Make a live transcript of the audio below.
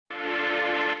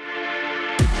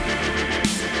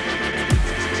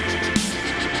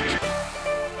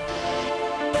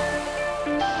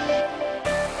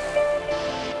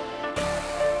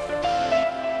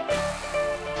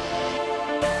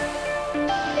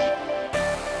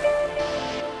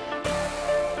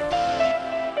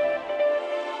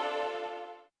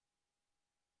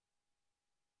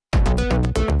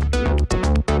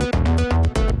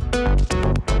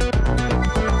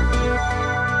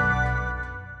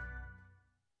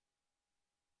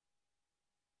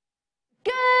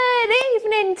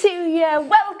morning to you.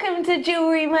 Welcome to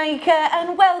Jewellery Maker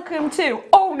and welcome to,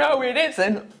 oh no it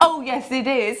isn't, oh yes it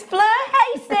is, Fleur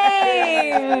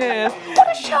Hastings.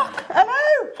 What a shock. I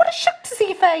know. What a shock to see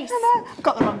your face. I know. I've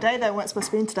got the wrong day though, weren't supposed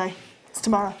to be in today. It's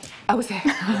tomorrow. Oh, is it?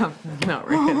 Not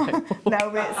really.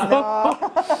 No, it's not.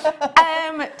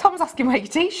 Tom's asking where your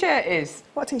t-shirt is.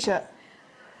 What t-shirt?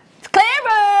 It's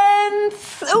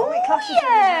clearance. Oh, it clashes with his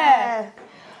hair.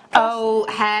 Oh,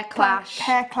 hair clash.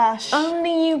 Hair clash.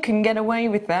 Only you can get away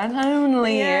with that.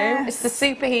 Only Yes. you. It's the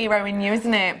superhero in you,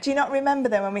 isn't it? Do you not remember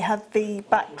then when we had the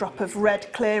backdrop of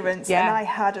red clearance Yeah. and I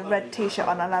had a red t-shirt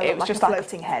on and I It looked was like just a like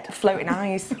floating head? Floating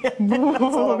eyes. That's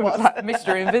all it was. Like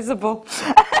Mr. Invisible.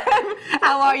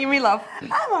 How are you, me love?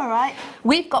 I'm alright.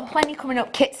 We've got plenty coming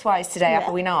up kits-wise today,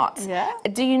 have we not? Yeah.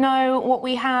 Do you know what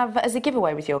we have as a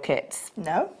giveaway with your kits?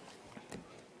 No.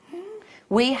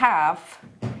 We have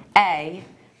a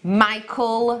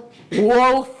Michael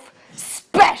Wolf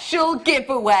special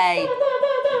giveaway.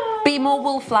 Be more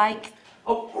wolf-like.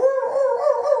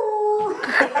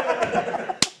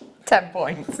 10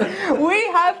 points. We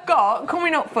have got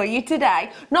coming up for you today,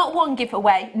 not one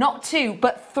giveaway, not two,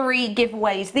 but 3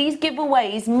 giveaways. These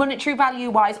giveaways, monetary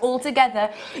value-wise, altogether,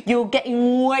 you're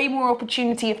getting way more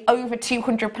opportunity of over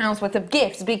 £200 worth of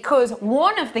gifts because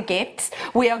one of the gifts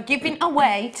we are giving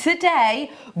away today,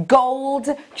 gold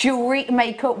Jewellery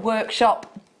Maker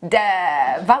Workshop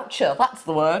voucher, that's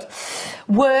the word,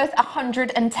 worth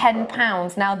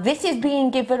 £110. Now this is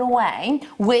being given away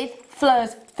with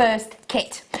Fleur's first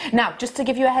kit. Now, just to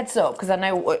give you a heads up, because I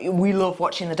know we love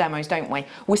watching the demos, don't we?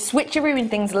 We're switcherooing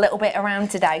things a little bit around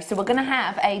today, so we're going to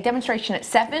have a demonstration at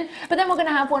 7, but then we're going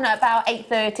to have one at about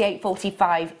 8:30,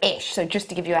 8:45-ish, so just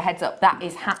to give you a heads up, that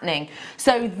is happening.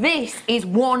 So this is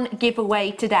one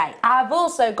giveaway today. I've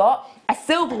also got a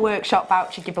silver workshop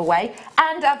voucher giveaway,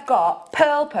 and I've got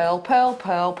pearl,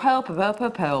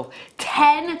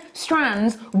 10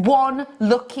 strands, 1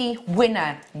 lucky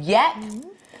winner. Yep.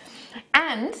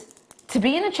 And to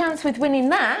be in a chance with winning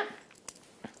that,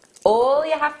 all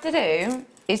you have to do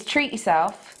is treat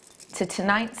yourself to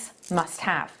tonight's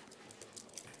must-have.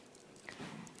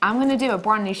 I'm going to do a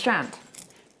brand new strand.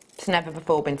 It's never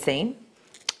before been seen.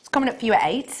 It's coming up for you at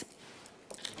 8.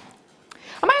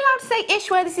 Am I allowed to say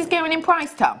ish where this is going in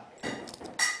price, Tom?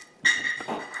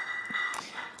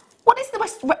 What is the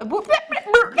West...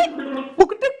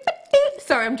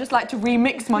 Sorry, I'm just like to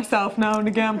remix myself now and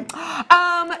again.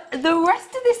 The rest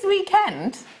of this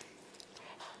weekend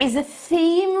is a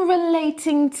theme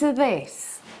relating to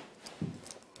this.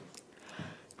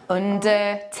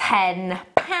 Under £10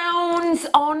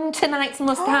 on tonight's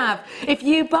must-have. If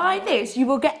you buy this, you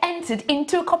will get entered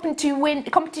into a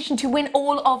competition to win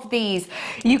all of these.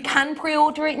 You can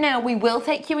pre-order it now. We will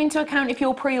take you into account if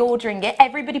you're pre-ordering it.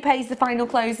 Everybody pays the final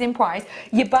closing price.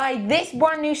 You buy this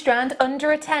brand new strand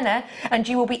under a tenner and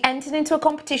you will be entered into a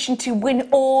competition to win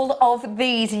all of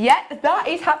these. Yeah, that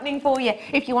is happening for you.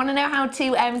 If you want to know how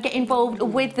to get involved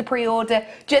with the pre-order,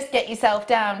 just get yourself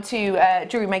down to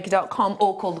JewelleryMaker.com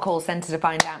or call the call centre to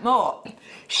find out more.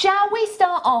 Shall we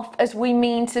start off as we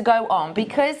mean to go on?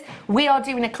 Because we are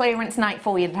doing a clearance night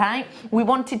for you tonight. We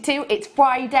wanted to. It's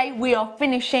Friday. We are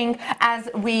finishing as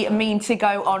we mean to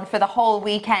go on for the whole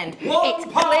weekend. It's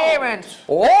clearance.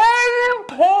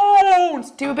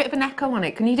 £1. Do a bit of an echo on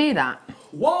it. Can you do that?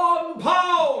 £1.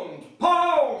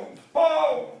 Pound.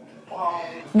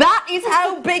 That is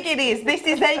how big it is. This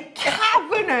is a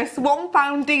cavernous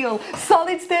 £1 deal.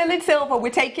 Solid sterling silver. We're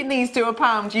taking these to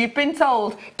 £1. You've been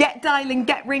told. Get dialing,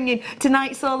 get ringing.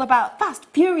 Tonight's all about fast,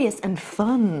 furious and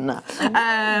fun.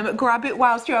 Grab it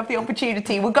whilst you have the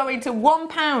opportunity. We're going to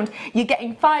 £1. You're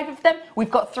getting 5 of them.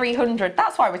 We've got 300.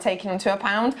 That's why we're taking them to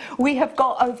 £1. We have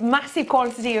got a massive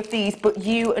quantity of these, but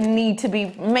you need to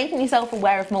be making yourself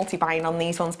aware of multi-buying on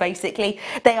these ones, basically.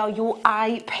 They are your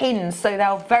eye pins, so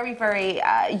they're very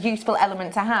useful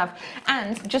element to have.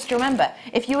 And just remember,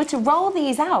 if you were to roll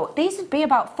these out, these would be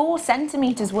about 4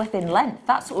 centimetres worth in length.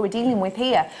 That's what we're dealing with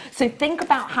here. So think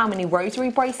about how many rosary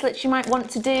bracelets you might want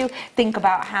to do. Think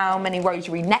about how many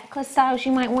rosary necklace styles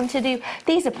you might want to do.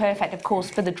 These are perfect, of course,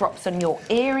 for the drops on your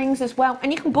earrings as well.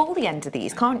 And you can ball the end of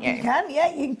these, can't you? You can, yeah.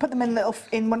 You can put them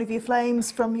in one of your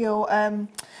flames from your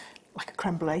like a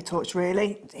creme brulee torch,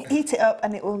 really. Heat it up,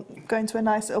 and it will go into a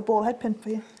nice little ball head pin for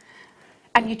you.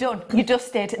 And you're done. You're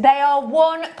dusted. They are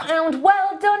 £1.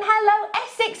 Well done. Hello,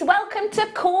 Essex. Welcome to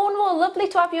Cornwall. Lovely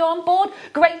to have you on board.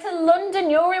 Greater London,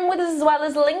 you're in with us as well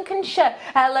as Lincolnshire.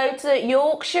 Hello to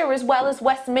Yorkshire as well as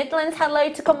West Midlands. Hello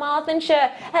to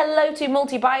Carmarthenshire. Hello to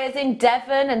multi-buyers in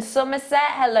Devon and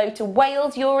Somerset. Hello to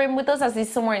Wales, you're in with us, as is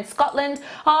somewhere in Scotland.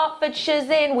 Hertfordshire's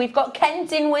in. We've got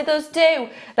Kent in with us too.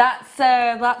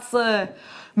 That's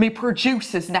me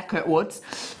producer's neck of woods.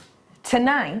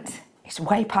 Tonight, it's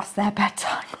way past their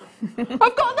bedtime.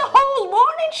 I've got the whole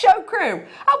morning show crew.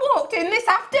 I walked in this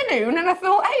afternoon and I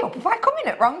thought, hey, up if I come in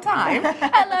at wrong time.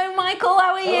 Hello, Michael,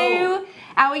 how are you?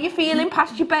 How are you feeling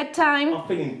past your bedtime? I'm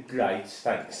feeling great,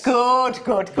 thanks. Good.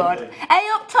 Hey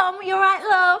up, Tom, you all right,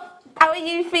 love? How are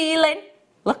you feeling?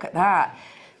 Look at that.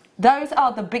 Those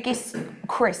are the biggest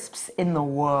crisps in the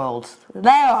world. They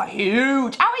are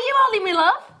huge. How are you, Ollie, my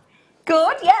love?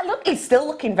 Good, yeah, look, he's still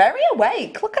looking very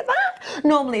awake. Look at that.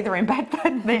 Normally they're in bed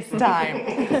by this time.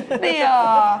 They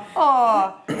are.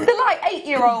 Oh, they're like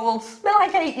 8-year-olds. They're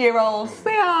like 8-year-olds.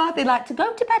 They are. They like to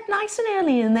go to bed nice and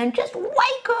early and then just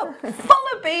wake up full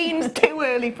of beans, too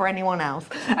early for anyone else.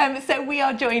 So we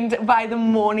are joined by the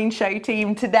morning show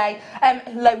team today.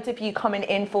 Loads of you coming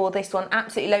in for this one.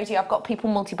 Absolutely loads of you. I've got people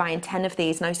multi-buying 10 of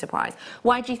these, no surprise.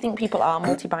 Why do you think people are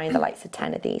multi-buying the likes of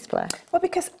 10 of these, Blair? Well,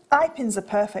 because eye pins are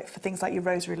perfect for things like your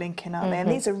rosary linking, aren't they? And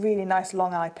these are really nice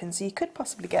long eye pins, so you could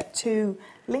possibly get 2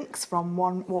 links from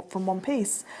one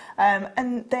piece.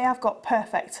 And they have got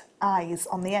perfect eyes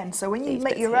on the end. So when you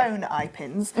make your own eye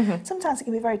pins, sometimes it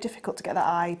can be very difficult to get that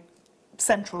eye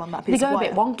central on that piece. They of go wire. a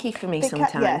bit wonky for me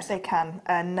sometimes. Yes, they can.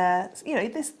 And you know,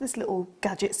 there's little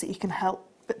gadgets that you can help.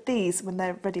 But these, when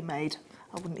they're ready made,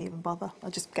 I wouldn't even bother. I'll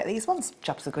just get these ones.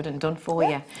 Jobs are good and done for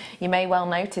you. You may well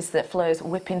notice that Fleur's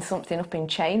whipping something up in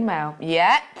chainmail.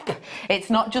 Yep, it's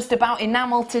not just about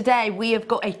enamel today. We have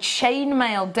got a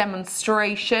chainmail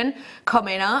demonstration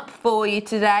coming up for you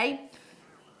today.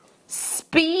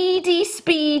 Speedy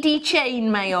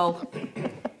chainmail.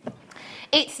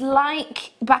 It's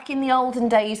like back in the olden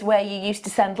days where you used to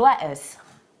send letters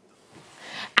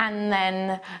and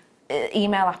then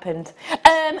email happened.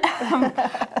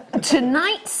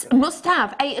 Tonight's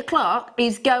must-have, 8 o'clock,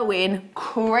 is going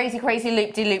crazy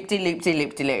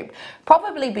loop-de-loop.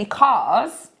 Probably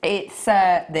because it's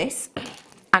this,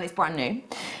 and it's brand new.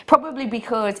 Probably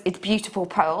because it's beautiful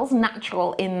pearls,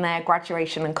 natural in their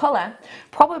graduation and colour.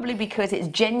 Probably because it's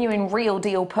genuine, real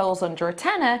deal pearls under a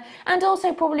tenner. And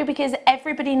also probably because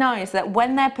everybody knows that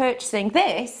when they're purchasing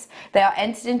this, they are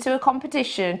entered into a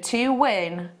competition to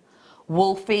win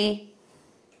Wolfie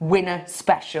Winner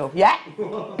Special. Yeah?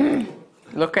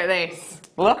 Look at this.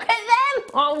 Look at them.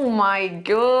 Oh my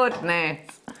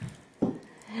goodness.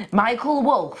 Michael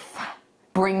Wolf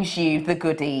brings you the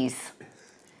goodies.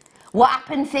 What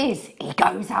happens is he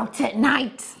goes out at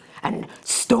night and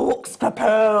stalks for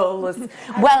pearls.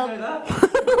 Well,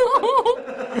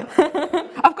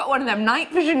 I've got one of them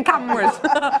night vision cameras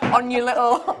on your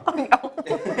little...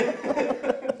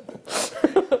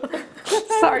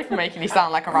 Sorry for making you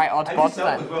sound like a right odd bod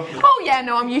then. Oh yeah,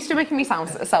 no, I'm used to making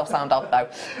myself sound odd though.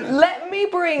 Let me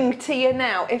bring to you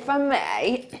now, if I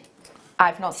may.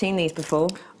 I've not seen these before.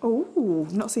 Oh,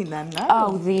 not seen them, no.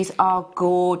 Oh, these are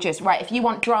gorgeous. Right, if you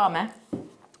want drama,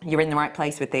 you're in the right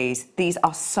place with these. These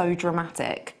are so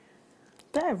dramatic.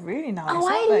 They're really nice, Oh,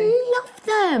 aren't they? I love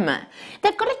them.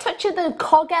 They've got a touch of the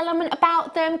cog element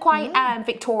about them, quite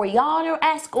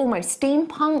Victoriana-esque, almost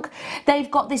steampunk. They've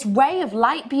got this ray of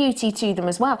light beauty to them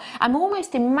as well. I'm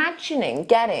almost imagining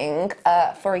getting,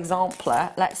 for example,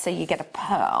 let's say you get a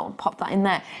pearl, pop that in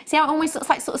there. See how it almost looks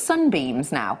like sort of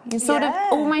sunbeams now? You sort of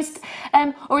almost,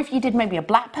 or if you did maybe a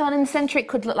black pearl in the centre, it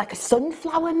could look like a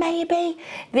sunflower maybe.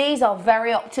 These are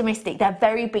very optimistic. They're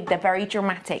very big. They're very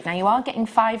dramatic. Now, you are getting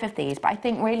 5 of these, but I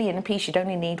think really in a piece you'd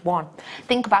only need 1.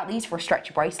 Think about these for a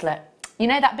stretchy bracelet. You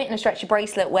know that bit in a stretchy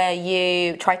bracelet where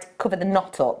you try to cover the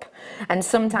knot up, and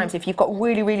sometimes if you've got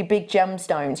really big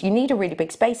gemstones, you need a really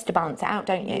big space to balance it out,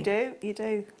 don't you? You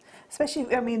do.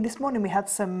 Especially, I mean, this morning we had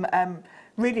some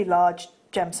really large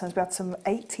gemstones. We had some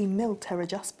 18mm Terra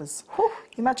Jaspers.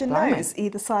 Imagine those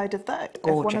either side of that.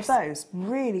 One of those.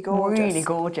 Really gorgeous. Really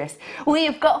gorgeous.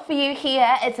 We've got for you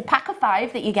here, it's a pack of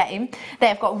 5 that you're getting.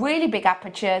 They've got really big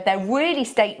aperture. They're really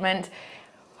statement.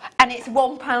 And it's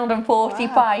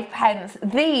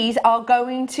 £1.45. These are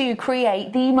going to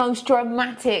create the most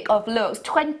dramatic of looks.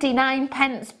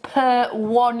 29p per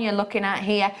one you're looking at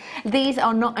here. These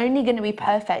are not only going to be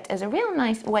perfect as a real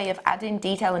nice way of adding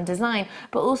detail and design,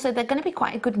 but also they're going to be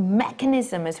quite a good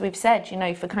mechanism, as we've said, you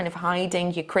know, for kind of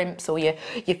hiding your crimps or your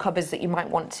cupboards that you might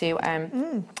want to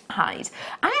hide.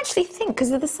 I actually think,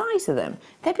 because of the size of them,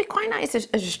 they'd be quite nice as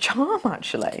a charm,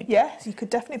 actually. Yes, you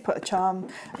could definitely put a charm.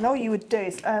 And all you would do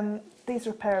is, these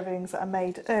are a pair of earrings that I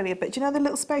made earlier, but do you know the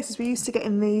little spaces we used to get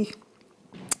in the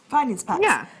findings packs?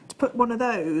 Yeah. To put one of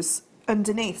those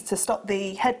underneath to stop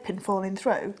the head pin falling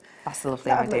through. That's a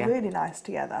lovely That would idea. look really nice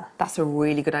together. That's a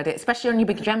really good idea, especially on your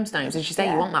big gemstones. As you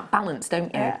say, you want that balance,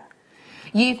 don't you? Yeah.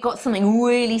 You've got something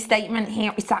really statement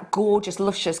here. It's that gorgeous,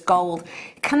 luscious gold.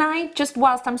 Can I just,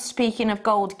 whilst I'm speaking of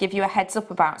gold, give you a heads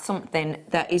up about something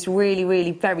that is really,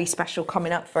 really very special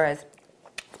coming up for us?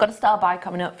 I've got a star buy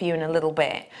coming up for you in a little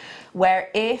bit, where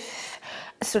if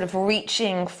sort of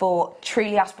reaching for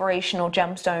truly aspirational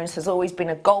gemstones has always been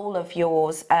a goal of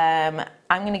yours, I'm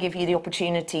going to give you the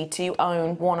opportunity to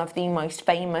own one of the most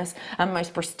famous and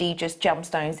most prestigious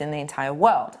gemstones in the entire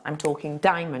world. I'm talking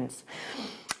diamonds.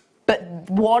 But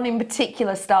one in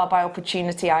particular star buy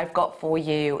opportunity I've got for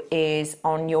you is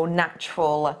on your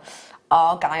natural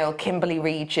Argyle, Kimberley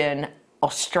region,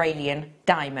 Australian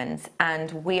diamonds.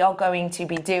 And we are going to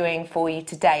be doing for you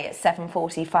today at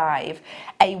 7:45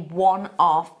 a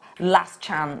one-off last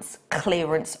chance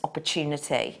clearance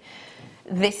opportunity.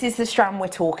 This is the strand we're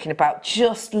talking about.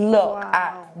 Just look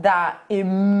at that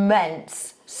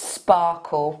immense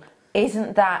sparkle.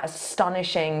 Isn't that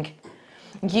astonishing?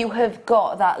 You have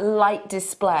got that light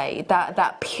display,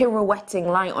 that pirouetting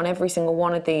light on every single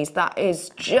one of these. That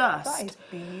is just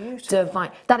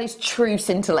divine. That is true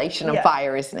scintillation and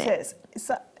fire, isn't it? It is.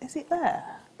 Is it there?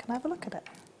 Can I have a look at it?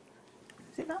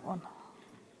 Is it that one?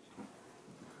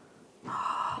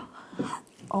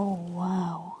 Oh,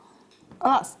 wow.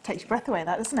 Oh, that takes your breath away,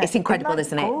 that, doesn't it? It's incredible,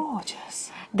 isn't it? Gorgeous.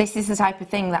 This is the type of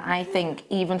thing that I think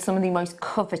even some of the most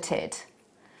coveted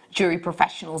jewellery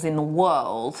professionals in the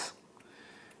world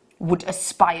would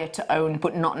aspire to own,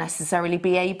 but not necessarily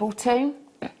be able to.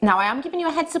 Now, I am giving you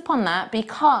a heads up on that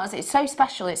because it's so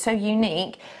special, it's so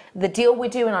unique. The deal we're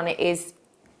doing on it is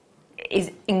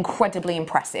incredibly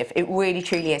impressive. It really,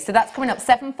 truly is. So that's coming up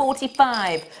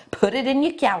 7:45. Put it in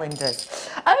your calendars.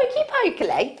 Okie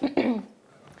pokely.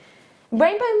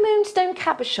 Rainbow Moonstone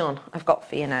Cabochon I've got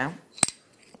for you now.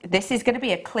 This is going to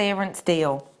be a clearance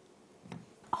deal.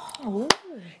 Oh.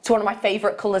 It's one of my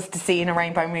favourite colours to see in a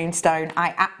rainbow moonstone.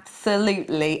 I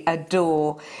absolutely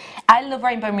adore. I love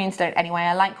rainbow moonstone anyway.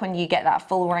 I like when you get that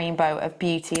full rainbow of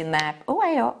beauty in there. Oh,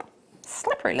 way up.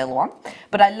 Slippery little one.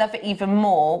 But I love it even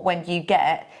more when you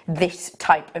get this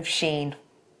type of sheen.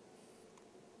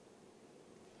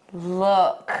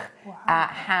 Look at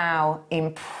how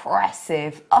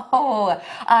impressive. Oh,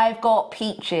 I've got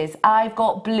peaches, I've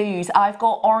got blues, I've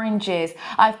got oranges,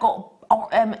 I've got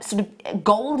sort of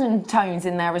golden tones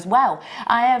in there as well.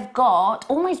 I have got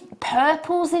almost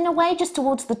purples in a way just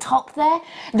towards the top there.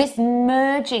 This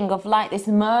merging of light, this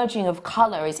merging of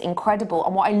colour is incredible.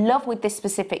 And what I love with this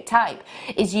specific type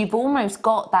is you've almost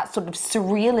got that sort of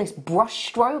surrealist brush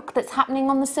stroke that's happening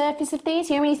on the surface of these.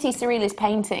 You know when you see surrealist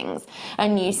paintings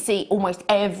and you see almost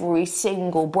every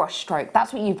single brush stroke,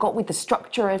 that's what you've got with the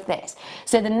structure of this.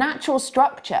 So the natural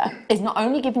structure is not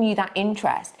only giving you that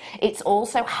interest, it's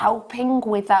also helping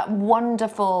with that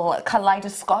wonderful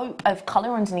kaleidoscope of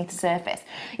colour underneath the surface.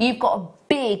 You've got a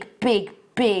big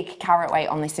carat weight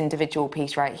on this individual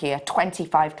piece right here,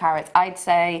 25 carats. I'd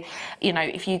say, you know,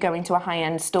 if you go into a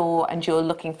high-end store and you're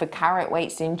looking for carat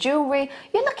weights in jewellery,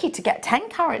 you're lucky to get 10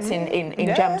 carats in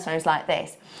gemstones like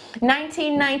this.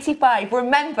 $19.95.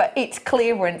 Remember, it's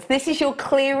clearance. This is your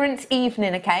clearance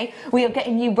evening, okay? We are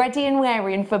getting you ready and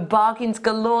wearing for bargains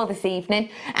galore this evening.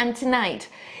 And tonight,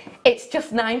 it's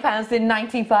just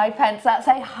 £9.95. That's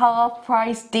a half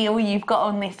price deal you've got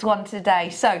on this one today.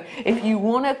 So if you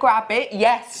want to grab it,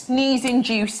 yes,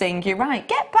 sneeze-inducing. You're right.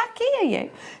 Get back here,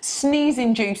 you.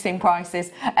 Sneeze-inducing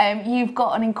prices. You've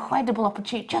got an incredible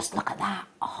opportunity. Just look at that.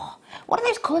 Oh, what do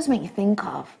those colours make you think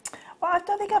of? Well, I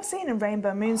don't think I've seen a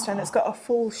rainbow moonstone that's got a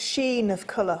full sheen of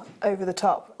colour over the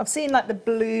top. I've seen like the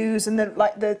blues and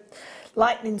the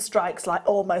lightning strikes like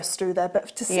almost through there,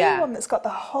 but to see one that's got the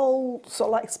whole sort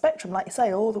of like spectrum, like you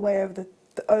say, all the way over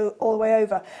all the way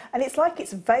over, and it's like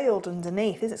it's veiled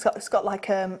underneath. It's got like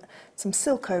some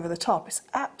silk over the top. It's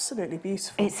absolutely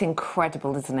beautiful. It's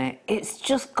incredible, isn't it? It's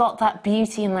just got that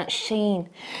beauty and that sheen.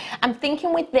 I'm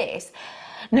thinking with this,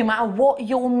 no matter what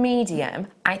your medium,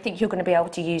 I think you're going to be able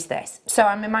to use this. So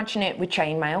I'm imagining it with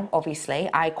chainmail, obviously.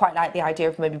 I quite like the idea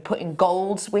of maybe putting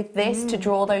golds with this to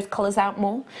draw those colours out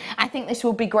more. I think this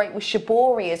will be great with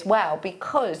shibori as well,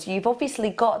 because you've obviously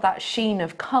got that sheen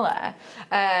of colour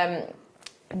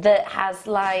that has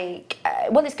like,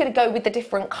 well, it's going to go with the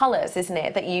different colours, isn't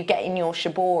it, that you get in your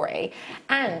shibori.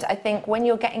 And I think when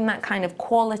you're getting that kind of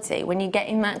quality, when you're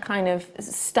getting that kind of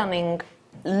stunning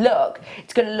look,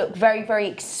 it's going to look very, very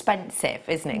expensive,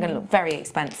 isn't it? It's going to look very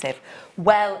expensive.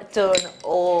 Well done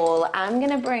all. I'm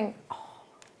going to bring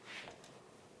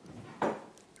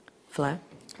Flo.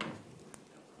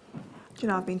 Do you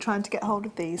know, I've been trying to get hold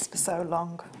of these for so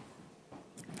long.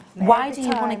 Why do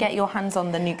you want to get your hands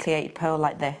on the nucleated pearl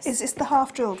like this? Is this the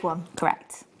half drilled one?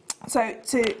 Correct. So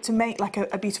to make like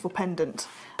a beautiful pendant,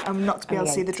 not to be able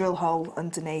to see the drill hole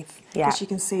underneath, because you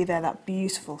can see there that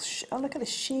beautiful, oh look at the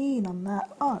sheen on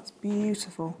that, oh it's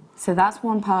beautiful. So that's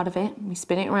one part of it, we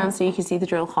spin it around so you can see the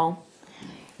drill hole.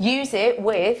 Use it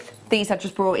with these I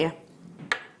just brought you.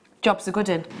 Job's a good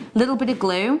one. Little bit of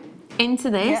glue into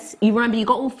this. You remember you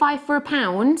got all 5 for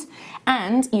 £1,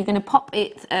 and you're going to pop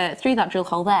it through that drill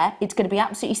hole there. It's going to be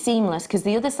absolutely seamless, because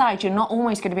the other side you're not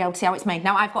always going to be able to see how it's made.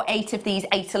 Now I've got 8 of these,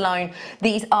 8 alone.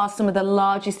 These are some of the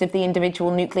largest of the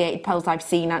individual nucleated pearls I've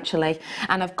seen actually,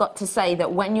 and I've got to say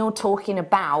that when you're talking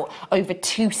about over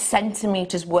 2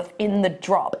 centimetres worth in the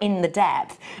drop, in the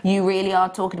depth, you really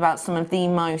are talking about some of the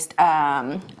most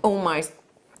almost,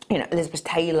 you know, Elizabeth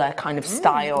Taylor kind of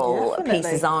style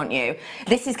pieces, aren't you?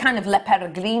 This is kind of La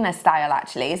Peregrina style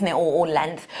actually, isn't it, or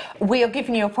length. We are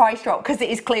giving you a price drop because it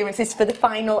is clearance. This is for the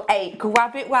final 8.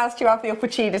 Grab it whilst you have the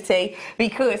opportunity,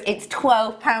 because it's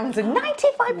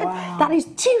 £12.95. Wow. That is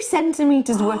 2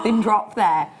 centimetres worth in drop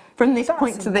there, from this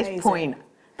point to this point.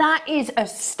 That is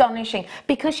astonishing,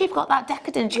 because you've got that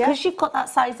decadence, because you've got that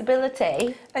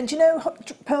sizeability. And do you know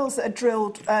pearls that are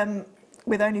drilled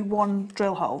with only 1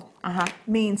 drill hole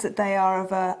means that they are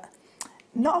of a,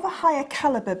 not of a higher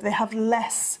calibre, but they have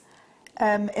less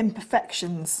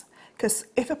imperfections. Because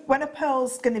when a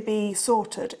pearl's going to be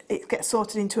sorted, it gets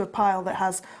sorted into a pile that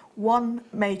has 1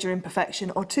 major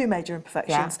imperfection or 2 major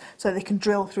imperfections, so they can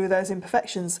drill through those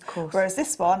imperfections. Whereas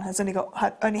this one has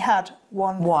only had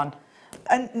one.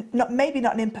 And maybe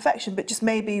not an imperfection, but just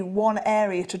maybe 1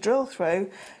 area to drill through,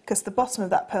 because the bottom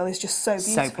of that pearl is just so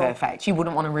beautiful. So perfect. You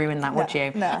wouldn't want to ruin that, would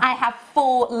you? No. I have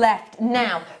 4 left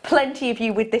now. Plenty of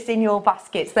you with this in your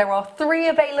baskets. There are 3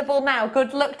 available now.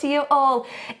 Good luck to you all.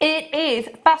 It is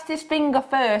fastest finger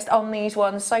first on these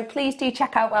ones, so please do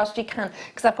check out whilst you can,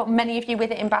 because I've got many of you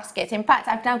with it in baskets. In fact,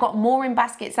 I've now got more in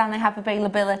baskets than I have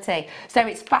availability. So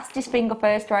it's fastest finger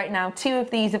first right now. 2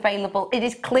 of these available. It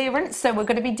is clearance, so we're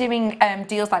going to be doing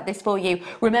deals like this for you.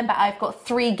 Remember, I've got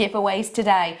 3 giveaways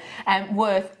today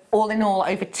worth all in all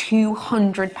over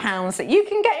 £200 that you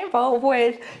can get involved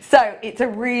with. So it's a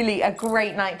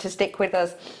great night to stick with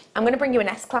us. I'm going to bring you an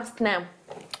S-clasp now,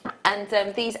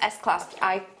 and these S-clasps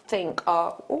I think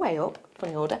are way up from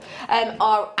the order,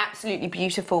 are absolutely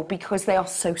beautiful because they are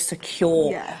so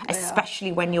secure,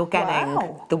 especially when you're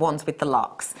getting the ones with the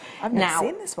locks. I've never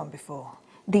seen this one before.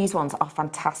 These ones are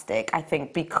fantastic, I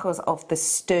think, because of the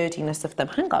sturdiness of them.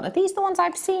 Hang on, are these the ones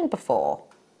I've seen before?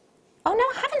 Oh, no,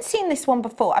 I haven't seen this one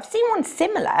before. I've seen one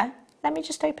similar. Let me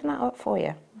just open that up for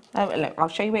you. Oh, look, I'll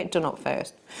show you it done up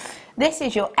first. This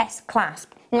is your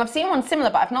S-clasp. I've seen one similar,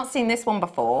 but I've not seen this one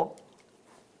before.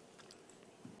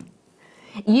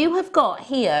 You have got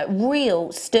here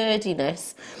real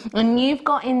sturdiness, and you've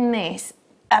got in this,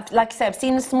 like I said, I've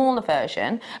seen the smaller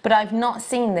version, but I've not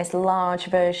seen this large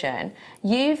version.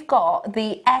 You've got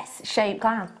the S-shaped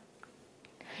gland.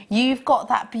 You've got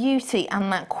that beauty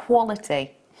and that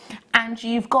quality. And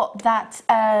you've got that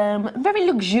very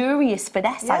luxurious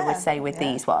finesse, I would say, with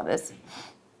these ones.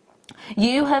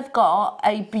 You have got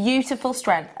a beautiful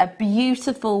strength, a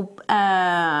beautiful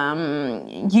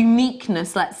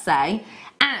uniqueness, let's say,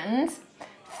 and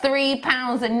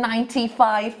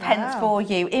 £3.95 for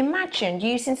you. Imagine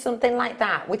using something like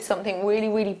that with something really,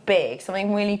 really big,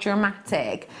 something really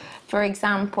dramatic. For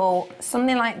example,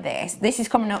 something like this. This is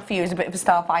coming up for you as a bit of a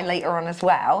star buy later on as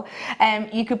well.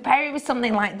 You could pair it with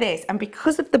something like this, and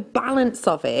because of the balance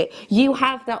of it, you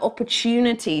have that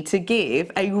opportunity to give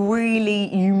a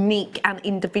really unique and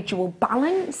individual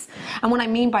balance. And what I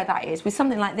mean by that is, with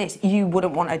something like this, you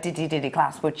wouldn't want a diddy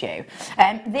clasp, would you?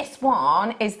 This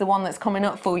one is the one that's coming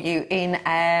up for you in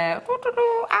an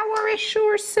hour-ish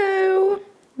or so.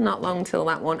 Not long till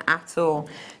that one at all,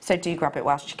 so do grab it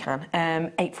whilst you can.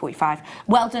 8:45.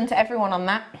 Well done to everyone on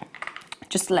that,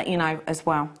 just to let you know as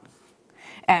well.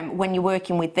 when you're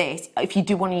working with this, if you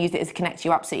do want to use it as a connector,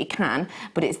 you absolutely can,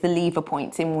 but it's the lever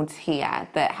points inwards here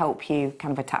that help you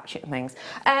kind of attach it and things.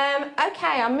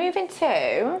 Okay, I'm moving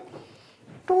to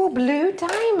blue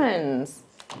diamonds.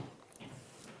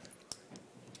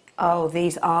 Oh,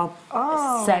 these are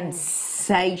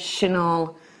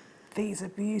sensational. These are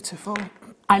beautiful.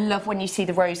 I love when you see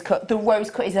the rose cut. The rose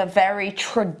cut is a very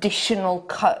traditional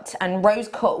cut, and rose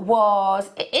cut was,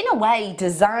 in a way,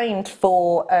 designed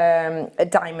for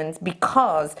diamonds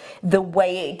because the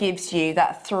way it gives you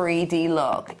that 3D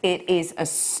look, it is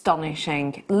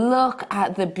astonishing. Look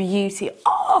at the beauty.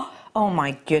 Oh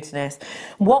my goodness.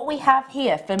 What we have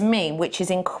here for me, which is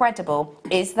incredible,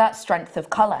 is that strength of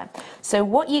colour. So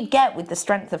what you get with the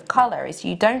strength of colour is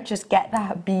you don't just get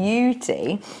that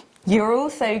beauty, you're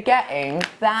also getting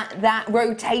that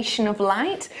rotation of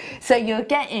light. So you're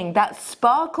getting that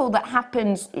sparkle that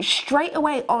happens straight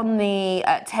away on the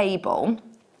table.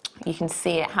 You can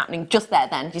see it happening just there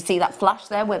then. Do you see that flash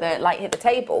there where the light hit the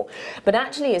table? But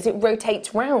actually, as it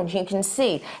rotates round, you can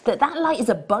see that that light is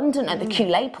abundant at the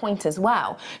culée point as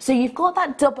well. So you've got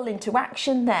that double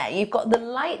interaction there. You've got the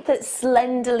light that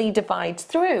slenderly divides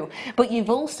through, but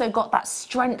you've also got that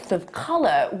strength of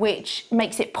colour, which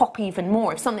makes it pop even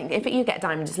more. If you get a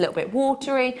diamond that's a little bit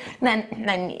watery, then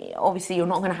obviously you're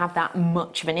not going to have that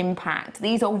much of an impact.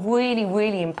 These are really,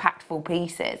 really impactful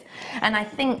pieces. And I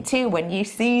think too, when you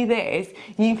see this,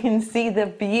 you can see the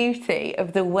beauty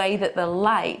of the way that the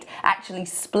light actually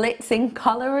splits in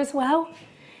colour as well.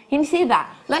 Can you see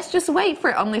that? Let's just wait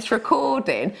for it on this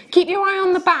recording. Keep your eye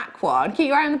on the back one. Keep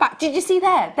your eye on the back. Did you see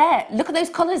there? There. Look at those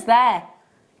colours there.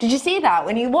 Did you see that?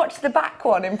 When you watch the back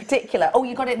one in particular. Oh,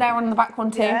 you got it there on the back one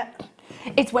too? Yeah.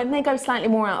 It's when they go slightly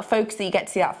more out of focus that you get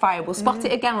to see that fire. We'll spot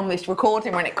it again on this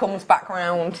recording when it comes back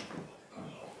round.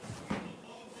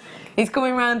 He's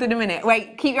coming round in a minute.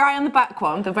 Wait, keep your eye on the back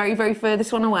one, the very, very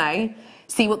furthest one away.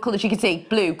 See what colours you can see.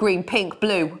 Blue, green, pink,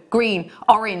 blue, green,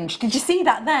 orange. Did you see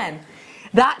that then?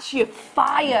 That's your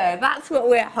fire. That's what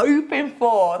we're hoping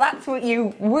for. That's what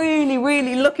you're really,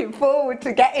 really looking forward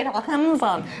to getting our hands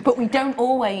on. But we don't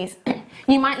always.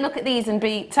 You might look at these and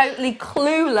be totally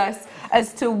clueless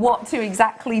as to what to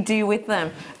exactly do with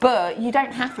them. But you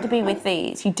don't have to be with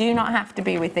these. You do not have to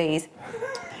be with these.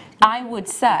 I would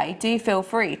say, do feel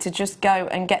free to just go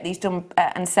and get these done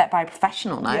and set by a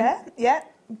professional now. Yeah.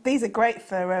 These are great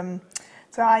for,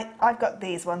 so I've got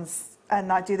these ones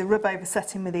and I do the rub over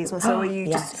setting with these ones. So where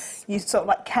you you sort of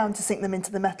like countersink them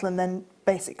into the metal and then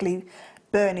basically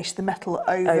burnish the metal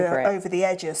over the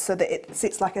edges so that it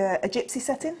sits like a gypsy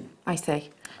setting. I see.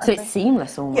 So it's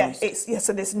seamless almost.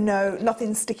 So there's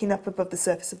nothing sticking up above the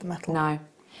surface of the metal. No.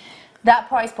 That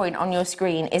price point on your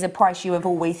screen is a price you have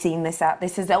always seen this at.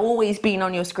 This has always been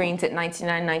on your screens at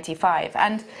 $99.95.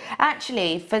 And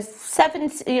actually, for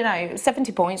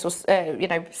 70 points or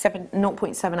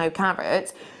 0.70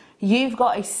 carats, you've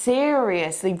got a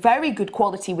seriously very good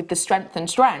quality with the strength and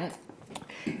strength.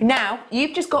 Now,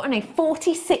 you've just gotten a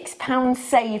 £46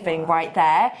 saving right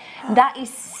there. That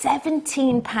is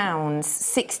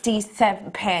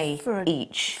 £17.67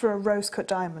 each. For a rose-cut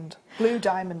diamond. Blue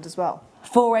diamond as well.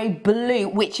 For a blue,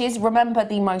 which is, remember,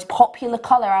 the most popular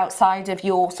colour outside of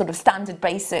your sort of standard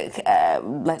basic,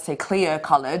 let's say clear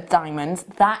coloured diamonds,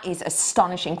 that is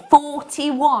astonishing.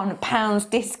 £41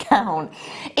 discount.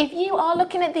 If you are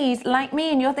looking at these like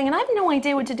me and you're thinking, I have no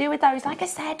idea what to do with those, like I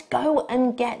said, go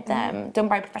and get them done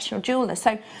by a professional jeweller.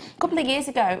 So a couple of years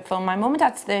ago, for my mum and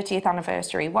dad's 30th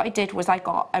anniversary, what I did was I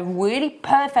got a really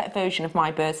perfect version of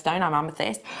my birthstone, I'm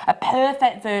amethyst, a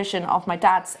perfect version of my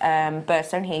dad's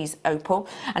birthstone, he's opal,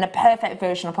 and a perfect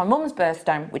version of my mum's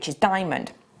birthstone, which is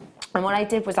diamond. And what I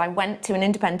did was I went to an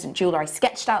independent jeweller, I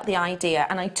sketched out the idea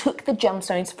and I took the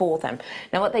gemstones for them.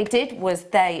 Now what they did was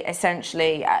they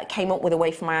essentially came up with a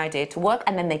way for my idea to work,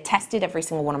 and then they tested every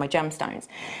single one of my gemstones.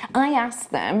 I asked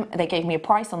them, they gave me a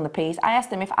price on the piece, I asked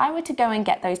them if I were to go and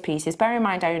get those pieces, bear in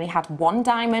mind I only had one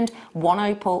diamond, one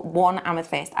opal, one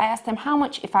amethyst. I asked them how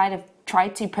much, if I'd have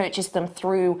tried to purchase them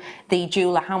through the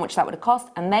jeweller, how much that would have cost,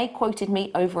 and they quoted me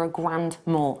over £1,000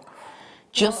 more.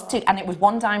 And it was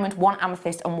one diamond, one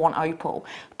amethyst and one opal.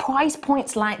 Price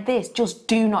points like this just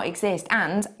do not exist,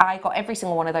 and I got every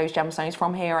single one of those gemstones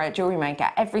from here at Jewellery Maker,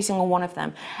 every single one of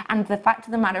them. And the fact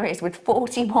of the matter is, with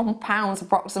 £41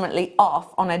 approximately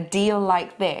off on a deal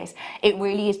like this, it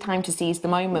really is time to seize the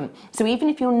moment. So even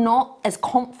if you're not as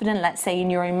confident, let's say, in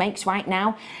your own makes right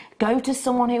now, go to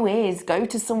someone who is, go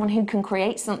to someone who can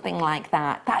create something like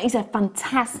that. That is a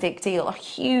fantastic deal, a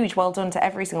huge well done to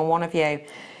every single one of you.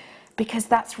 Because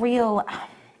that's real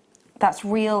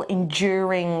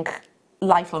enduring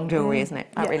lifelong jewellery, isn't it?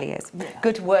 That really is. Yeah.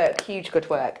 Good work, huge good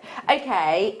work.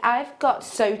 Okay, I've got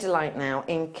Sodalite now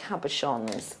in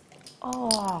cabochons.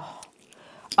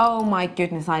 Oh my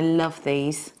goodness, I love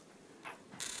these.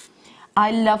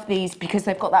 I love these because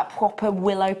they've got that proper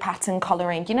willow pattern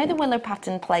colouring. You know the willow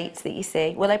pattern plates that you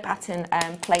see? Willow pattern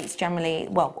plates generally,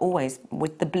 well, always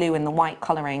with the blue and the white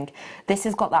colouring. This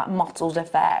has got that mottled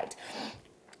effect.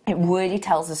 It really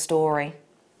tells a story.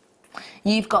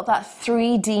 You've got that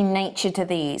 3D nature to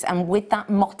these, and with that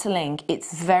mottling,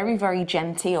 it's very, very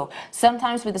genteel.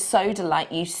 Sometimes with the Sodalite,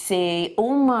 you see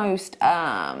almost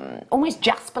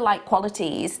jasper-like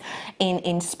qualities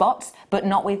in spots, but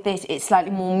not with this. It's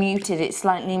slightly more muted. It's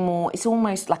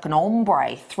almost like an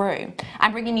ombre through.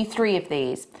 I'm bringing you 3 of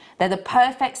these. They're the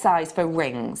perfect size for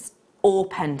rings or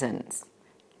pendants.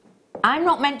 I'm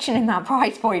not mentioning that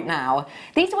price point now.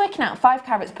 These are working out 5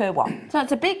 carats per one. So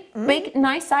it's a big,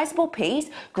 nice, sizable piece.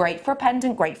 Great for a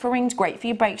pendant, great for rings, great for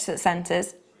your bracelet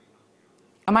centres.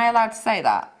 Am I allowed to say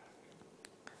that?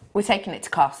 We're taking it to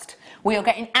cost. We are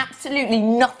getting absolutely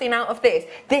nothing out of this.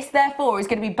 This, therefore, is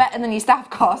going to be better than your staff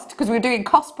cost because we're doing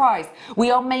cost price.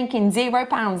 We are making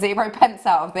 £0, 0 pence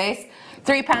out of this.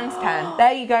 £3.10.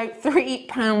 There you go,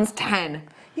 £3.10.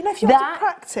 You know, if you want to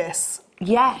practice...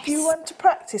 Yes. If you want to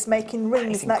practice making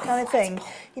rings and that kind of thing,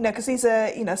 you know, because these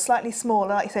are, you know, slightly smaller,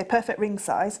 like you say, perfect ring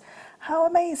size. How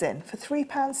amazing for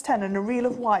 £3.10 and a reel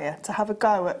of wire to have a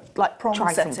go at like prom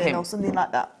setting or something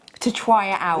like that. To try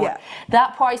it out. Yeah.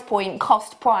 That price point,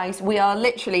 cost price, we are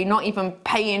literally not even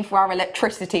paying for our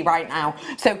electricity right now.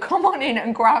 So come on in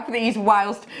and grab these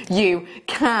whilst you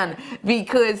can,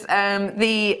 because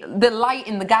the light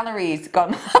in the gallery's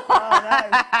gone.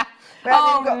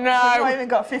 Oh no. We've not even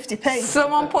got 50p.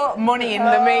 Someone put money in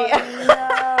the meter.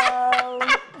 No.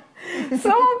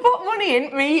 Someone put money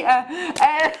in meter.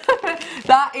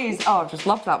 That is, I just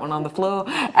love that one on the floor.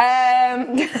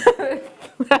 It's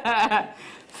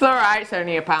all right, it's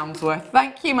only £1 worth.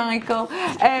 Thank you, Michael.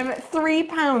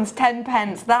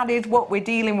 £3.10. That is what we're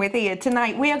dealing with here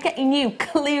tonight. We are getting you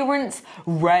clearance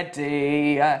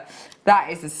ready. That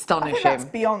is astonishing. I think that's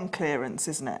beyond clearance,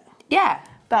 isn't it? Yeah.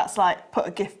 That's like put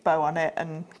a gift bow on it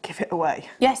and give it away.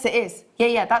 Yes, it is.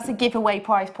 Yeah, that's a giveaway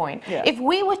price point. Yeah. If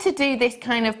we were to do this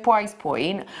kind of price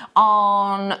point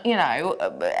on, you know,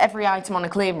 every item on a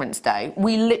clearance day,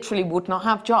 we literally would not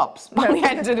have jobs by the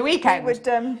end of the weekend. We would,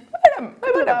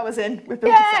 couple of hours in, we've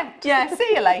built yeah,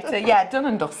 see you later. Yeah, done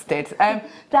and dusted.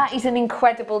 That is an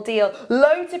incredible deal.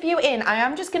 Loads of you in. I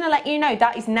am just going to let you know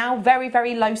that is now very,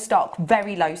 very low stock.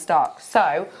 Very low stock.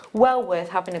 So, well worth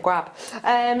having a grab.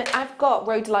 I've got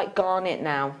Rhodolite Garnet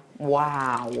now.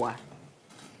 Wow.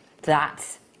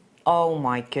 Oh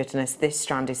my goodness, this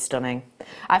strand is stunning.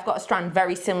 I've got a strand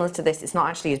very similar to this. It's not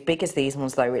actually as big as these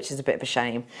ones though, which is a bit of a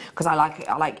shame because I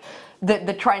like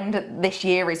the trend this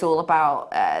year is all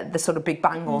about the sort of big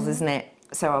bangles, isn't it?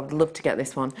 So I would love to get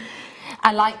this one.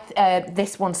 I like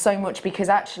this one so much because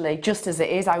actually, just as it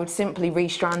is, I would simply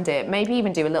restrand it, maybe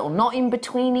even do a little knot in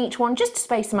between each one, just to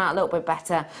space them out a little bit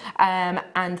better,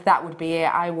 and that would be it.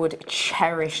 I would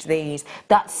cherish these.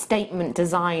 That statement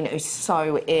design is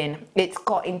so in. It's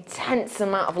got intense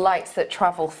amount of lights that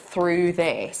travel through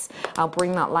this. I'll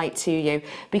bring that light to you,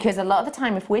 because a lot of the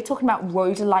time, if we're talking about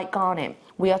Rhodolite Garnet,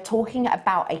 we are talking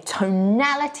about a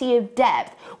tonality of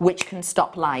depth which can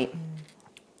stop light.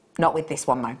 Not with this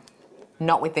one though.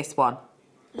 Not with this one.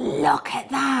 Look at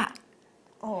that.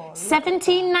 Oh,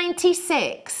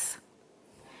 £17.96.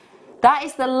 That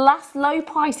is the last low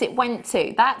price it went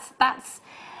to. That's.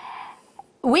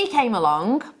 We came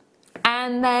along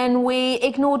and then we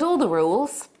ignored all the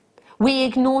rules. We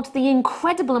ignored the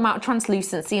incredible amount of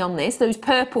translucency on this. Those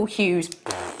purple hues.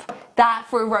 That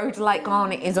for a Rhodolite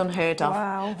Garnet is unheard of.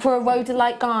 Wow. For a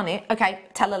Rhodolite Garnet, okay,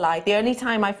 tell a lie. The only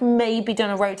time I've maybe done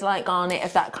a Rhodolite Garnet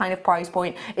of that kind of price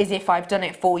point is if I've done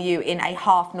it for you in a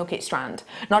half nugget strand.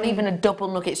 Not even a double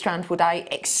nugget strand would I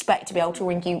expect to be able to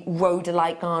ring you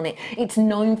Rhodolite Garnet. It's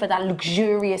known for that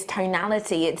luxurious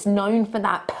tonality. It's known for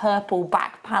that purple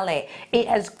back palette. It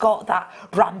has got that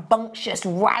rambunctious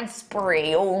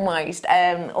raspberry almost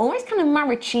kind of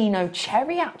maraschino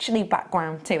cherry actually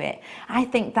background to it. I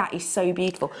think that is so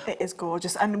beautiful. It is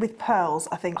gorgeous, and with pearls,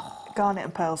 I think garnet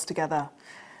and pearls together.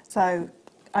 So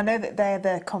I know that they're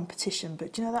their competition,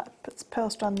 but do you know that pearl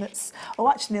strand that's? Oh,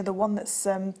 actually, the one that's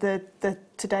the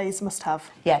today's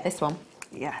must-have. Yeah, this one.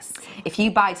 Yes. If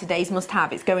you buy today's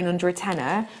must-have, it's going under a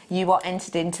tenner. You are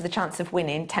entered into the chance of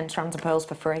winning 10 strands of pearls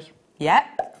for free.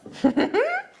 Yep.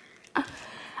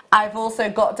 I've also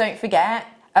got, don't forget,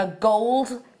 a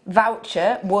gold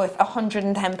voucher worth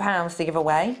 £110 to give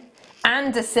away,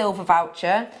 and a silver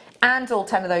voucher and all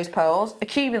 10 of those pearls,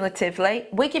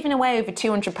 accumulatively, we're giving away over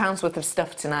 £200 worth of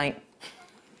stuff tonight.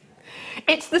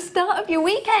 It's the start of your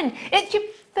weekend. It's your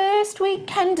first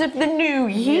weekend of the new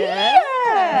year.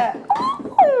 Yeah.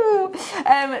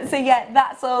 So yeah,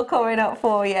 that's all coming up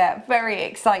for you. Very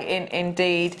exciting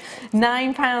indeed.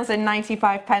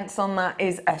 £9.95 on that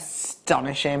is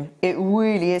astonishing. It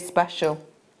really is special.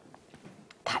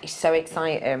 That is so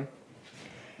exciting.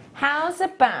 How's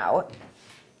about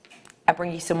I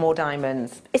bring you some more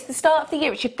diamonds? It's the start of the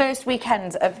year. It's your first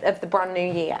weekend of the brand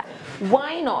new year.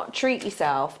 Why not treat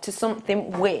yourself to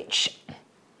something which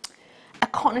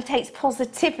connotates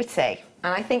positivity?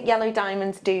 And I think yellow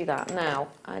diamonds do that. Now,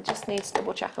 I just need to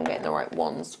double check I'm getting the right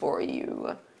ones for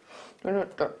you. Oh,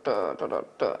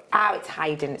 it's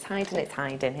hiding, it's hiding, it's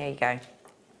hiding. Here you go.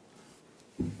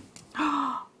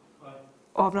 Oh,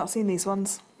 I've not seen these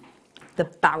ones. The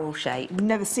barrel shape.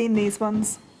 Never seen these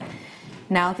ones.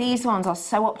 Now, these ones are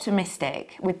so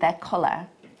optimistic with their colour.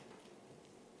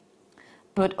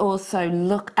 But also,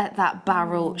 look at that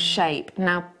barrel shape.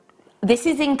 Now, this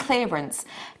is in clearance.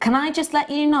 Can I just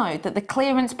let you know that the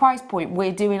clearance price point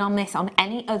we're doing on this on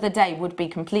any other day would be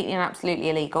completely and absolutely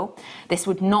illegal. This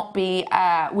would not be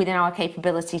within our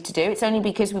capability to do. It's only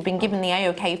because we've been given the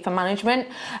A-OK for management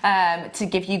to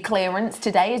give you clearance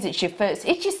today, as it's your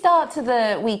start to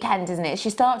the weekend, isn't it? It's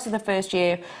your start to the first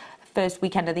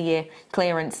weekend of the year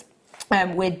clearance.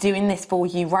 We're doing this for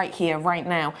you right here, right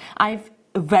now. I've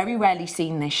very rarely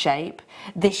seen this shape.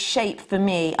 This shape for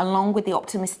me, along with the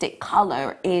optimistic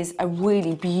colour, is a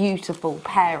really beautiful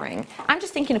pairing. I'm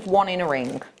just thinking of one in a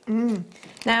ring.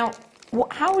 Now,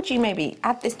 how would you maybe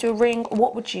add this to a ring?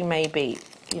 What would you maybe,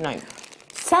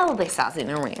 sell this as in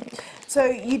a ring? So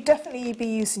you'd definitely be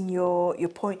using your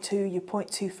 0.2, your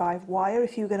 0.25 wire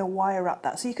if you were going to wire wrap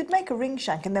that. So you could make a ring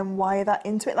shank and then wire that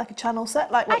into it like a channel set,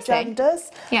 like what Jan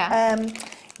does. Yeah.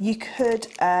 You could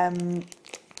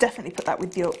definitely put that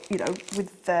with your,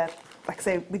 like I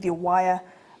say, with your wire,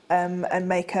 and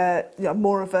make a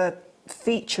more of a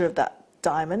feature of that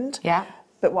diamond. Yeah.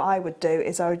 But what I would do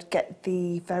is I would get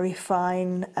the very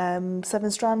fine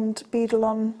 7-strand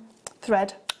beadle-on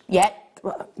thread. Yeah.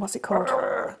 What's it called?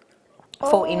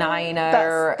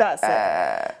 49er. That's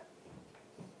it.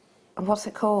 What's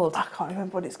it called? I can't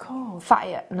remember what it's called.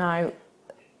 Fire? No.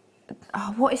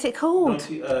 Oh, what is it called?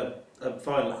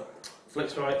 Fine.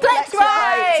 Flex right. Flex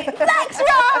right! Flex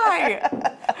right!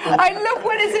 I love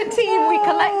when as a team we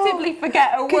collectively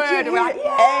forget a word. We're like,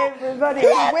 everybody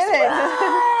is willing.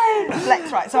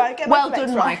 Flex right. So I get well my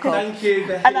flex done, right. Michael. Thank you,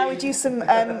 Becky. And I would use some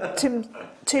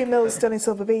 2 mils sterling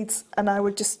silver beads, and I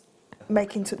would just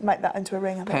make that into a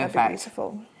ring. I think that'd be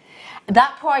beautiful.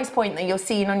 That price point that you're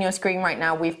seeing on your screen right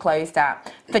now, we've closed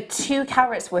at. For 2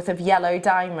 carats worth of yellow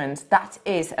diamonds, that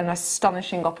is an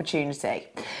astonishing opportunity.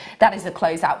 That is a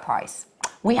closeout price.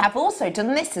 We have also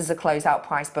done this as a closeout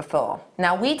price before.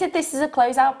 Now, we did this as a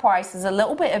closeout price as a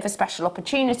little bit of a special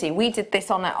opportunity. We did this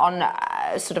on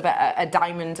sort of a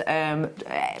diamond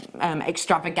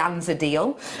extravaganza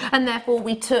deal, and therefore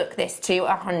we took this to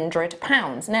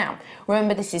 £100. Now,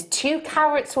 remember, this is 2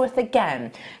 carats worth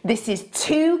again. This is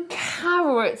 2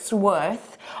 carats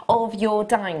worth of your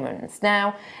diamonds.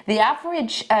 Now, the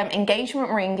average engagement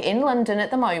ring in London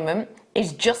at the moment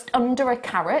is just under a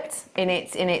carat in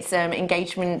its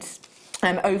engagement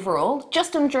overall,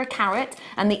 just under a carat,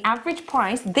 and the average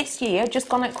price this year, just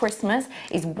gone at Christmas,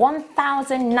 is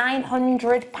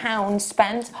 £1,900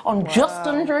 spent on just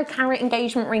under a carat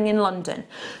engagement ring in London.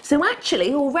 So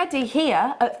actually, already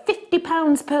here at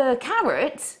 £50 per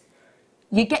carat,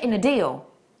 you're getting a deal.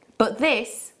 But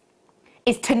this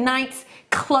is tonight's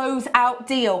close-out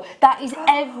deal. That is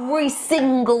every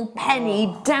single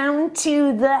penny down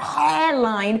to the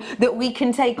hairline that we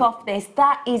can take off this.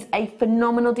 That is a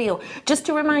phenomenal deal. Just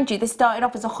to remind you, this started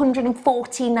off as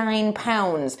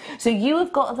 £149. So you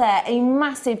have got there a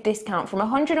massive discount from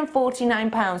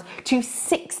 £149 to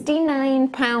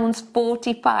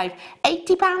 £69.45,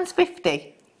 £80.50.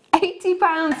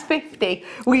 £80.50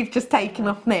 we've just taken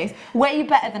off this. Way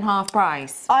better than half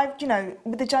price.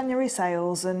 With the January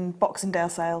sales and Boxing Day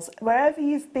sales, wherever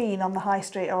you've been on the high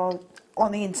street or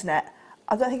on the internet,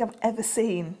 I don't think I've ever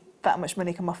seen that much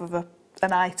money come off of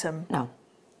an item. No.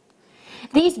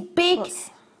 These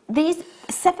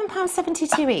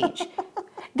 £7.72 each.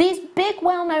 These big,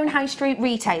 well-known high street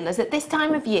retailers at this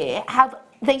time of year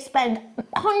they spend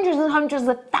hundreds and hundreds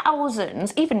of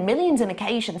thousands, even millions on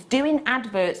occasions, doing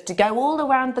adverts to go all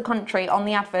around the country on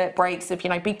the advert breaks of,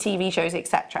 big TV shows,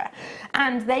 etc.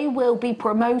 And they will be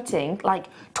promoting like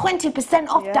 20%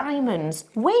 off diamonds.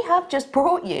 We have just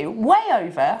brought you way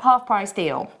over half price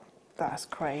deal. That's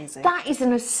crazy. That is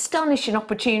an astonishing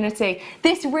opportunity.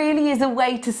 This really is a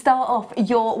way to start off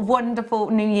your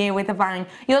wonderful new year with a bang.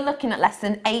 You're looking at less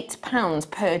than £8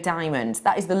 per diamond.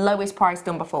 That is the lowest price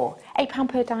done before. £8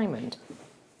 per diamond.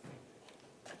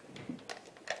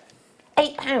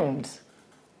 £8.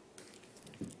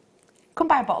 Couldn't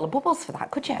buy a bottle of bubbles for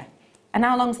that, could you? And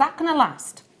how long's that going to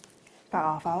last?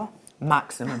 About half hour.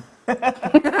 Maximum.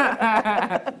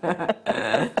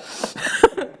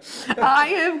 I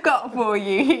have got for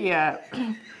you here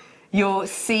your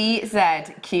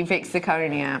CZ cubic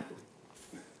zirconia.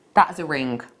 That is a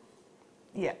ring.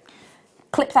 Yeah.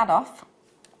 Clip that off.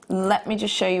 Let me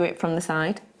just show you it from the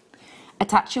side.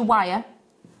 Attach your wire.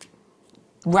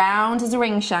 Round as a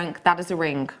ring shank, that is a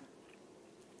ring.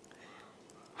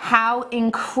 How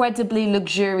incredibly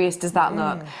luxurious does that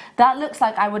look? That looks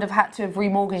like I would have had to have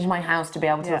remortgaged my house to be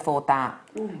able to afford that.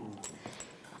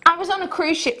 I was on a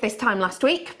cruise ship this time last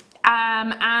week,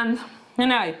 and you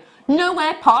know,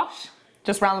 nowhere posh,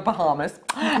 just round the Bahamas.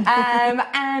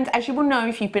 And as you will know,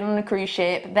 if you've been on a cruise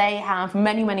ship, they have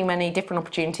many different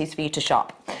opportunities for you to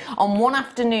shop. On one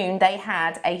afternoon, they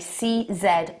had a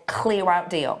CZ clear out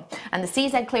deal. And the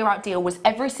CZ clear out deal was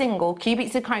every single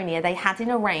cubic zirconia they had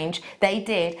in a range, they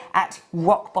did at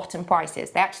rock bottom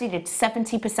prices. They actually did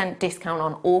 70% discount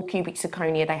on all cubic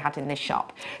zirconia they had in this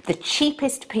shop. The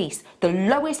cheapest piece, the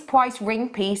lowest price ring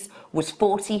piece, was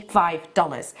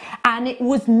 $45. And it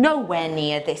was nowhere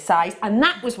near this size, and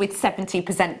that was with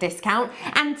 70% discount.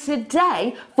 And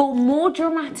today, for more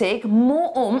dramatic,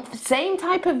 more oomph, same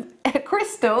type of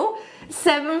crystal,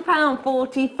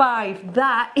 £7.45.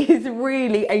 That is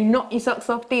really a knock your socks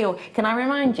off deal. Can I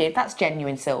remind you, that's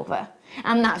genuine silver.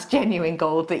 And that's genuine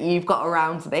gold that you've got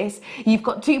around this. You've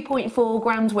got 2.4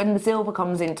 grams when the silver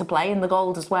comes into play, and the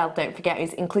gold as well, don't forget,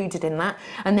 is included in that.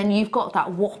 And then you've got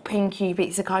that whopping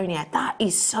cubic zirconia. That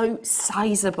is so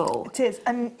sizable. It is,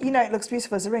 and you know, it looks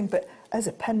beautiful as a ring, but as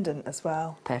a pendant as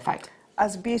well. Perfect.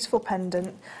 As a beautiful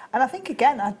pendant. And I think,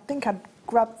 again, I'd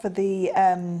grab for the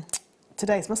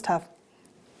today's must-have.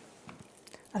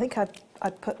 I think I'd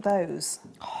put those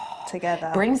together.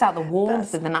 Brings out the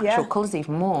warmth of the natural colours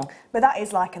even more. But that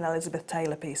is like an Elizabeth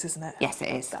Taylor piece, isn't it? Yes, it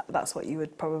is. That's what you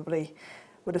would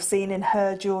have seen in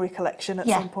her jewellery collection at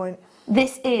some point.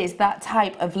 This is that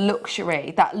type of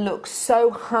luxury that looks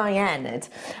so high-end,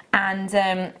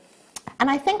 and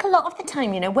I think a lot of the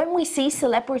time, you know, when we see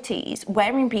celebrities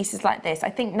wearing pieces like this, I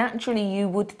think naturally you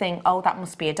would think, oh, that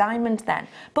must be a diamond then.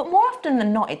 But more often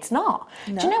than not, it's not.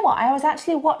 No. Do you know what? I was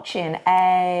actually watching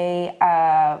I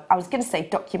was going to say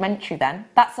documentary then.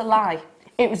 That's a lie.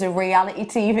 It was a reality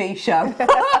TV show.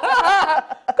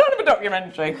 Kind of a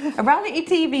documentary. A reality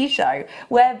TV show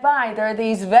whereby there are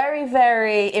these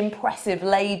very impressive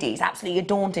ladies, absolutely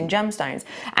adorned in gemstones.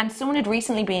 And someone had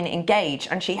recently been engaged,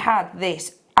 and she had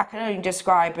this, I can only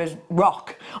describe as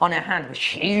rock on her hand. It was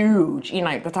huge, you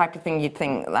know, the type of thing you'd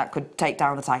think that could take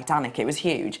down the Titanic. It was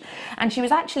huge. And she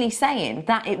was actually saying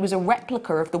that it was a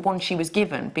replica of the one she was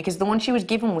given, because the one she was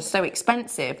given was so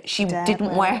expensive, she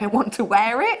didn't want to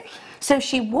wear it. So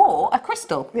she wore a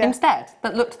crystal instead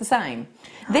that looked the same.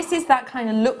 This is that kind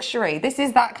of luxury. This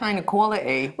is that kind of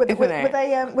quality, were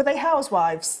they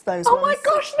housewives, those ones? Oh my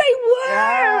gosh, they were!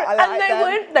 Yeah, and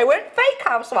they weren't fake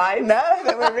housewives. No,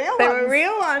 they were real ones. They were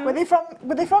real ones.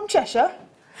 Were they from Cheshire?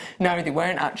 No, they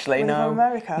weren't actually. Were they from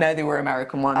America? No, they were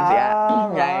American ones.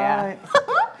 Right.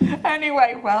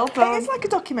 Anyway, well done. Hey, it's like a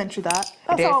documentary. That's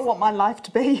how I want my life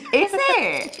to be. Is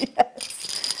it?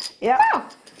 Yes. Yeah. Well,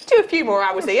 do a few more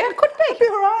hours here. Could be. Be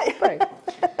all right.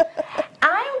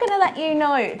 I'm going to let you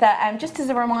know that, just as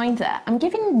a reminder, I'm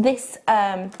giving this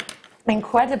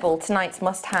incredible tonight's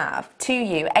must-have to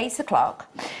you, 8 o'clock,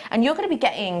 and you're going to be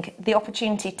getting the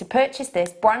opportunity to purchase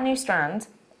this brand new strand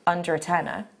under a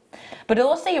tenner, but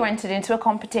also you're entered into a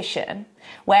competition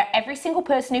where every single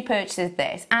person who purchases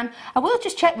this, and I will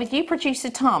just check with you, producer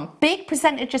Tom, big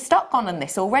percentage of stock gone on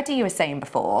this already, you were saying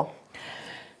before.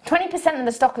 20% of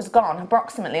the stock has gone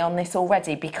approximately on this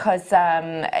already because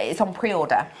it's on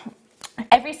pre-order.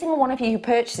 Every single one of you who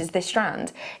purchases this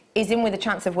strand is in with a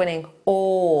chance of winning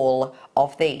all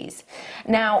of these.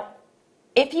 Now,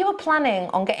 if you were planning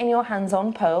on getting your hands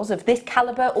on pearls of this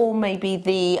caliber, or maybe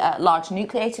the large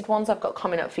nucleated ones I've got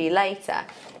coming up for you later,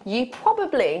 you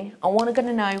probably are going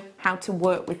to know how to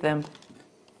work with them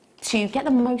to get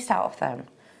the most out of them.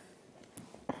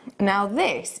 Now,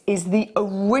 this is the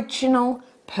original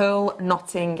pearl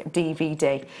knotting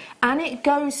DVD, and it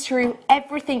goes through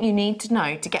everything you need to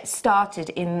know to get started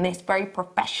in this very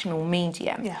professional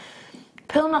medium.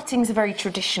 Pearl knotting's a very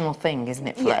traditional thing, isn't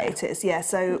it, Flo? Yeah, it is. Yeah,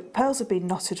 so pearls have been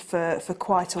knotted for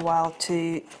quite a while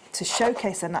to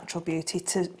showcase their natural beauty,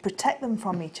 to protect them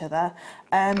from each other,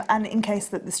 and in case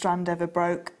that the strand ever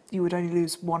broke, you would only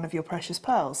lose one of your precious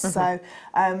pearls. So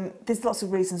there's lots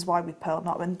of reasons why we pearl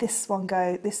knot. When this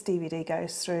DVD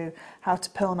goes through how to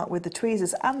pearl knot with the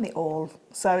tweezers and the awl.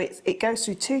 So it goes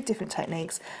through 2 different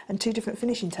techniques and 2 different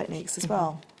finishing techniques as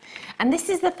well. And this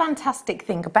is the fantastic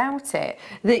thing about it,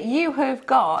 that you have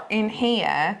got in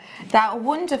here that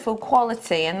wonderful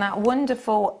quality and that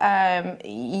wonderful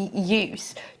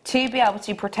use to be able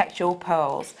to protect your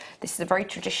pearls. This is a very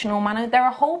traditional manner. There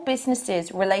are whole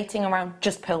businesses relating around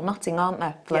just pearl knotting, aren't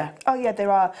there, Flo? Yeah. Oh yeah,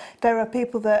 there are. There are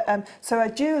people that so a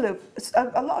jeweler,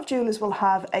 a lot of jewelers will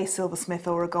have a silversmith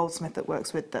or a goldsmith that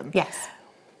works with them. Yes.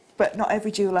 But not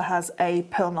every jeweler has a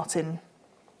pearl knotting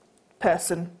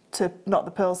person to knot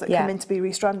the pearls that come in to be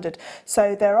restranded.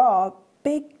 So there are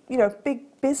big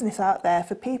business out there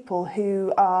for people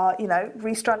who are,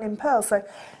 restranding pearls. So,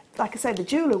 like I said, the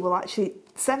jeweler will actually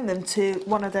send them to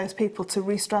one of those people to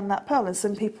restrand that pearl. And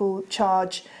some people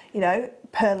charge,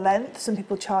 per length. Some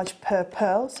people charge per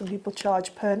pearl. Some people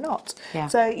charge per knot. Yeah.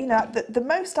 So, the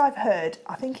most I've heard,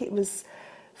 I think it was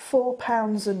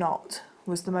 £4 a knot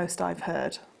was the most I've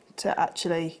heard to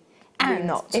actually.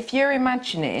 And if you're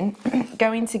imagining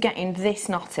going to getting this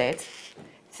knotted,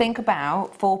 think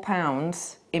about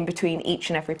 £4 in between each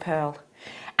and every pearl.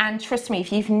 And trust me,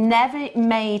 if you've never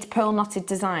made pearl knotted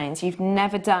designs, you've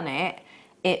never done it,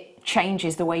 it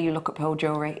changes the way you look at pearl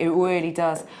jewellery. It really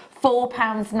does.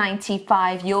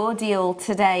 £4.95, your deal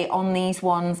today on these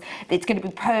ones. It's going to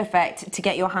be perfect to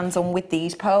get your hands on with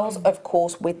these pearls, of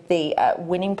course with the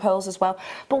winning pearls as well.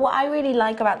 But what I really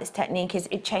like about this technique is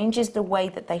it changes the way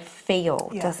that they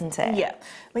feel, doesn't it? Yeah.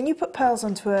 When you put pearls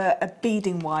onto a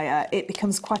beading wire, it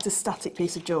becomes quite a static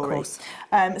piece of jewellery.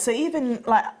 So even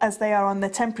like as they are on the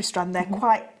temporary strand, they're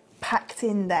quite packed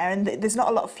in there and there's not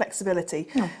a lot of flexibility.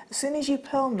 As soon as you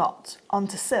pearl knot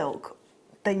onto silk,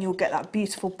 then you'll get that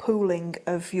beautiful pooling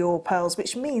of your pearls,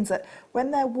 which means that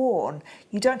when they're worn,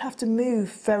 you don't have to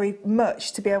move very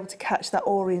much to be able to catch that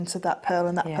orient of that pearl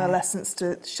and that pearlescence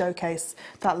to showcase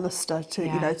that lustre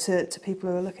to to people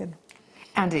who are looking.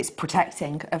 And it's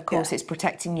protecting, of course, it's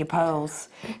protecting your pearls,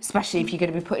 especially if you're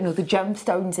going to be putting other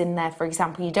gemstones in there, for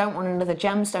example. You don't want another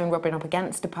gemstone rubbing up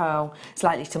against a pearl. It's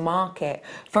likely to mark it.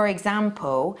 For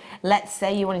example, let's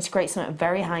say you wanted to create something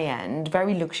very high-end,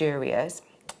 very luxurious,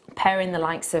 pairing the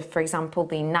likes of, for example,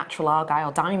 the natural argyle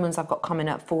diamonds I've got coming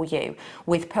up for you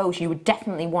with pearls. You would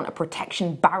definitely want a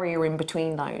protection barrier in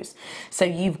between those. So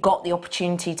you've got the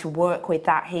opportunity to work with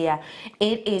that here.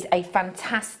 It is a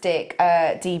fantastic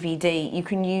DVD. You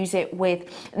can use it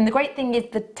with, and the great thing is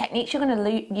the techniques you're going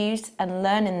to use and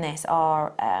learn in this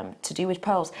are to do with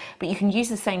pearls, but you can use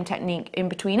the same technique in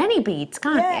between any beads,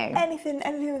 can't you?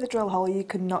 Anything with a drill hole you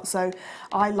can knot. So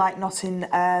I like knotting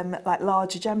like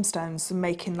larger gemstones and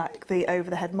making like the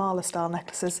over-the-head mala style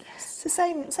necklaces. It's the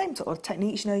same sort of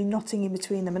techniques, you're knotting in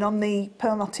between them. And on the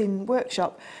pearl knotting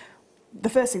workshop, the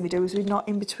first thing we do is we knot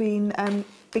in between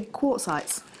big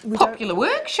quartzites. Popular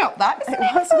workshop, that, isn't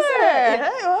it? Was it? Yeah,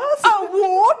 it was.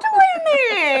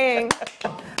 Award-winning!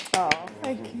 Oh,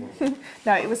 thank you.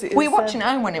 No, it was. Were you watching at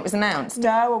home when it was announced?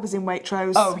 No, I was in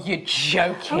Waitrose. Oh, you're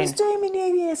joking. I was doing my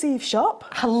New Year's Eve shop.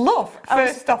 I love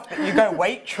first off that you go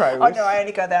Waitrose. Oh no, I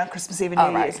only go there on Christmas Eve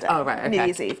and New Year's Day. Oh right, okay. New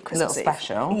Year's Eve, Christmas Eve. Little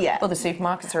special. Yeah. Other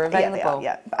supermarkets are available. Yeah, they are,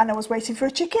 yeah. And I was waiting for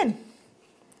a chicken.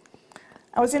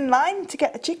 I was in line to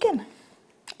get a chicken.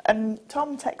 And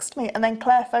Tom texted me, and then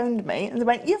Claire phoned me, and they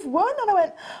went, "You've won," and I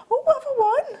went, "Oh, what have I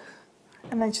won?"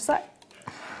 And then she's like,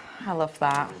 "I love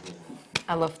that.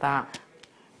 I love that."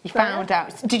 You found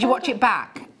out. Did you watch it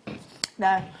back?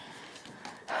 No.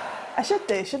 I should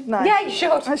do, shouldn't I? Yeah, you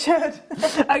should. I should.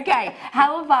 Okay,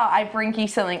 how about I bring you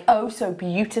something oh so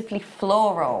beautifully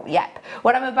floral? Yep.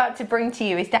 What I'm about to bring to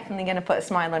you is definitely going to put a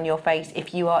smile on your face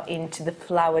if you are into the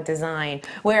flower design.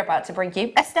 We're about to bring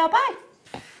you Estelle By.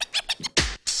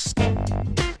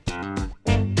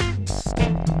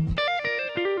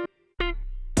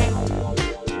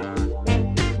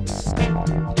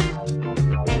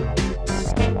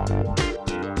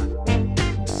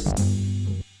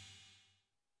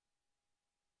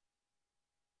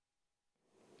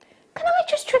 Can I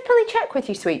just triply check with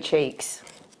you, sweet cheeks?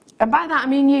 And by that I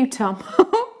mean you, Tom.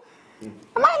 Am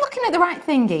I looking at the right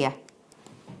thing here?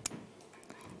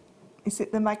 Is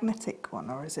it the magnetic one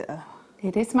or is it a...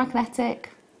 It is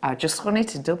magnetic. I just wanted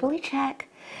to doubly check.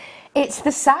 It's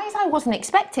the size I wasn't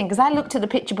expecting because I looked at the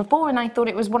picture before and I thought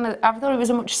it was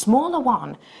a much smaller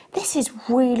one. This is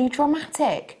really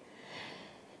dramatic.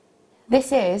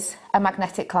 This is a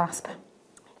magnetic clasp.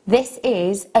 This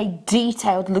is a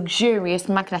detailed, luxurious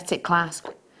magnetic clasp.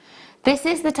 This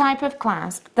is the type of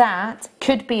clasp that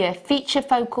could be a feature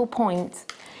focal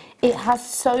point. It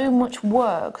has so much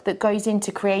work that goes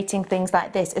into creating things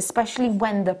like this, especially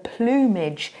when the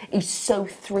plumage is so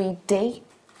 3D.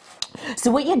 So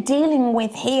what you're dealing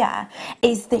with here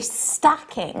is this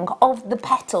stacking of the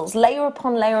petals, layer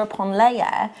upon layer upon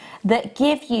layer, that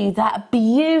give you that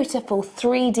beautiful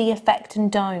 3D effect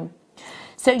and dome.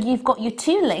 So you've got your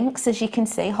two links, as you can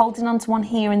see, holding onto one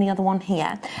here and the other one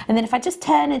here. And then if I just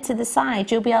turn it to the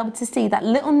side, you'll be able to see that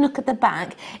little nook at the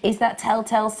back is that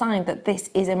telltale sign that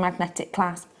this is a magnetic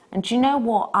clasp. And do you know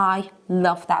what? I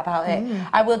love that about it.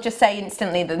 I will just say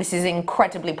instantly that this is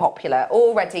incredibly popular.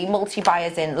 Already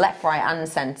multi-buyers in left, right and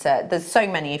centre. There's so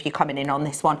many of you coming in on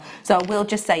this one. So I will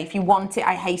just say, if you want it,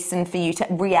 I hasten for you to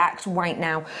react right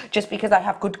now, just because I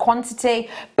have good quantity.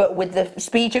 But with the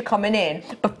speed you're coming in,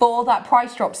 before that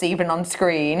price drop's even on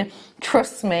screen,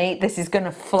 trust me, this is going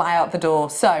to fly out the door.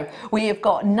 So we have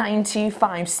got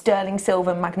 925 sterling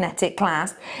silver magnetic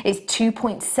clasp. It's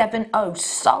 2.70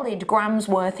 solid grams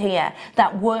worth here.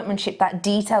 That workmanship, that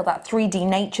detail, that 3D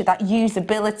nature, that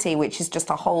usability, which is just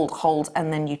a hold,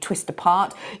 and then you twist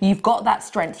apart. You've got that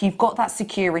strength, you've got that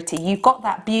security, you've got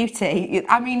that beauty.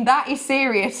 I mean, that is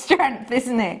serious strength,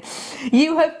 isn't it?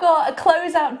 You have got a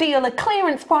closeout deal, a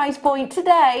clearance price point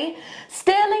today.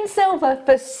 Sterling silver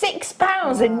for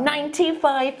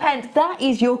 £6.95. That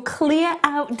is your clear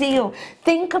out deal.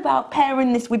 Think about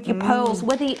pairing this with your pearls.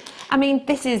 Whether you, I mean,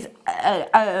 this is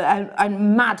a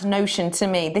mad notion to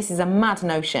me. This is a mad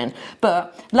notion.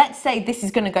 But let's say this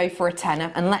is going to go for a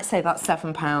tenner, and let's say that's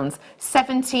 £7.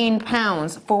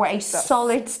 £17 for a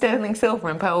solid sterling silver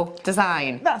and pearl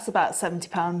design. That's about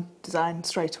 £70 design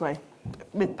straight away,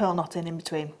 with pearl knotting in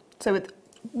between. So with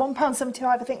 £1.75,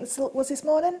 I think this was this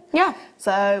morning. Yeah.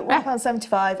 So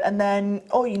 £1.75, and then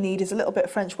all you need is a little bit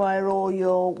of French wire or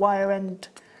your wire end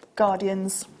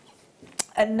guardians,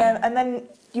 and then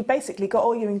you basically got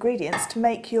all your ingredients to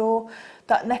make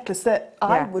that necklace that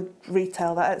I would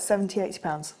retail that at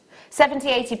 £70–80.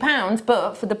 £70–80,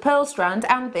 but for the pearl strand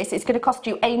and this, it's going to cost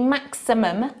you a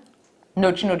maximum,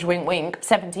 nudge, nudge, wink, wink,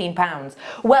 £17.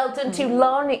 Well done to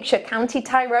Lanarkshire, County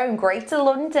Tyrone, Greater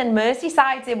London,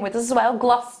 Merseyside's in with us as well,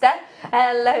 Gloucester.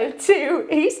 Hello to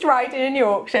East Riding in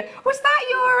Yorkshire. Was that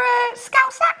your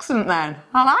Scouse accent then?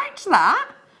 I liked that.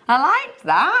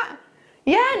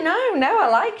 Yeah, no, I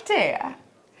liked it.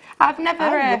 I've never...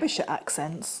 I'm rubbish at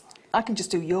accents. I can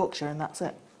just do Yorkshire and that's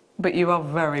it. But you are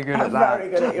very good at that. I'm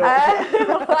very good at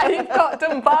Yorkshire. I've got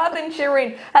Dunbartonshire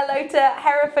in. Hello to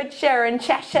Herefordshire and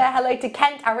Cheshire. Hello to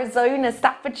Kent, Arizona,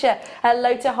 Staffordshire.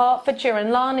 Hello to Hertfordshire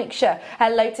and Lanarkshire.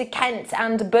 Hello to Kent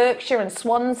and Berkshire and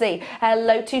Swansea.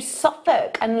 Hello to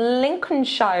Suffolk and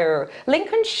Lincolnshire.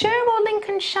 Lincolnshire or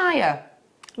Lincolnshire?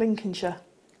 Lincolnshire.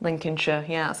 Lincolnshire,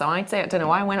 yeah, that's how I'd say it. I don't know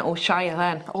why I went all Shire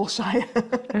then. All Shire.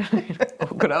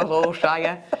 Good old all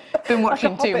Shire. Been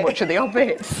watching too much of the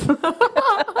Hobbits.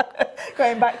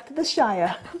 Going back to the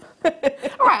Shire.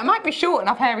 Alright, I might be short and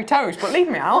have hairy toes, but leave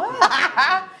me out.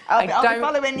 I'll be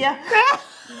following you.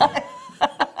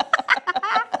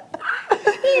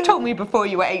 You told me before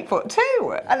you were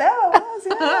 8'2". I know, I was,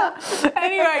 yeah.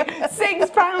 Anyway,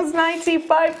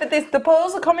 £6.95 for this. The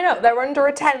pearls are coming up. They're under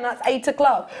a 10. That's 8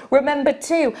 o'clock. Remember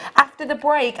too, after the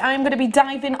break, I'm going to be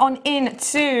diving on in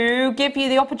to give you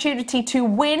the opportunity to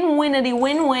win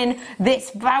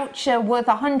this voucher worth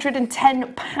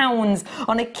 £110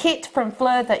 on a kit from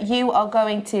Fleur that you are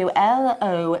going to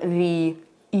LOVE.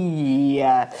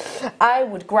 I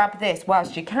would grab this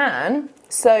whilst you can,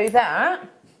 so that...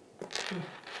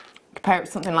 Compare it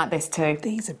with something like this too.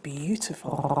 These are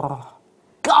beautiful. Oh,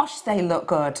 gosh, they look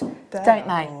good, don't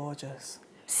they? Gorgeous.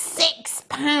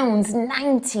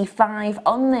 £6.95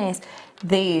 on this.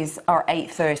 These are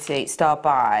 8.30 start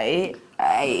by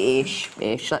ish,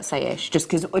 let's say ish,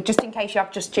 just in case you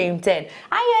have just tuned in.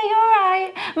 Hiya, you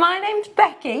alright? My name's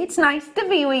Becky. It's nice to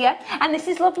be with you. And this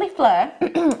is lovely Fleur.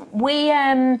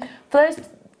 Fleur's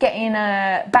getting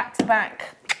a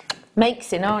back-to-back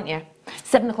makes in, aren't you?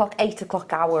 7 o'clock, 8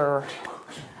 o'clock hour.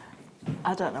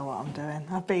 I don't know what I'm doing.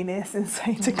 I've been here since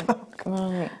 8 o'clock.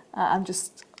 Right. I'm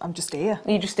just here.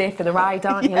 You're just here for the ride,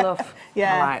 aren't you, love?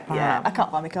 Yeah, I like that. yeah. I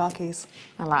can't buy my car keys.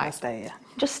 I like I'll stay here.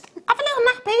 Just have a little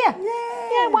nap here.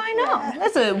 Yeah, why not? Yeah.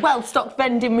 There's a well-stocked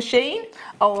vending machine.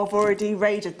 Oh, I've already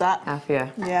raided that. Have you?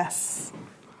 Yes.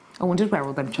 I wondered where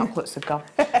all them chocolates have gone.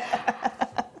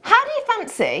 How do you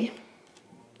fancy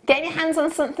getting your hands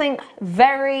on something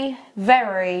very,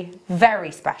 very,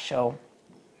 very special?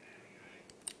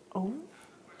 Oh.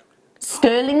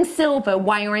 Sterling silver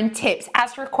wire and tips,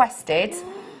 as requested.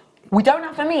 We don't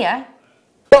have them here,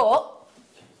 but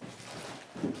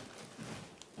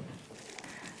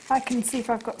I can see if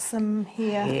I've got some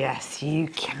here. Yes, you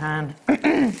can.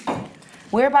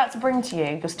 We're about to bring to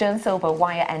you your sterling silver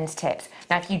wire end tips.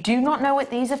 Now, if you do not know what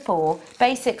these are for,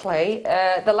 basically,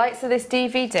 the likes of this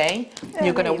DVD,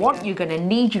 you're going to want, you're going to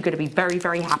need, you're going to be very,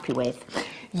 very happy with.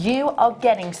 You are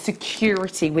getting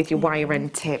security with your wire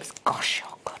end tips. Gosh,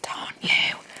 you're good, aren't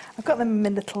you? I've got them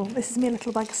in little, this is my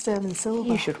little bag of sterling silver.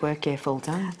 You should work here full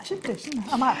time. I should do, shouldn't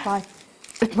I? I might apply.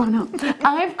 Why not?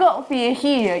 I've got for you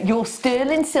here your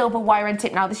sterling silver wire end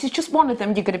tip. Now, this is just one of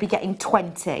them. You're going to be getting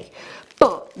 20.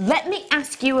 But let me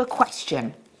ask you a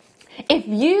question. If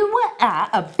you were at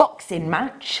a boxing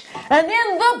match and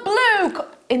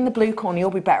in the blue corner, you'll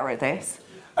be better at this.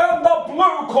 In the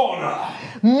blue corner.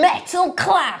 Metal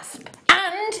clasp.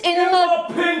 And in the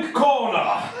pink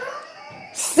corner.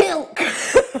 silk.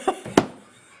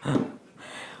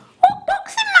 What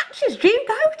boxing matches do you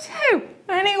go to?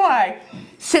 Anyway,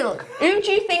 silk. Who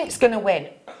do you think's going to win?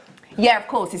 Yeah, of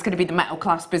course, it's going to be the metal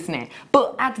clasp, isn't it?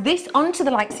 But add this onto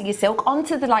the likes of your silk,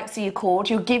 onto the likes of your cord.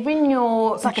 You're giving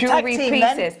your like jewellery a tag team,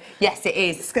 pieces. then. Yes, it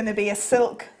is. It's going to be a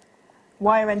silk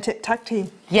wire end tip tag team.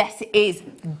 Yes, it is.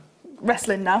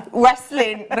 Wrestling now.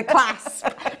 Wrestling the clasp.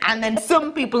 And then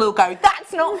some people will go,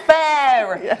 that's not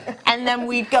fair. Yeah. And then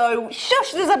we'd go,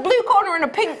 shush, there's a blue corner and a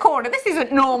pink corner. This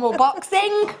isn't normal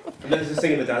boxing. And then there's a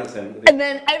singing and dancing. And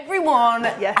then everyone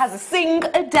Yes. has a sing,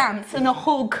 a dance and a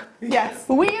hug. Yes.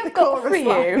 We have got for Chorus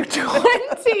line. you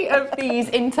 20 of these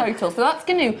in total. So that's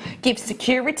going to give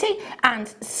security and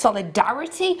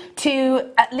solidarity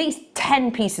to at least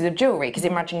 10 pieces of jewellery, because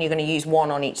imagine you're going to use one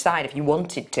on each side if you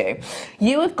wanted to.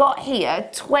 You have got here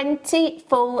 20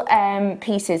 full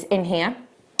pieces in here.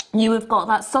 You have got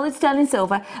that solid sterling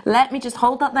silver. Let me just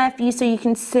hold that there for you so you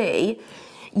can see.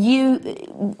 You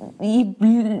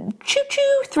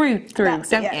choo-choo through, That's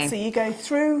don't it, yeah. you? So you go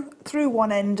through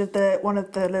one end of one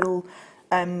of the little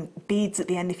beads at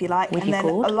the end, if you like, With and your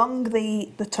then cord. along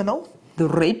the tunnel. The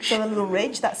ridge. So the little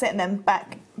ridge, that's it, and then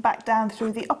back down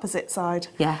through the opposite side.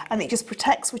 Yeah. And it just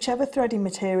protects whichever threading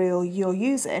material you're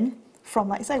using from,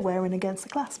 like you say, wearing against the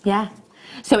clasp. Yeah.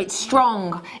 So it's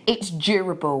strong, it's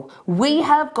durable. We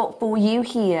have got for you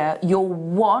here your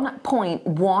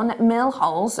 1.1 mil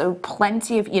holes, so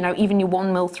plenty of, you know, even your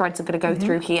 1 mil threads are going to go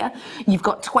through here. You've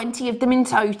got 20 of them in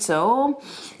total.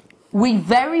 We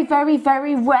very, very,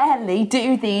 very rarely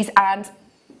do these, and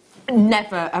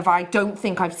never have I don't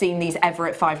think I've seen these ever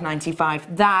at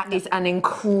 £5.95. That is an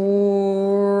incredible...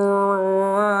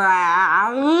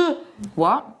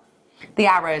 What? The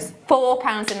arrows,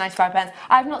 £4.95.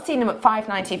 I've not seen them at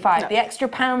 £5.95. No. The extra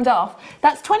 £1 off.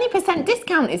 That's 20%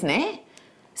 discount, isn't it?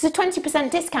 It's a 20%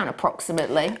 discount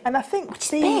approximately. And I think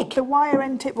big. the wire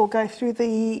end tip will go through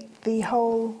the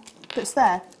hole that's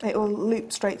there. It will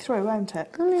loop straight through, won't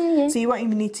it? Oh, yeah. So you won't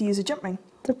even need to use a jump ring.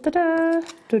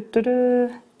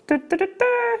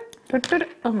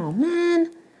 Oh man.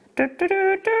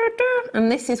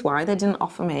 And this is why they didn't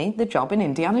offer me the job in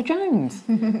Indiana Jones.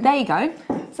 There you go.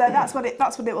 So that's what it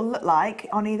will look like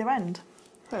on either end.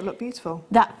 So it'll look beautiful.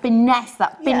 That finesse,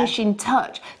 that Yeah. finishing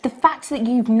touch. The fact that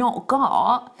you've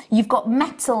got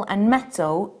metal and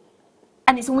metal,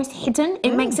 and it's almost hidden.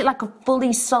 It makes it like a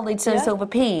fully solid silver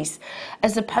piece,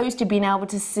 as opposed to being able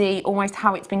to see almost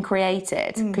how it's been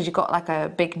created, because you've got like a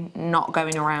big knot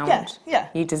going around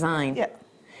your design. Yeah.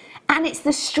 And it's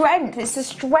the strength,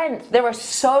 There are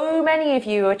so many of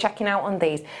you who are checking out on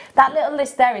these. That little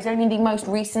list there is only the most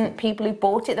recent people who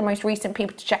bought it, the most recent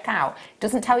people to check out. It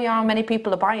doesn't tell you how many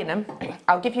people are buying them.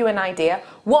 I'll give you an idea.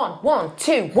 1, 1,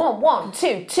 2, 1, 1,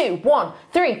 2, 2, 1,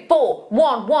 3, 4,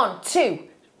 1, 1, 2,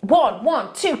 1,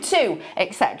 1, 2, 2,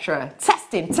 etc.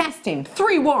 Testing,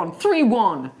 3, 1, 3,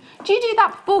 1. Do you do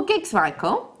that for 4 gigs,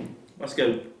 Michael? Let's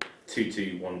go 2,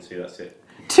 2, 1, 2, that's it.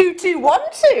 2, 2, 1,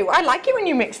 2. I like it when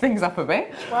you mix things up a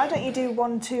bit. Why don't you do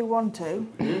 1, 2, 1, 2?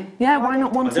 Yeah, why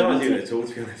not 1, I 2, don't 1, like 2? doing it at all,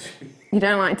 to be honest with you. You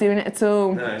don't like doing it at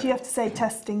all? No. Do you have to say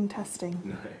testing?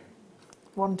 No.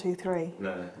 1, 2, 3.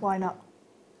 No. Why not?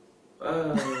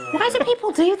 Why do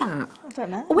people do that? I don't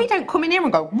know. We don't come in here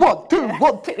and go, 1, 2,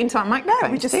 1, 2 into our microphone. No,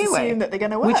 we just do assume that they're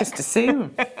going to work. We just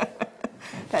assume.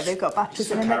 That they've got batteries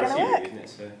Just for in and they're going to clarity, work.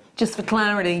 isn't it? So. Just for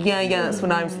clarity, yeah, that's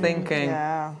what I was thinking.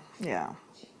 Yeah.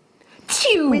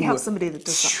 Phew. We have somebody that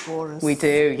does that for us. We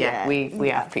do, yeah. We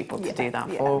have people to do that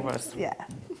for us. Yeah.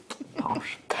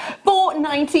 Posh.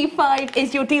 £4.95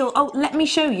 is your deal. Oh, let me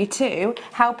show you too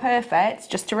how perfect,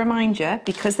 just to remind you,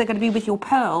 because they're going to be with your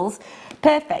pearls,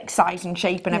 perfect size and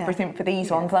shape and everything for these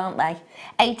ones, aren't they?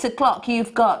 8 o'clock,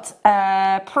 you've got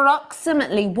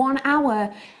approximately 1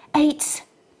 hour, 8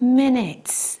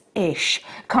 minutes-ish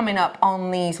coming up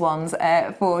on these ones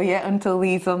for you until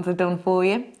these ones are done for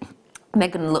you. They're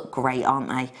going to look great, aren't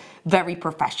they? Very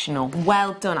professional.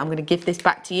 Well done. I'm going to give this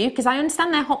back to you because I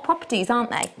understand they're hot properties,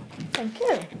 aren't they? Thank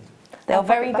you. They are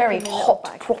very, very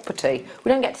hot property.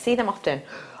 We don't get to see them often.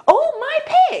 Oh, my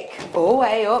pick! Oh,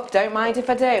 way up. Don't mind if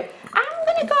I do. I'm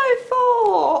going to go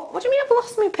for... What do you mean I've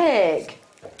lost my pick?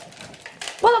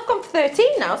 Well, I've gone for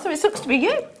 13 now, so it sucks to be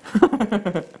you.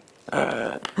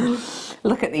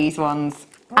 Look at these ones.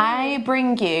 I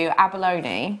bring you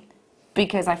abalone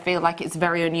because I feel like it's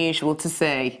very unusual to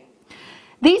see.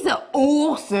 These are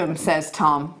awesome, says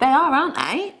Tom. They are, aren't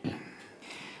they?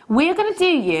 We're going to do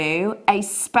you a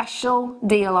special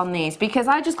deal on these because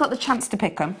I just got the chance to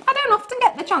pick them. I don't often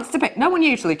get the chance to pick. No one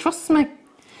usually trusts me.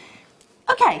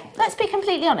 Okay, let's be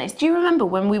completely honest. Do you remember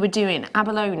when we were doing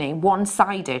abalone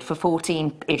one-sided for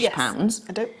 14-ish pounds? Yes,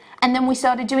 I do. And then we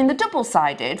started doing the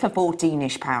double-sided for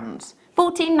 14-ish pounds.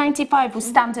 14.95 was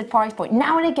standard price point.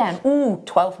 Now and again, ooh,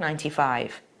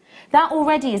 12.95. That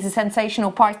already is a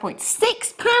sensational price point.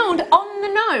 £6 on the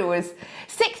nose.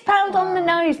 £6 on the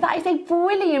nose. That is a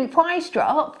brilliant price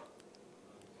drop.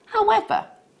 However,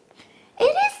 it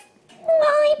is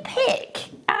my pick.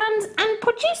 And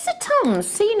producer Tom's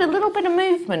seen a little bit of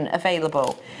movement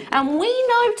available. And we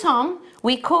know Tom,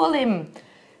 we call him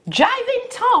Jiving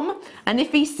Tom, and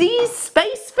if he sees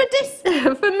space for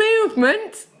for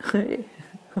movement, £4.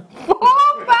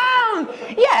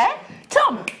 Yeah,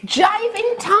 Tom,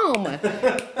 Jiving Tom.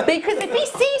 Because if he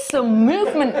sees some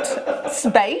movement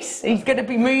space, he's going to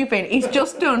be moving. He's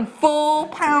just done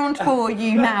 £4 for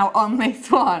you now on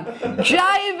this one.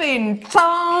 Jiving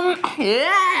Tom,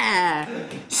 yeah.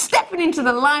 Stepping into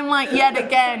the limelight yet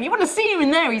again. You want to see him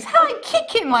in there? He's high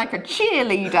kicking like a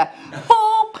cheerleader.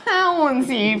 £4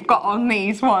 you've got on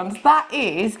these ones. That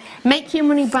is make your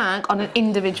money back on an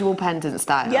individual pendant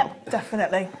style. Yep,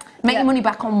 definitely. Make your money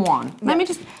back on one. Let me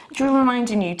just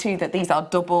reminding you too that these are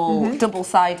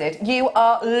double-sided. You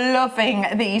are loving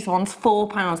these ones.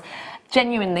 £4.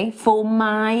 Genuinely, for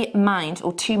my mind,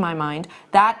 or to my mind,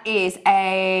 that is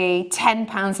a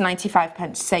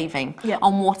 £10.95 saving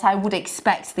on what I would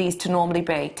expect these to normally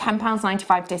be.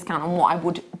 £10.95 discount on what I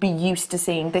would be used to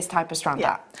seeing this type of strand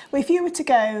at. Well, if you were to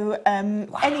go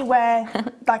anywhere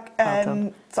like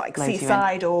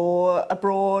seaside or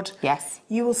abroad,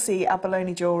 you will see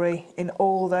abalone jewellery in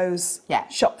all those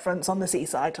shop fronts on the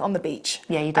seaside, on the beach.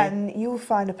 Yeah, you do. And you'll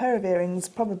find a pair of earrings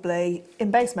probably in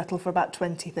base metal for about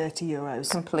 20-30 euros.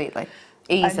 Completely.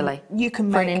 Easily. And you can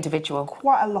make for an individual.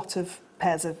 Quite a lot of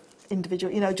pairs of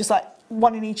individual, just like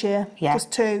one in each ear,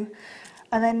 just two.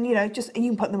 And then, you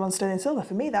can put them on sterling silver.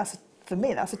 For me, that's a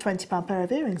 £20 pair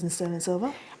of earrings in sterling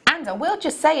silver. And I will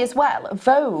just say as well,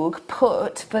 Vogue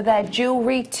put for their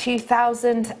Jewellery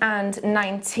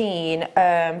 2019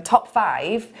 top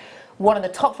 5, one of the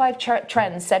top 5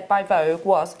 trends said by Vogue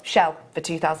was shell for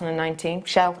 2019.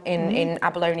 Shell in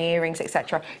abalone earrings,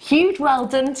 etc. Huge well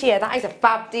done to you. That is a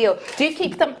fab deal. Do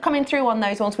keep them coming through on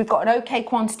those ones. We've got an okay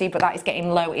quantity, but that is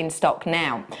getting low in stock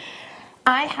now.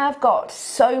 I have got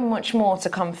so much more to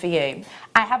come for you.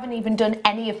 I haven't even done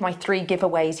any of my 3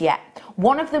 giveaways yet.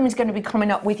 One of them is going to be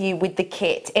coming up with you with the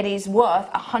kit. It is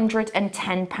worth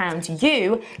 £110.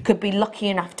 You could be lucky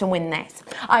enough to win this.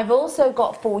 I've also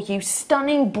got for you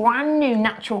stunning brand new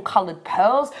natural coloured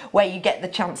pearls where you get the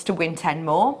chance to win 10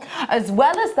 more. As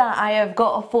well as that, I have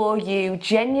got for you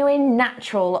genuine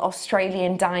natural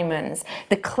Australian diamonds.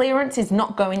 The clearance is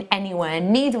not going anywhere,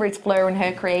 neither is Fleur and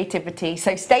her creativity.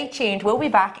 So stay tuned, we'll be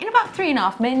back in about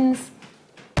 3.5 minutes.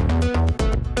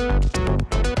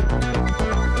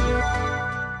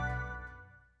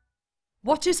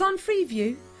 Watch us on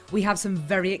Freeview. We have some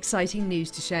very exciting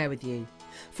news to share with you.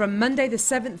 From Monday the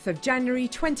 7th of January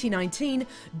 2019,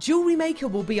 Jewellery Maker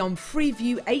will be on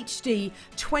Freeview HD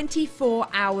 24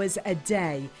 hours a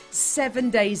day,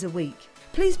 7 days a week.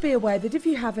 Please be aware that if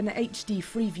you have an HD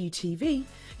Freeview TV,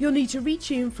 you'll need to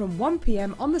retune from 1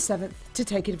 PM on the 7th to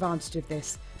take advantage of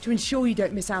this, to ensure you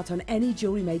don't miss out on any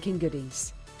jewellery making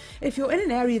goodies. If you're in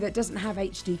an area that doesn't have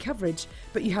HD coverage,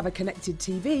 but you have a connected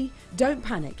TV, don't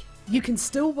panic. You can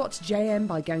still watch JM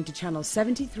by going to channel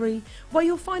 73, where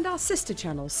you'll find our sister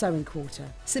channel, Sewing Quarter.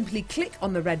 Simply click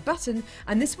on the red button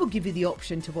and this will give you the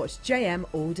option to watch JM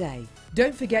all day.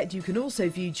 Don't forget you can also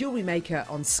view Jewellery Maker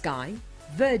on Sky,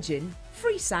 Virgin,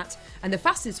 Freesat, and the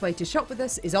fastest way to shop with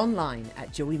us is online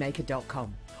at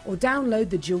jewellerymaker.com. Or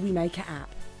download the Jewellery Maker app.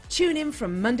 Tune in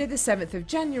from Monday the 7th of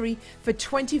January for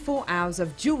 24 hours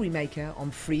of Jewellery Maker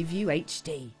on Freeview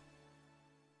HD.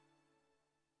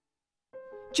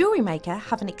 Jewellery Maker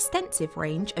have an extensive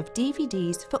range of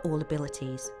DVDs for all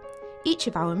abilities. Each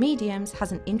of our mediums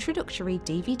has an introductory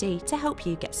DVD to help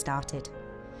you get started.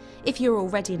 If you're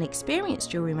already an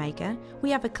experienced jewellery maker, we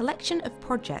have a collection of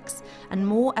projects and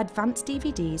more advanced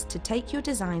DVDs to take your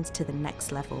designs to the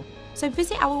next level. So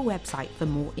visit our website for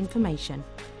more information.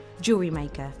 Jewellery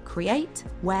Maker. Create,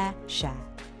 wear, share.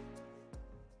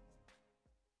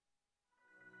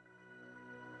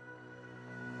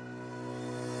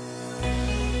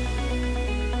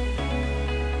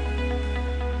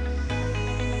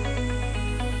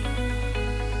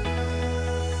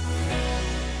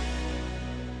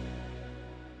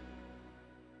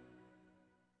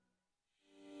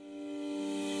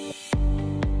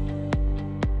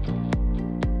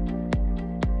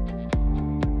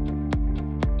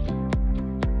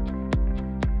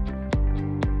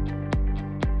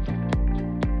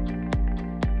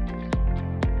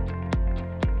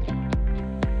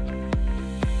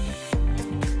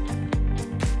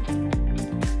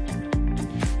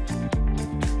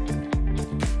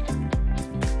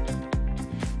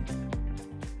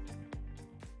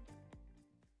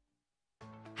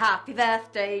 Happy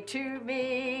birthday to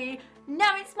me.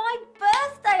 Now it's my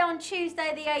birthday on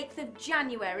Tuesday the 8th of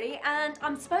January and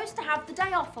I'm supposed to have the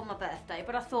day off on my birthday,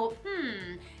 but I thought,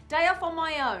 day off on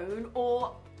my own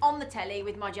or on the telly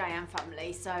with my JM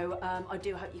family, so I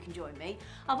do hope you can join me.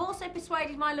 I've also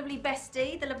persuaded my lovely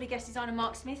bestie, the lovely guest designer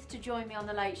Mark Smith, to join me on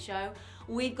the Late Show.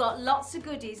 We've got lots of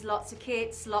goodies, lots of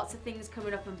kits, lots of things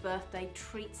coming up and birthday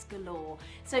treats galore.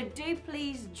 So do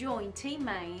please join Team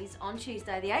Maze on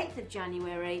Tuesday the 8th of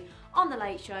January on the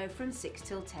Late Show from 6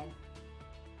 till 10.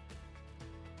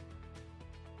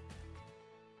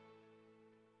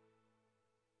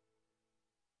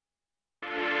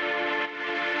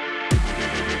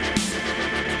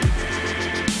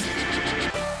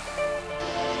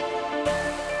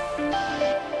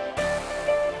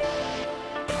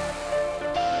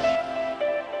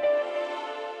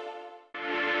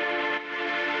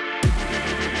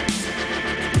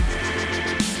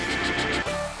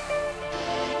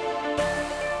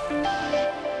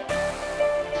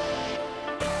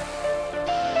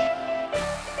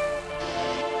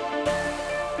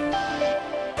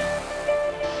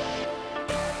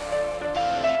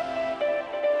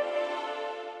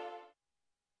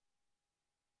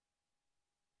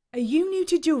 Are you new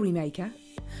to Jewellery Maker?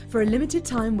 For a limited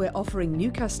time, we're offering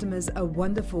new customers a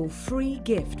wonderful free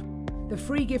gift. The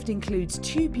free gift includes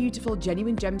 2 beautiful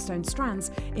genuine gemstone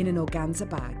strands in an organza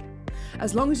bag.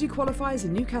 As long as you qualify as a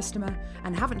new customer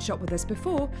and haven't shopped with us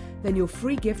before, then your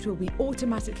free gift will be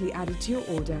automatically added to your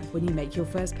order when you make your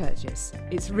first purchase.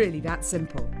 It's really that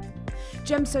simple.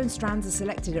 Gemstone strands are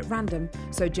selected at random,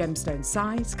 so gemstone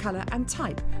size, colour and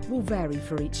type will vary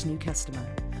for each new customer.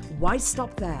 Why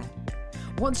stop there?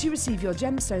 Once you receive your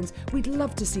gemstones, we'd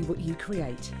love to see what you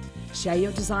create. Share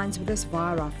your designs with us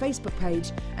via our Facebook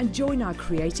page and join our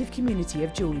creative community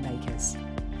of jewellery makers.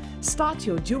 Start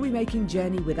your jewellery making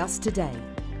journey with us today.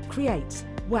 Create,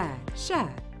 wear,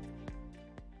 share.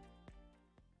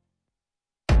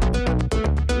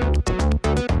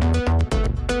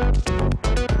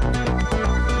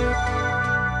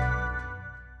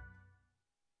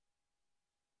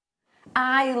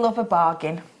 I love a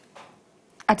bargain.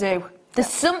 I do. There's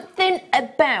something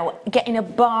about getting a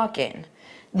bargain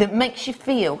that makes you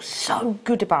feel so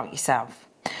good about yourself.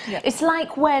 Yeah. It's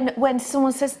like when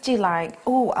someone says to you like,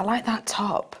 oh, I like that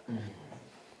top.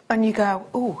 And you go,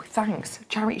 oh, thanks,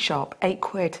 charity shop,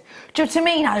 £8. Do you know what I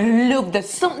mean? I love, there's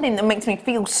something that makes me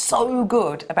feel so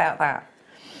good about that.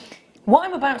 What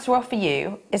I'm about to offer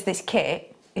you is this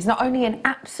kit is not only an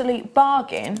absolute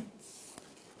bargain,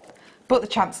 but the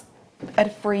chance at a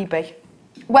freebie.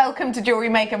 Welcome to Jewellery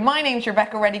Maker. My name's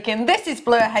Rebecca Redican, this is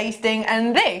Fleur Hastings,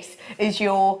 and this is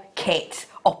your kit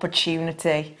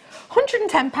opportunity.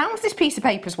 £110 this piece of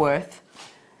paper's worth.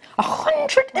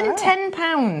 £110.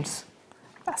 Wow.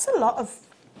 That's a lot of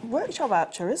workshop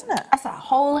voucher, isn't it? That's a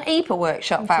whole heap of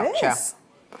workshop voucher. Is.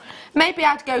 Maybe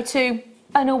I'd go to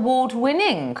an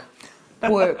award-winning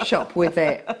workshop with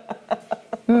it.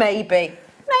 Maybe.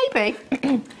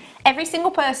 Every single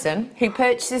person who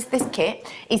purchases this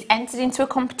kit is entered into a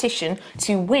competition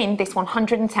to win this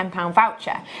 £110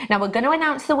 voucher. Now we're going to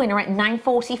announce the winner at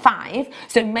 9:45,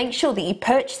 so make sure that you're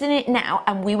purchasing it now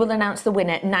and we will announce the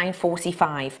winner at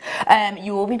 9:45.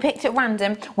 You will be picked at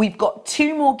random. We've got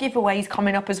 2 more giveaways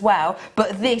coming up as well,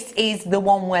 but this is the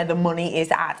one where the money is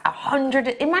at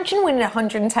 100. Imagine winning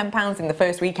 £110 in the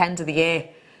first weekend of the year.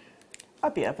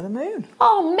 I'd be over the moon.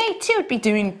 Oh, me too. I'd be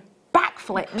doing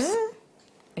backflips.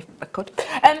 If I could.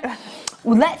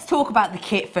 Well, let's talk about the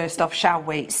kit first off, shall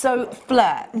we? So,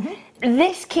 Fleur,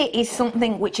 this kit is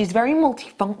something which is very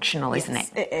multifunctional, isn't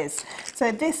it? It is. So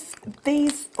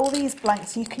all these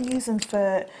blanks, you can use them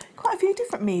for quite a few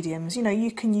different mediums. You know,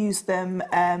 you can use them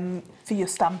for your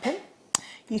stamping.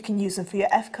 You can use them for your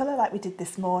F colour like we did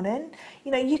this morning.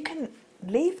 You know, you can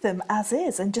leave them as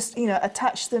is and just, you know,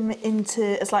 attach them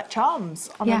into as like charms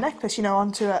on a necklace, you know,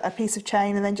 onto a piece of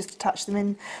chain, and then just attach them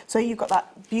in. So you've got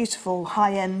that beautiful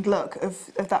high-end look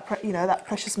of that, you know, that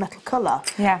precious metal colour.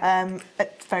 Yeah.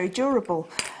 It's very durable.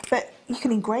 But you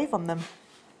can engrave on them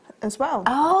as well.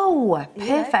 Oh,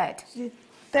 perfect.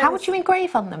 How would you There's-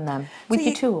 engrave on them then? With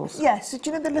your tools? Yes. So do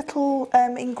you know the little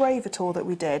engraver tool that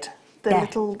we did? The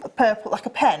little purple, like a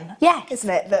pen, isn't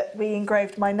it, that we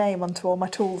engraved my name onto all my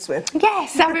tools with?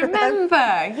 Yes, I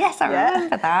remember. Yes, I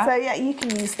remember that. So yeah, you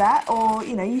can use that, or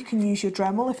you know, you can use your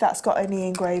Dremel if that's got any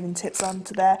engraving tips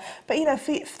onto there. But you know,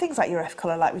 for things like your F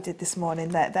colour, like we did this morning,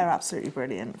 they're absolutely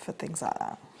brilliant for things like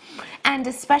that. And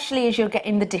especially as you're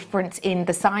getting the difference in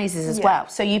the sizes as well.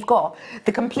 So you've got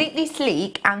the completely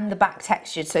sleek and the back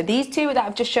textured. So these two that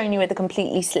I've just shown you are the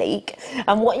completely sleek.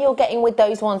 And what you're getting with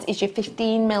those ones is your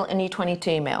 15mm and your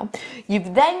 22mm.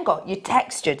 You've then got your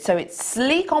textured. So it's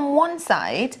sleek on one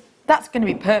side. That's going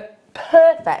to be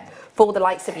perfect for the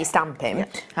likes of your stamping.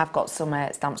 I've got some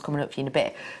stamps coming up for you in a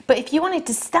bit. But if you wanted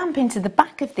to stamp into the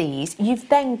back of these, you've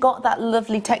then got that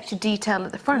lovely textured detail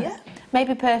at the front.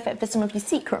 Maybe perfect for some of your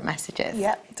secret messages.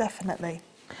 Yeah, definitely.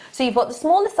 So you've got the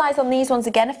smaller size on these ones,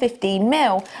 again, a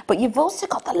 15mm, but you've also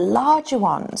got the larger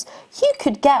ones. You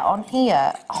could get on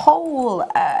here whole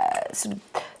sort of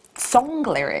song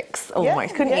lyrics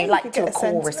almost, couldn't you? Like to a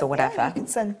chorus or whatever. Yeah, you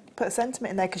can put a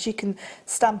sentiment in there, because you can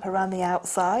stamp around the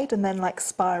outside and then like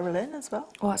spiral in as well.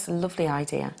 Oh, that's a lovely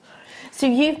idea. So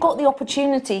you've got the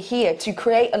opportunity here to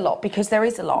create a lot, because there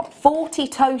is a lot, 40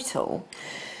 total.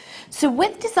 So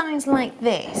with designs like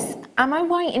this, am I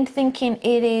right in thinking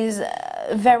it is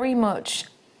very much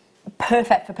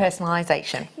perfect for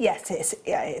personalisation? Yes, it is.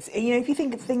 Yeah, it is. You know, if you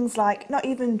think of things like, not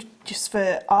even just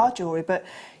for our jewellery, but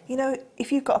you know,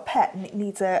 if you've got a pet and it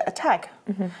needs a tag,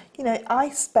 you know, I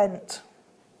spent,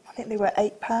 I think they were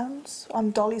 £8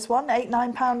 on Dolly's one,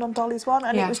 £8–9 on Dolly's one,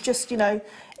 and it was just, you know,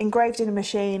 engraved in a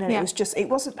machine, and it was just, it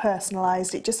wasn't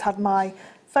personalised, it just had my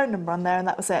phone number on there, and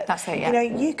that was it. That's it, yeah. You know,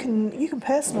 you can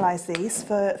personalise these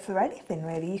for anything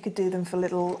really. You could do them for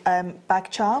little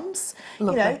bag charms.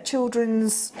 Lovely. You know,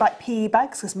 children's like PE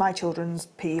bags, because my children's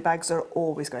PE bags are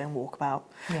always going walkabout.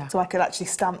 Yeah. So I could actually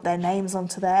stamp their names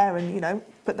onto there, and you know,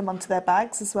 put them onto their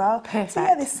bags as well. Perfect. So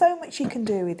yeah, there's so much you can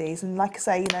do with these, and like I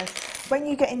say, you know, when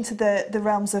you get into the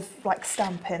realms of like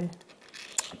stamping,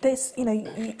 there's, you know,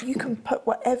 you can put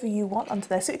whatever you want onto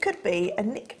there. So it could be a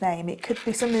nickname, it could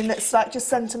be something that's like just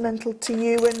sentimental to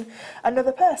you and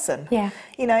another person. Yeah.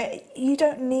 You know, you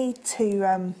don't need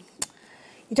to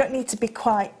be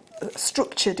quite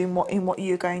structured in what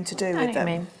you're going to do with them. I know what you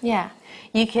mean. Yeah.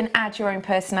 You can add your own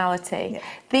personality.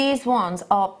 These ones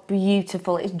are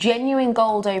beautiful. It's genuine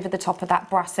gold over the top of that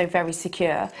brass, so very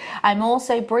secure. I'm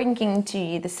also bringing to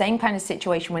you the same kind of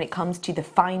situation when it comes to the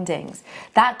findings.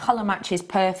 That colour match is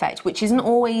perfect, which isn't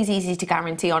always easy to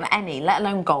guarantee on any, let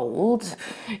alone gold.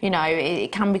 You know,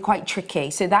 it can be quite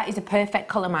tricky. So that is a perfect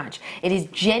colour match. It is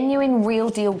genuine, real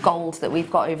deal gold that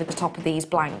we've got over the top of these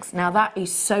blanks. Now that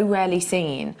is so rarely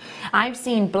seen. I've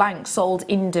seen blanks sold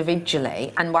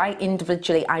individually, and by individually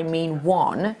I mean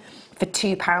one, for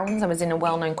 £2. I was in a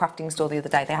well-known crafting store the other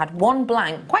day. They had one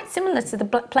blank, quite similar to the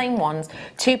plain ones,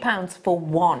 £2 for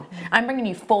one. I'm bringing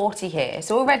you 40 here,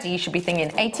 so already you should be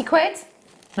thinking 80 quid?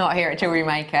 Not here at Jewellery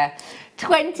Maker.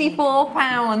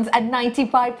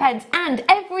 £24.95, and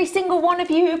every single one of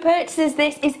you who purchases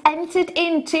this is entered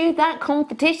into that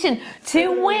competition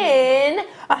to win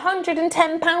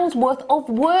 £110 worth of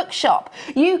workshop.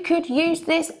 You could use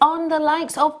this on the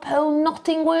likes of pearl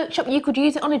knotting workshop, you could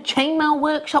use it on a chainmail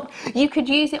workshop, you could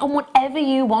use it on whatever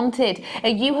you wanted.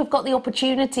 You have got the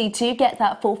opportunity to get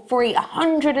that for free,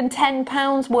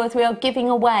 £110 worth we are giving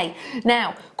away.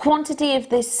 Now, quantity of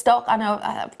this stock, I know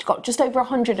I've got just over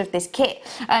 100 of this kit.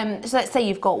 So let's say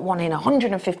you've got 1 in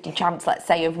 150 chance, let's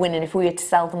say, of winning if we were to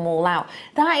sell them all out.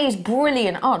 That is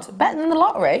brilliant odds, better than the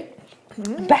lottery.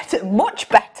 Better, much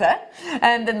better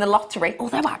than the lottery.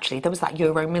 Although actually there was that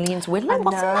Euro Millions winner,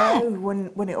 wasn't there?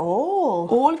 Won it all.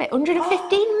 All of it,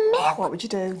 115 mil. What would you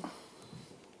do?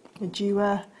 Would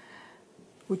you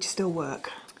still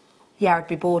work? Yeah, I'd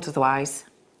be bored otherwise.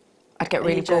 I'd get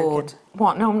really joking? bored.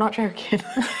 What? No, I'm not joking.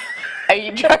 Are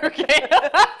you joking?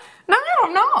 No,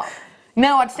 I'm not.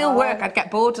 No, I'd still work. I'd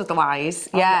get bored otherwise.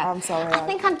 Yeah. I'm sorry. I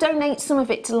think I'd donate some of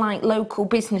it to like local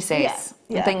businesses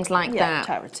and things like that.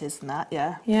 Charities and that,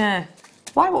 yeah. Yeah.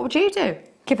 Why? What would you do?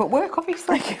 Give up work,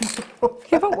 obviously.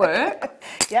 Give up work.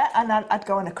 Yeah, and I'd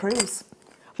go on a cruise.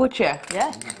 Would you?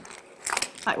 Yeah.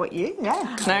 Like what you?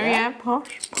 Yeah. No, yeah,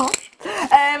 posh.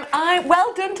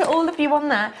 Well done to all of you on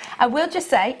that. I will just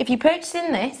say, if you purchase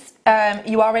in this,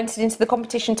 you are entered into the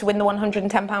competition to win the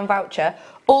 £110 voucher.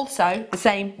 Also, the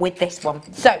same with this one.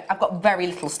 So, I've got very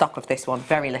little stock of this one,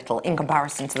 very little, in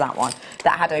comparison to that one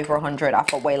that had over 100. I've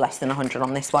got way less than 100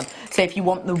 on this one. So, if you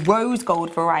want the rose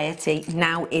gold variety,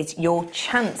 now is your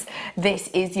chance. This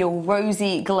is your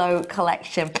Rosy Glow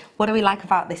collection. What do we like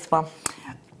about this one?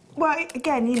 Well,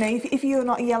 again, you know, if you're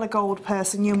not a yellow gold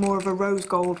person, you're more of a rose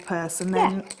gold person.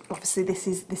 Then obviously this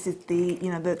is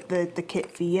the the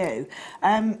kit for you.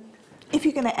 If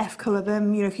you're going to F colour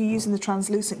them, you know, if you're using the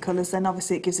translucent colours, then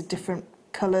obviously it gives a different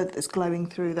colour that's glowing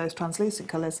through those translucent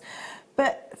colours.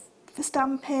 But for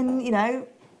stamping, you know,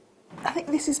 I think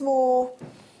this is more.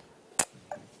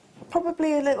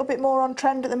 Probably a little bit more on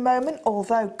trend at the moment,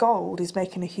 although gold is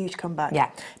making a huge comeback.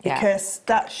 Yeah, because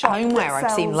that shop homeware, that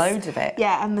I've seen sells- loads of it.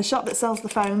 Yeah, and the shop that sells the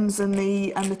phones and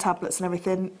the tablets and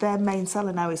everything, their main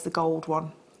seller now is the gold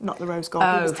one, not the rose gold.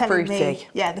 Oh, He was telling fruity. me,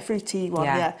 yeah, the fruity one.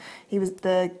 Yeah. Yeah, he was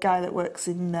the guy that works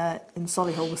in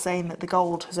Solihull was saying that the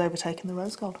gold has overtaken the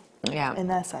rose gold. Yeah. In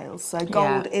their sales, so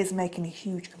gold is making a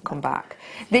huge comeback.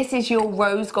 This is your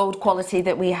rose gold quality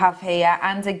that we have here,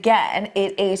 and again,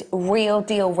 it is real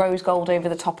deal rose gold over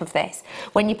the top of this.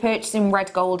 When you're purchasing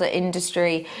red gold at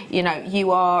industry, you know,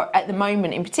 you are at the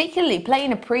moment in particularly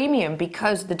paying a premium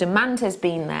because the demand has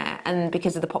been there and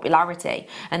because of the popularity,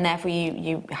 and therefore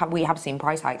we have seen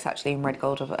price hikes actually in red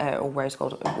gold or rose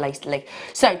gold lately.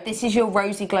 So this is your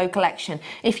Rosy Glow collection.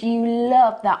 If you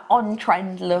love that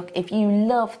on-trend look, if you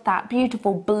love that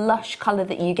beautiful blush colour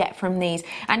that you get from these,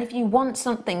 and if you want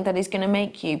something that is going to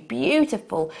make you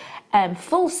beautiful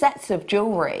full sets of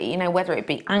jewellery, you know, whether it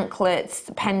be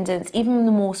anklets, pendants, even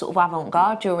the more sort of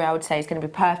avant-garde jewellery, I would say is going to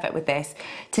be perfect with this.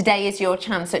 Today is your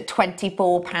chance at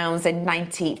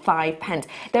 £24.95.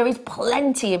 There is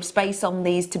plenty of space on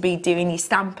these to be doing your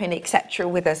stamping, etc.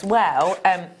 with as well.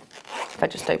 If I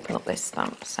just open up this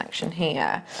stamp section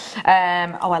here.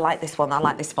 Oh, I like this one.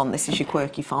 This is your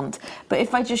quirky font. But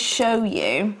if I just show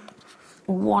you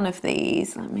one of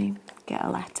these, let me get a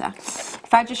letter.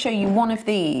 If I just show you one of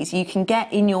these, you can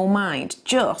get in your mind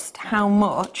just how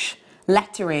much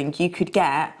lettering you could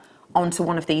get onto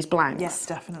one of these blanks. Yes,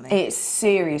 definitely. It's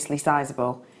seriously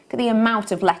sizable. Look at the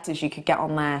amount of letters you could get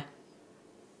on there.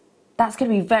 That's going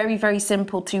to be very, very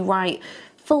simple to write.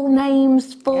 Full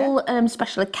names, full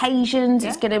special occasions.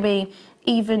 It's going to be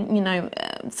even, you know,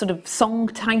 sort of song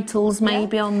titles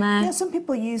maybe on there. Yeah, some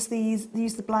people use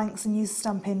the blanks and use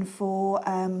stamping for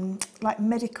like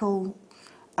medical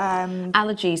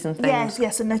allergies and things.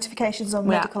 Yes, and notifications on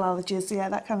medical allergies. Yeah,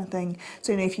 that kind of thing.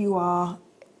 So you know, if you are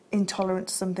intolerant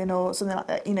to something or something like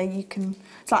that, you know, you can.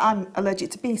 It's like I'm allergic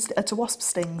to wasp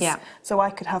stings. Yeah. So I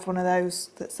could have one of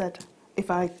those that said, if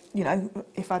I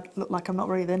look like I'm not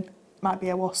breathing, might be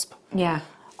a wasp. Yeah.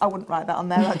 I wouldn't write that on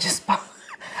there. I'd just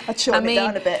I'd shorten it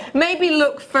down a bit. Maybe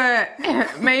look for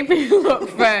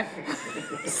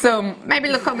some. Maybe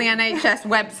look on the NHS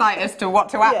website as to what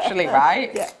to actually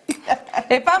write. Yeah.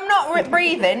 If I'm not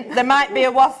breathing, there might be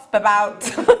a wasp about.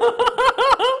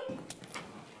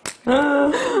 I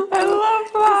love that.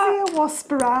 If I see a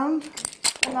wasp around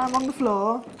and I'm on the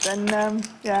floor, then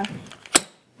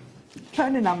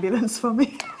phone an ambulance for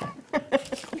me.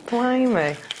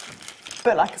 Blimey.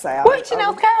 But like I say, Worked in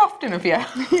healthcare often, have you?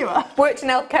 You are. Worked in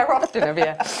healthcare often, have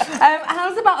you?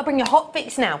 How's about I bring you hot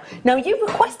fix now? Now, you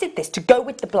requested this to go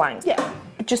with the blank. Yeah.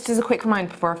 Just as a quick reminder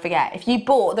before I forget, if you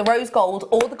bought the rose gold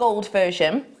or the gold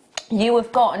version, you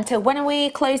have got until, when are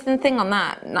we closing the thing on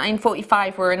that?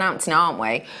 9:45 we're announcing it, aren't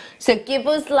we? So give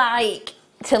us like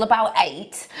till about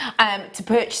 8 to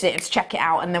purchase it and to check it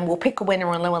out, and then we'll pick a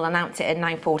winner and we'll announce it at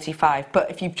 9:45.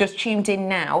 But if you've just tuned in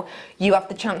now, you have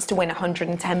the chance to win a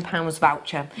 £110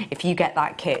 voucher if you get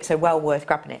that kit, so well worth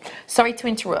grabbing it. Sorry to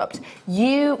interrupt.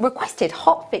 You requested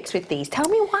hot fix with these. Tell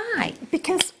me why.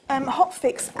 Because hot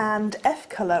fix and F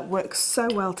colour work so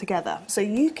well together. So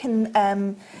you can,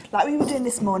 like we were doing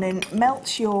this morning,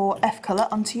 melt your F colour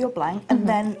onto your blank and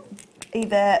then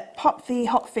either pop the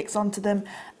hot fix onto them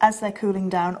as they're cooling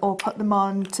down, or put them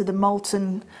on to the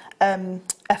molten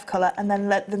F colour and then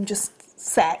let them just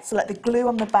set. So let the glue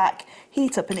on the back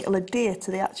heat up and it'll adhere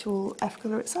to the actual F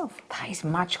colour itself. That is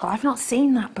magical. I've not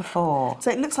seen that before.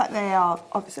 So it looks like they are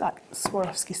obviously like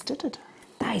Swarovski studded.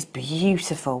 That is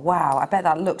beautiful. Wow, I bet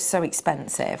that looks so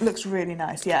expensive. Looks really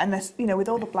nice, yeah. And there's, you know, with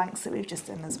all the blanks that we've just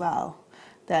done as well,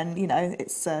 then you know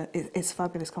it's a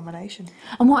fabulous combination.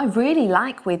 And what I really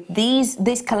like with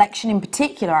this collection in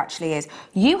particular actually is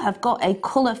you have got a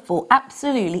colour for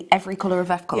absolutely every colour of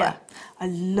F colour. Yeah, I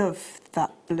love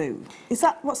that blue.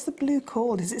 What's the blue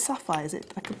called? Is it sapphire? Is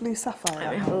it like a blue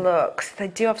sapphire? Look, they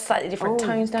do have slightly different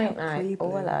tones, don't they?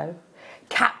 Oh, hello.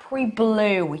 Capri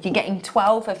blue. You're getting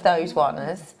 12 of those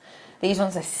ones. These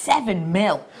ones are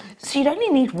 7mm, so you'd only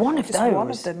need one of Just those. one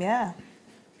of them, yeah.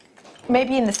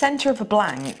 Maybe in the centre of a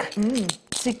blank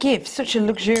to give such a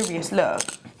luxurious look.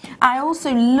 I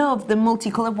also love the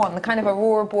multicoloured one, the kind of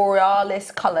Aurora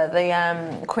Borealis colour,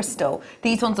 the crystal.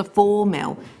 These ones are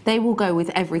 4mm. They will go with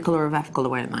every colour of F colour,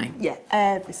 won't they? Yeah,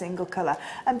 every single colour.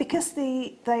 And because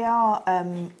they are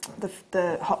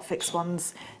the hot fix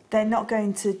ones, they're not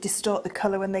going to distort the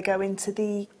colour when they go into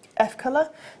the F colour.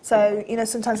 So, you know,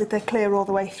 sometimes if they're clear all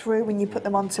the way through, when you put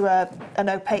them onto an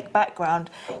opaque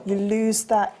background, you lose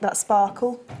that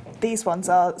sparkle. These ones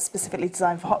are specifically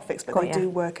designed for hot fix, but they do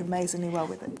work amazingly well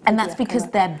with it. And that's because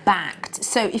they're backed.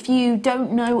 So if you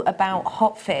don't know about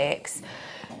hot fix,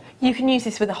 you can use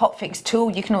this with a hot fix tool.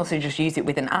 You can also just use it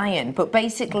with an iron. But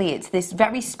basically, it's this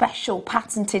very special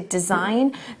patented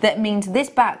design that means this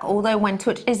back, although when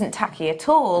touched isn't tacky at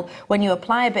all, when you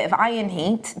apply a bit of iron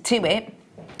heat to it,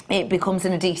 it becomes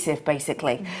an adhesive,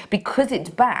 basically. Because it's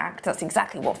backed, that's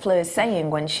exactly what Fleur's saying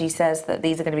when she says that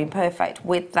these are going to be perfect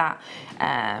with that,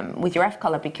 with your F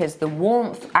colour, because the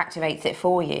warmth activates it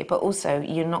for you, but also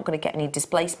you're not going to get any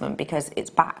displacement because it's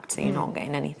backed, so you're not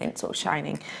getting anything sort of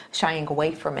shining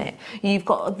away from it. You've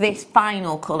got this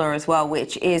final colour as well,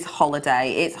 which is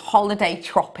Holiday. It's Holiday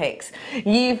Tropics.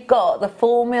 You've got the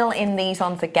 4mm in these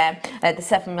ones again, the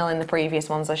 7mm in the previous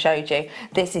ones I showed you.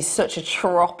 This is such a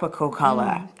tropical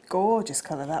colour. Gorgeous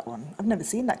colour, that one. I've never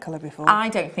seen that colour before. I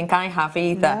don't think I have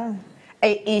either. No.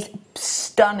 It is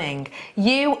stunning.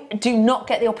 You do not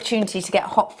get the opportunity to get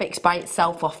hot fix by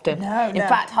itself often. No, In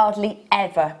fact, hardly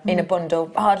ever in a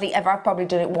bundle. Hardly ever. I've probably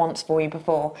done it once for you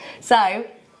before. So,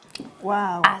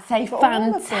 wow. I say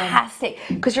fantastic.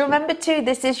 Because remember too,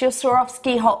 this is your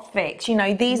Swarovski hot fix. You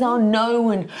know, these are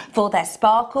known for their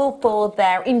sparkle, for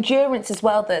their endurance as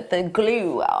well. The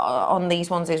glue on these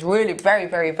ones is really very,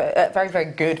 very,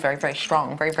 very good, very, very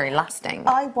strong, very, very lasting.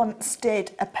 I once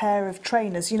did a pair of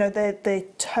trainers, you know, the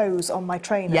toes on my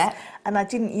trainers. Yeah. And I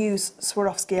didn't use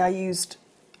Swarovski, I used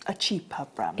a cheaper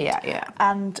brand. Yeah.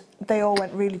 And they all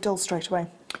went really dull straight away.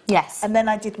 Yes. And then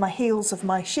I did my heels of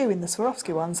my shoe in the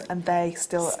Swarovski ones, and they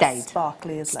still stayed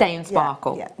sparkly as stay and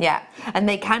sparkle. Yeah. And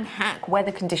they can hack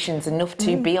weather conditions enough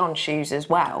to be on shoes as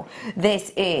well.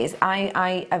 This is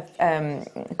I have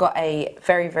got a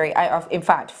very in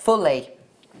fact fully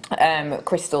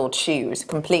crystalled shoes,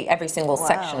 complete every single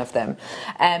section of them.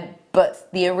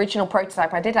 But the original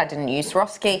prototype I didn't use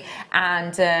Swarovski,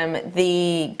 and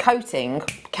the coating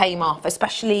came off,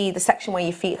 especially the section where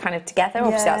your feet are kind of together.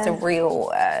 Obviously, that's a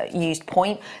real used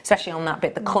point, especially on that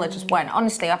bit. The colour just went,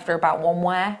 honestly, after about one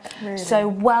wear. Really? So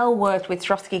well worked with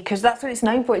Swarovski, because that's what it's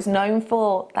known for. It's known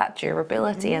for that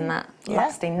durability and that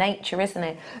lasting nature, isn't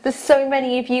it? There's so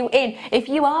many of you in. If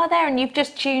you are there and you've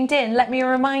just tuned in, let me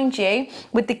remind you,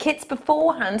 with the kits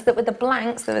beforehand that were the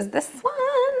blanks, there was this one.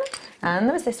 And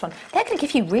there was this one. They're going to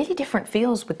give you really different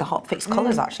feels with the hot fix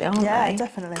colours, actually, aren't they? Yeah,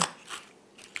 definitely.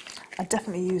 I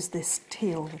definitely use this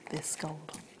teal with this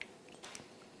gold.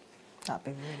 That'd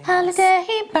be really Holiday.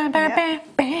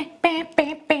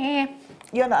 nice.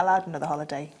 You're not allowed another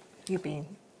holiday. You've been.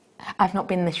 I've not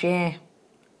been this year.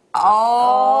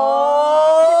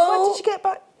 Oh! When did you get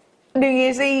back? New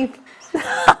Year's Eve.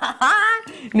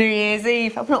 New Year's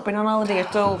Eve. I've not been on holiday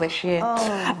at all this year.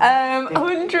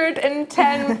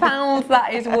 £110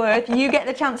 that is worth. You get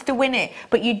the chance to win it,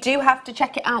 but you do have to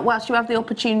check it out whilst you have the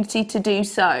opportunity to do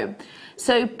so.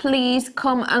 So please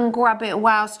come and grab it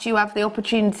whilst you have the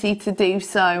opportunity to do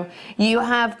so. You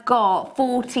have got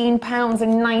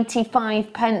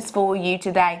 £14.95 for you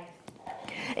today.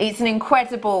 It's an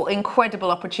incredible,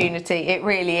 incredible opportunity. It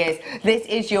really is. This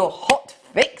is your hot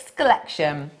fix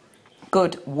collection.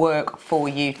 Good work for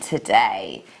you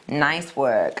today. Nice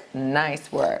work,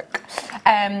 nice work.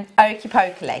 Okie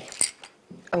pokely.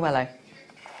 Oh, hello.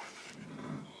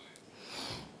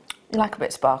 You like a bit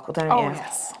of sparkle, don't you? Oh,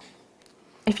 yes.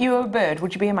 If you were a bird,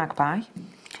 would you be a magpie?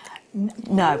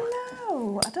 No.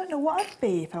 No, I don't know what I'd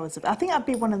be if I was a... I think I'd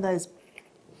be one of those...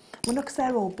 Well, look,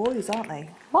 they're all boys, aren't they?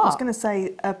 What? I was going to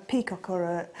say a peacock or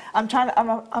a... I'm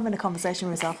having a conversation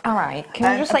with myself. All right. Can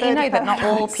I just let you know that not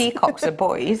all peacocks are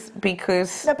boys,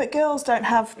 because... No, but girls don't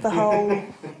have the whole...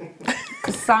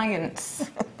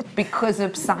 science. Because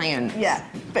of science. Yeah,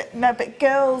 but no, but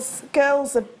girls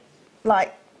are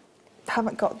like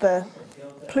haven't got the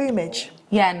plumage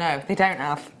Yeah, no, they don't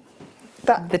have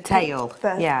the tail.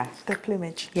 The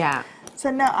plumage. Yeah. So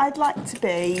now I'd like to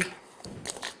be.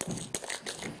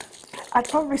 I'd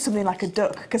probably something like a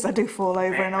duck because I do fall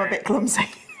over and I'm a bit clumsy.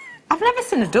 I've never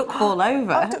seen a duck fall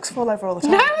over. Oh, ducks fall over all the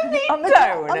time. No, they on the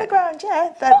don't. On the ground,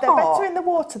 yeah. They're better in the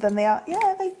water than they are.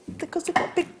 Yeah, because they've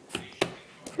got big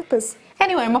flippers.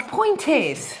 Anyway, my point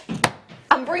is,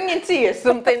 I'm bringing to you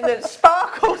something that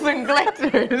sparkles and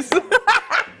glitters.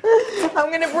 I'm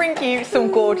going to bring you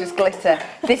some gorgeous glitter.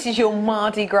 This is your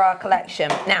Mardi Gras collection.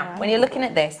 Now, when you're looking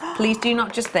at this, please do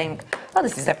not just think, oh,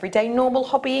 this is everyday normal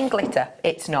hobby in glitter.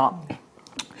 It's not.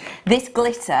 This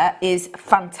glitter is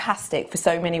fantastic for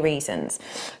so many reasons.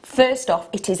 First off,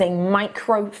 it is a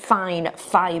micro-fine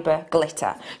fibre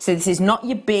glitter. So this is not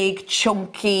your big,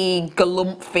 chunky,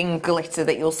 galumphing glitter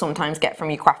that you'll sometimes get from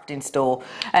your crafting store.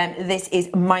 This is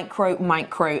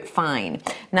micro-fine.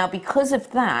 Now, because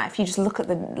of that, if you just look at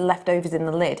the leftovers in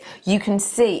the lid, you can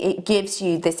see it gives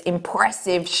you this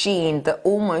impressive sheen that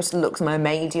almost looks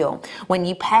mermaidial. When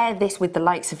you pair this with the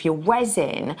likes of your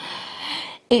resin,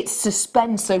 it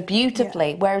suspends so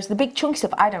beautifully, whereas the big chunky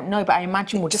stuff, I don't know, but I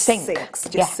imagine would sink.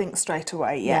 Sinks straight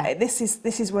away. Yeah. This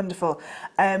is wonderful.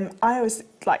 I always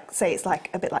say it's like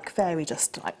a bit like fairy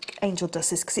dust, like angel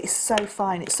dust, because it's so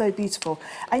fine, it's so beautiful,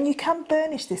 and you can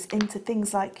burnish this into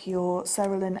things like your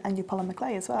cerulean and your polymer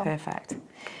clay as well. Perfect.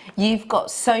 You've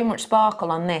got so much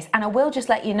sparkle on this, and I will just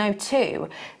let you know too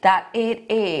that it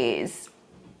is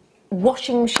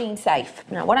washing machine safe.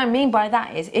 Now, what I mean by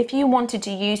that is if you wanted to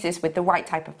use this with the right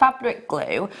type of fabric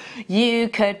glue, you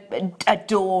could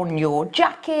adorn your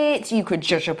jackets, you could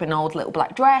zhuzh up an old little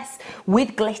black dress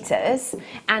with glitters,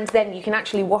 and then you can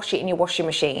actually wash it in your washing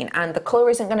machine, and the colour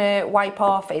isn't going to wipe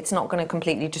off, it's not going to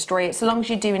completely destroy it, so long as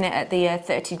you're doing it at the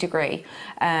 30-degree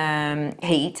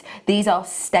heat. These are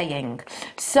staying.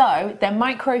 So they're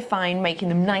micro-fine, making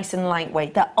them nice and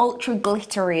lightweight. They're ultra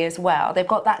glittery as well. They've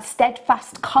got that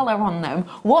steadfast colour on them.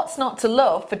 What's not to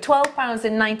love? For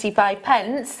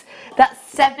 £12.95, that's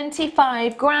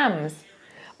 75 grams.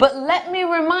 But let me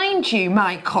remind you,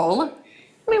 Michael,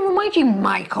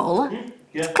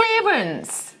 it's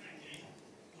clearance.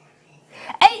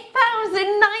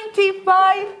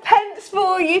 £8.95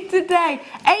 for you today.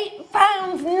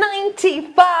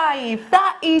 £8.95.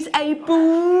 That is a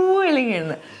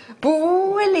brilliant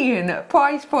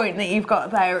price point that you've got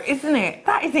there, isn't it?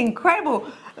 That is incredible.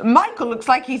 Michael looks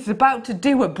like he's about to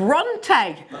do a Bronte.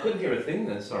 I couldn't hear a thing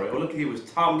then, sorry. All I could hear was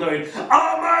Tom going,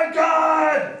 oh my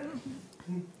God!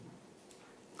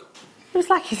 Looks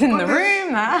like he's in the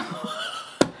room now.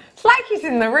 It's like he's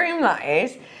in the room, that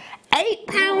is.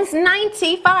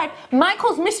 £8.95.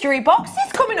 Michael's mystery box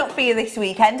is coming up for you this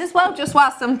weekend as well, just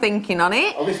whilst I'm thinking on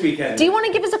it. Oh, this weekend? Do you want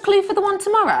to give us a clue for the one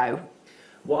tomorrow?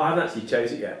 Well, I haven't actually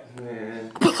chose it yet.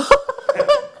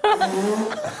 I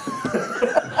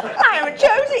haven't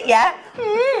chose it yet.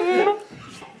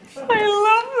 I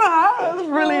love that. That's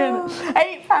brilliant.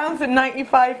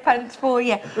 £8.95 for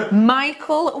you.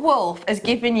 Michael Wolf has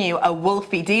given you a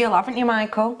Wolfie deal, haven't you,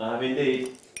 Michael? I have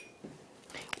indeed.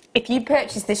 If you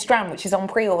purchase this strand, which is on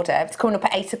pre-order, it's coming up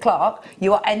at 8 o'clock,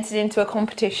 you are entered into a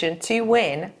competition to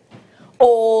win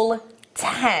all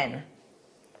 10.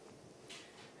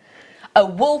 A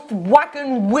Wolf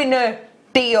Wagon winner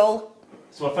deal.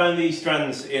 So I found these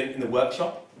strands in the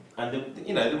workshop, and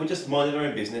they were just minding their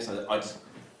own business. I just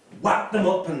whacked them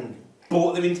up and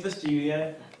brought them into the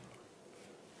studio.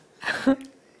 Are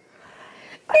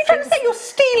you trying to say you're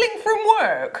stealing from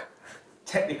work?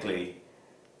 Technically,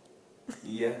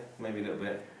 yeah, maybe a little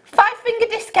bit. 5-finger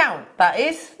discount, that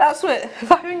is. That's what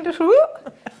 5-finger.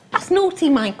 That's naughty,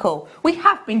 Michael. We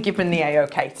have been given the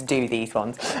A-OK to do these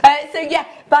ones. So yeah,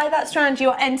 by that strand, you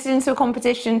are entered into a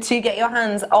competition to get your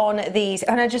hands on these.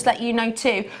 And I just let you know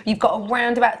too, you've got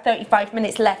around about 35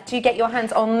 minutes left to get your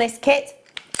hands on this kit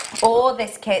or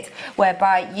this kit,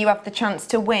 whereby you have the chance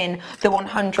to win the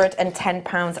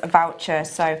 £110 voucher.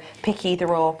 So pick either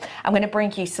or. I'm going to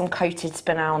bring you some coated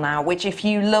spinel now, which if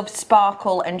you love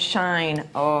sparkle and shine,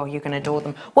 oh, you're going to adore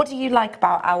them. What do you like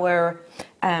about our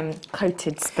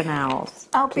coated spinels?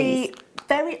 I'll be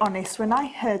very honest, when I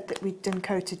heard that we'd done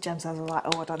coated gems, I was like,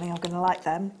 oh, I don't think I'm going to like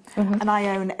them. And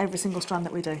I own every single strand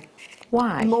that we do.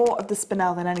 Why? More of the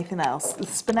spinel than anything else. The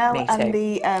spinel and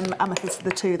the amethyst are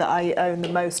the two that I own the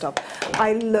most of.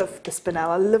 I love the spinel.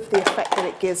 I love the effect that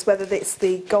it gives, whether it's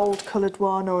the gold coloured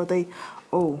one or the,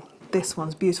 oh, this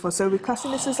one's beautiful. So we're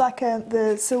classing this as like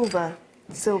the silver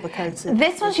coated.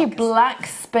 This one's your black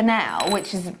spinel,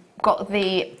 which has got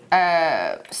the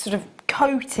sort of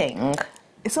coating.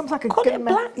 It's almost like a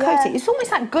black coating. It's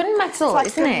almost like gunmetal, like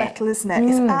isn't it? Gunmetal, isn't it?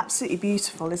 It's absolutely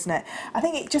beautiful, isn't it? I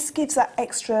think it just gives that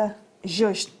extra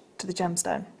zhuzh to the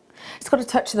gemstone. It's got a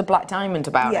touch of the black diamond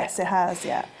about it. Yes, it has,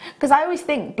 yeah. Because I always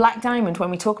think black diamond, when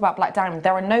we talk about black diamond,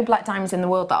 there are no black diamonds in the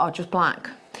world that are just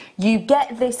black. You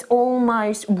get this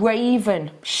almost raven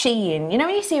sheen. You know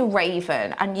when you see a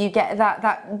raven and you get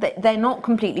that they're not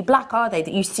completely black, are they?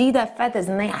 That you see their feathers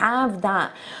and they have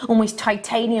that almost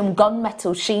titanium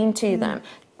gunmetal sheen to them.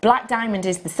 Black diamond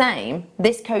is the same.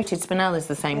 This coated spinel is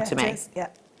the same to me. It is, yeah.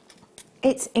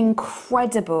 It's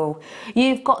incredible.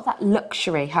 You've got that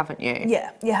luxury, haven't you? Yeah,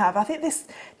 you have. I think this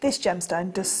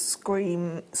gemstone does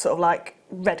scream sort of like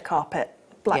red carpet,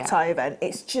 black tie event.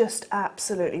 It's just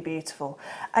absolutely beautiful.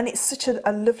 And it's such a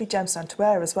lovely gemstone to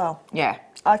wear as well. Yeah.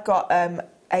 I've got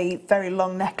a very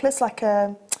long necklace, like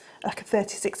a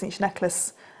 36-inch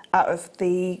necklace out of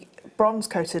the bronze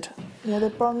coated, you know,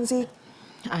 the bronzy,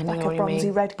 I know like what a bronzy you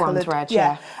mean. red Bronze coloured. red,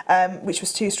 yeah. Which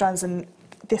was 2 strands, and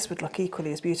this would look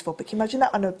equally as beautiful. But can you imagine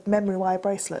that on a memory wire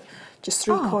bracelet? Just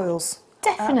 3 coils.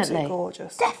 Definitely. Absolutely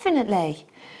gorgeous. Definitely.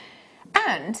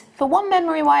 And for one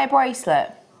memory wire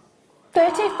bracelet,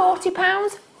 30, 40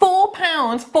 pounds?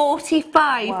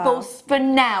 £4.45 for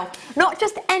spinel. Not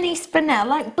just any spinel,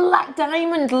 like black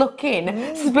diamond looking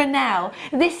spinel.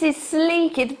 This is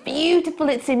sleek, it's beautiful,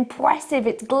 it's impressive,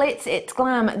 it's glitz, it's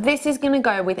glam. This is going to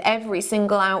go with every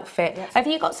single outfit. Yep. Have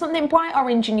you got something bright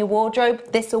orange in your wardrobe?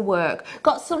 This will work.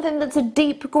 Got something that's a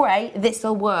deep grey? This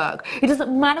will work. It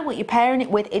doesn't matter what you're pairing it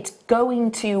with, it's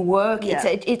going to work. Yeah.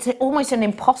 It's almost an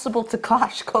impossible to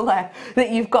clash colour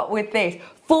that you've got with this.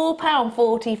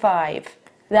 £4.45.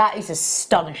 That is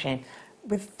astonishing.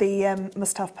 With the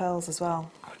must-have pearls as well.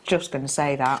 I was just going to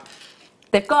say that.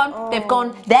 They've gone, they've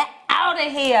gone, they're out of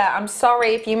here. I'm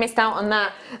sorry if you missed out on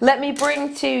that. Let me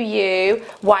bring to you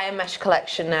wire mesh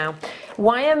collection now.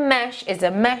 Wire mesh is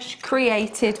a mesh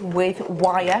created with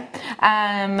wire,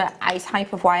 a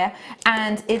type of wire,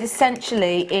 and it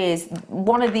essentially is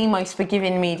one of the most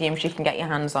forgiving mediums you can get your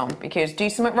hands on, because do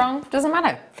something wrong, doesn't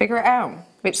matter, figure it out.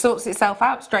 Which sorts itself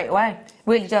out straight away,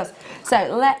 really does.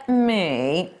 So let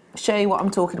me show you what I'm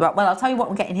talking about. Well, I'll tell you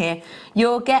what we're getting here.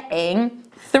 You're getting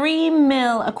 3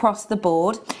 mil across the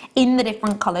board in the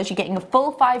different colours. You're getting a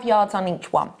full 5 yards on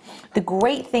each one. The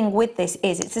great thing with this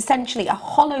is it's essentially a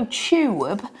hollow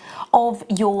tube of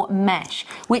your mesh,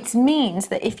 which means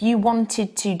that if you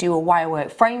wanted to do a wire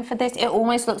work frame for this, it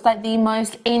almost looks like the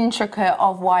most intricate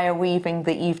of wire weaving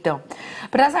that you've done.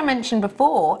 But as I mentioned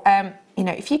before, you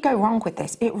know, if you go wrong with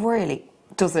this, it really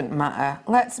doesn't matter.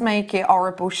 Let's make it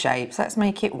horrible shapes. Let's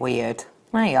make it weird.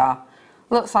 There you are.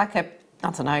 Looks like a,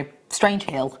 I don't know, strange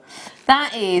hill.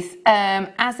 That is,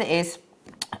 as it is,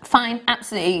 fine,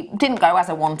 absolutely didn't go as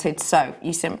I wanted, so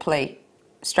you simply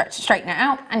straighten it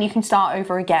out and you can start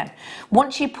over again.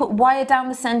 Once you put wire down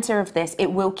the center of this,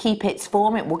 it will keep its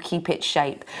form, it will keep its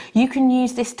shape. You can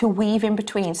use this to weave in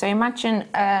between. So imagine,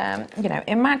 you know,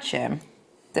 imagine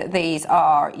that these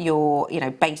are your, you know,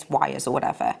 base wires or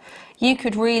whatever. You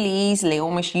could really easily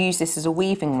almost use this as a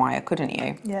weaving wire, couldn't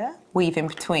you? Yeah. Weave in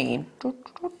between.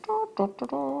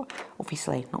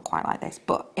 Obviously, not quite like this,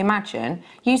 but imagine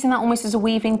using that almost as a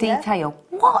weaving detail.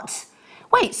 Yeah. What?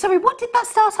 Wait, sorry, what did that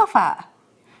start off at?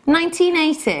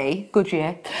 1980, good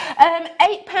year.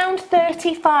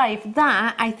 £8.35.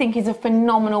 That, I think, is a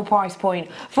phenomenal price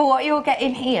point for what you're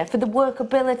getting here, for the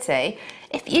workability.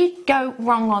 If you go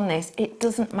wrong on this, it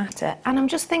doesn't matter. And I'm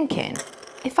just thinking,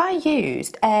 if I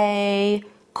used a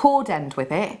cord end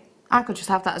with it, I could just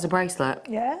have that as a bracelet.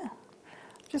 Yeah.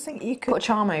 Just think you could put a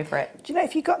charm over it. Do you know,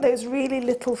 if you got those really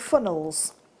little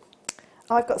funnels,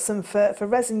 I've got some for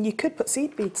resin, you could put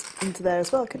seed beads into there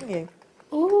as well, couldn't you?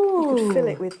 Ooh. You could fill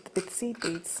it with seed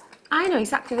beads. I know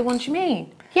exactly the ones you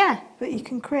mean. Yeah. But you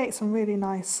can create some really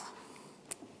nice.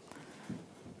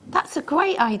 That's a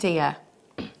great idea.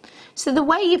 So the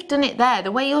way you've done it there,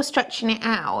 the way you're stretching it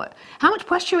out, how much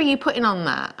pressure are you putting on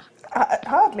that?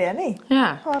 Hardly any.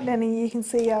 Yeah. Hardly any. You can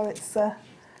see how it's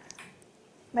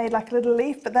made like a little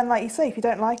leaf, but then, like you say, if you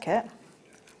don't like it,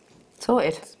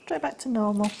 sorted. Straight back to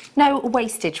normal. No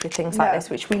wastage with things like this,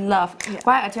 which we love. Yeah.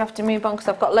 Right, I do have to move on because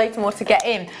I've got loads more to get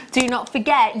in. Do not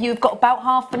forget, you've got about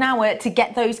half an hour to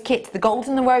get those kits, the gold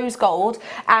and the rose gold.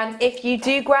 And if you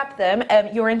do grab them,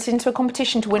 you're entered into a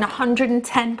competition to win a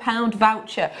 £110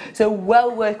 voucher. So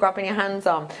well worth grabbing your hands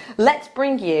on. Let's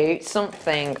bring you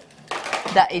something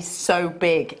that is so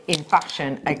big in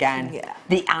fashion again. Yeah.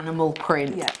 The animal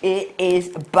print. Yeah. It is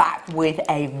back with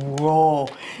a roar.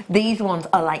 These ones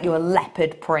are like your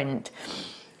leopard print.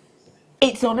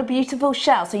 It's on a beautiful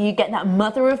shell, so you get that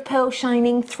mother of pearl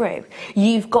shining through.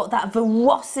 You've got that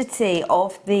veracity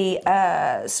of the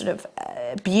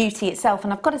beauty itself.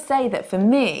 And I've got to say that for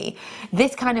me,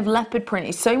 this kind of leopard print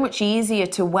is so much easier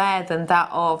to wear than that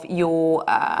of your,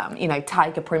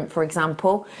 tiger print, for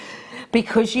example.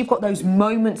 Because you've got those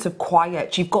moments of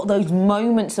quiet, you've got those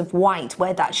moments of white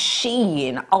where that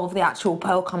sheen of the actual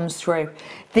pearl comes through.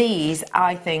 These,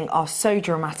 I think, are so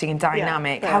dramatic and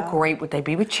dynamic. How great would they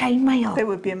be with chainmail? They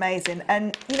would be amazing.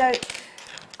 And, you know,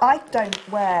 I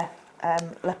don't wear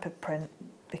leopard print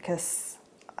because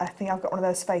I think I've got one of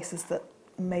those faces that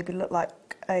maybe look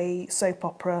like a soap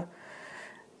opera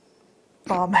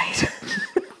barmaid.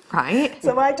 Right.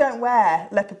 So I don't wear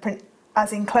leopard print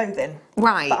as in clothing.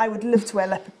 Right. But I would love to wear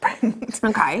leopard print.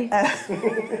 Okay.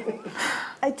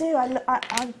 I do.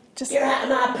 I'm just... Yeah, an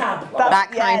pub. That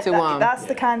kind of one. That's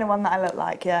the kind of one that I look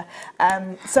like, yeah.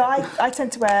 So I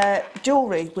tend to wear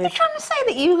jewellery with... You're trying to say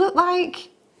that you look like...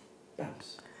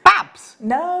 Babs. Babs?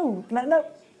 No.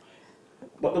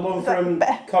 What, the one from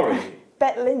Corrie?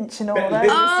 Bet Lynch and all Bet those.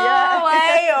 Lynch. Oh,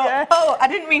 hey, Yeah. oh, I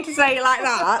didn't mean to say it like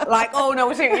that. Like, oh no,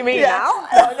 I see what you mean now.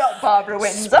 No, not Barbara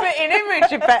Windsor. Spitting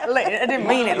image of Bet Lynch. I didn't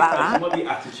mean it like It that. might be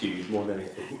attitude more than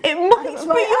anything. It might be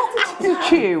your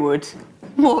attitude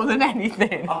more than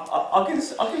anything. I can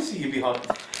see you behind.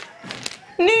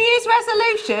 New Year's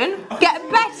resolution: get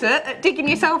better at digging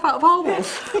yourself out of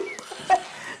holes.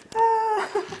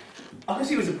 I can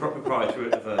see you as a proprietor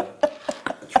of a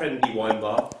trendy wine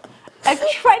bar. A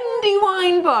trendy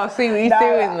wine bar. See what he's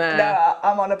doing there. No,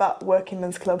 I'm on about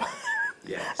Workingmen's Club.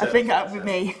 Yeah. I think that would be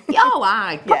me. Oh,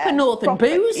 aye, proper Northern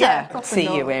boozer. Yeah, proper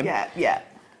See you in. Yeah.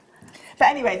 But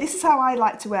anyway, this is how I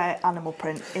like to wear animal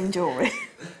print in jewellery.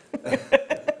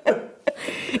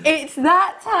 It's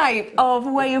that type of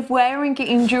way of wearing it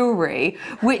in jewellery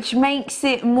which makes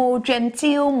it more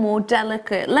genteel, more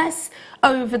delicate, less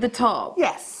over the top.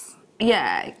 Yes.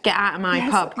 Yeah, get out of my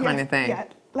pub kind of thing. Yeah,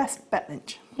 less Bet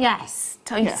Lynch. Yes,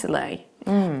 totally.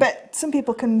 But some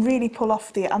people can really pull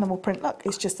off the animal print look.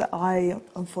 It's just that I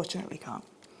unfortunately can't.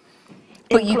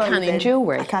 But you can in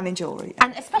jewellery. I can in jewellery. Yeah.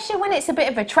 And especially when it's a bit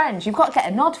of a trend, you've got to get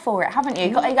a nod for it, haven't you?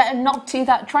 You've got to get a nod to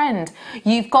that trend.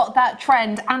 You've got that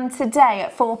trend, and today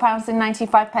at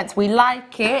 £4.95, we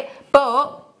like it,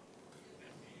 but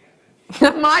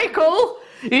Michael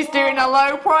is doing a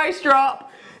low price drop.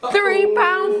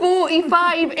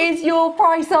 £3.45 is your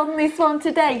price on this one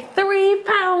today.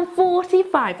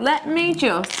 £3.45. Let me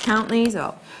just count these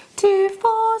up. 2,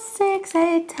 4, 6,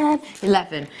 8, 10,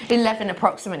 11. 11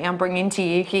 approximately I'm bringing to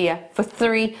you here for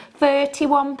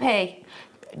 3.31p.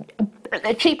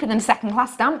 Cheaper than a second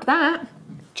class stamp, that.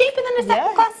 Cheaper than a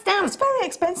second class stamp. It's very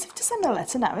expensive to send a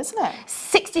letter now, isn't it?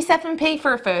 67p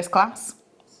for a first class.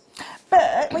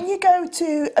 But when you go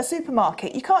to a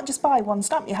supermarket, you can't just buy one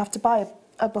stamp. You have to buy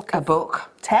a book. A book.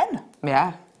 10.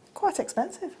 Yeah. Quite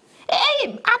expensive.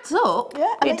 It adds up.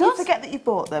 Yeah, and it then does. you forget that you've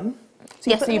bought them.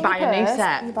 Yes, put so you them in buy your a new purse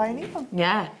set. and you buy a new one.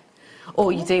 Yeah.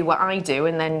 Or you do what I do,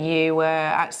 and then you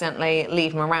accidentally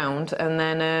leave them around, and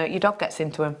then your dog gets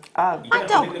into them. Oh. You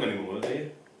don't have to lick them anymore, do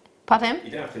you? Pardon?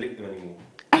 You don't have to lick them anymore.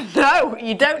 No,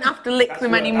 you don't have to lick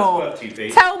them anymore. That's worth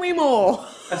 2p. Tell me more.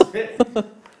 That's it.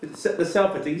 It's the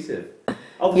self-adhesive.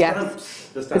 Oh, the Yes. stamps.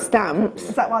 The stamps.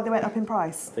 Is that why they went up in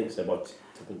price? I think so, but...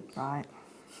 Right.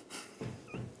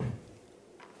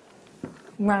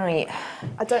 Right.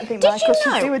 I don't think Did Michael you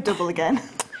should know- do a double again.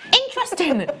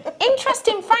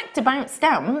 Interesting fact about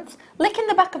stamps. Licking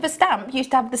the back of a stamp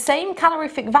used to have the same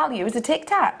calorific value as a Tic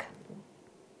Tac.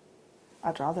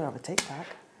 I'd rather have a Tic Tac.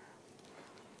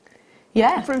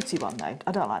 Yeah. A fruity one though.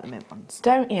 I don't like the mint ones.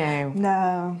 Don't you?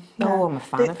 No. Oh, I'm a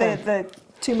fan of them. They're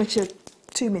too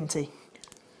minty.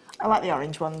 I like the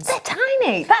orange ones. They're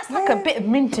tiny. That's like a bit of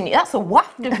mint in it. That's a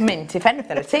waft of mint, if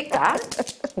anything, a Tic Tac.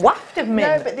 Waft of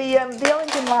mint. No, but the orange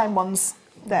and lime ones,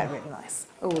 they're really nice.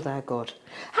 Oh, they're good.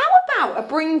 How about I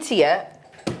bring to you,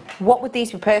 what would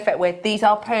these be perfect with? These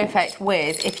are perfect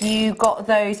with, if you got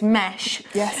those mesh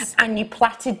Yes. and you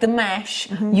plaited the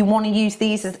mesh, you want to use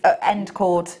these as end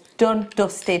cords. Done,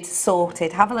 dusted,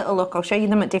 sorted. Have a little look. I'll show you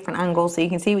them at different angles so you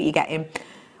can see what you're getting.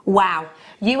 Wow.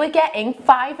 You are getting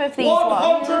 5 of these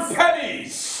 100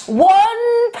 pennies!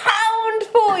 £1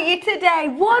 for you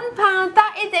today. £1.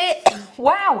 That is it.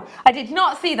 Wow. I did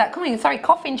not see that coming. Sorry,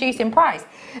 cough-inducing price.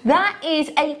 That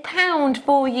is £1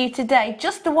 for you today.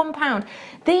 Just the £1.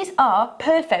 These are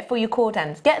perfect for your cord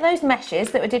ends. Get those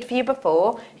meshes that we did for you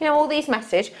before. You know, all these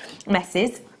meshes.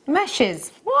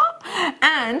 What?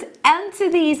 And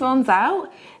enter these ones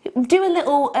out. Do a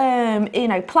little,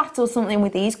 plait or something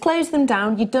with these. Close them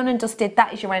down. You're done and dusted.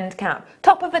 That is your end cap.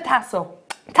 Top of a tassel.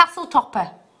 Tassel topper.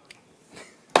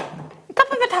 Top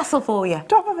of a a tassel for you.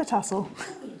 Top of a tassel.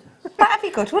 That'd be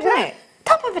good, wouldn't it?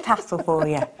 Top of a tassel for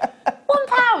you.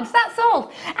 £1, that's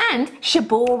all. And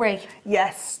shibori.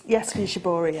 Yes, yes, for your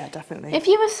shibori, yeah, definitely. If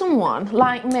you were someone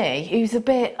like me who's a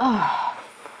bit,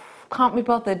 can't be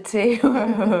bothered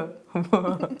to.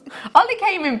 Ollie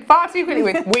came in far too quickly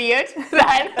with weird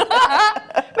then.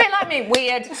 A bit like me,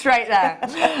 weird, straight there.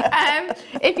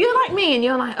 If you're like me and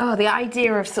you're like, oh, the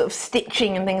idea of sort of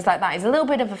stitching and things like that is a little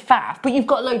bit of a faff, but you've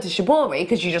got loads of shibori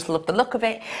because you just love the look of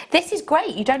it, this is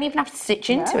great. You don't even have to stitch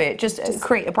into it, just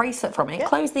create a bracelet from it. Yeah.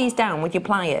 Close these down with your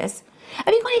pliers.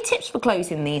 Have you got any tips for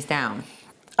closing these down?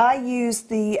 I use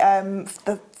the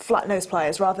flat nose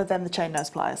pliers rather than the chain nose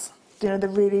pliers. You know, the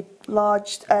really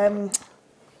large...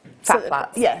 Fat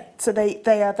flats. Yeah, so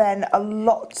they are then a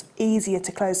lot easier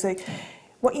to close. So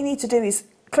what you need to do is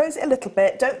close it a little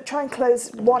bit. Don't try and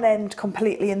close one end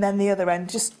completely and then the other end.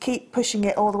 Just keep pushing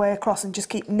it all the way across and just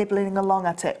keep nibbling along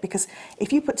at it, because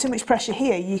if you put too much pressure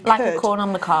here, you could... Like a corn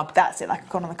on the cob. That's it, like a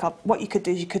corn on the cob. What you could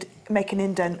do is you could make an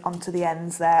indent onto the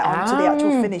ends there, onto the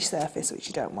actual finished surface, which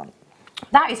you don't want.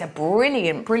 That is a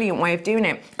brilliant, brilliant way of doing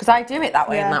it, because I do it that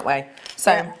way and that way.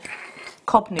 So,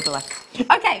 cob nibbler.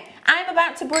 Okay, I'm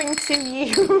about to bring to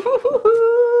you...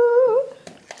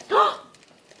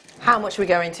 How much are we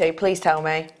going to? Please tell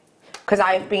me. Because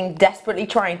I have been desperately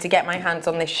trying to get my hands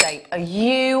on this shape. Are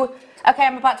you... Okay,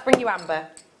 I'm about to bring you amber.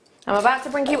 I'm about to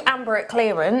bring you amber at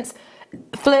clearance.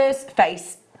 Fleur's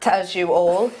face tells you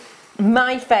all.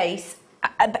 My face...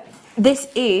 This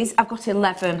is... I've got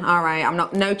 11. All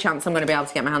right, no chance I'm going to be able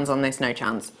to get my hands on this. No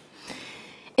chance.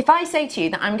 If I say to you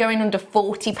that I'm going under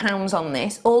 £40 on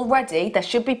this, already there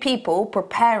should be people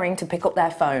preparing to pick up their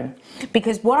phone.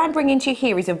 Because what I'm bringing to you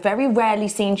here is a very rarely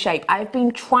seen shape. I've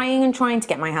been trying to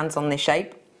get my hands on this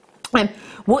shape.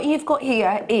 What you've got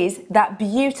here is that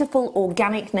beautiful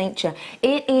organic nature.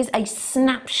 It is a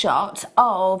snapshot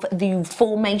of the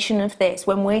formation of this.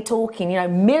 When we're talking, you know,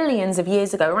 millions of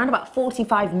years ago, around about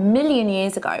 45 million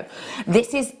years ago,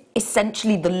 this is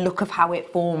essentially the look of how it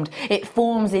formed. It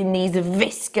forms in these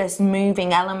viscous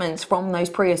moving elements from those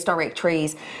prehistoric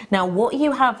trees. Now what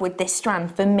you have with this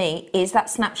strand for me is that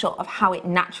snapshot of how it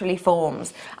naturally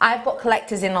forms. I've got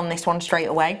collectors in on this one straight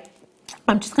away.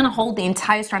 I'm just going to hold the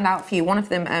entire strand out for you. One of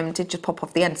them did just pop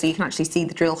off the end, so you can actually see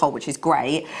the drill hole, which is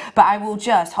great. But I will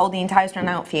just hold the entire strand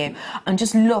out for you and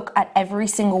just look at every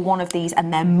single one of these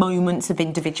and their moments of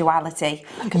individuality.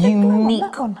 Unique.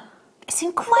 That one. It's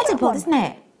incredible, isn't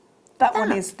it? That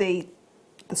one is the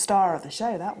star of the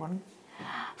show, that one.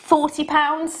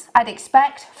 £40, I'd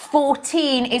expect.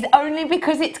 14 is only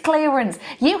because it's clearance.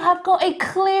 You have got a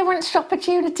clearance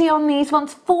opportunity on these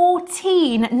ones.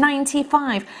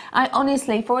 $14.95. I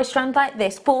honestly, for a strand like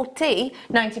this,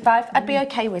 $40.95, I'd be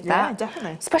okay with that. Yeah,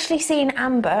 definitely. Especially seeing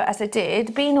amber, as I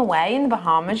did, being away in the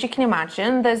Bahamas, you can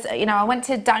imagine. There's, you know, I went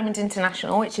to Diamond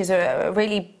International, which is a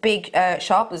really big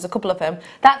shop. There's a couple of them.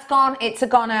 That's gone. It's a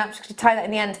goner. I'm just going to tie that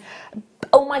in the end.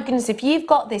 Oh my goodness, if you've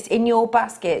got this in your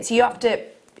baskets, you have to...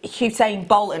 Usain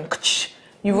Bolt and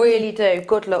you really do.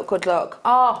 Good luck, good luck.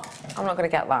 Oh, I'm not going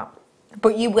to get that.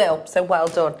 But you will, so well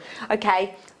done.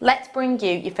 Okay, let's bring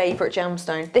you your favourite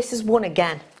gemstone. This is one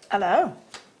again. Hello.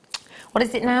 What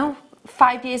is it now?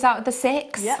 5 years out of the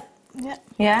 6? Yeah, yeah.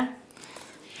 Yeah?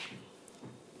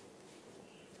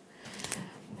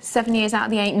 7 years out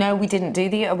of the 8. No, we didn't do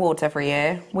the awards every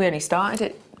year. We only started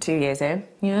it 2 years in.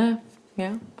 Yeah,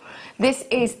 yeah. This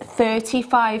is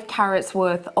 35 carats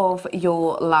worth of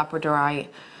your labradorite.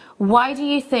 Why do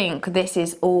you think this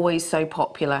is always so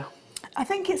popular? I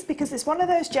think it's because it's one of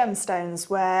those gemstones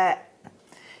where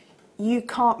you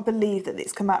can't believe that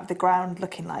it's come out of the ground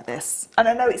looking like this. And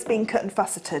I know it's been cut and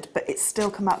faceted, but it's still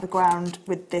come out of the ground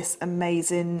with this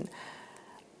amazing,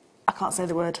 I can't say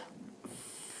the word,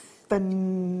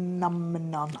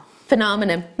 phenomenon.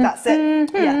 Phenomenon. That's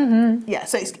it. Yeah, yeah.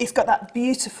 So it's got that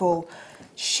beautiful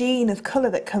sheen of colour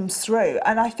that comes through,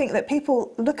 and I think that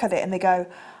people look at it and they go,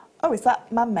 oh, is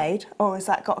that man-made or has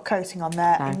that got a coating on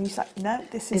there? No. And you're just like, no,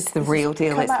 this is the real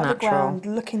deal. Come it's out natural. Of the ground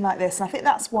looking like this, and I think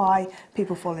that's why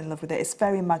people fall in love with it. It's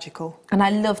very magical. And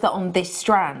I love that on this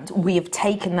strand we have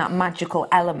taken that magical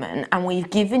element and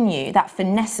we've given you that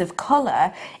finesse of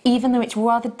colour, even though it's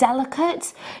rather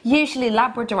delicate. Usually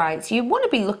labradorites, you want to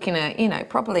be looking at, you know,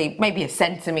 probably maybe a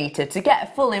centimetre to get a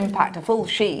full impact, a full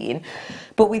sheen.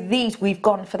 But with these, we've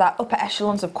gone for that upper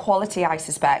echelons of quality, I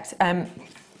suspect.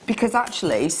 Because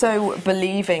actually, so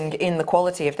believing in the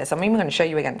quality of this, I'm even going to show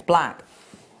you against black.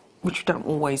 which we don't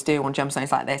always do on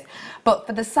gemstones like this. But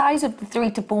for the size of the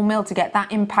 3 to 4 mil to get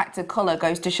that impacted colour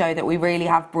goes to show that we really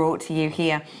have brought to you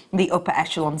here the upper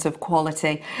echelons of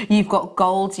quality. You've got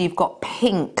golds, you've got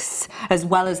pinks, as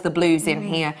well as the blues in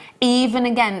here. Even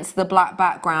against the black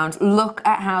background, look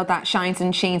at how that shines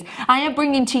and sheens. I am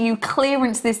bringing to you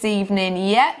clearance this evening.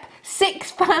 Yep,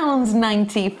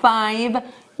 £6.95.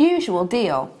 Usual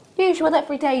deal. Usual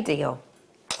everyday deal.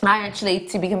 I actually,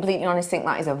 to be completely honest, think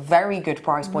that is a very good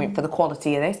price point for the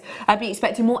quality of this. I'd be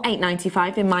expecting more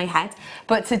 £8.95 in my head.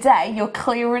 But today, your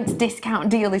clearance discount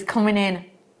deal is coming in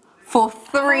for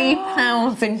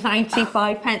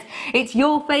 £3.95. It's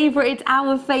your favourite, it's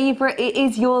our favourite, it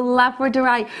is your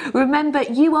labradorite. Remember,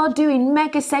 you are doing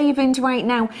mega savings right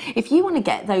now. If you want to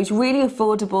get those really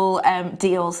affordable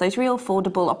deals, those real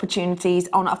affordable opportunities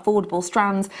on affordable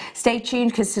strands, stay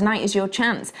tuned because tonight is your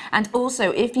chance. And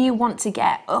also, if you want to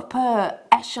get upper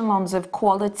echelons of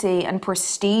quality and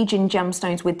prestige in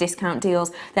gemstones with discount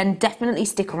deals, then definitely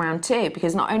stick around too,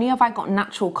 because not only have I got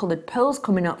natural coloured pearls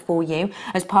coming up for you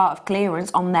as part of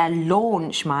clearance on their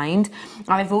launch, mind,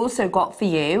 I've also got for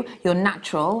you your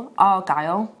natural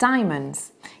Argyle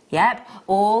diamonds. Yep,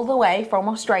 all the way from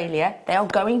Australia. They are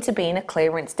going to be in a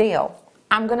clearance deal.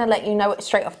 I'm going to let you know it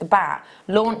straight off the bat,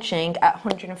 launching at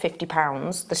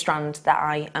 £150, the strand that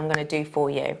I am going to do for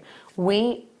you.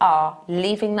 We are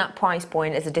leaving that price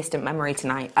point as a distant memory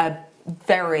tonight, a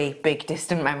very big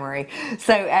distant memory.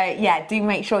 So yeah, do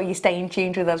make sure you stay in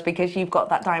tune with us because you've got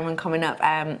that diamond coming up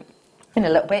in a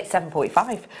little bit,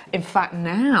 7:45. In fact,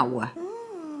 now.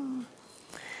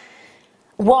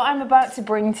 What I'm about to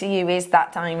bring to you is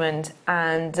that diamond,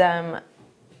 and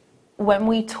when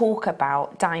we talk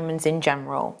about diamonds in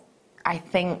general, I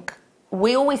think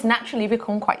we always naturally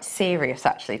become quite serious,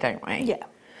 actually, don't we? Yeah.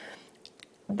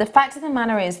 The fact of the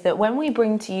matter is that when we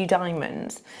bring to you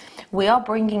diamonds, we are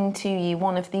bringing to you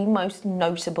one of the most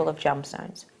notable of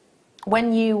gemstones.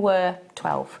 When you were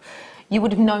 12, you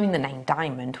would have known the name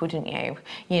diamond, wouldn't you?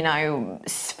 You know,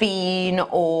 sphene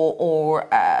or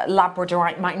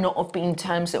labradorite might not have been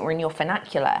terms that were in your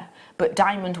vernacular, but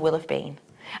diamond will have been.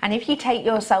 And if you take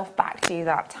yourself back to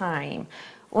that time,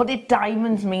 what did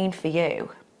diamonds mean for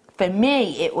you? For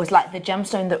me, it was like the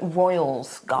gemstone that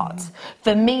royals got.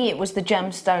 For me, it was the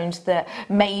gemstones that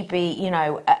maybe, you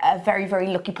know, a very, very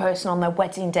lucky person on their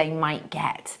wedding day might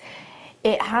get.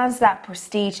 It has that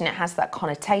prestige and it has that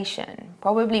connotation,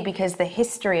 probably because the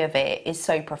history of it is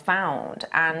so profound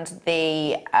and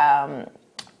the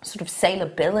sort of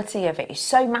saleability of it is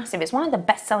so massive. It's one of the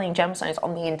best-selling gemstones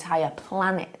on the entire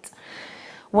planet.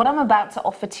 What I'm about to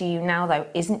offer to you now, though,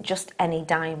 isn't just any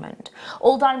diamond.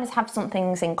 All diamonds have some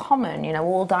things in common. You know,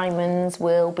 all diamonds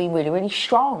will be really, really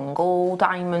strong. All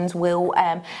diamonds will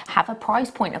have a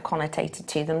price point connotated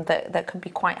to them that could be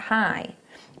quite high.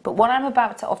 But what I'm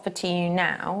about to offer to you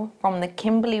now, from the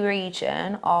Kimberley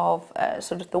region of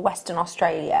sort of the Western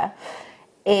Australia,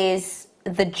 is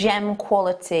the gem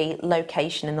quality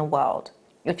location in the world.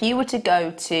 If you were to go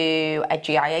to a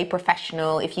GIA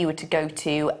professional, if you were to go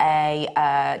to a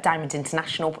Diamond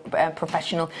International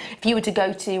professional, if you were to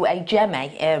go to a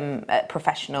GEMA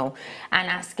professional and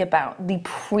ask about the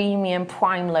premium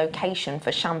prime location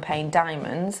for champagne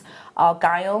diamonds,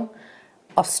 Argyle,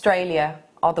 Australia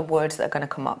are the words that are going to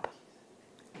come up.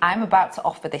 I'm about to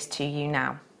offer this to you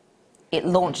now. It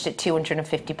launched at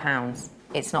 £250.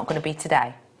 It's not going to be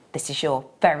today. This is your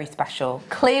very special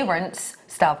clearance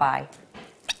style buy.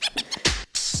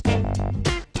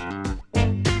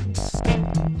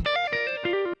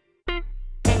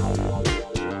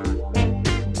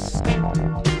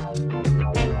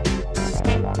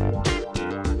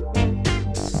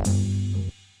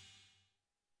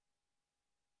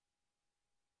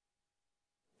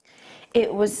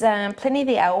 It was Pliny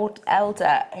the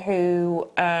Elder, who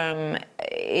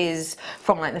is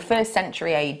from like the 1st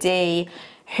century AD,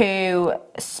 who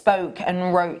spoke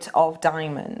and wrote of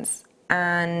diamonds.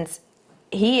 And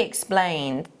he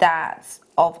explained that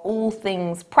of all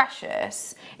things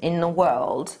precious in the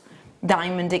world,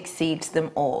 diamond exceeds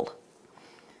them all.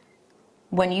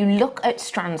 When you look at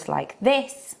strands like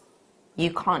this,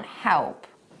 you can't help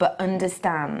but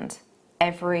understand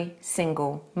every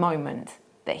single moment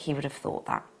that he would have thought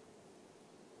that.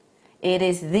 It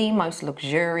is the most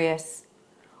luxurious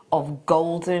of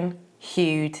golden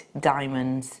hued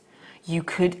diamonds you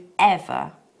could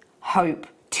ever hope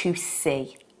to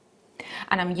see.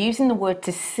 And I'm using the word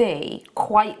to see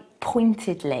quite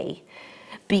pointedly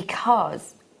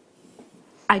because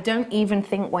I don't even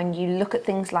think when you look at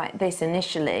things like this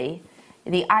initially,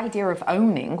 the idea of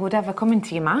owning would ever come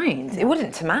into your mind. It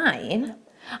wouldn't to mine.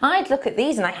 I'd look at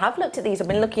these, and I have looked at these. I've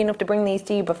been lucky enough to bring these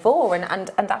to you before, and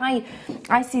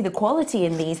I see the quality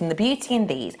in these and the beauty in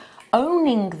these.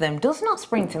 Owning them does not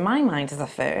spring to my mind as a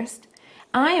first.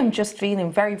 I am just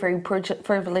feeling very, very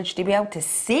privileged to be able to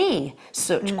see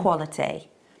such quality.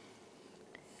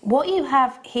 What you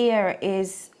have here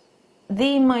is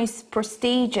the most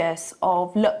prestigious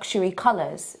of luxury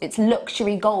colours. It's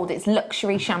luxury gold, it's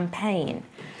luxury champagne.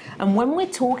 And when we're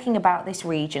talking about this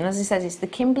region, as I said, it's the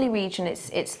Kimberley region,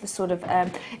 it's the sort of,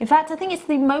 in fact, I think it's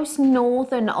the most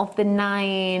northern of the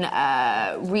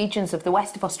 9 regions of the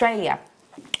west of Australia.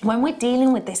 When we're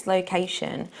dealing with this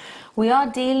location, we are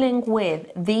dealing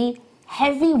with the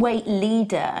heavyweight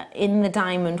leader in the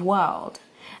diamond world.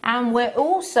 And we're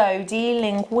also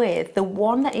dealing with the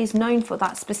one that is known for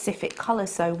that specific colour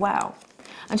so well.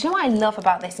 And do you know what I love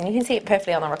about this? And you can see it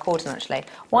perfectly on the recording actually.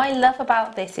 What I love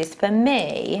about this is, for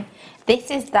me, this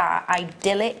is that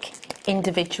idyllic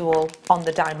individual on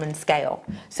the diamond scale.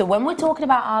 So when we're talking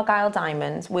about Argyle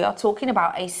diamonds, we are talking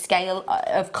about a scale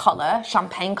of colour,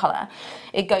 champagne colour.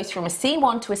 It goes from a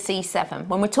C1 to a C7.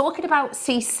 When we're talking about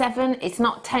C7, it's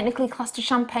not technically classed as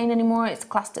champagne anymore, it's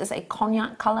classed as a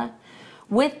cognac colour.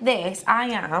 With this, I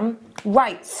am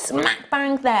right smack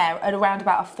bang there at around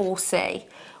about a 4C,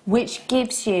 which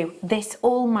gives you this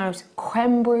almost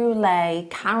creme brulee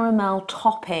caramel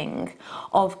topping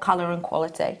of colour and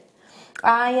quality.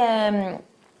 I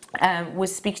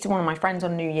was speaking to one of my friends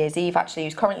on New Year's Eve, actually,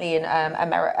 who's currently in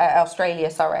Australia,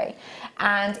 sorry.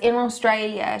 And in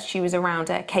Australia, she was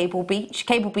around Cable Beach.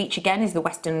 Cable Beach, again, is the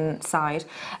western side,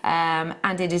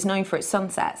 and it is known for its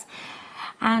sunsets.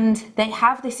 And they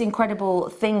have this incredible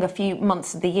thing a few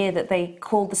months of the year that they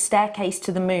call the staircase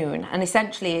to the moon. And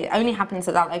essentially, it only happens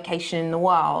at that location in the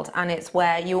world. And it's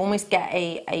where you almost get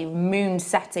a moon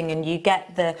setting, and you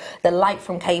get the light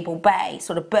from Cable Bay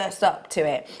sort of burst up to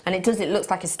it. And it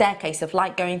looks like a staircase of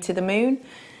light going to the moon.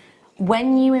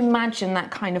 When you imagine that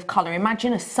kind of colour,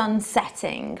 imagine a sun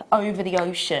setting over the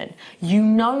ocean, you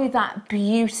know that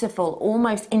beautiful,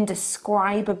 almost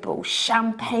indescribable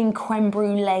champagne creme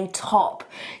brulee top,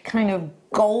 kind of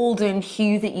golden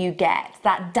hue that you get,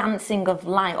 that dancing of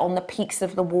light on the peaks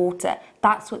of the water.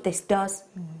 That's what this does.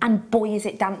 And boy, is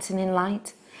it dancing in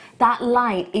light. That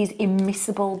light is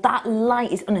immiscible, that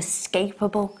light is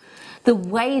unescapable. The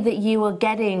way that you are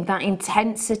getting that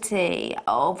intensity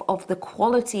of the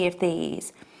quality of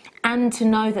these, and to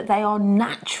know that they are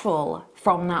natural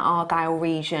from that Argyle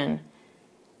region,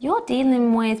 you're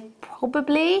dealing with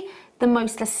probably the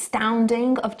most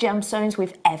astounding of gemstones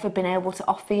we've ever been able to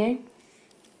offer you.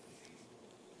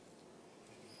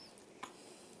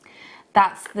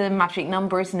 That's the magic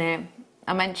number, isn't it?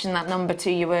 I mentioned that number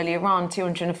to you earlier on,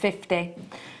 250.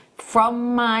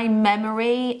 From my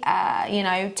memory, you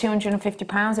know,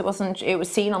 £250, it was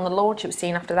seen on the launch, it was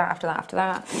seen after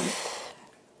that.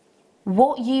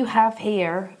 What you have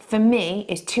here, for me,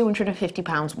 is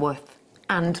 £250 worth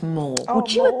and more. Oh,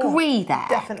 would you agree there?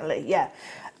 Definitely, yeah.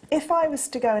 If I was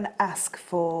to go and ask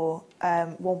for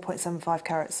 1.75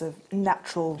 carats of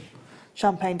natural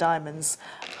champagne diamonds,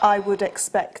 I would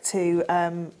expect to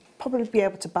probably be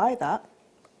able to buy that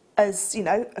as, you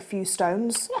know, a few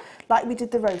stones, like we did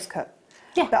the rose cut.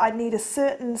 Yeah. But I'd need a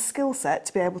certain skill set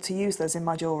to be able to use those in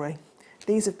my jewellery.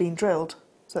 These have been drilled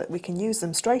so that we can use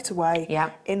them straight away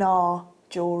in our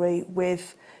jewellery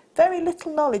with very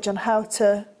little knowledge on how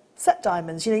to set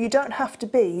diamonds. You know, you don't have to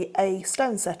be a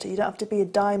stone setter, you don't have to be a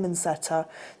diamond setter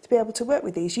to be able to work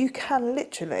with these. You can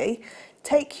literally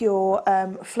take your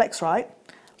Flexrite,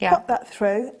 pop that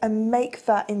through and make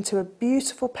that into a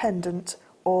beautiful pendant,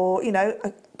 or, you know,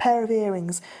 a pair of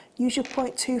earrings. Use your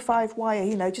 0.25 wire,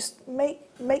 you know, just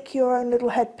make your own little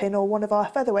head pin, or one of our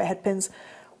featherweight head pins.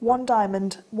 One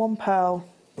diamond, one pearl.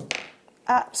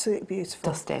 Absolutely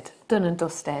beautiful. Dusted, done and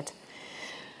dusted.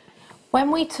 When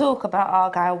we talk about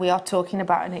Argyle, we are talking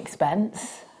about an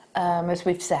expense, as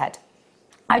we've said.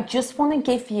 I just want to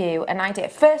give you an idea.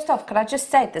 First off, could I just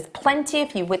say, there's plenty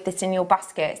of you with this in your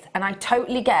baskets, and I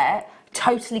totally get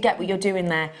what you're doing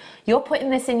there. You're putting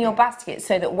this in your basket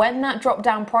so that when that drop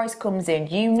down price comes in,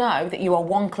 you know that you are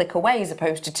one click away as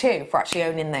opposed to two for actually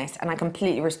owning this, and I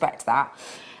completely respect that.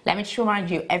 Let me just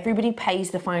remind you, everybody pays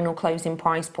the final closing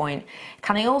price point.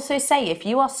 Can I also say, if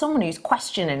you are someone who's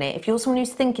questioning it, if you're someone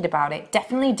who's thinking about it,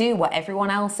 definitely do what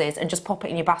everyone else is and just pop it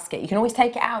in your basket. You can always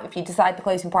take it out if you decide the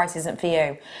closing price isn't for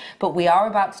you. But we are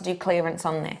about to do clearance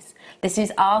on this. This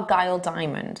is Argyle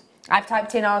diamond. I've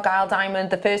typed in Argyle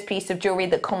diamond. The first piece of jewellery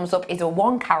that comes up is a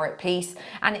 1 carat piece,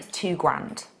 and it's £2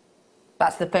 grand.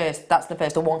 That's the first,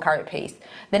 a 1 carat piece.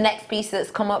 The next piece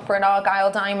that's come up for an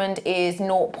Argyle diamond is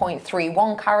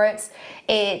 0.31 carats.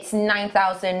 It's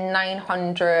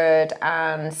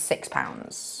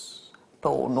 £9,906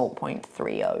 for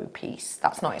 0.30 piece.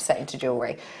 That's not set into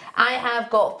jewellery. I have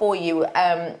got for you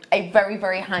a very,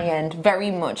 very high-end,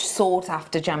 very much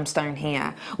sought-after gemstone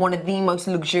here. One of the most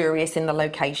luxurious in the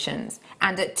locations.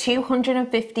 And at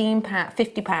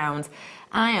 £250,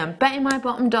 I am betting my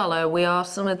bottom dollar we are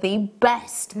some of the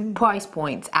best price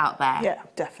points out there. Yeah,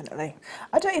 definitely.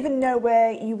 I don't even know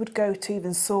where you would go to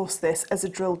even source this as a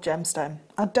drilled gemstone.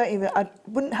 I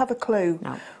wouldn't have a clue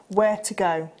where to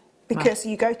go, because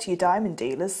you go to your diamond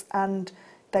dealers and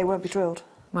they won't be drilled.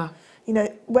 Well, you know,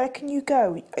 where can you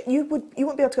go? You wouldn't be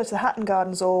able to go to the Hatton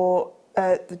Gardens or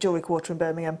the Jewellery Quarter in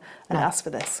Birmingham and ask for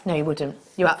this. No, you wouldn't.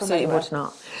 You absolutely would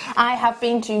not. I have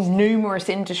been to numerous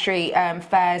industry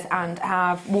fairs and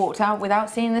have walked out without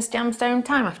seeing this gemstone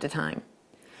time after time.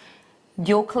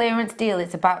 Your clearance deal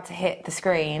is about to hit the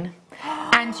screen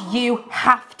and you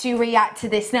have to react to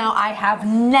this now. I have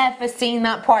never seen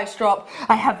that price drop.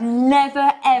 I have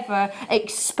never ever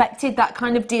expected that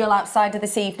kind of deal outside of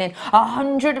this evening.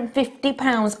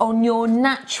 £150 on your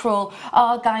natural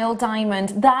Argyle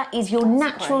diamond. That is your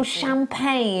natural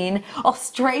champagne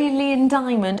Australian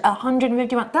diamond.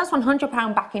 £150. That's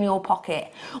 £100 back in your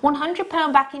pocket.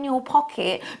 £100 back in your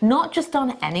pocket, not just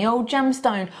on any old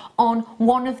gemstone, on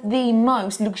one of the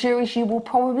most luxurious you will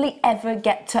probably ever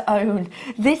get to own.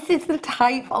 This is the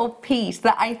type of piece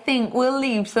that I think will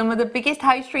leave some of the biggest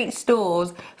high street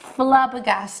stores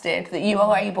flabbergasted that you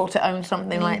are able to own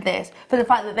something like this, for the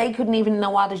fact that they couldn't even in their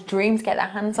wildest dreams get their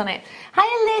hands on it.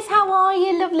 Hiya Liz, how are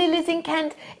you? Lovely Liz in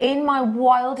Kent. In my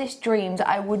wildest dreams,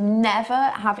 I would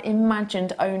never have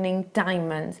imagined owning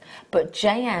diamonds, but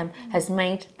JM has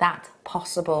made that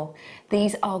possible.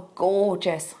 These are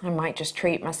gorgeous. I might just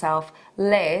treat myself.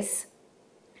 Liz,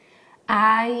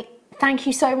 I thank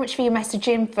you so much for your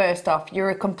messaging. First off,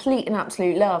 you're a complete and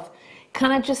absolute love.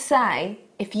 Can I just say,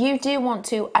 if you do want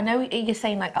to, I know you're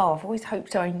saying like, oh, I've always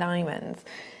hoped to own diamonds.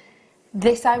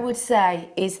 This, I would say,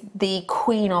 is the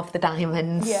queen of the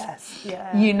diamonds. Yes,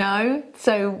 yeah. You know?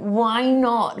 So why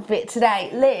not fit today?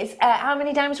 Liz, how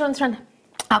many diamonds are on the strand?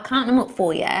 I'll count them up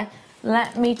for you.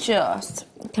 Let me just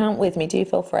count with me, do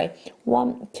feel free.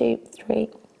 1, 2, 3,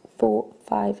 4,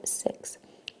 5, 6,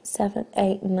 7,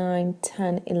 8, 9,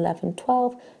 10, 11,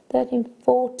 12, 13,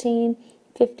 14,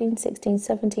 15, 16,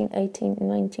 17, 18,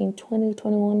 19, 20,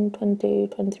 21, 22,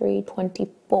 23,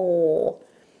 24.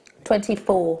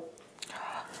 24.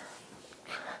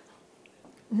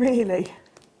 Really?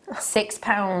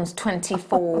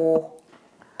 £6.24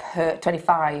 per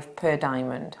 25 per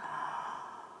diamond.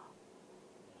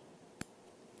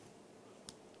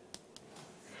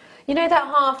 You know that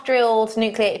half-drilled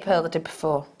nucleated pearl I did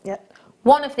before? Yep.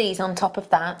 One of these on top of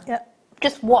that. Yep.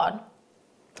 Just one.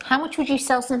 How much would you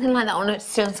sell something like that on a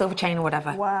sterling silver chain or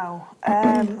whatever? Wow.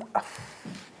 I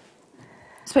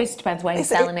suppose it depends where you're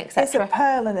selling, etc. It's a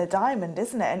pearl and a diamond,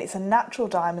 isn't it? And it's a natural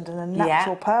diamond and a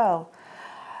natural pearl.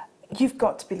 You've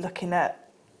got to be looking at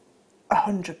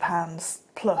 £100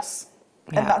 plus.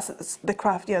 Yeah. And that's the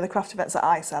craft, you know, the craft events that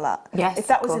I sell at. Yes, if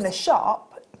that of was in a course.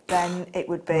 shop, then it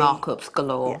would be Markups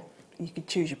galore. Yeah, you could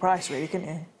choose your price, really, couldn't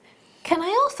you? Can I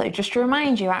also just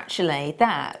remind you actually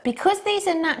that because these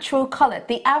are natural coloured,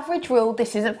 the average rule,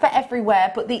 this isn't for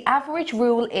everywhere, but the average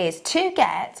rule is to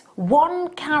get 1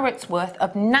 carat's worth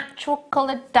of natural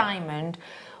coloured diamond,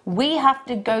 we have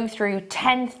to go through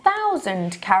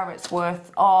 10,000 carats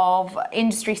worth of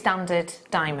industry standard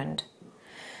diamond.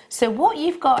 So what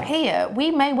you've got here, we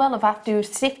may well have to have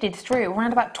sifted through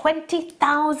around about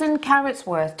 20,000 carats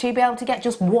worth to be able to get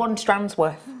just 1 strand's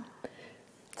worth.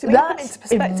 To be put into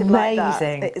perspective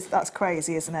amazing. like that, that's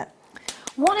crazy, isn't it?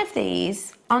 One of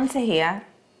these onto here.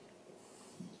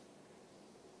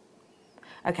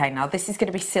 Okay, now this is going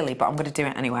to be silly, but I'm going to do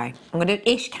it anyway. I'm going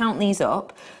to count these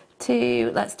up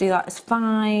to, let's do that as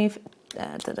 5,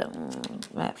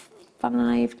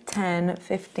 5, 10,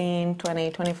 15,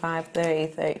 20, 25, 30,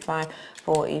 35,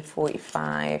 40,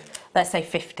 45, let's say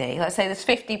 50. Let's say there's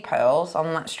 50 pearls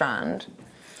on that strand.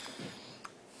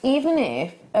 Even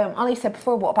if, Ali said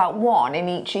before, what about 1 in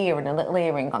each ear and a little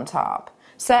earring on top?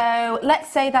 So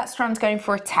let's say that strand's going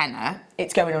for a tenner.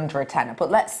 It's going under a tenner,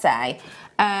 but let's say,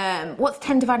 what's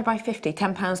 10 divided by 50?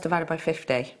 £10 divided by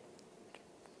 50?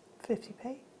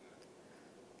 50p?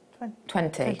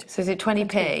 20. So is it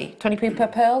 20p? 20p per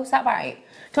pearl, is that right?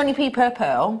 20p per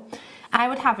pearl. I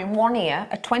would have in one ear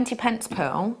a 20p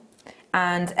pearl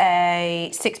and a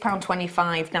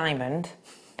 £6.25 diamond.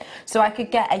 So I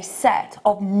could get a set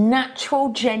of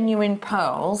natural, genuine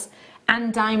pearls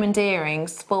and diamond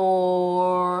earrings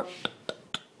for,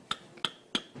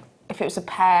 if it was a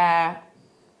pair,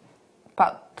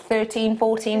 about £13,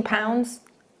 £14.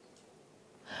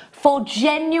 For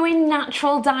genuine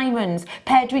natural diamonds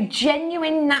paired with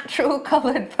genuine natural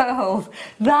coloured pearls.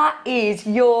 That is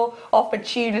your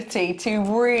opportunity to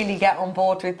really get on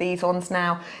board with these ones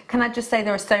now. Can I just say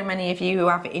there are so many of you who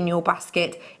have it in your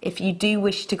basket. If you do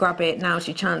wish to grab it, now's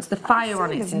your chance. The fire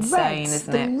on it's insane,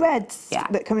 isn't it? The reds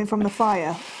that come in from the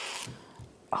fire.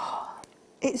 Oh,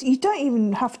 you don't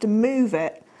even have to move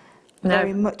it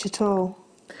very much at all.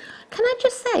 Can I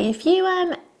just say, if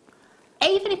you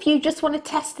even if you just want to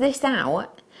test this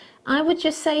out, I would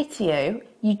just say to you,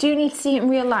 you do need to see it in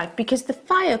real life, because the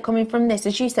fire coming from this,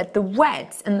 as you said, the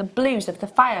reds and the blues of the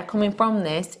fire coming from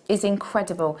this is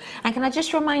incredible. And can I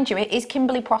just remind you, it is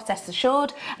Kimberley process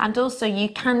assured, and also you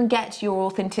can get your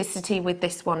authenticity with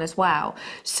this one as well.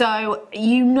 So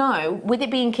you know, with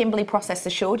it being Kimberley process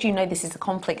assured, you know this is a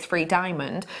conflict-free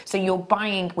diamond, so you're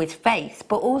buying with faith,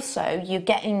 but also you're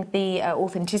getting the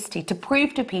authenticity to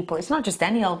prove to people it's not just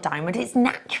any old diamond, it's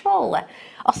natural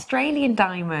Australian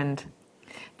diamond.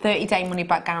 30-day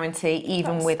money-back guarantee,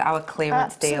 even with our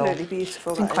clearance deal. Absolutely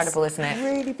beautiful. It's incredible, isn't it?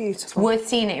 Really beautiful. It's worth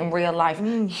seeing it in real life.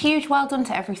 Huge well done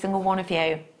to every single one of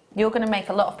you. You're going to make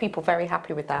a lot of people very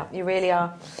happy with that. You really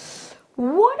are.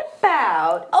 What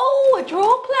about, a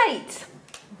draw plate?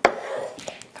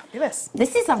 Fabulous.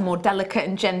 This is a more delicate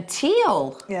and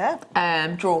genteel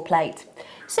draw plate.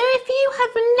 So if you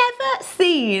have never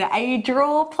seen a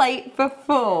draw plate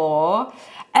before,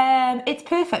 it's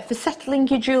perfect for settling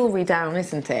your jewellery down,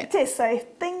 isn't it? It is. So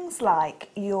things like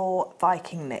your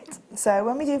Viking knit. So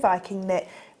when we do Viking knit,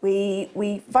 we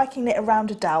Viking knit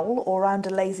around a dowel or around a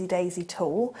lazy daisy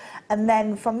tool, and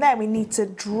then from there we need to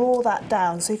draw that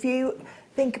down. So if you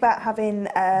think about having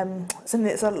something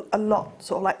that's a lot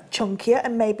sort of like chunkier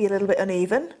and maybe a little bit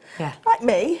uneven, like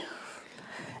me,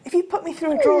 if you put me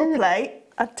through a draw plate,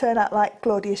 I'd turn out like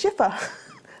Claudia Schiffer.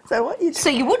 So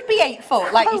you would be 8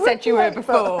 foot, like you said you were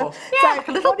before. Yeah, like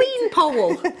a little bean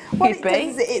pole. What it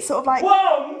does is it's sort of like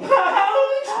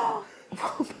 £1.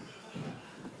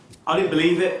 I didn't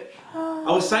believe it.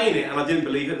 I was saying it and I didn't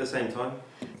believe it at the same time.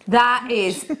 That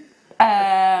is,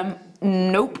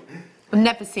 nope.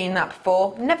 Never seen that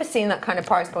before. Never seen that kind of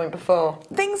price point before.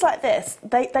 Things like this,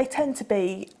 they tend to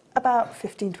be about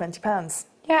 £15, £20.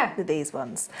 Yeah. With these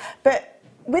ones, but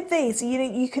with these,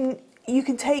 you can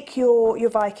take your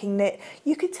Viking knit.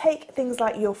 You could take things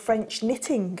like your French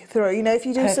knitting through. You know, if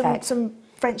you do some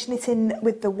French knitting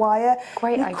with the wire,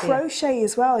 great idea. Crochet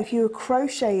as well. If you were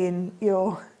crocheting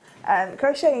your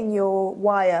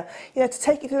wire, you know, to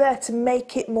take it through there to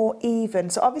make it more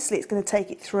even. So obviously it's going to take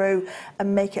it through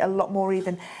and make it a lot more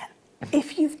even.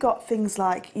 If you've got things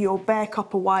like your bare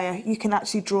copper wire, you can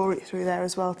actually draw it through there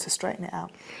as well to straighten it out.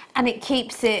 And it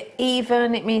keeps it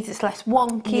even, it means it's less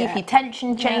wonky. If your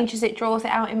tension changes, it draws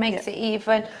it out, it makes it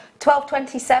even.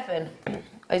 1227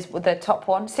 is the top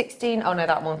one. 16, oh no,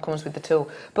 that one comes with the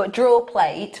tool. But draw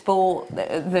plate for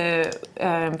the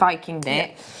Viking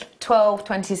knit,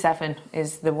 1227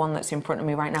 is the one that's in front of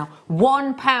me right now.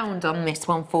 £1 on this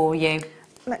one for you.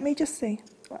 Let me just see.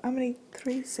 How many?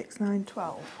 3, 6, 9,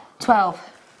 12. 12.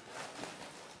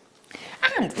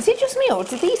 And is it just me, or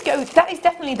do these go? That is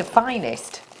definitely the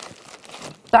finest.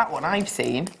 That one I've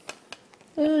seen.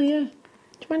 Oh yeah. Do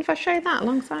you mind if I show that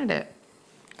alongside it?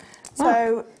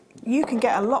 So you can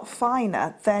get a lot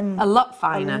finer than a lot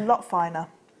finer. A lot finer.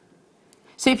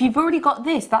 So if you've already got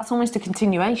this, that's almost a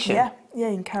continuation. Yeah,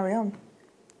 you can carry on.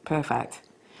 Perfect.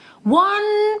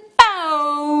 £1.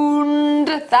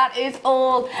 That is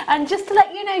all. And just to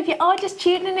let you know, if you are just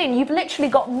tuning in, you've literally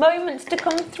got moments to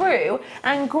come through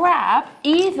and grab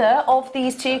either of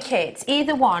these two kits,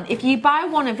 either one. If you buy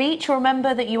one of each,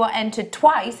 remember that you are entered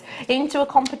twice into a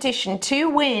competition to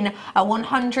win a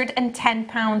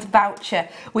 £110 voucher.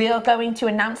 We are going to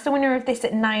announce the winner of this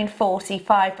at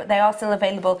 9:45, but they are still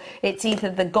available. It's either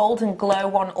the golden glow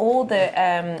one or the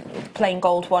plain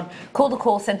gold one. Call the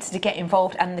call centre to get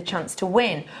involved and the chance to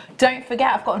win. Don't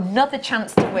forget, I've got another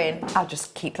chance to win. I'll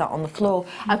just keep that on the floor.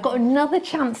 I've got another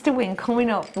chance to win coming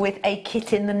up with a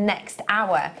kit in the next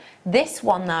hour. This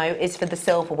one, though, is for the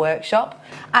Silver Workshop.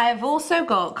 I have also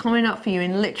got coming up for you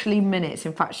in literally minutes,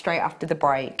 in fact, straight after the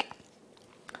break,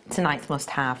 tonight's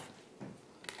must-have.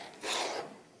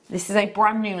 This is a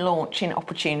brand new launching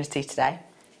opportunity today.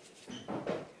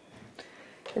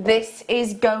 This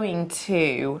is going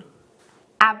to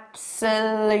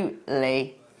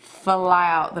absolutely fly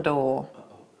out the door.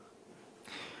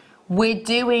 We're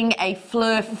doing a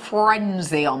fleur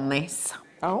frenzy on this.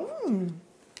 Oh.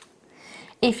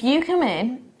 If you come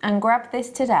in and grab this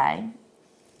today,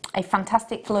 a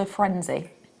fantastic flow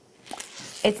frenzy.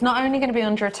 It's not only going to be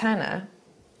under a tenner,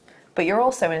 but you're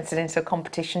also entered into a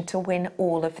competition to win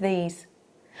all of these.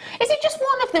 Is it just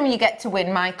one of them you get to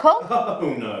win, Michael?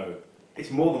 Oh no,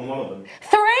 it's more than one of them.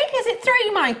 3? Is it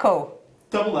 3, Michael?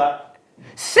 Double that.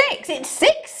 6? It's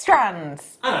 6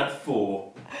 strands. And add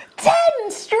 4. 10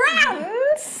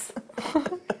 strands?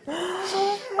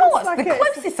 Oh, what's like the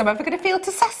closest I'm ever going to feel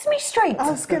to Sesame Street? I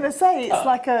was going to say, it's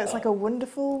like a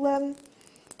wonderful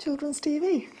children's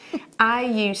TV. I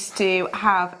used to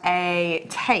have a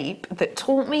tape that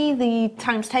taught me the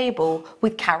times table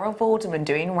with Carol Vorderman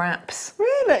doing raps.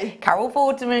 Really? Carol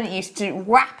Vorderman used to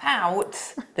rap out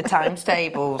the times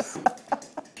tables.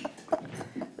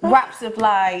 Raps of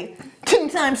like 2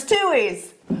 times 2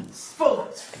 is. It's full,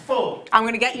 it's full. I'm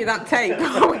going to get you that tape.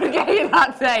 I'm going to get you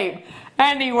that tape.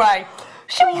 Anyway,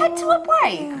 shall we head to a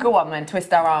break? Go on then,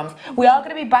 twist our arms. We are going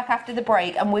to be back after the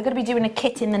break and we're going to be doing a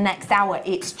kit in the next hour.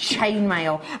 It's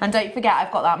chainmail. And don't forget,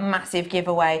 I've got that massive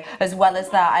giveaway. As well as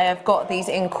that, I have got these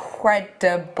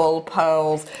incredible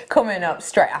pearls coming up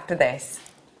straight after this.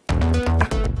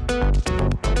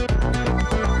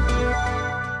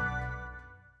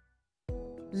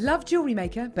 Love Jewellery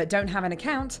Maker but don't have an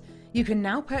account? You can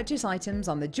now purchase items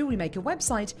on the Jewellery Maker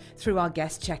website through our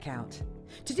guest checkout.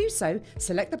 To do so,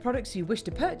 select the products you wish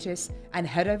to purchase and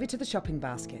head over to the shopping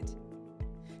basket.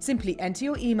 Simply enter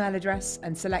your email address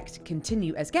and select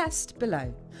Continue as Guest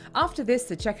below. After this,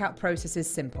 the checkout process is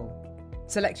simple.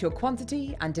 Select your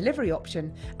quantity and delivery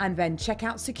option and then check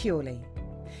out securely.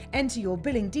 Enter your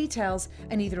billing details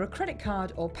and either a credit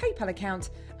card or PayPal account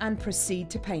and proceed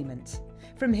to payment.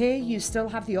 From here, you still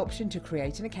have the option to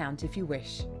create an account if you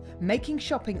wish, making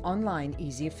shopping online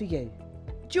easier for you.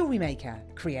 Jewellery Maker.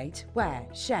 Create, wear,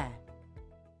 share.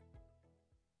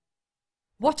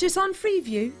 Watch us on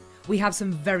Freeview. We have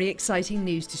some very exciting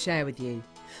news to share with you.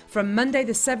 From Monday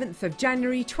the 7th of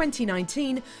January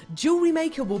 2019, Jewellery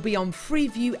Maker will be on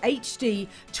Freeview HD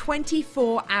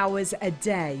 24 hours a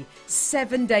day,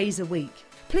 7 days a week.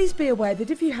 Please be aware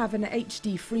that if you have an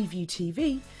HD Freeview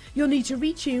TV, you'll need to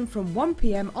retune from 1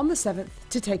 PM on the 7th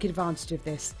to take advantage of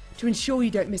this, to ensure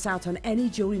you don't miss out on any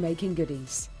jewellery making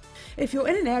goodies. If you're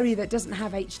in an area that doesn't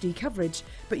have HD coverage,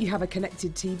 but you have a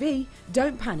connected TV,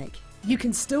 don't panic. You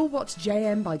can still watch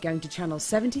JM by going to channel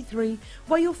 73,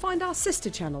 where you'll find our sister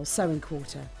channel, Sewing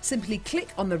Quarter. Simply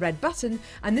click on the red button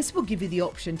and this will give you the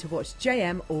option to watch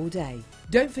JM all day.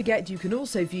 Don't forget you can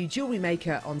also view Jewellery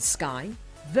Maker on Sky,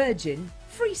 Virgin,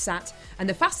 FreeSat, and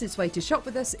the fastest way to shop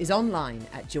with us is online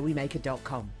at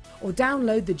jewellerymaker.com or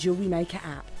download the Jewellery Maker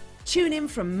app. Tune in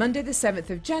from Monday the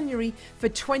 7th of January for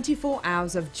 24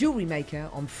 hours of Jewellery Maker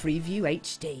on Freeview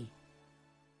HD.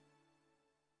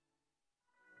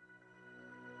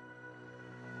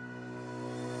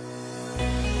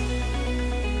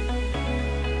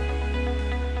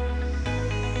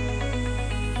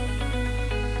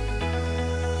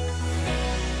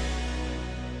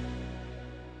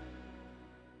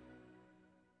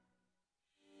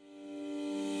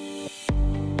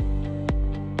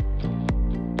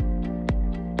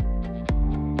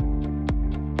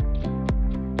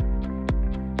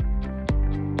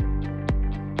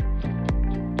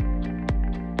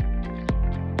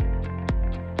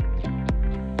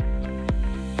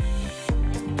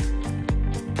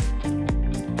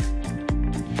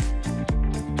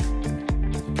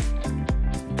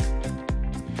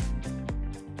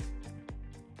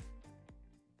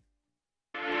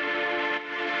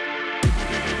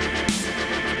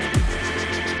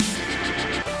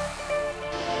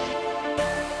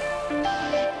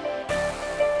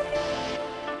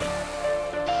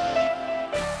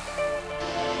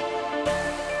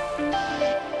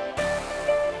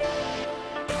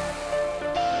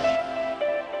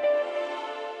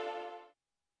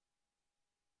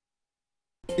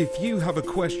 If you have a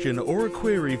question or a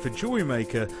query for Jewellery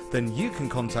Maker, then you can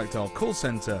contact our call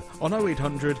centre on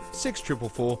 0800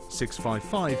 644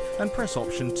 655 and press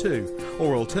option 2,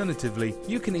 or alternatively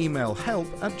you can email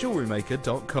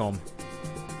help@jewellerymaker.com.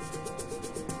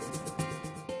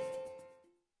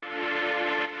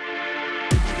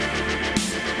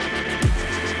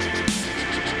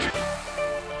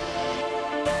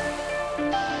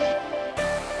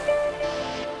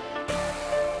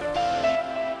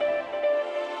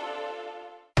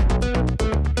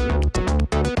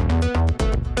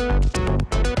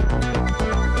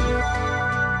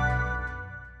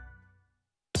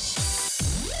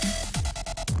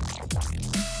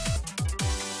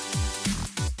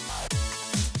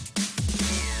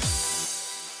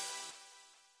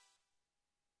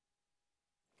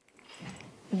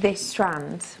 This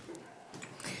strand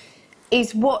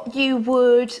is what you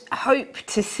would hope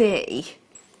to see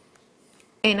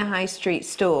in a high street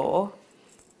store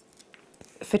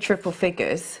for triple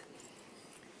figures,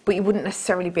 but you wouldn't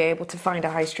necessarily be able to find a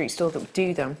high street store that would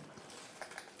do them.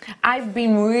 I've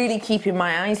been really keeping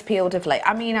my eyes peeled of late.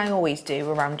 I mean, I always do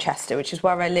around Chester, which is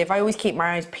where I live. I always keep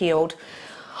my eyes peeled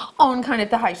on kind of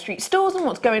the high street stores and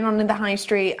what's going on in the high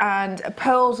street, and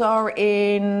pearls are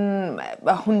in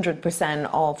 100%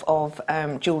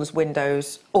 of jewellers'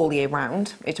 windows all year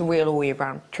round. It's a real all year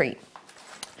round treat.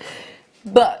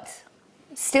 But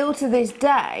still to this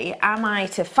day, am I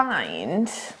to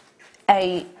find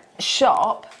a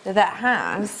shop that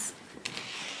has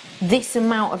this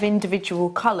amount of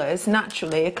individual colours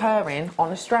naturally occurring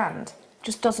on a strand?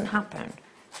 Just doesn't happen.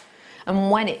 And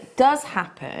when it does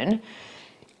happen,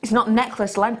 it's not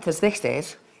necklace length as this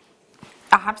is.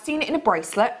 I have seen it in a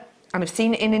bracelet and I've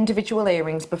seen it in individual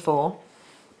earrings before,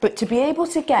 but to be able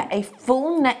to get a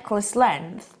full necklace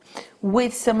length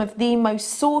with some of the most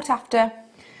sought after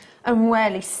and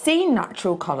rarely seen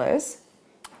natural colours,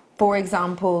 for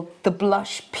example, the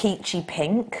blush peachy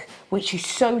pink, which is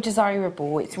so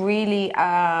desirable. It's really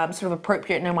sort of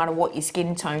appropriate no matter what your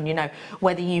skin tone, you know,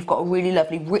 whether you've got a really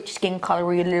lovely rich skin colour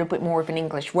or you're a little bit more of an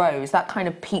English rose, that kind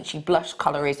of peachy blush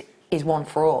colour is one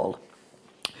for all.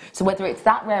 So whether it's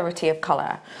that rarity of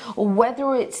colour or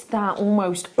whether it's that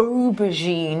almost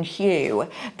aubergine hue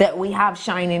that we have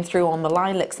shining through on the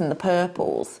lilacs and the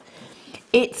purples,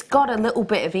 it's got a little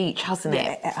bit of each, hasn't it?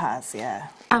 Yeah, it has, yeah.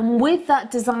 And with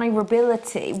that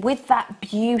desirability, with that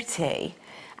beauty,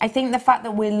 I think the fact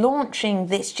that we're launching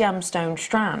this gemstone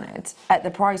strand at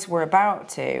the price we're about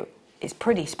to is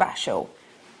pretty special.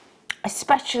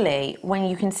 Especially when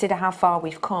you consider how far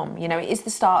we've come. You know, it is the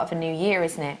start of a new year,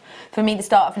 isn't it? For me, the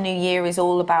start of a new year is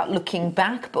all about looking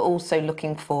back, but also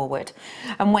looking forward.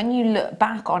 And when you look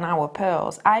back on our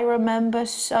pearls, I remember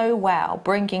so well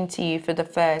bringing to you for the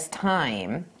first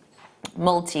time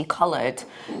multicoloured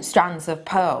strands of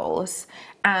pearls,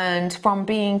 and from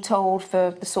being told for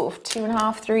the sort of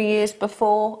 2.5, 3 years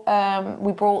before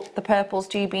we brought the purples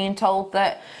to you, being told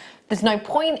that there's no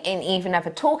point in even ever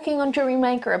talking on Jewellery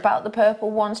Maker about the purple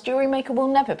ones. Jewellery Maker will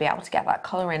never be able to get that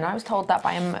colour in. I was told that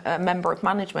by a member of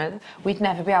management. We'd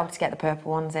never be able to get the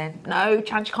purple ones in. No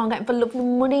chance, you can't get them for love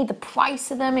and money, the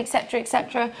price of them, etc,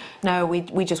 etc. No,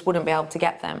 we just wouldn't be able to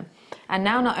get them. And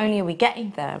now not only are we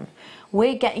getting them,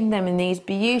 we're getting them in these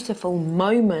beautiful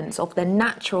moments of the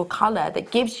natural colour that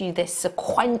gives you this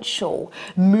sequential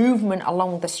movement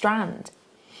along the strand.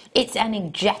 It's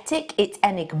energetic, it's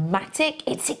enigmatic,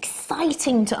 it's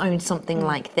exciting to own something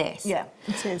like this. Yeah,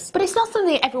 it is. But it's not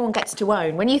something everyone gets to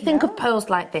own. When you think of pearls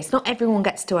like this, not everyone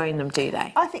gets to own them, do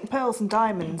they? I think pearls and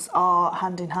diamonds are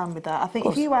hand in hand with that. I think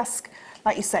if you ask,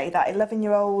 like you say, that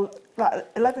 11-year-old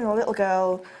little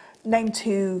girl, name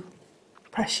 2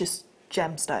 precious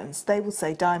gemstones, they will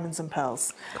say diamonds and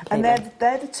pearls. Completely. And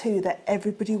they're the 2 that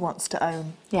everybody wants to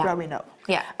own growing up.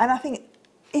 Yeah. And I think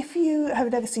if you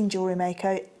have never seen Jewellery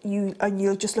Maker, and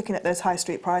you're just looking at those high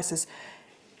street prices,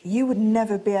 you would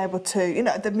never be able to, you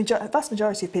know, the vast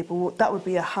majority of people, that would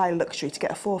be a high luxury to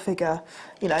get a 4-figure,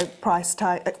 you know, price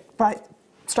strand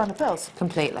of pearls.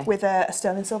 Completely. With a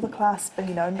sterling silver clasp and,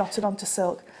 you know, knotted onto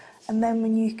silk. And then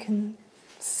when you can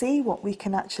see what we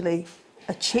can actually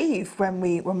achieve when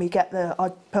we get our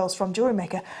pearls from Jewellery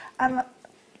Maker, and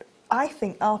I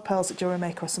think our pearls at Jewellery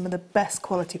Maker are some of the best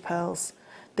quality pearls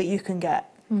that you can get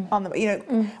on them. You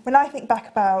know, when I think back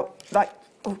about like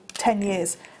 10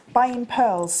 years, buying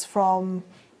pearls from,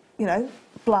 you know,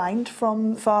 blind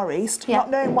from Far East, not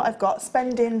knowing what I've got,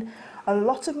 spending a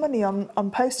lot of money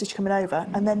on postage coming over,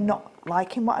 and then not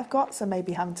liking what I've got, so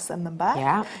maybe having to send them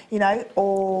back, you know,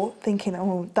 or thinking,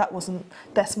 oh,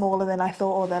 they're smaller than I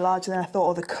thought, or they're larger than I thought,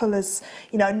 or the colours,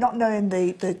 you know, not knowing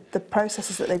the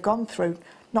processes that they've gone through,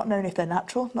 not knowing if they're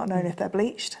natural, not knowing if they're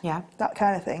bleached, that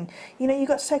kind of thing. You know, you've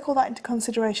got to take all that into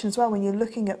consideration as well when you're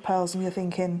looking at pearls and you're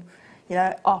thinking, you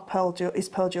know, is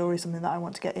pearl jewellery something that I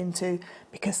want to get into?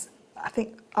 Because I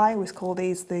think I always call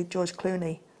these the George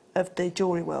Clooney of the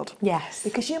jewellery world. Yes.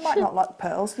 Because you might not like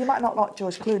pearls, you might not like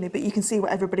George Clooney, but you can see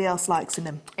what everybody else likes in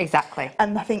them. Exactly.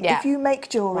 And I think if you make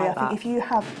jewellery, Like I think if you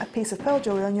have a piece of pearl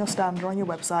jewellery on your stand or on your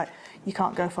website, you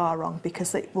can't go far wrong,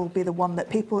 because it will be the one that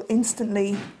people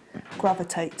instantly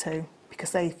gravitate to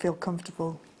because they feel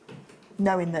comfortable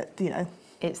knowing that, you know,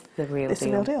 it's the real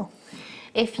deal.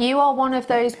 If you are one of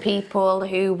those people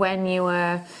who, when you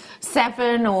were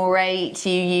 7 or 8,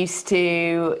 you used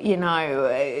to, you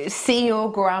know, see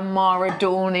your grandma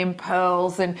adorning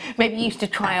pearls, and maybe you used to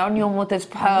try on your mother's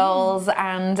pearls,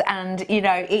 and you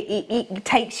know, it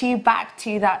takes you back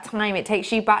to that time. It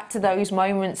takes you back to those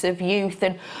moments of youth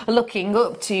and looking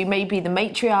up to maybe the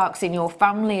matriarchs in your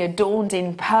family adorned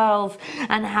in pearls,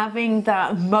 and having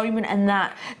that moment and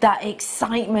that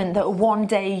excitement that one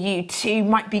day you too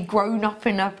might be grown up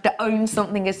enough to own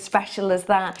something as special as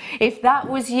that. If that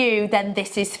was you, then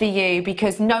this is for you,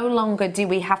 because no longer do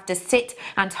we have to sit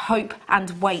and hope and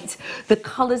wait. The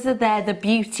colours are there, the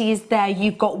beauty is there.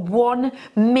 You've got 1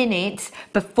 minute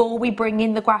before we bring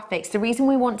in the graphics. The reason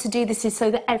we want to do this is so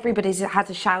that everybody has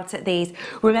a shout at these.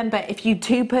 Remember, if you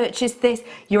do purchase this,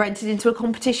 you're entered into a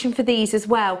competition for these as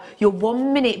well. You're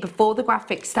 1 minute before the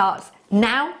graphic starts.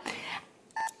 Now,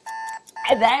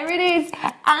 there it is,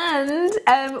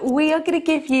 and we are going to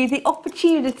give you the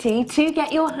opportunity to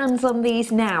get your hands on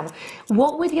these now.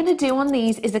 What we're going to do on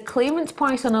these is a clearance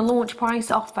price on a launch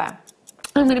price offer.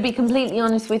 I'm going to be completely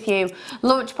honest with you.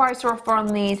 Launch price offer on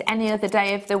these any other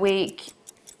day of the week,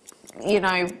 you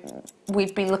know,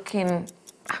 we'd be looking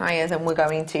higher than we're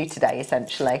going to today.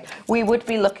 Essentially, we would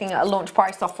be looking at a launch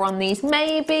price offer on these,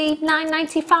 maybe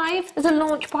 £9.95 as a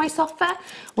launch price offer.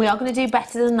 We are going to do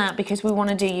better than that because we want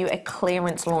to do you a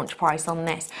clearance launch price on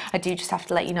this. I do just have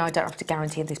to let you know I don't have to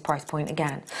guarantee this price point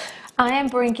again. I am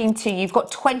bringing to you, you've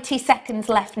got 20 seconds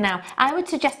left now. I would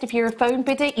suggest if you're a phone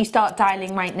bidder, you start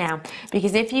dialing right now,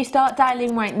 because if you start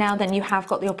dialing right now, then you have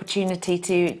got the opportunity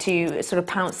to sort of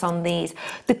pounce on these.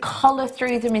 The colour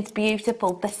through them is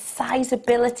beautiful. The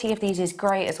sizeability of these is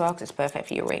great as well, because it's perfect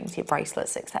for your rings, your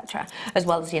bracelets, etc., as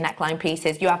well as your neckline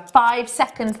pieces. You have 5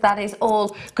 seconds, that is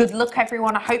all. Good luck,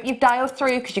 everyone. I hope you've dialed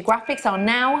through, because your graphics are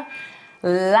now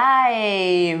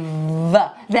live.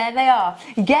 There they are.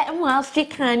 Get them whilst you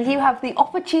can. You have the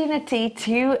opportunity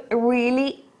to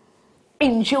really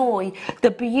enjoy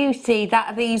the beauty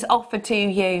that these offer to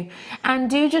you. And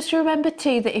do just remember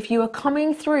too that if you are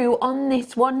coming through on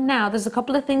this one now, there's a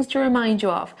couple of things to remind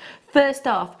you of. First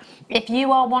off, if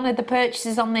you are one of the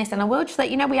purchasers on this, and I will just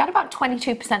let you know, we had about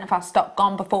 22% of our stock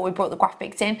gone before we brought the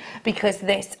graphics in, because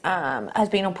this has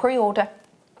been on pre-order.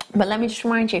 But let me just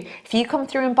remind you, if you come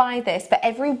through and buy this, for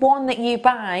every one that you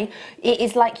buy, it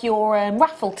is like your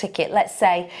raffle ticket, let's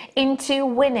say, into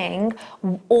winning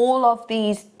all of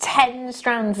these 10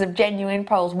 strands of genuine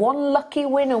pearls. One lucky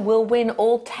winner will win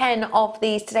all 10 of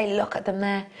these today. Look at them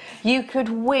there. You could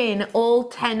win all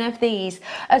 10 of these.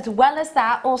 As well as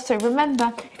that, also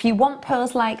remember, if you want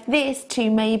pearls like this to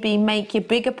maybe make your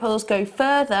bigger pearls go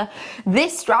further,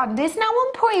 this strand is now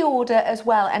on pre-order as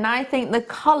well. And I think the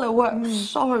colour works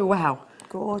so well.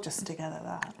 Gorgeous together,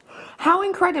 that. How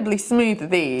incredibly smooth are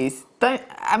these?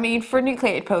 I mean, for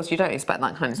nucleated pearls, you don't expect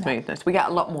that kind of smoothness. We get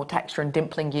a lot more texture and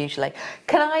dimpling usually.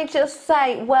 Can I just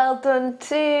say well done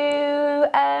to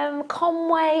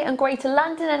Conway and Greater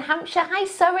London and Hampshire. Hi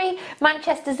Surrey,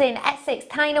 Manchester's in, Essex,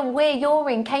 Tyne Wear, you're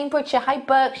in, Cambridgeshire, hi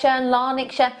Berkshire and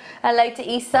Lanarkshire. Hello to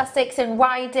East Sussex and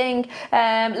Riding,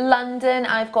 London.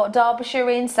 I've got Derbyshire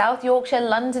in, South Yorkshire,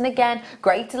 London again,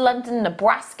 Greater London,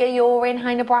 Nebraska, you're in,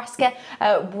 hi Nebraska,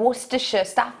 Worcestershire,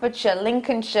 Staffordshire,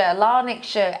 Lincolnshire,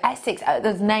 Lanarkshire, Essex.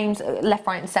 There's names left,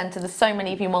 right and centre. There's so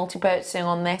many of you multi-purchasing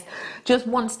on this. Just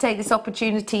want to take this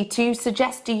opportunity to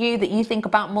suggest to you that you think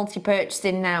about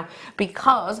multi-purchasing now,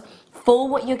 because for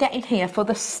what you're getting here, for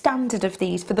the standard of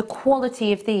these, for the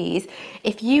quality of these,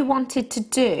 if you wanted to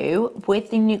do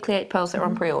with the nucleated pearls that are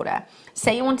on pre-order,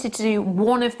 say you wanted to do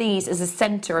one of these as a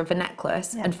centre of a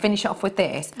necklace and finish it off with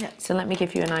this. So let me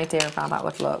give you an idea of how that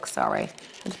would look. Sorry,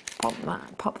 just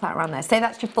pop that around there. Say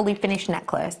that's your fully finished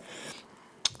necklace,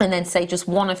 and then say just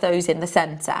one of those in the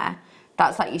centre.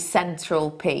 That's like your central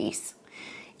piece.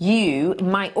 You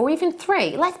might, or even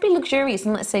 3, let's be luxurious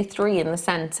and let's say 3 in the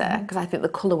centre, because I think the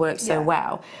colour works so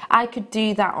well. I could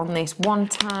do that on this 1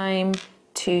 time,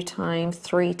 2 times,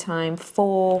 3 times,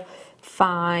 4,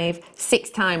 5, 6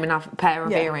 times and have a pair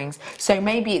of earrings. So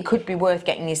maybe it could be worth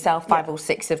getting yourself 5 or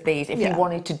 6 of these if you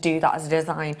wanted to do that as a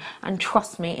design. And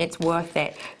trust me, it's worth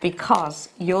it, because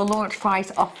your launch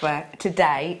price offer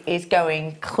today is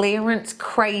going clearance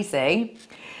crazy.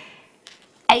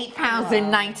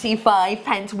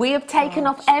 £8.95. We have taken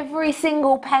off every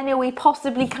single penny we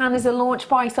possibly can as a launch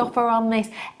price offer on this.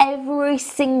 Every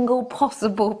single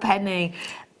possible penny.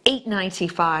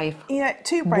 £8.95. You know,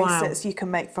 2 bracelets you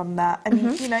can make from that.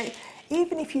 And, you know,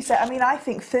 even if you say, I mean, I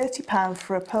think £30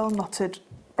 for a pearl knotted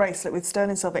bracelet with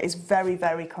sterling silver is very,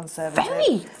 very conservative.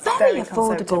 Very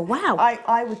affordable, wow.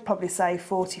 I would probably say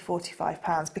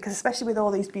 £40–45, because especially with all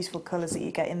these beautiful colours that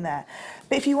you get in there.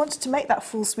 But if you wanted to make that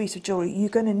full suite of jewellery, you're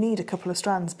going to need a couple of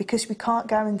strands, because we can't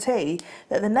guarantee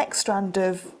that the next strand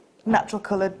of natural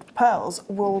coloured pearls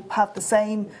will have the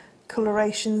same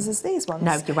colorations as these ones.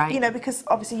 No, you're right. You know, because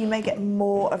obviously you may get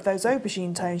more of those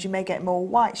aubergine tones, you may get more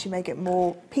whites, you may get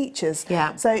more peaches.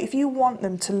 Yeah. So if you want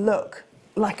them to look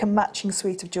like a matching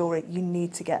suite of jewellery, you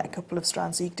need to get a couple of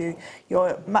strands. So you do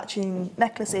your matching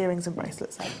necklace, earrings and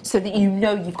bracelets. So that you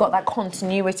know you've got that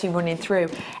continuity running through.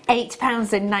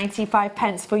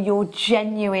 £8.95 for your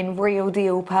genuine real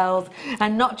deal pearls,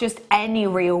 and not just any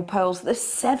real pearls, the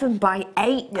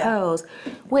 7x8 pearls,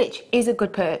 which is a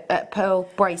good pearl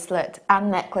bracelet and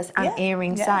necklace and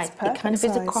earring size. It kind of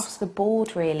is across the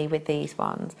board really with these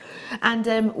ones.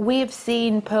 And we have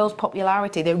seen pearls'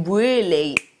 popularity. They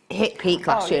really hit peak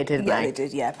last year, didn't they? Yeah, they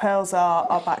did, yeah. Pearls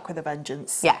are back with a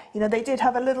vengeance. Yeah. You know, they did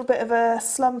have a little bit of a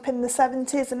slump in the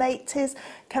 70s and 80s,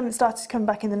 started to come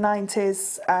back in the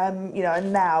 90s, you know,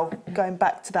 and now going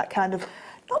back to that kind of,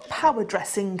 not power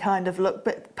dressing kind of look,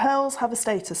 but pearls have a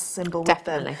status symbol with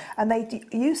them. And they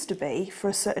used to be for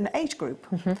a certain age group.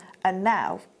 And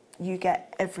now you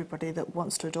get everybody that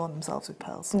wants to adorn themselves with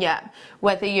pearls. Yeah,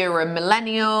 whether you're a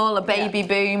millennial, a baby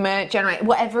boomer,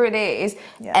 whatever it is,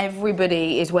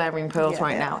 everybody is wearing pearls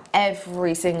right now.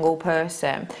 Every single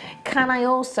person. Can I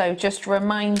also just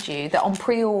remind you that on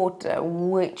pre-order,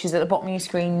 which is at the bottom of your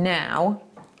screen now,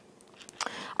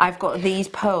 I've got these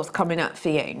pearls coming up for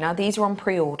you. Now, these are on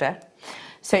pre-order.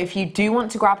 So if you do want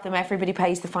to grab them, everybody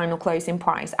pays the final closing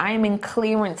price. I am in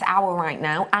clearance hour right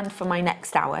now, and for my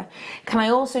next hour. Can I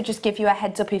also just give you a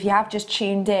heads up, if you have just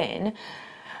tuned in,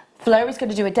 Fleur is going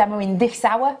to do a demo in this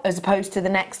hour as opposed to the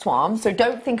next one. So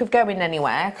don't think of going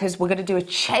anywhere, because we're going to do a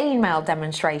chainmail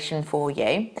demonstration for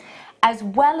you. As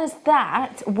well as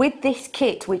that, with this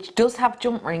kit, which does have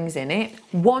jump rings in it,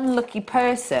 one lucky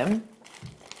person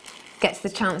gets the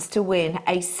chance to win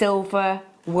a silver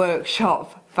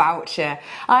workshop voucher.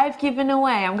 I've given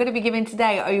away, I'm going to be giving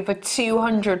today over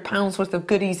 £200 worth of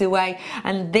goodies away,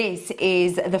 and this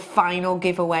is the final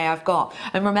giveaway I've got.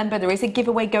 And remember, there is a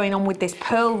giveaway going on with this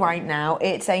pearl right now.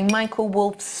 It's a Michael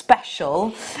Wolf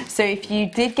special, so if you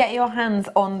did get your hands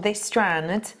on this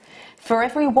strand, for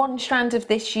every one strand of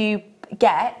this you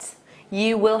get,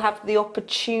 you will have the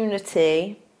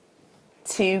opportunity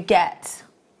to get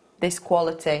this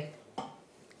quality.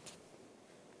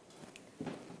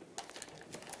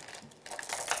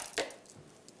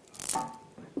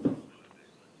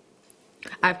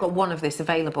 I've got one of this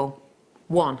available.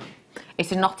 One.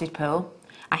 It's a knotted pearl.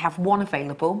 I have one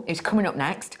available. It's coming up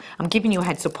next. I'm giving you a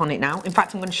heads up on it now. In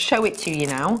fact, I'm going to show it to you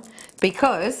now,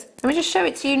 because let me just show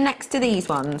it to you next to these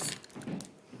ones.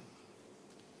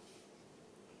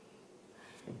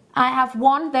 I have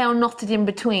one. They are knotted in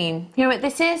between. You know what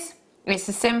this is? It's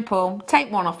a simple,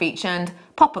 take one off each end,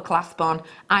 pop a clasp on.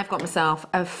 I've got myself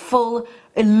a full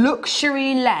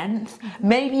luxury length,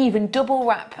 maybe even double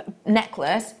wrap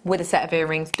necklace with a set of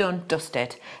earrings, done,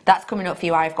 dusted. That's coming up for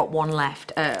you. I've got one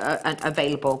left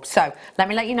available. So let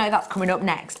me let you know that's coming up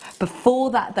next. Before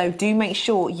that though, do make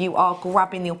sure you are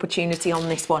grabbing the opportunity on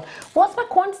this one. What's my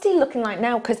quantity looking like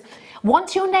now? Because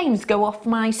once your names go off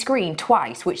my screen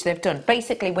twice, which they've done,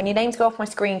 basically when your names go off my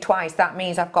screen twice, that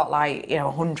means I've got like, you know,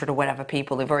 100 or whatever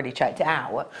people who've already checked it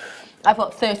out. I've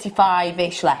got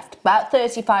 35-ish left, about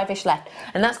 35-ish left.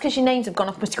 And that's because your names have gone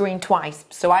off my screen twice.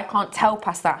 So I can't tell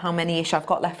past that how many-ish I've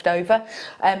got left over.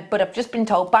 But I've just been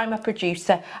told by my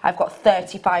producer, I've got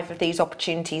 35 of these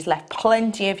opportunities left.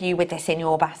 Plenty of you with this in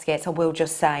your baskets, I will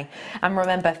just say. And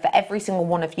remember, for every single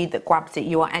one of you that grabs it,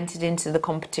 you are entered into the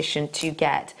competition to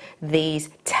get these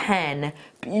 10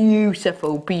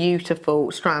 beautiful,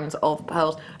 beautiful strands of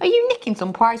pearls. Are you nicking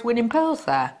some prize-winning pearls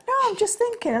there? No, I'm just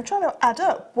thinking, I'm trying to add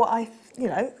up what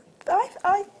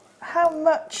how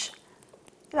much,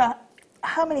 you know,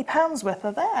 how many pounds worth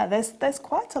are there? There's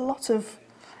quite a lot of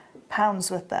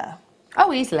pounds worth there.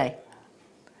 Oh, easily.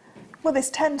 Well, there's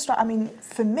 10 strands. I mean,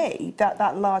 for me,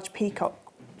 that large peacock,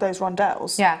 those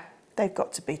rondelles, they've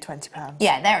got to be £20.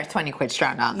 Yeah, they're a 20 quid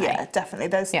strand, aren't they? Yeah, definitely.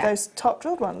 Those top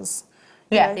drilled ones.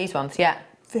 Yeah, know, these ones, yeah.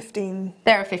 15.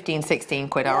 They're a 15, 16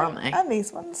 quid, aren't they? And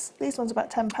these ones about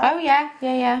 £10. Oh yeah.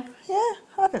 Yeah,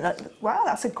 I think that, wow,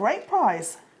 that's a great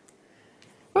prize.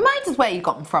 Remind us where you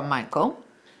got them from, Michael.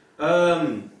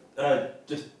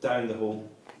 Just down the hall.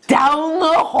 Down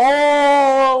the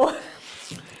hall!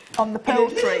 On the pearl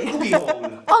tree.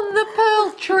 On the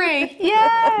pearl tree,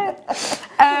 yeah.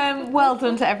 Well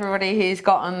done to everybody who's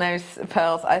got on those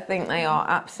pearls. I think they are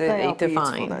absolutely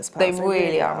divine. Those pearls. They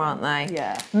really are, aren't they?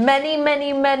 Yeah.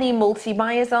 Many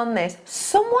multi-buyers on this.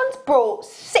 Someone's brought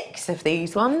 6 of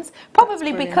these ones,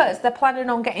 probably because they're planning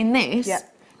on getting this. Yeah.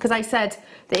 Because I said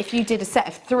that if you did a set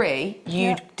of 3,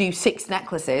 you'd do 6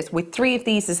 necklaces with 3 of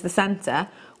these as the centre,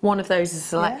 1 of those as a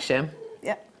selection.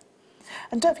 Yeah.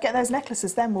 And don't forget those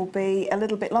necklaces then will be a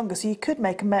little bit longer, so you could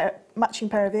make a matching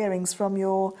pair of earrings from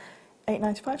your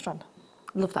 895 strand.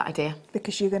 Love that idea.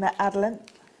 Because you're going to add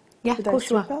length. Yeah, of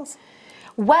course you are. Pearls.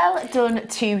 Well done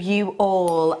to you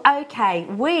all. Okay,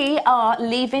 we are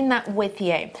leaving that with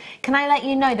you. Can I let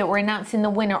you know that we're announcing the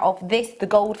winner of this, the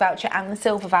gold voucher and the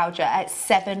silver voucher at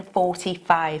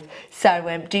 7:45.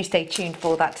 So do stay tuned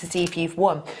for that to see if you've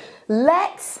won.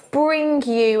 Let's bring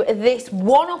you this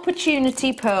one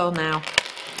opportunity pearl now.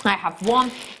 I have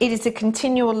one. It is a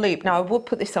continual loop. Now I would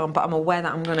put this on, but I'm aware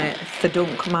that I'm going to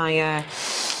thudunk my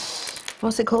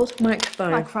what's it called?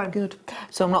 Microphone. Microphone. Good.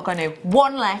 So I'm not going to.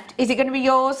 One left. Is it going to be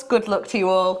yours? Good luck to you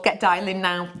all. Get dialing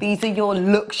now. These are your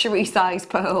luxury size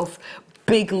pearls.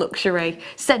 Big luxury.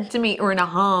 1.5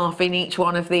 centimetres in each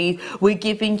one of these. We're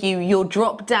giving you your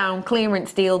drop down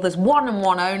clearance deal. There's 1 and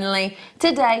 1 only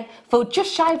today for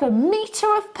just shy of 1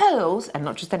 metre of pearls, and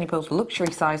not just any pearls,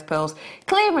 luxury size pearls.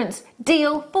 Clearance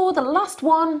deal for the last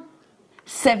one.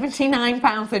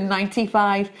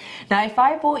 £79.95. Now, if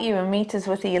I bought you 1 metre's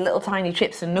worth of your little tiny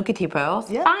chips and nuggety pearls,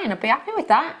 fine, I'd be happy with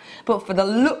that. But for the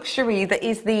luxury that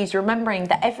is these, remembering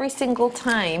that every single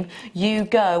time you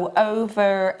go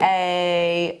over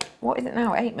a, what is it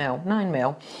now, 8 mil, 9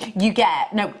 mil, you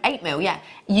get, no, 8 mil, yeah,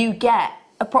 you get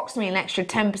approximately an extra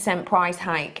 10% price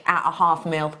hike at a 0.5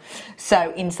 mil,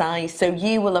 so in size. So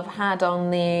you will have had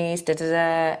on these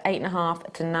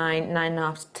 8.5 to 9,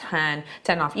 9.5 to 10,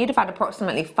 10.5. You'd have had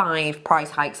approximately 5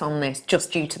 price hikes on this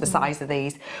just due to the size of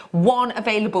these. One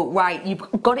available, right? You've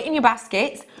got it in your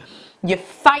basket. You're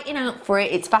fighting out for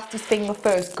it. It's fastest finger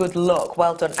first. Good luck.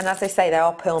 Well done. And as I say, they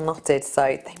are pearl knotted, so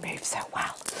they move so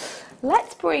well.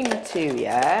 Let's bring to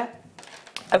you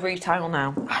a rutile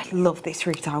now. I love this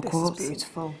rutile quartz. This is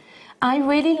beautiful. I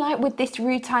really like with this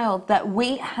rutile that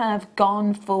we have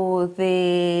gone for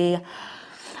the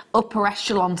upper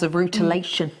echelons of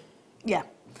rutilation. Yeah.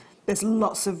 There's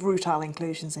lots of rutile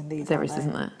inclusions in these. There is,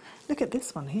 isn't there? Look at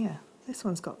this one here. This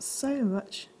one's got so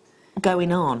much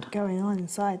going on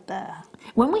inside there.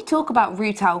 When we talk about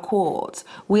rutile quartz,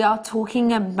 we are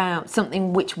talking about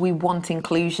something which we want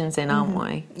inclusions in, aren't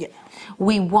we? Yeah.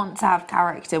 We want to have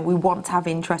character, we want to have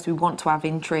interest, we want to have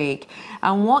intrigue.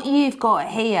 And what you've got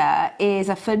here is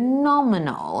a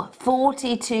phenomenal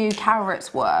 42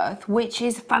 carats worth, which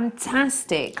is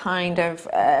fantastic kind of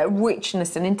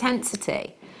richness and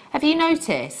intensity. Have you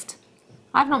noticed?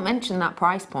 I've not mentioned that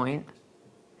price point.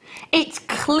 It's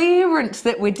clearance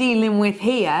that we're dealing with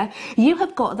here. You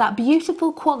have got that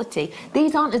beautiful quality.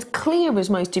 These aren't as clear as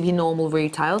most of your normal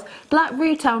rutiles. Black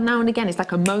rutile now and again is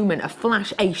like a moment, a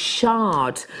flash, a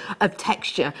shard of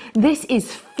texture. This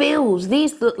is filled.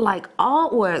 These look like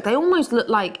artwork. They almost look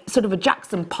like sort of a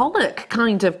Jackson Pollock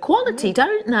kind of quality,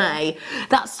 don't they?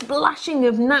 That splashing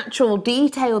of natural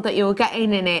detail that you're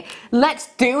getting in it. Let's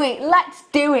do it. Let's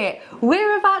do it.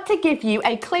 We're about to give you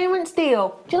a clearance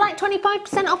deal. Do you like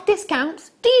 25% off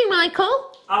discounts? Do you,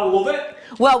 Michael? I love it.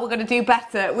 Well, we're going to do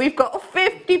better. We've got a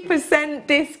 50%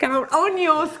 discount on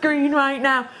your screen right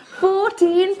now.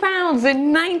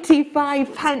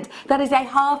 £14.95. That is a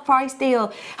half price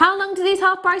deal. How long do these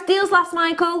half price deals last,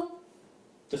 Michael?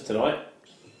 Just tonight.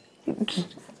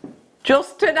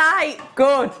 Just tonight.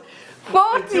 Good.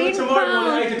 Until tomorrow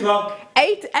morning, 8 o'clock.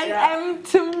 8 a.m.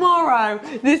 tomorrow.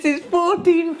 This is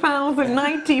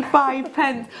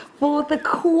 £14.95 for the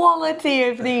quality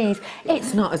of these.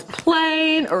 It's not as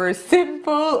plain or as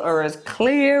simple or as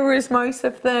clear as most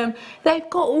of them. They've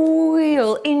got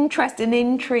real interest and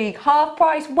intrigue. Half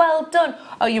price, well done.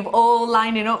 Oh, you're all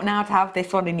lining up now to have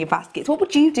this one in your baskets. What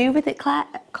would you do with it, Claire?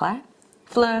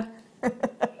 Fleur?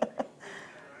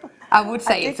 I would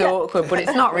say it's awkward, but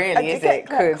it's not really, is it?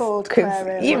 Because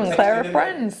you and Claire are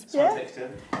friends. Yeah.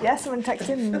 Yeah, someone texted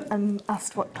in and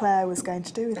asked what Claire was going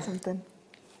to do with something.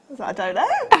 I was like, I don't know.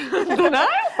 I don't know.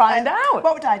 Find out.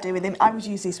 What would I do with him? I would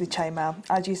use these with chainmail.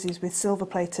 I'd use these with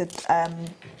silver-plated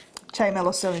chainmail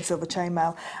or sterling silver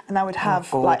chainmail, and I would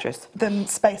have like them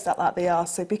spaced out like they are.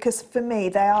 So because for me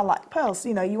they are like pearls.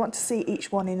 You know, you want to see each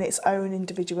one in its own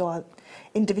individual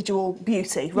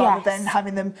beauty rather than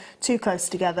having them too close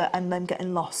together and then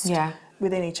getting lost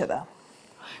within each other.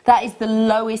 That is the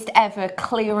lowest ever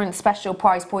clearance special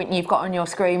price point you've got on your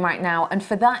screen right now. And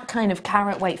for that kind of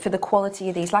carat weight, for the quality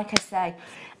of these, like I say,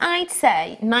 I'd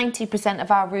say 90% of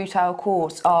our rutile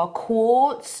quartz are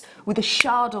quartz with a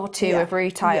shard or two of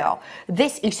rutile.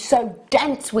 This is so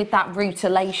dense with that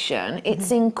rutilation. It's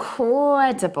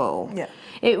incredible.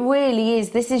 It really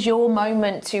is. This is your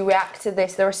moment to react to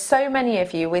this. There are so many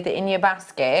of you with it in your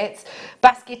baskets.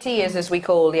 Basketeers, as we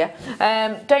call you.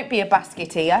 Don't be a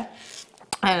basketeer.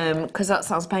 Because that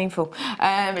sounds painful.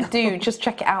 Do just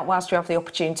check it out whilst you have the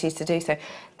opportunities to do so.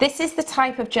 This is the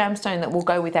type of gemstone that will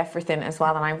go with everything as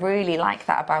well, and I really like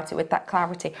that about it, with that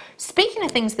clarity. Speaking of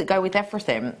things that go with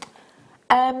everything,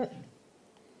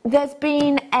 there's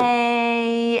been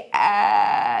a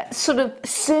sort of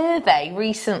survey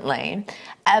recently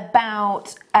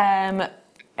about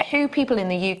who people in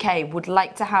the UK would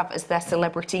like to have as their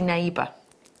celebrity neighbour.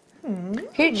 Who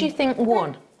do you think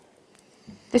won?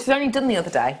 This was only done the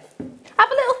other day. Have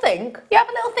a little think. You have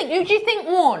a little think. Who do you think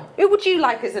won? Who would you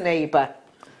like as a neighbour?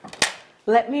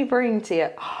 Let me bring to you.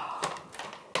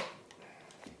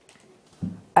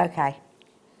 Okay.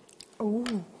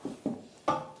 Ooh.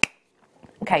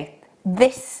 Okay,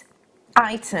 this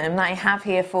item that I have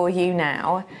here for you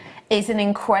now is an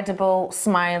incredible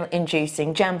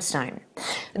smile-inducing gemstone.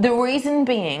 The reason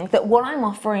being that what I'm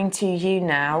offering to you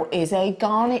now is a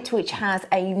garnet which has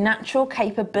a natural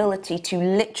capability to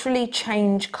literally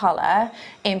change colour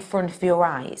in front of your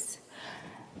eyes.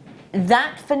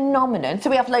 That phenomenon, so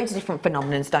we have loads of different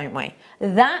phenomenons, don't we?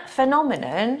 That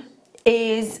phenomenon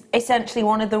is essentially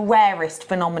one of the rarest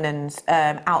phenomenons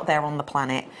out there on the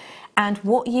planet. And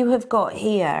what you have got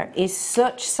here is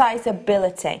such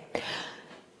sizability.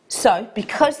 So,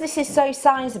 because this is so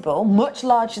sizable, much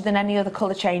larger than any other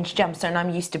colour change gemstone I'm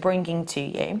used to bringing to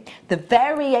you, the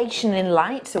variation in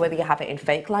light, so whether you have it in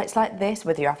fake lights like this,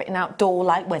 whether you have it in outdoor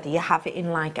light, whether you have it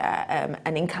in like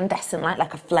an incandescent light,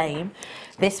 like a flame,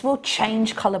 this will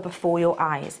change colour before your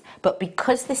eyes. But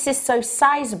because this is so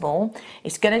sizable,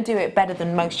 it's going to do it better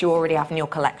than most you already have in your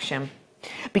collection.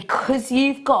 Because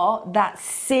you've got that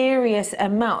serious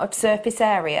amount of surface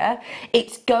area,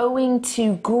 it's going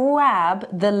to grab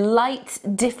the light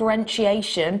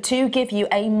differentiation to give you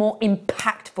a more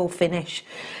impactful finish.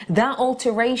 That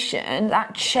alteration,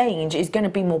 that change is going to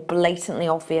be more blatantly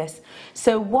obvious.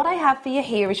 So what I have for you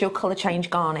here is your colour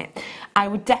change garnet. I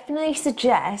would definitely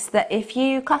suggest that if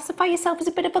you classify yourself as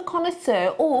a bit of a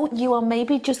connoisseur, or you are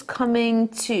maybe just coming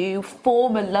to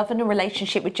form a love and a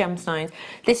relationship with gemstones,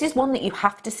 this is one that you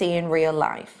have to see in real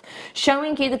life.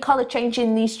 Showing you the colour change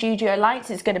in these studio lights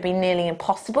is going to be nearly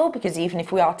impossible, because even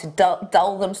if we are to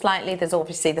dull them slightly, there's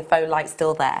obviously the faux light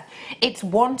still there. It's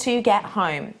one to get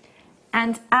home.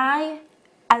 And I,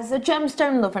 as a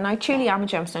gemstone lover, and I truly am a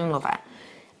gemstone lover,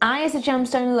 I as a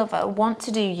gemstone lover want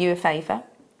to do you a favour,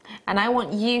 and I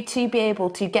want you to be able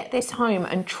to get this home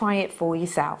and try it for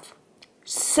yourself.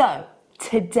 So,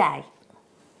 today,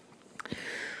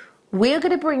 we're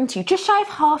going to bring to you, just shy of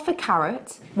half a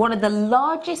carat, one of the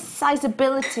largest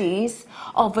sizabilities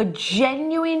of a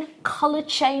genuine colour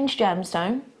change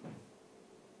gemstone.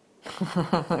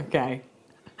 Okay.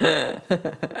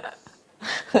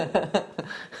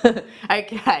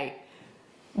 Okay.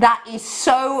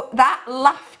 That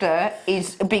laughter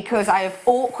is because I have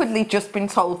awkwardly just been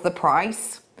told the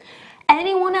price.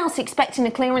 Anyone else expecting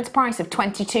a clearance price of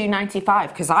 £22.95?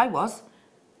 Because I was.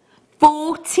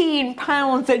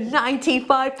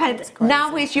 £14.95.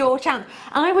 Now is your chance.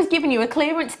 I was giving you a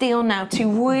clearance deal now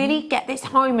to really get this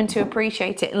home and to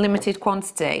appreciate it in limited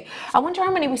quantity. I wonder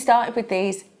how many we started with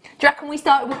these. Do you reckon we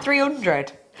started with 300?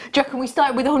 Do you reckon we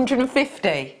started with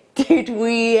 150? Did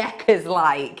we heckers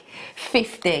like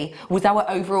 50 was our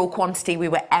overall quantity we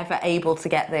were ever able to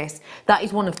get this. That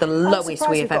is one of the lowest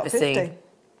we have ever seen.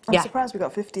 I'm surprised we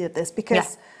got 50 of this,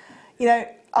 because, you know,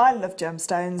 I love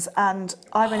gemstones, and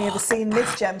I've only ever seen this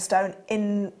gemstone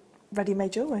in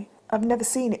ready-made jewellery. I've never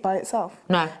seen it by itself.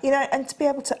 No. You know, and to be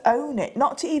able to own it,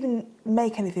 not to even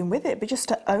make anything with it, but just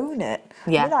to own it.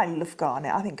 Yeah. I mean, I love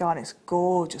garnet. I think garnet's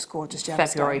gorgeous, gorgeous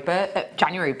gemstone.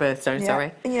 January birthstone,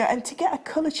 sorry. And, you know, and to get a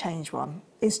colour change one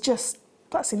is just,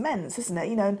 that's immense, isn't it?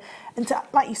 You know, and to,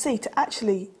 like you see, to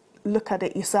actually look at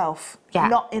it yourself,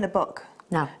 not in a book,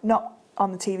 not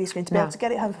on the TV screen, to be able to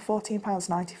get it home for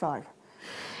 £14.95.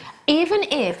 Even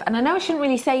if, and I know I shouldn't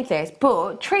really say this,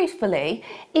 but truthfully,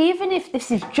 even if this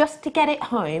is just to get it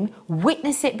home,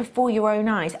 witness it before your own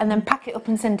eyes and then pack it up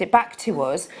and send it back to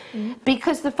us,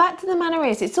 because the fact of the matter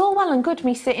is, it's all well and good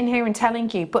me sitting here and telling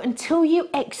you, but until you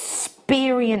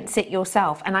experience it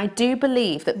yourself, and I do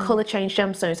believe that colour change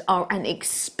gemstones are an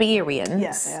experience.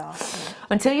 Yes, they are.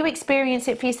 Until you experience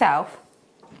it for yourself,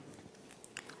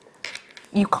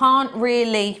 you can't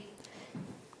really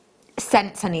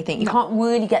sense anything. You can't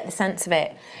really get the sense of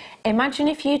it. Imagine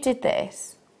if you did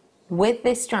this with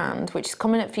this strand, which is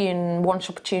coming up for you in one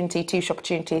shop opportunity, two shop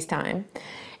opportunities time.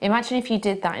 Imagine if you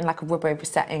did that in like a rub over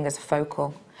setting as a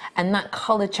focal, and that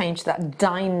colour change, that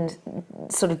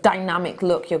sort of dynamic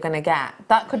look you're going to get.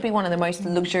 That could be one of the most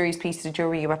luxurious pieces of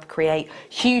jewellery you ever create.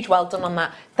 Huge well done on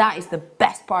that. That is the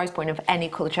best price point of any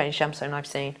colour change gemstone I've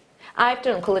seen. I've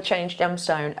done colour change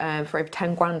gemstone for over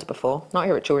 10 grand before. Not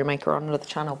here at Jewellery Maker, on another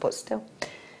channel, but still.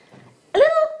 A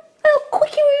little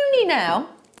quickie-rooney now.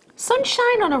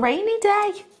 Sunshine on a rainy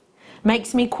day.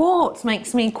 Makes me quartz,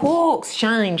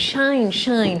 shine, shine,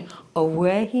 shine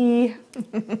away.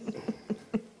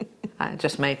 I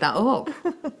just made that up.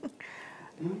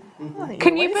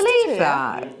 Can you believe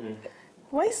that?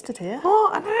 Wasted here.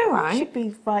 Oh, I know, right? Should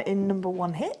be writing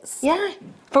 #1 hits. Yeah,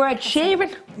 for Ed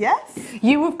Sheeran. Yes.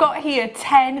 You have got here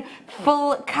 10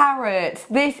 full carats.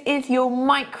 This is your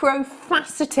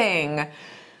micro-faceting.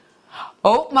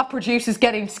 Oh, my producer's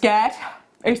getting scared.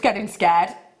 Who's getting scared?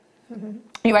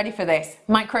 You ready for this?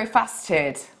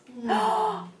 Micro-faceted.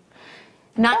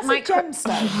 That's a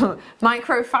gemstone.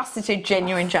 Micro-faceted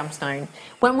genuine gemstone.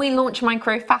 When we launched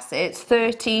micro-facets,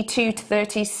 32 to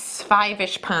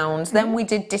 35-ish pounds. Then we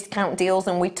did discount deals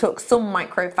and we took some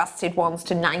micro-faceted ones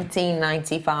to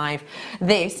 £19.95.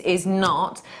 This is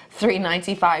not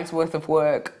 £3.95's worth of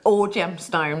work or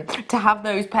gemstone. To have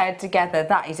those paired together,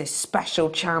 that is a special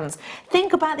chance.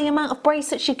 Think about the amount of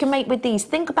bracelets you can make with these.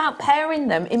 Think about pairing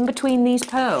them in between these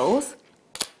pearls.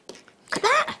 Look at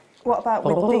that. What about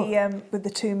with the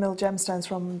 2mm gemstones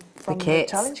from the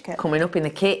challenge kit? Coming up in the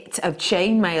kit of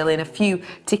chainmail in a few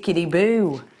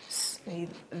tickety-boo.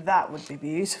 That would be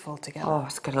beautiful together. Oh,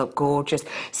 it's going to look gorgeous.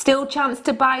 Still chance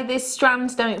to buy this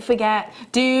strand, don't forget.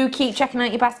 Do keep checking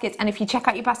out your baskets, and if you check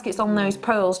out your baskets on those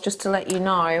pearls, just to let you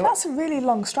know. That's a really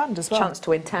long strand as well. Chance to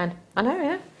win 10. I know,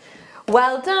 yeah.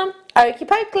 Well done. Okie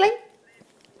pokely.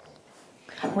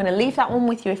 I'm going to leave that one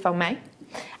with you if I may.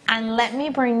 And let me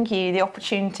bring you the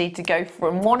opportunity to go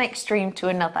from one extreme to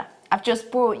another. I've just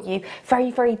brought you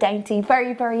very, very dainty,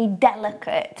 very, very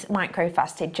delicate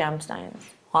micro-faceted gemstones.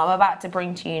 What I'm about to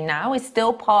bring to you now is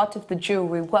still part of the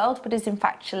jewellery world, but is in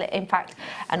fact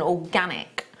an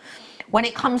organic. When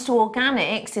it comes to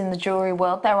organics in the jewellery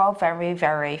world, there are very,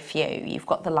 very few. You've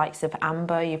got the likes of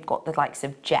amber, you've got the likes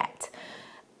of jet.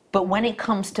 But when it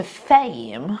comes to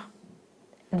fame,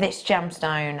 this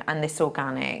gemstone and this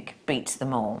organic beats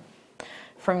them all.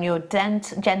 From your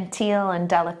genteel and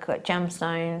delicate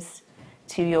gemstones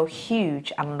to your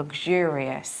huge and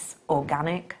luxurious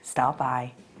organic star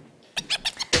buy.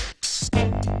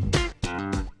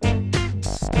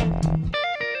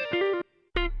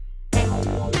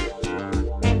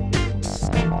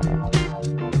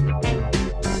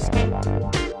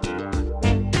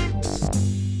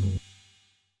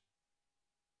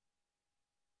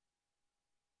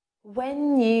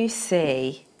 When you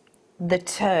see the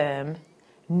term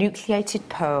nucleated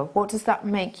pearl, what does that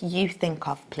make you think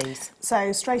of, please?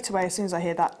 So straight away, as soon as I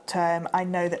hear that term, I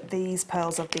know that these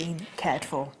pearls have been cared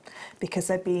for, because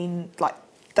they've been like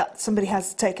that. Somebody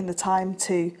has taken the time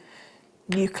to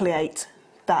nucleate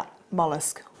that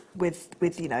mollusk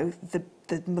with you know the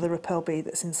mother of pearl bead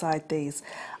that's inside these.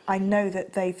 I know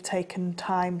that they've taken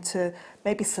time to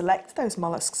maybe select those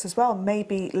mollusks as well,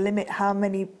 maybe limit how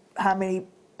many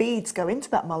beads go into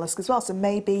that mollusk as well. So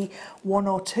maybe 1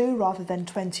 or 2 rather than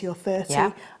 20 or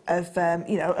 30 of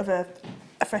you know, of a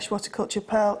freshwater culture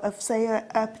pearl of, say,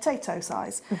 a potato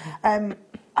size.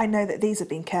 I know that these have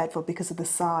been cared for because of the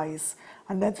size,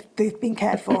 and they've been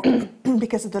cared for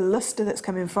because of the lustre that's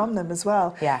coming from them as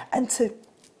well. Yeah. And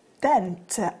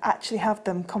to actually have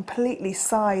them completely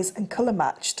size and colour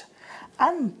matched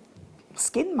and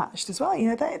skin matched as well. You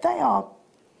know, they are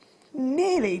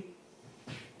nearly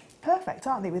perfect,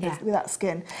 aren't they, with that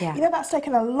skin? Yeah. You know, that's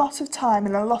taken a lot of time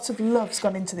and a lot of love's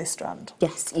gone into this strand.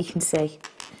 Yes, you can see.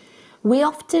 We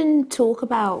often talk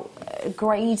about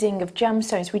grading of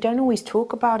gemstones. We don't always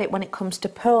talk about it when it comes to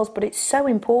pearls, but it's so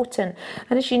important.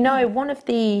 And as you know, one of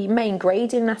the main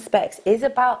grading aspects is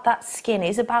about that skin,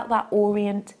 is about that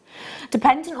orient.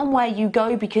 Depending on where you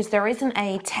go, because there isn't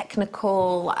a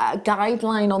technical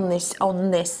guideline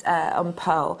on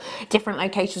pearl. Different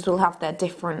locations will have their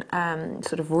different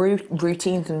sort of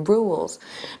routines and rules.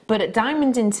 But at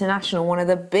Diamond International, one of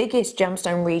the biggest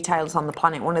gemstone retailers on the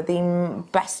planet, one of the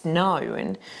best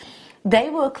known, they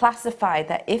will classify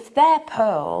that if their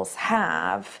pearls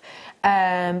have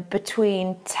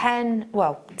between 10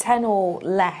 or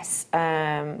less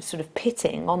sort of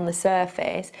pitting on the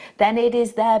surface, then it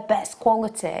is their best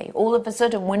quality. All of a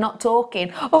sudden, we're not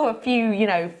talking, a few, you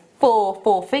know,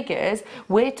 four figures,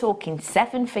 we're talking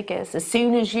 7 figures. As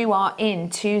soon as you are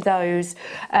into those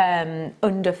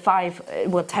under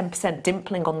 10%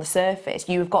 dimpling on the surface,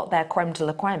 you've got their creme de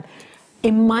la creme.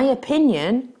 In my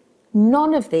opinion,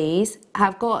 none of these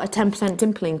have got a 10%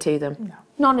 dimpling to them. No.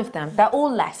 None of them. They're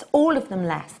all less, all of them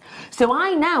less. So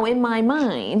I now, in my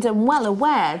mind, am well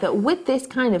aware that with this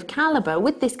kind of calibre,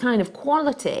 with this kind of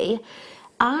quality,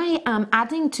 I am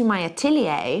adding to my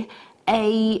atelier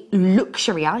a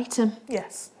luxury item.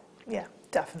 Yes, yeah,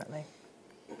 definitely.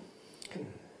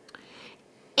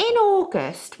 In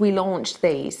August, we launched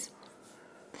these.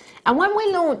 And when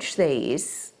we launched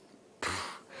these,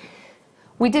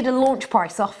 we did a launch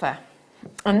price offer.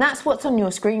 And that's what's on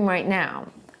your screen right now.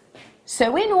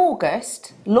 So in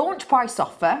August, launch price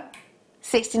offer,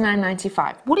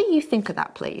 $69.95. What do you think of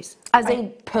that, please? As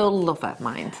a pearl lover,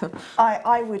 mind.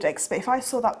 I would expect, if I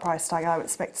saw that price tag, I would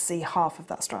expect to see half of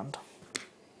that strand.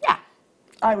 Yeah.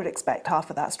 I would expect half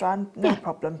of that strand, no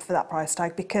problem for that price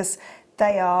tag, because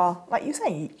they are, like you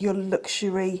say, your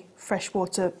luxury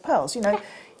freshwater pearls. You know,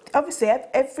 obviously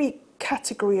every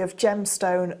category of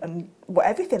gemstone and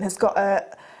everything has got a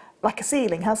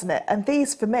ceiling, hasn't it? And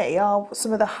these, for me, are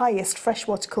some of the highest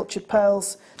freshwater cultured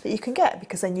pearls that you can get,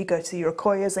 because then you go to your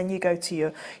Akoyas, then you go to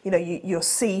your, your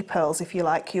sea pearls, if you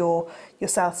like, your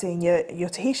South Sea and your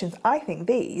Tahitians. I think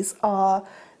these are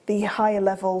the higher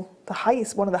level,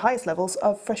 one of the highest levels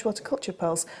of freshwater cultured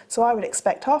pearls. So I would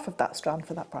expect half of that strand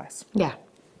for that price. Yeah.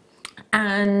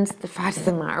 And the fact of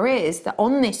the matter is that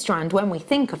on this strand, when we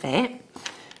think of it,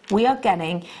 we are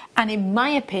getting, and in my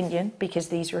opinion, because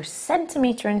these are a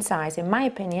centimetre in size, in my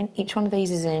opinion, each one of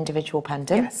these is an individual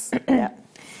pendant. Yes. Yeah.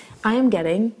 I am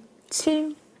getting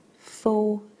 2,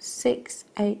 4, 6,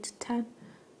 8, 10,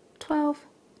 12,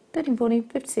 13, 14,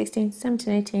 15, 16,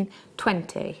 17, 18,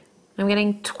 20. I'm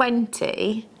getting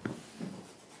 20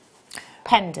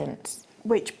 pendants.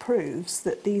 Which proves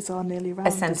that these are nearly round.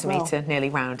 A centimetre, as well. Nearly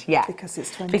round, yeah. Because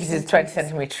it's 20 Because it's 20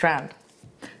 centimetre strand.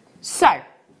 So,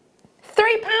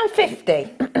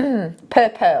 £3.50 per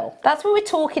pearl. That's what we're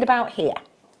talking about here.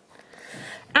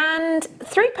 And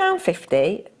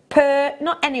 £3.50 per,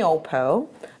 not any old pearl,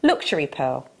 luxury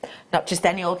pearl. Not just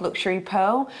any old luxury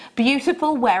pearl,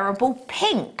 beautiful wearable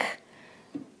pink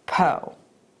pearl.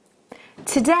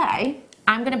 Today,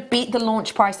 I'm going to beat the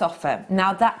launch price offer.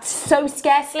 Now that so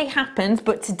scarcely happens,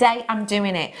 but today I'm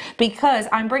doing it because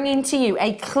I'm bringing to you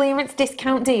a clearance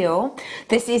discount deal.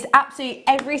 This is absolutely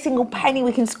every single penny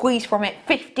we can squeeze from it,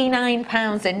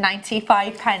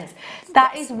 £59.95.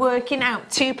 That is working out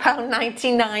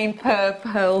 £2.99 per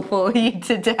pearl for you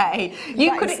today.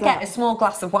 You couldn't get a small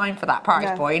glass of wine for that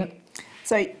price point.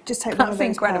 So just take one of those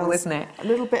incredible, pearls, isn't it? A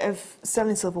little bit of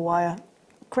sterling silver wire.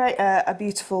 Create a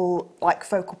beautiful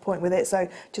focal point with it, so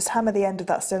just hammer the end of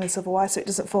that sterling silver wire so it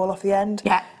doesn't fall off the end.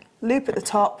 Yeah. Loop at the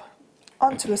top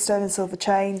onto a sterling silver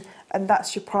chain, and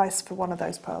that's your price for one of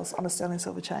those pearls on a sterling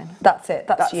silver chain. That's it.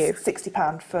 That's you.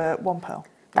 £60 for one pearl.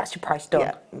 That's your price done.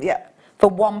 Yeah. Yeah. For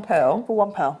one pearl. For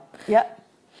one pearl. Yeah.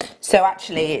 So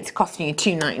actually, it's costing you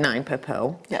 $2.99 per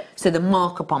pearl. Yep. So the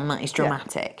markup on that is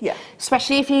dramatic. Yeah.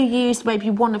 Especially if you used maybe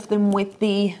one of them with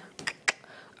the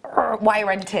wire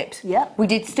end tips. Yeah. We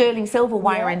did sterling silver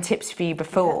wire end tips for you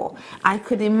before. Yeah. I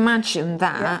could imagine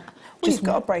that. Well, you've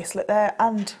got a bracelet there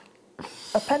and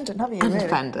a pendant, haven't you? And a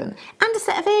pendant. And a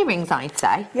set of earrings, I'd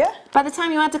say. Yeah. By the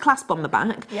time you had a clasp on the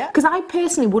back. Yeah. Because I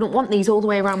personally wouldn't want these all the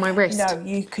way around my wrist. No,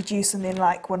 you could use something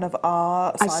like one of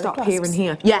our I stop clasps. here and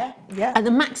here. Yeah. Yeah. At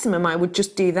the maximum, I would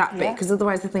just do that bit, because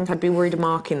otherwise I think I'd be worried of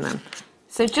marking them.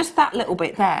 So just that little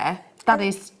bit there, that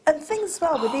is... And things as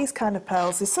well with these kind of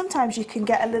pearls is sometimes you can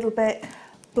get a little bit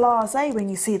blasé when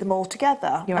you see them all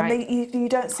together. You're right. And you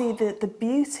don't see the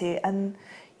beauty and,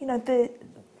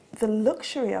 the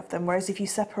luxury of them, whereas if you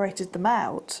separated them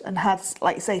out and had,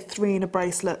 like you say, 3 in a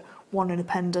bracelet, 1 in a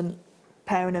pendant,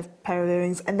 pair of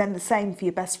earrings, and then the same for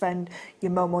your best friend,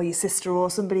 your mum or your sister or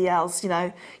somebody else,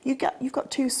 you've got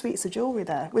 2 suites of jewellery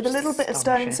there with a little bit of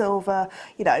sterling silver,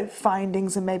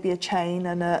 findings and maybe a chain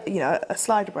and a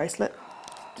slider bracelet.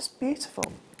 Just beautiful.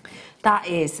 That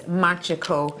is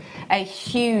magical. A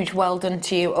huge well done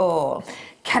to you all.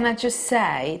 Can I just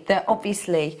say that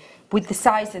obviously with the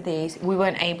size of these, we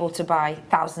weren't able to buy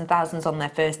thousands on their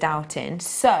first outing.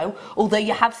 So, although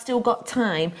you have still got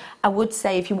time, I would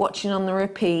say if you're watching on the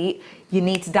repeat, you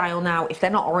need to dial now. If they're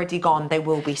not already gone, they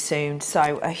will be soon.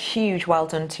 So, a huge well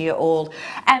done to you all.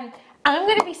 I'm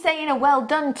going to be saying a well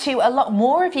done to a lot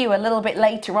more of you a little bit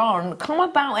later on. Come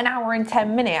about an hour and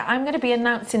 10 minutes. I'm going to be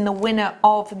announcing the winner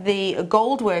of the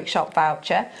Gold Workshop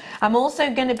voucher. I'm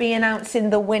also going to be announcing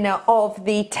the winner of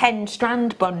the 10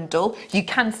 strand bundle. You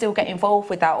can still get involved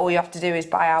with that. All you have to do is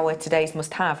buy our today's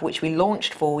must have, which we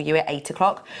launched for you at 8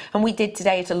 o'clock. And we did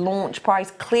today at a launch price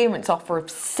clearance offer of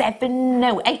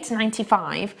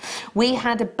 £8.95. We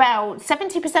had about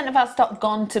 70% of our stock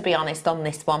gone, to be honest, on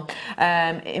this one.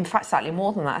 In fact, slightly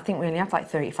more than that. I think we only had like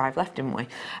 35 left, didn't we?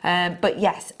 But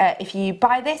yes, if you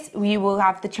buy this, you will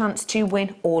have the chance to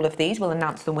win all of these. We'll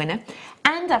announce the winner.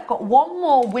 And I've got one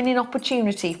more winning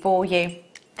opportunity for you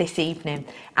this evening,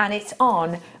 and it's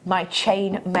on my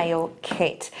chain mail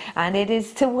kit, and it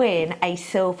is to win a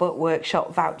silver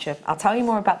workshop voucher. I'll tell you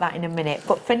more about that in a minute,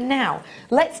 but for now,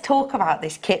 let's talk about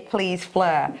this kit, please,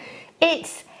 Fleur.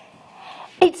 It's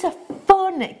a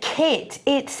fun kit.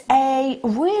 It's a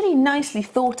really nicely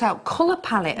thought out colour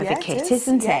palette of a kit,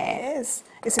 isn't it? Yeah, it is.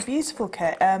 It's a beautiful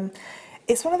kit.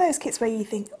 It's one of those kits where you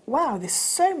think, wow, there's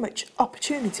so much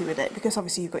opportunity with it, because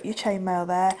obviously you've got your chainmail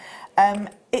there.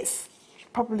 It's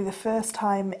probably the first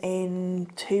time in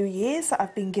 2 years that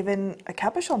I've been given a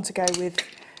cabochon to go with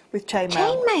chainmail.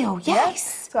 Chainmail, yes. Yeah.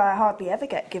 So I hardly ever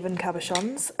get given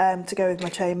cabochons to go with my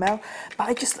chainmail.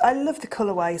 But I love the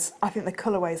colourways. I think the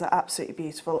colourways are absolutely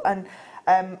beautiful. And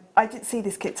I didn't see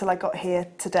this kit till I got here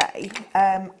today.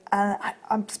 And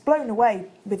I'm just blown away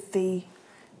with the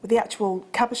actual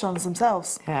cabochons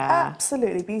themselves. Yeah.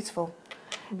 Absolutely beautiful.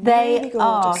 They really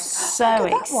are gorgeous. so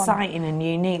exciting and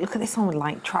unique. Look at this one with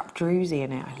like trap druzy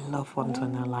in it. I love ones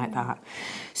when they're like that.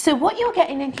 So what you're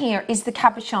getting in here is the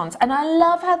cabochons, and I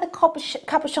love how the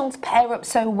cabochons pair up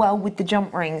so well with the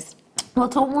jump rings. We'll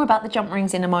talk more about the jump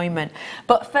rings in a moment,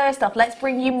 but first off, let's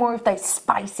bring you more of those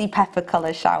spicy pepper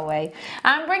colours, shall we?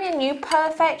 I'm bringing you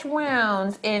perfect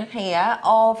rounds in here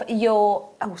of your,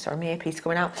 oh sorry, my earpiece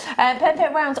going out.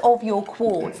 Perfect rounds of your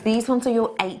quartz. These ones are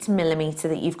your 8mm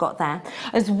that you've got there.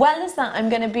 As well as that, I'm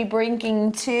going to be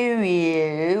bringing to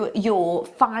you your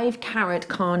 5-carat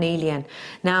carnelian.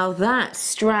 Now that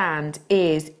strand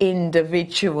is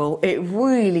individual, it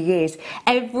really is.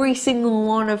 Every single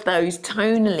one of those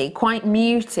tonally quite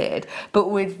muted, but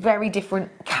with very different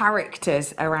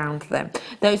characters around them.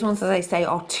 Those ones, as I say,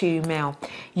 are 2mm.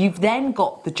 You've then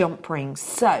got the jump rings.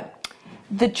 So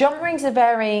the jump rings are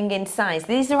varying in size.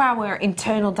 These are our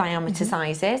internal diameter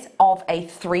sizes of a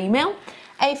 3mm,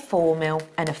 a 4mm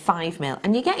and a 5mm,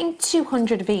 and you're getting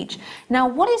 200 of each. Now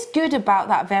what is good about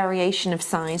that variation of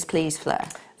size, please, Fleur?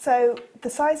 So the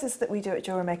sizes that we do at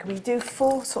Jewellery Maker, we do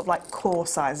 4 sort of like core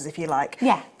sizes, if you like.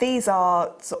 Yeah. These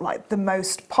are sort of like the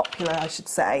most popular, I should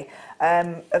say,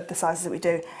 of the sizes that we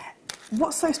do.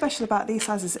 What's so special about these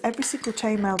sizes? Every single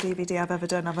chainmail DVD I've ever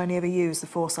done, I've only ever used the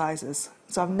 4 sizes.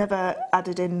 So I've never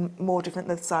added in more different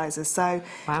sizes. So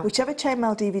whichever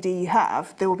chainmail DVD you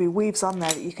have, there will be weaves on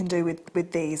there that you can do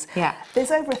with these. Yeah. There's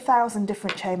over 1,000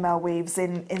 different chainmail weaves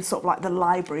in sort of like the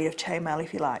library of chainmail,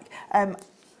 if you like.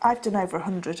 I've done over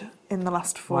 100 in the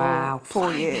last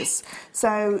 4 years.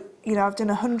 So, you know, I've done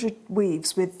 100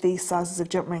 weaves with these sizes of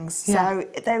jump rings. Yeah. So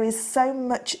there is so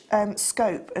much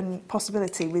scope and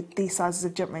possibility with these sizes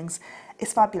of jump rings.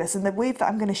 It's fabulous. And the weave that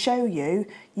I'm going to show you,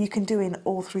 you can do in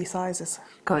all 3 sizes.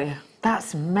 Got you.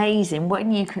 That's amazing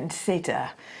when you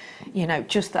consider, you know,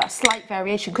 just that slight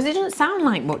variation, because it doesn't sound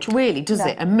like much really, does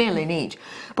it? A mil in each,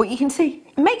 but you can see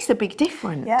it makes a big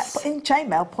difference. Yeah, but in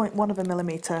chainmail, 0.1 of a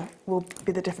millimetre will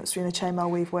be the difference between a chainmail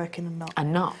weave working and not.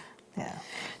 And not. Yeah.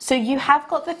 So you have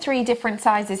got the 3 different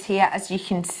sizes here, as you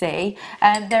can see.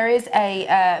 There is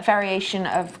a variation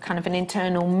of kind of an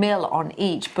internal mill on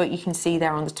each, but you can see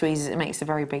there on the tweezers it makes a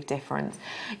very big difference.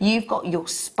 You've got your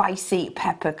spicy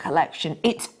pepper collection.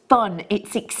 It's fun,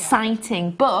 it's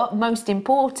exciting, but most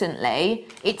importantly,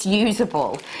 it's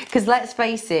usable. Because let's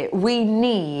face it, we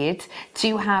need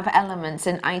to have elements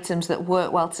and items that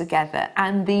work well together,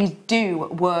 and these do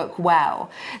work well.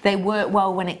 They work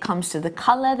well when it comes to the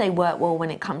colour, they work well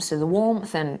when it comes to the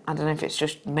warmth, and I don't know if it's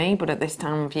just me, but at this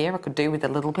time of year I could do with a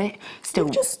little bit. Still.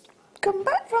 You've just come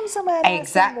back from somewhere.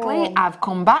 Exactly, I've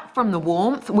come back from the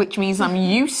warmth, which means I'm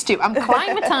used to, I'm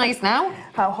climatised now.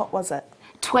 How hot was it?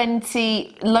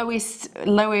 20, lowest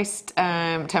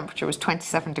temperature was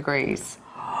 27 degrees.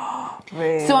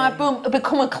 Really? So I've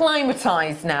become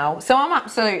acclimatised now, so I'm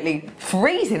absolutely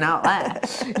freezing out there.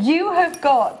 You have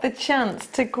got the chance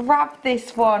to grab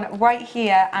this one right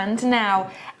here and now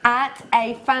at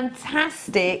a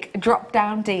fantastic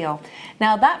drop-down deal.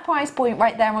 Now that price point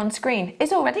right there on screen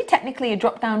is already technically a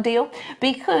drop-down deal,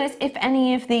 because if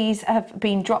any of these have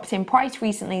been dropped in price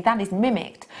recently, that is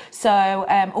mimicked. So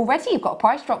already you've got a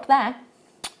price drop there.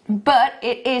 but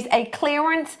it is a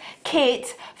clearance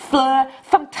kit for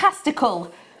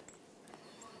fantastical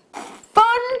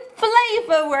fun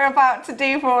flavour we're about to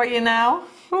do for you now.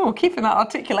 Oh, keeping that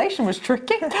articulation was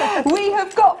tricky. We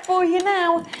have got for you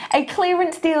now a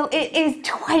clearance deal. It is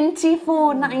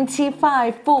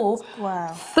 $24.95 for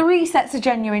 3 sets of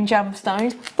genuine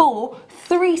gemstones, for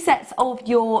 3 sets of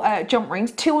your jump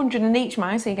rings, 200 in each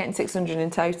mine, so you're getting 600 in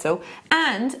total,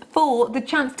 and for the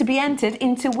chance to be entered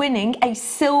into winning a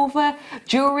silver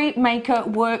Jewellery Maker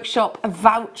workshop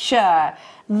voucher.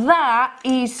 That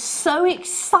is so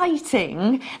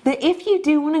exciting that if you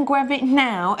do want to grab it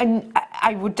now, and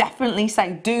I would definitely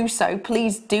say do so,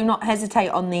 please do not hesitate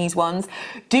on these ones.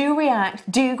 Do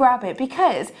react, do grab it,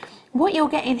 because what you're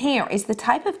getting here is the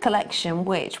type of collection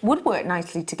which would work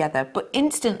nicely together, but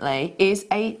instantly is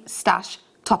a stash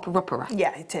topper-upper.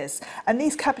 Yeah, it is. And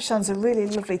these cabochons are really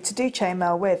lovely to do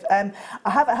chainmail with. I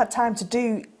haven't had time to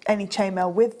do any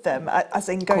chainmail with them, as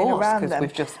in going around them. Because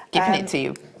we've just given it to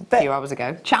you a few hours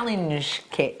ago. Challenge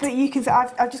kit. But you can see,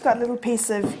 I've just got a little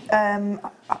piece of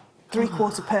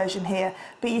 3/4 Persian here,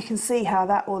 but you can see how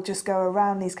that will just go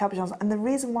around these cabochons. And the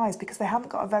reason why is because they haven't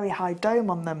got a very high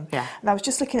dome on them. Yeah. And I was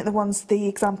just looking at the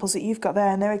examples that you've got there,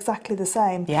 and they're exactly the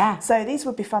same. Yeah. So these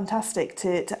would be fantastic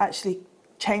to actually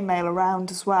chainmail around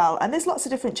as well. And there's lots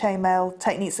of different chainmail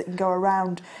techniques that can go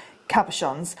around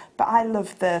cabochons, but I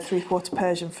love the 3/4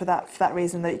 Persian for that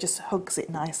reason, that it just hugs it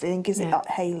nicely and gives it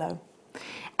that halo.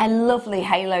 A lovely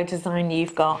halo design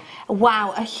you've got.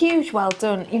 Wow, a huge well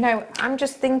done. You know, I'm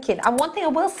just thinking, and one thing I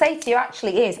will say to you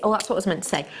actually is, oh, that's what I was meant to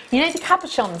say. You know the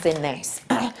cabochons in this?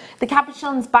 The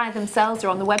cabochons by themselves are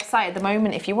on the website at the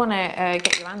moment. If you want to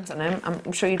get your hands on them,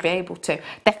 I'm sure you'd be able to.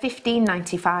 They're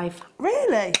 $15.95.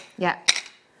 Really? Yeah.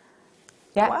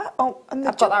 Yeah. Wow. Oh, and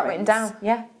I've got that written down.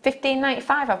 Yeah,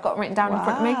 $15.95. I've got written down in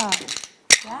front of me.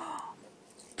 Yeah.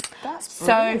 That's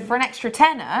so for an extra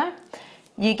tenner,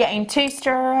 you're getting 2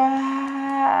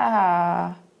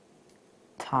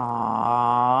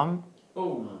 Tom.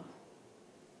 Oh.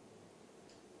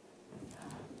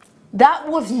 That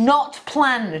was not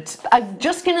planned. I'm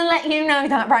just going to let you know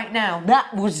that right now.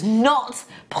 That was not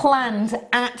planned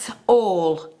at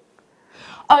all.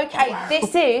 Okay,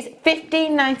 this is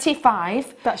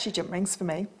 $15.95. That's your jump rings for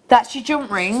me. That's your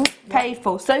jump rings paid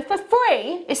for. So for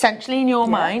free, essentially in your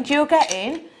mind, you're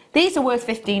getting, these are worth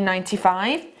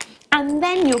 $15.95, and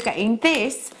then you're getting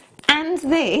this and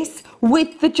this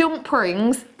with the jump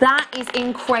rings. That is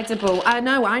incredible. I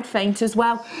know, I'd faint as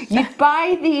well. You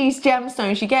buy these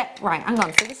gemstones, you get, right, hang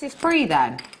on, so this is free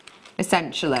then,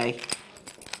 essentially.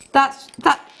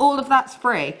 All of that's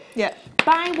free. Yeah.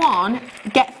 Buy one,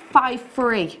 get 5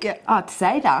 free. Yeah. I'd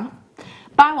say that.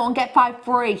 Buy one, get 5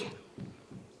 free.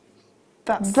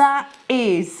 That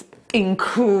is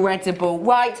incredible.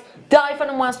 Right, dive on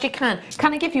them whilst you can.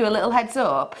 Can I give you a little heads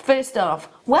up? First off,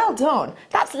 well done.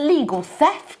 That's legal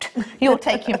theft you're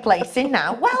taking place in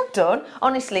now. Well done.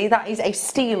 Honestly, that is a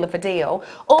steal of a deal.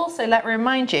 Also, let me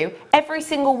remind you, every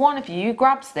single one of you who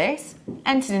grabs this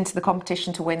entered into the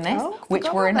competition to win this,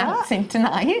 which we're announcing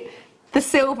tonight. The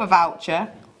silver voucher.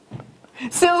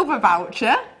 Silver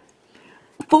voucher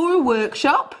for a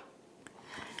workshop.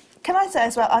 Can I say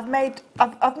as well, I've made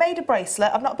a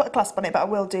bracelet. I've not put a clasp on it, but I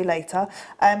will do later.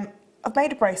 I've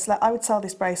made a bracelet. I would sell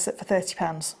this bracelet for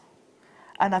 £30.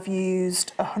 And I've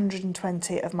used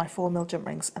 120 of my 4mm jump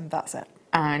rings, and that's it.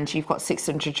 And you've got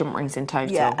 600 jump rings in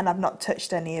total. Yeah, and I've not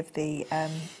touched any of the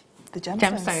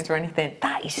gemstones or anything.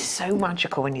 That is so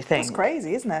magical when you think. That's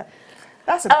crazy, isn't it?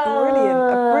 That's a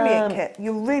brilliant kit.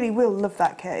 You really will love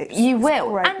that kit. You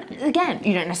will. And again,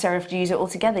 you don't necessarily have to use it all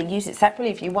together. Use it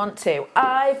separately if you want to.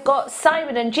 I've got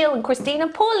Simon and Jill and Christine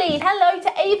and Pauline. Hello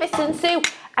to Avis and Sue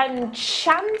and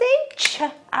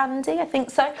Andy, I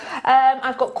think so.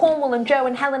 I've got Cornwall and Joe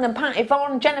and Helen and Pat,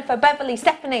 Yvonne, Jennifer, Beverly,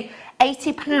 Stephanie.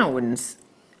 £80.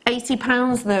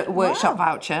 £80 the workshop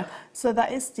voucher. So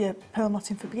that is the pearl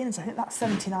knotting for beginners. I think that's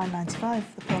 $79.95,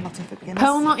 the pearl knotting for beginners.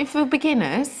 Pearl knotting for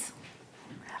beginners?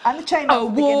 And the chainmail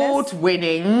for beginners.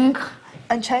 Award-winning.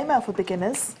 And chainmail for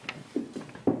beginners.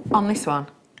 On this one?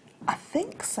 I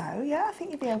think so, yeah. I think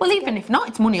you'd be able to. Well, even if not,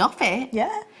 it's money off it.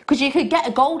 Yeah. Because you could get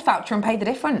a gold voucher and pay the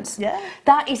difference. Yeah.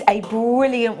 That is a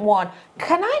brilliant one.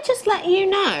 Can I just let you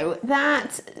know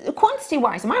that,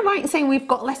 quantity-wise, am I right in saying we've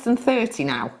got less than 30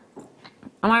 now?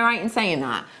 Am I right in saying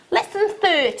that? Less than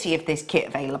 30 of this kit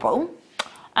available.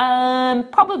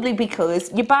 Probably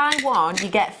because you buy one, you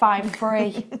get 5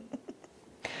 free.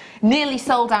 Nearly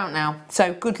sold out now,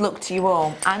 so good luck to you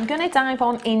all. I'm going to dive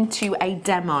on into a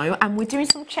demo, and we're doing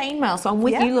some chainmail, so I'm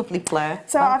with you, lovely Fleur.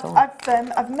 So Well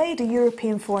I've made a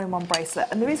European 4-in-1 bracelet,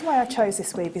 and the reason why I chose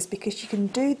this weave is because you can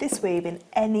do this weave in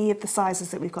any of the sizes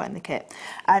that we've got in the kit,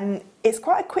 and it's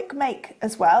quite a quick make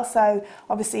as well. So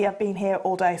obviously I've been here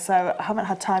all day, so I haven't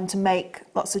had time to make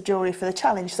lots of jewellery for the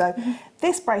challenge. So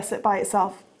this bracelet by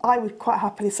itself, I would quite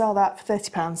happily sell that for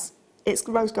 £30. It's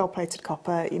rose gold plated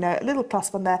copper, you know, a little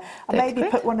clasp on there. I maybe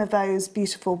put one of those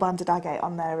beautiful banded agate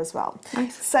on there as well.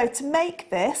 Nice. So to make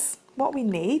this, what we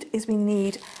need is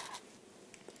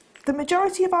the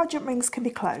majority of our jump rings can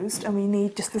be closed, and we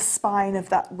need just the spine of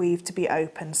that weave to be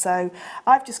open. So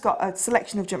I've just got a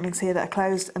selection of jump rings here that are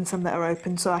closed and some that are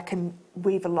open, so I can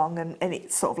weave along, and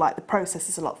it's sort of like the process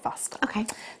is a lot faster. Okay.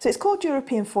 So it's called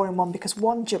European 4-in-1 because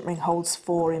one jump ring holds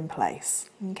 4 in place.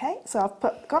 Okay, so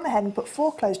I've gone ahead and put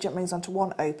 4 closed jump rings onto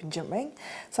one open jump ring.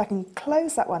 So I can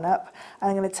close that one up, and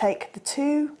I'm going to take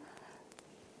the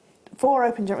 4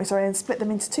 open jump rings, and split them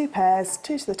into 2 pairs,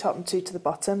 2 to the top and 2 to the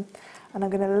bottom. And I'm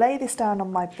going to lay this down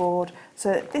on my board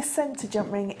so that this centre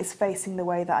jump ring is facing the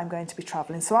way that I'm going to be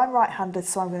travelling. So I'm right-handed,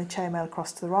 so I'm going to chainmail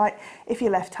across to the right. If you're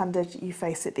left-handed, you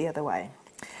face it the other way.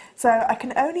 So I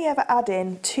can only ever add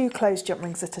in 2 closed jump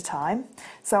rings at a time.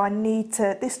 So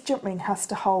this jump ring has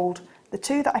to hold the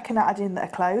 2 that I can add in that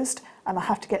are closed, and I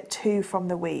have to get 2 from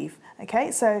the weave.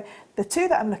 Okay, so the 2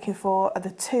 that I'm looking for are the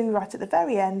 2 right at the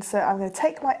very end. So I'm going to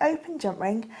take my open jump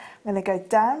ring, I'm going to go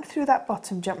down through that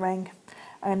bottom jump ring,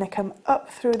 I'm going to come up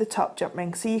through the top jump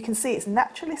ring. So you can see it's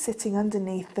naturally sitting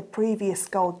underneath the previous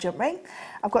gold jump ring.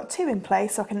 I've got 2 in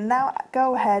place, so I can now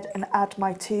go ahead and add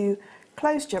my 2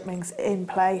 closed jump rings in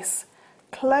place,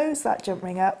 close that jump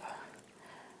ring up,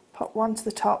 pop one to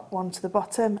the top, one to the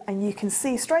bottom, and you can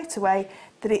see straight away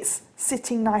that it's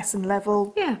sitting nice and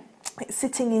level. Yeah. It's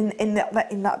sitting in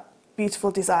that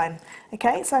beautiful design.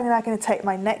 Okay, so I'm now going to take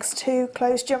my next 2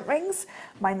 closed jump rings,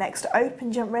 my next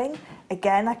open jump ring.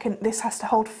 Again, this has to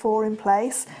hold 4 in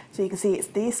place. So you can see it's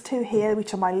these 2 here,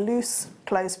 which are my loose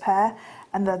closed pair,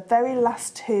 and the very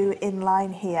last 2 in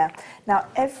line here. Now,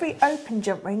 every open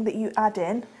jump ring that you add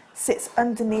in sits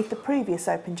underneath the previous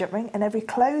open jump ring, and every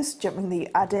closed jump ring that you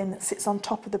add in sits on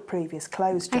top of the previous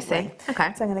closed jump ring.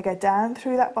 Okay. So I'm going to go down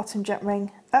through that bottom jump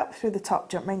ring, up through the top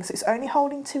jump ring. So it's only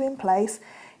holding 2 in place.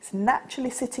 It's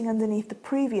naturally sitting underneath the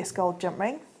previous gold jump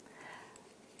ring.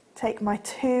 Take my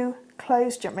 2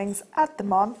 closed jump rings, add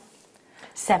them on.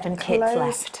 7 kits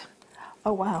left.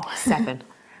 Oh wow. 7.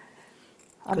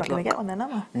 I'm not going to get one then,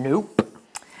 am I? Nope.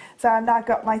 So I've now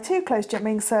got my 2 closed jump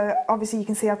rings, so obviously you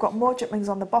can see I've got more jump rings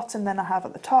on the bottom than I have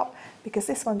at the top, because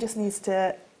this one just needs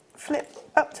to flip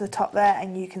up to the top there,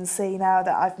 and you can see now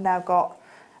that I've now got,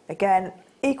 again,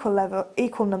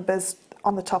 equal numbers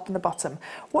on the top and the bottom.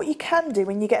 What you can do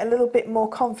when you get a little bit more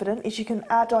confident is you can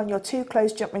add on your 2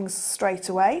 closed jump rings straight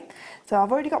away. So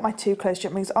I've already got my 2 closed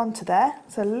jump rings onto there,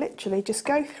 so literally just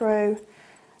go through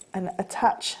and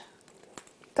attach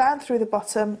down through the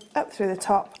bottom, up through the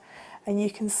top, and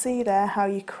you can see there how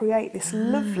you create this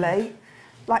lovely,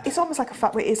 like it's almost like a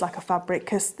fabric. It is like a fabric,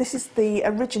 because this is the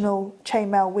original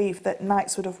chainmail weave that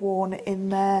knights would have worn in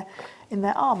their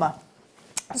armour.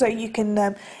 So you can,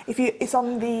 it's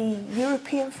on the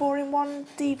European 4-in-1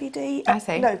 DVD. I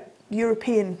see. No,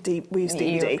 European Weaves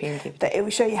DVD. European DVD. That it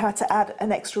will show you how to add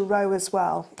an extra row as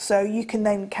well. So you can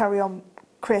then carry on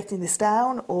creating this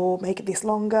down or make it this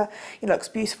longer. It looks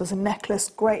beautiful as a necklace,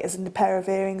 great as a pair of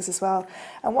earrings as well.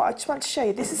 And what I just want to show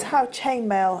you, this is how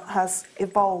chainmail has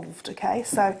evolved, okay?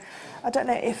 So I don't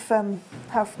know if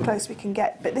how close we can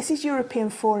get, but this is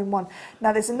European 4-in-1.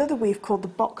 Now there's another weave called the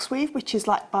box weave, which is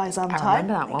like Byzantine. I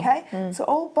remember that one. Okay, so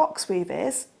all box weave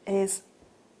is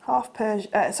half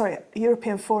Persian,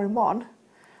 European 4-in-1,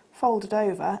 folded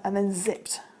over and then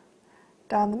zipped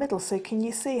down the middle. So can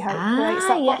you see how it creates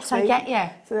that box weave? Yes, I get you.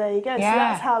 So there you go. Yeah. So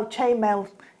that's how chainmail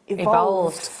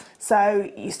evolved. So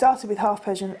you started with half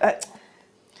Persian.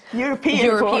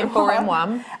 European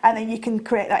 4-in-1, and then you can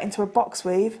create that into a box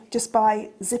weave just by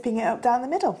zipping it up down the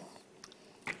middle.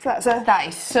 So that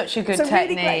is such a good technique. It's a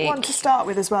really great one to start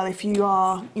with as well. If you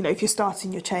are, if you're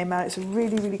starting your chainmail, it's a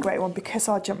really, really great one because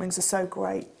our jump rings are so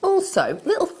great. Also,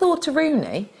 little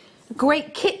thought-a-rooney,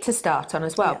 great kit to start on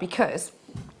as well, because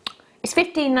it's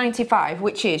 $15.95,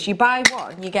 which is you buy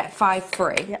one, you get 5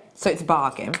 free. Yep. So it's a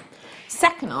bargain.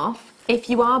 Second off, if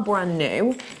you are brand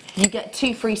new, you get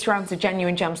 2 free strands of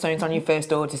genuine gemstones on your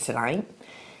first order tonight.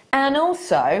 And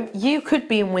also, you could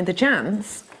be in with a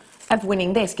chance of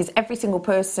winning this, because every single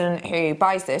person who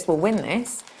buys this will win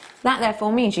this. That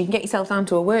therefore means you can get yourself down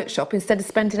to a workshop instead of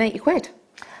spending 80 quid.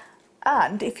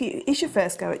 And if it's your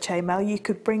first go at chainmail, you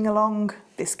could bring along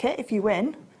this kit if you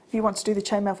win. if you want to do the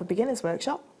chainmail for beginners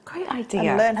workshop. Great idea.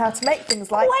 And learn how to make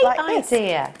things like Great this.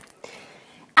 idea.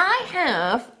 I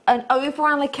have an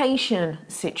over-allocation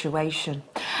situation.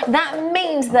 That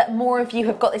means that more of you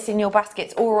have got this in your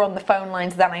baskets or on the phone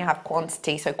lines than I have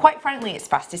quantity. So quite frankly, it's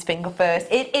fastest finger first.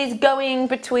 It is going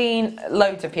between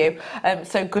loads of you,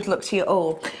 so good luck to you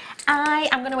all. I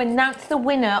am going to announce the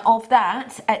winner of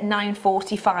that at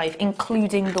 9:45,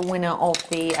 including the winner of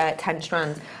the 10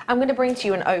 strands. I'm going to bring to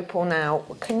you an opal now.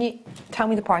 Can you tell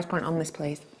me the price point on this,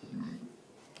 please?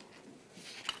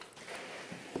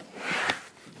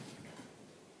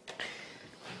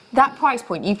 That price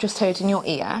point you've just heard in your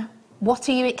ear, what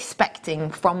are you expecting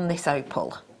from this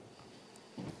opal?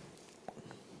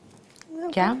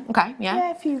 Yeah, okay, yeah.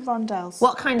 Yeah, a few rondelles.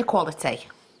 What kind of quality?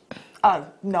 Oh,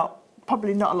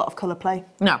 probably not a lot of colour play.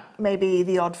 No. Maybe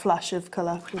the odd flash of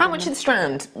colour. How much is the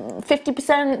strand?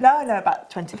 50%? No, about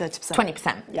 20-30%.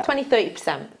 20%. Yeah.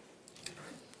 20-30%.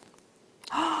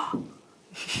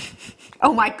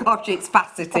 Oh my gosh, it's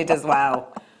faceted as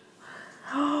well.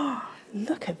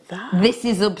 Look at that. This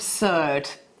is absurd.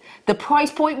 The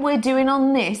price point we're doing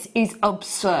on this is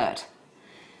absurd.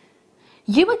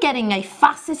 You are getting a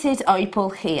faceted opal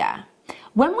here.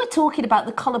 When we're talking about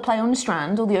the colour play on a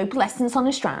strand or the opalescence on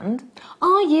a strand,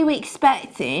 are you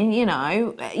expecting, you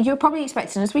know, you're probably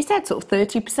expecting, as we said, sort of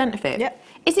 30% of it. Yep.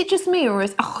 Is it just me, or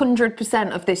has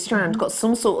 100% of this strand got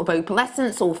some sort of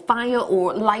opalescence or fire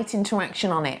or light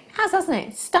interaction on it? It has, hasn't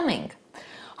it? Stunning.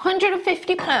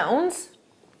 £150.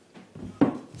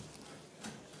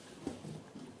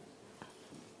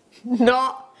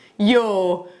 Not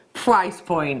your price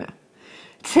point.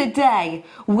 Today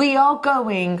we are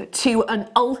going to an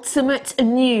ultimate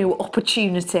new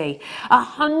opportunity.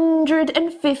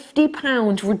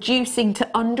 £150 reducing to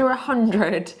under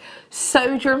 100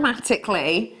 so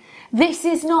dramatically. This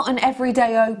is not an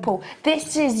everyday opal.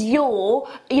 This is your,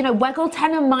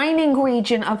 Wegeltenner mining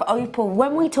region of opal.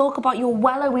 When we talk about your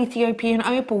Wello Ethiopian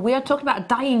opal, we are talking about a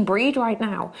dying breed right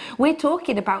now. We're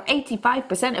talking about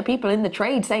 85% of people in the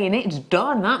trade saying it's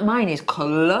done. That mine is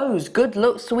closed. Good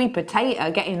luck, sweet potato,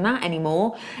 getting that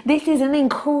anymore. This is an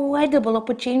incredible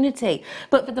opportunity.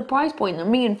 But for the price point that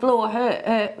me and Fleur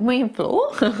heard, me and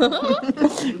Fleur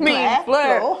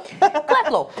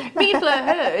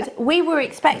heard, we were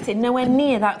expecting nowhere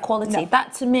near that quality. No.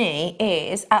 That to me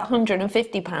is at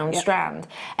 £150 strand,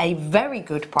 a very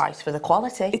good price for the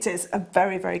quality. It is a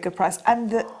very, very good price,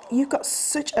 and you've got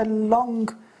such a long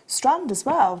strand as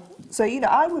well. So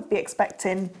I would be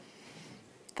expecting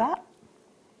that,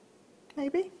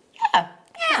 maybe. Yeah.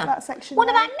 That section. What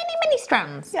about mini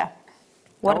strands? Yeah.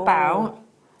 What about?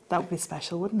 That would be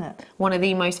special, wouldn't it? One of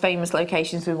the most famous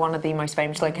locations with one of the most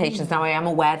famous locations. Now, I am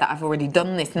aware that I've already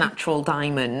done this natural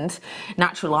diamond,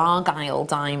 natural argyle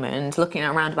diamond, looking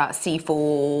at around about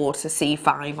C4 to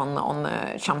C5 on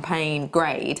the champagne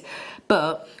grade.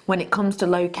 But when it comes to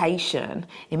location,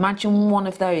 imagine one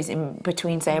of those in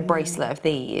between, say, a bracelet of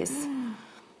these.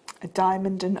 A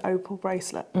diamond and opal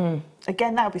bracelet.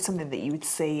 Again, that would be something that you would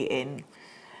see in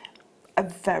a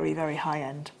very, very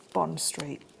high-end Bond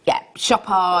Street. Yeah, Shop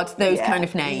Hard, those kind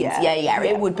of names. Yeah.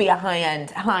 It would be a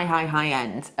high-end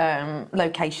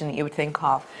location that you would think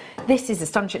of. This is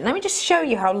astonishing. Let me just show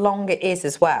you how long it is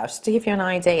as well, just to give you an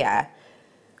idea.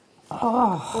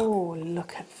 Oh,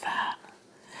 look at that.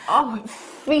 Oh, it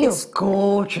feels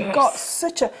gorgeous. Got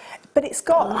such a... But it's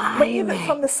got, when you look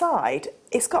from the side,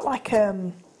 it's got like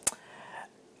a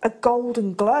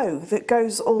golden glow that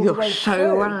goes all the way through. You're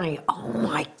so right. Oh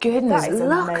my goodness,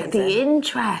 look at the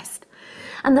interest.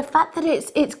 And the fact that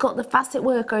it's got the facet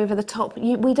work over the top,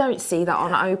 we don't see that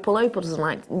on opal. Opal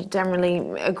doesn't generally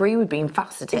agree with being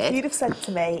faceted. If you'd have said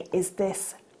to me, is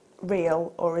this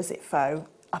real or is it faux?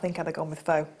 I think I'd have gone with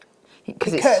faux.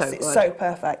 Because it's so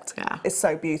perfect. Yeah. It's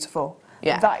so beautiful.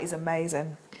 Yeah. That is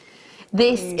amazing.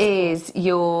 This is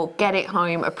your get it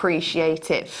home, appreciate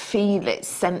it, feel it,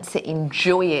 sense it,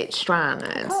 enjoy it strand.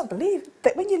 I can't believe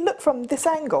that when you look from this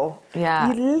angle,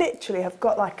 you literally have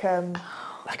got like a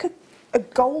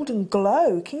golden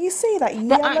glow. Can you see that yellow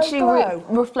that actually glow?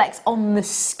 reflects on the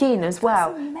skin as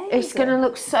well. It's going to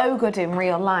look so good in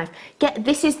real life.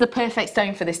 This is the perfect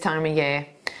stone for this time of year,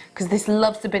 because this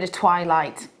loves a bit of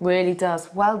twilight, really does.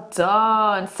 Well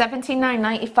done.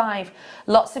 $79.95.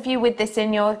 Lots of you with this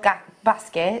in your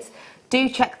baskets. Do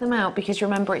check them out, because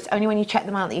remember, it's only when you check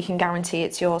them out that you can guarantee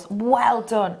it's yours. Well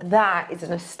done. That is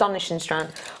an astonishing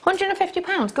strand.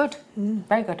 £150. Good.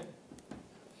 Very good.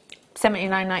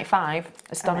 $79.95.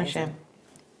 Astonishing.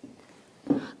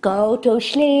 Amazing. Go to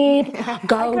sleep.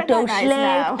 Go to sleep.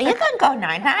 Now. You can go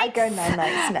night nights. I go night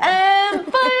nights now.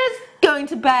 First, going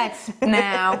to bed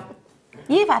now.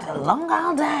 You've had a long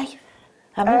old day.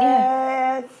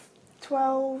 haven't you?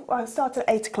 12. I started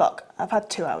at 8 o'clock. I've had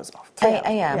 2 hours off. 8 hours.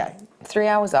 a.m. Yeah. 3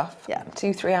 hours off. Yeah.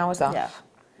 2-3 hours off. Yeah.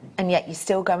 And yet you're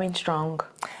still going strong.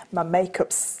 My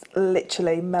makeup's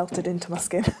literally melted into my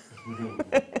skin.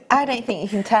 I don't think you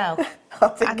can tell. I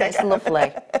think And I it's can.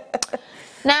 lovely.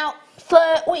 Now,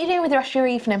 Fleur, what are you doing with the rest of your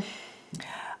evening?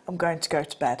 I'm going to go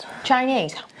to bed.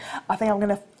 Chinese? I think I'm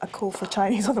going to call for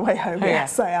Chinese on the way home. Oh, yeah.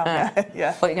 Yes, I am.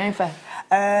 Yeah. What are you going for?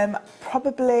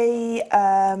 Probably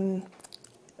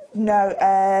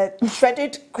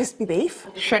shredded crispy beef,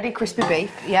 Shredded crispy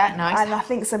beef. Yeah, nice. and I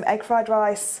think some egg fried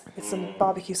rice with some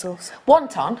barbecue sauce.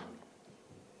 Wonton?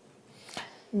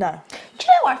 No. Do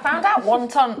you know I found out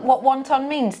what wonton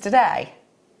means today?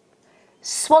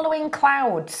 Swallowing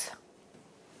clouds.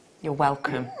 You're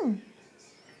welcome.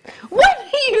 When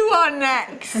are you on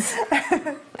next?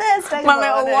 Thursday My morning.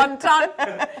 little wonton.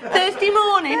 Thursday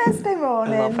morning. Thursday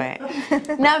morning. Love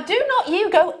it. Now, do not you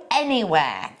go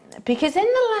anywhere, because in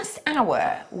the last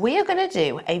hour, we are going to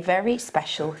do a very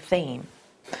special theme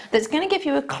that's going to give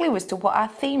you a clue as to what our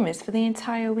theme is for the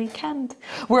entire weekend.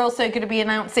 We're also going to be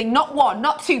announcing not 1,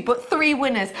 not 2, but 3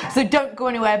 winners. So don't go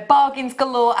anywhere. Bargains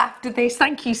galore after this.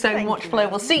 Thank you so much, Flo.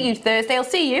 We'll see you Thursday. I'll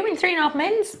see you in 3.5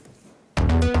 minutes.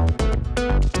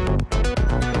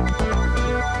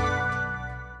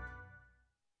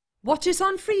 Watch us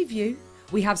on Freeview.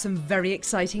 We have some very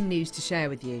exciting news to share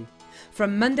with you.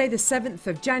 From Monday the 7th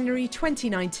of January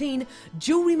 2019,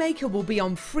 Jewellery Maker will be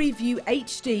on Freeview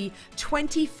HD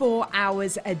 24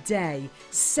 hours a day,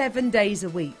 7 days a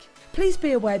week. Please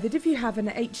be aware that if you have an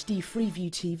HD Freeview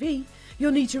TV,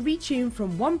 you'll need to retune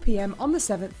from 1 PM on the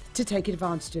 7th to take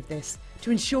advantage of this,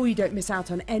 to ensure you don't miss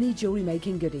out on any jewellery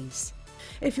making goodies.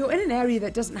 If you're in an area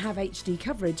that doesn't have HD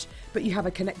coverage, but you have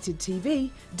a connected TV,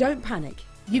 don't panic.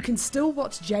 You can still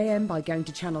watch JM by going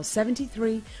to channel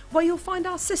 73, where you'll find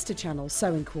our sister channel,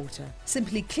 Sewing Quarter.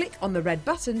 Simply click on the red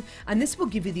button and this will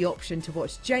give you the option to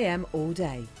watch JM all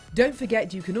day. Don't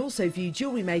forget you can also view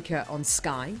Jewellery Maker on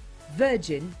Sky,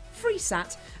 Virgin,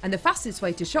 Freesat, and the fastest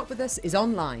way to shop with us is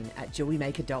online at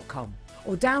jewellerymaker.com.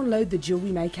 Or download the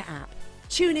Jewellery Maker app.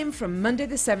 Tune in from Monday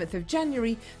the 7th of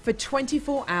January for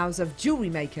 24 hours of Jewellery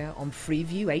Maker on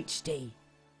Freeview HD.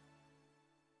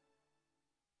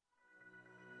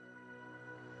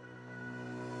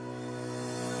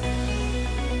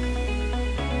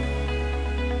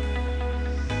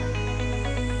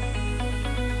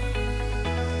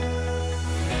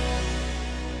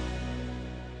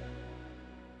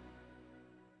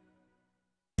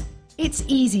 It's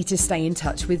easy to stay in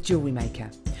touch with Jewellery Maker.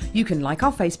 You can like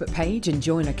our Facebook page and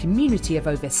join a community of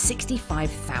over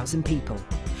 65,000 people.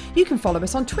 You can follow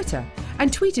us on Twitter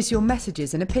and tweet us your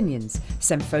messages and opinions,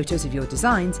 send photos of your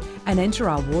designs and enter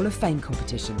our Wall of Fame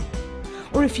competition.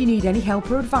 Or if you need any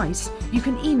help or advice, you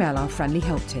can email our friendly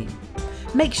help team.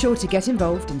 Make sure to get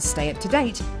involved and stay up to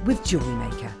date with Jewellery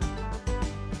Maker.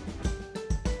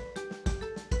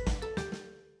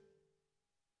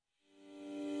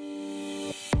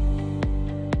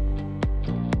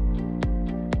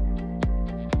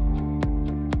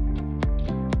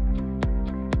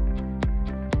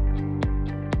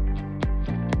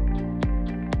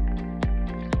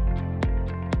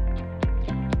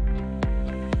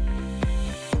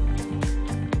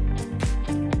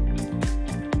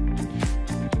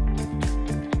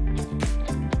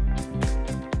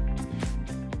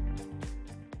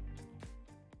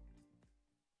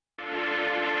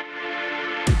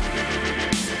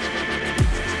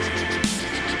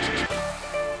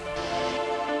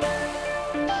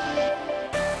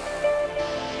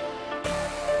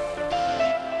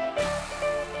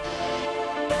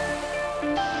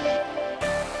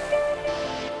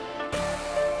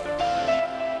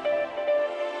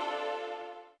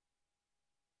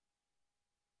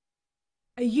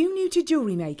 Are you new to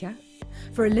Jewellery Maker?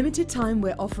 For a limited time,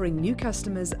 we're offering new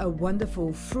customers a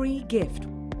wonderful free gift.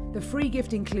 The free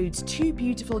gift includes 2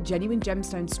 beautiful genuine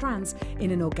gemstone strands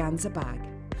in an organza bag.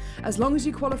 As long as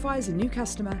you qualify as a new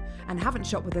customer and haven't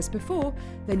shopped with us before,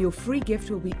 then your free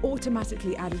gift will be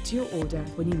automatically added to your order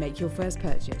when you make your first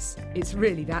purchase. It's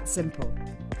really that simple.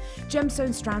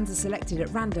 Gemstone strands are selected at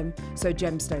random, so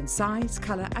gemstone size,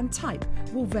 colour and type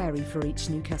will vary for each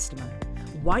new customer.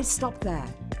 Why stop there?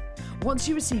 Once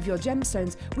you receive your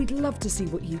gemstones, we'd love to see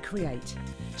what you create.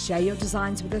 Share your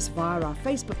designs with us via our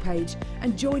Facebook page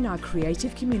and join our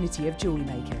creative community of jewellery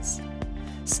makers.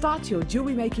 Start your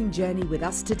jewellery making journey with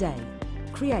us today.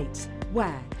 Create,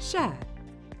 wear, share.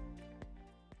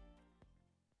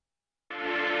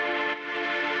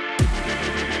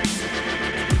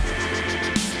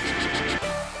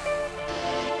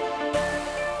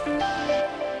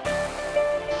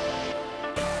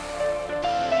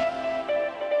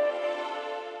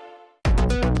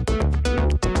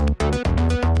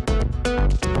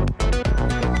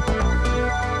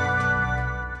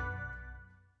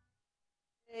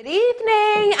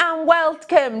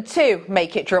 Welcome to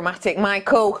Make It Dramatic,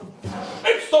 Michael.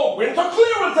 It's the winter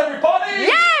clearance, everybody!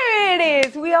 Yeah, it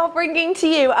is. We are bringing to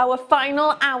you our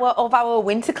final hour of our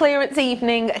winter clearance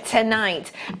evening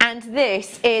tonight. And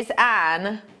this is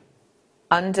an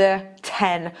under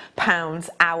 £10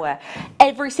 hour.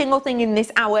 Every single thing in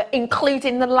this hour,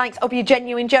 including the likes of your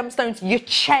genuine gemstones, your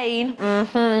chain,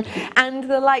 and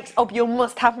the likes of your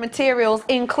must-have materials,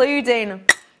 including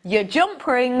your jump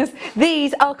rings.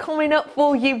 These are coming up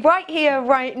for you right here,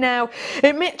 right now.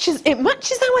 It matches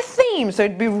our theme, so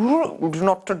it'd be rude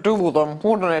not to do them,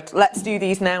 wouldn't it? Let's do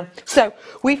these now. So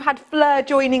we've had Fleur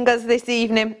joining us this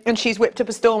evening, and she's whipped up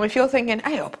a storm. If you're thinking,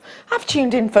 hey up, I've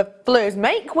tuned in for Fleur's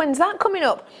make, when's that coming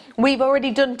up? We've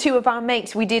already done 2 of our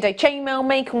makes. We did a chainmail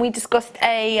make, and we discussed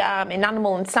an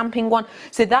enamel and stamping one,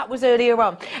 so that was earlier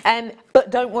on. But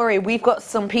don't worry, we've got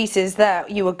some pieces that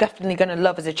you are definitely going to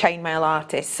love as a chainmail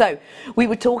artist. So we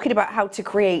were talking about how to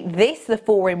create this, the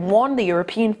 4-in-1, the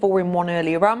European 4-in-1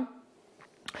 earlier on.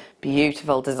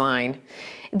 Beautiful design.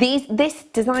 This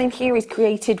design here is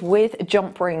created with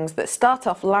jump rings that start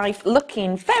off life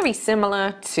looking very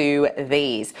similar to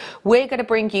these. We're going to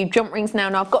bring you jump rings now.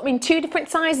 Now I've got them in 2 different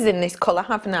sizes in this colour,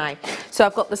 haven't I? So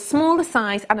I've got the smaller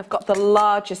size and I've got the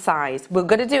larger size. We're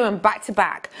going to do them back to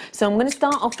back. So I'm going to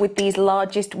start off with these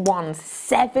largest ones,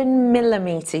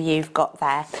 7mm you've got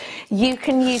there. You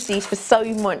can use these for so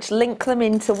much, link them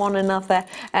into one another,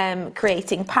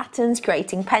 creating patterns,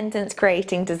 creating pendants,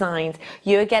 creating designs.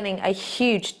 You're getting a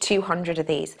huge 200 of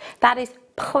these. That is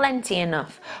plenty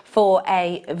enough for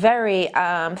a very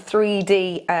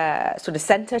 3D sort of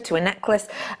centre to a necklace,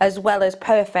 as well as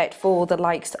perfect for the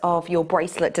likes of your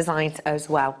bracelet designs as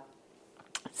well.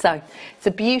 So it's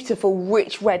a beautiful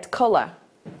rich red colour,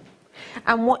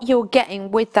 and what you're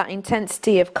getting with that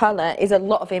intensity of colour is a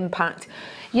lot of impact.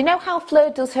 You know how Fleur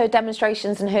does her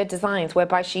demonstrations and her designs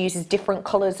whereby she uses different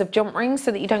colours of jump rings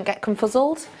so that you don't get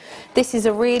confuzzled? This is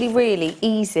a really, really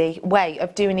easy way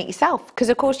of doing it yourself, because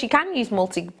of course you can use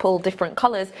multiple different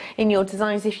colours in your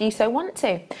designs if you so want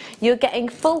to. You're getting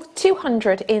full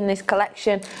 200 in this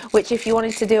collection, which if you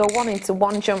wanted to do a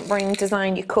 1-into-1 jump ring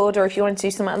design you could, or if you wanted to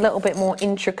do something a little bit more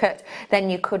intricate then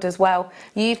you could as well.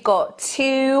 You've got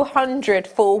 200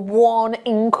 for one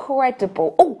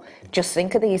incredible, oh, just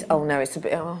think of these. Oh no, it's a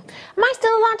bit, oh. Am I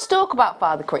still allowed to talk about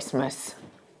Father Christmas?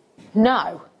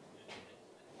 No.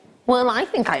 Well, I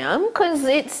think I am, because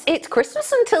it's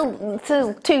Christmas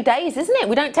until 2 days, isn't it?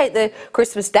 We don't take the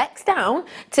Christmas decks down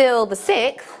till the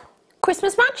 6th.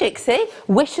 Christmas magic, see?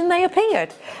 Wish and they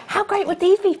appeared. How great would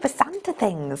these be for Santa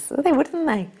things? They wouldn't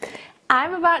they?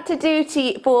 I'm about to do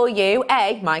for you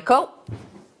Michael.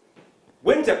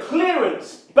 Winter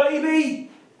clearance, baby!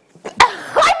 I'm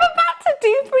about to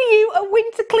do for you a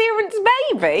winter clearance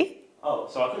baby. Oh,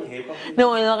 so I couldn't hear properly.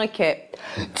 No, I like it.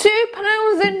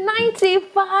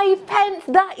 £2.95.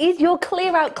 That is your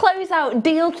clear out, close out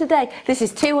deal today. This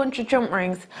is 200 jump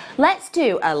rings. Let's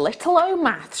do a little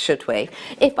math, should we?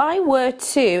 If I were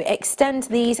to extend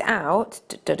these out,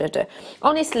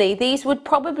 honestly, these would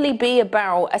probably be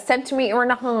about 1.5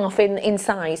 centimetres in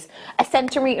size, 1.5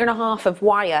 centimetres of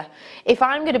wire. If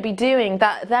I'm going to be doing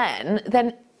that,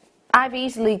 then I've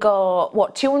easily got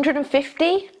what,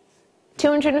 250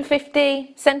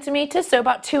 centimetres, so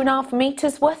about 2.5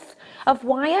 metres worth of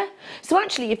wire. So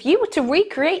actually, if you were to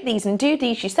recreate these and do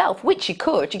these yourself, which you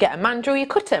could, you get a mandrel, you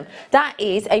cut them. That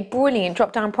is a brilliant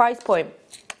drop down price point.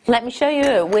 Let me show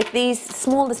you with these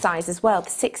smaller size as well,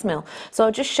 the 6mm. So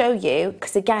I'll just show you,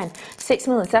 because again,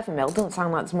 6mm and 7mm doesn't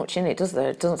sound like there's much in it, does there?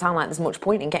 It doesn't sound like there's much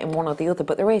point in getting one or the other,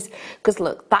 but there is. Because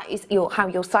look, that is how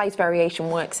your size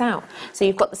variation works out. So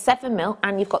you've got the 7mm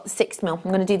and you've got the 6mm.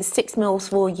 I'm going to do the 6mm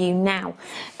for you now.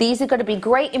 These are going to be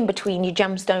great in between your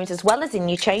gemstones as well as in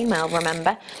your chainmail,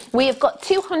 remember. We have got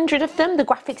 200 of them. The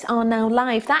graphics are now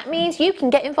live. That means you can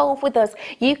get involved with us.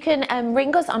 You can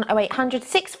ring us on 0800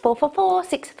 6444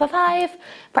 655,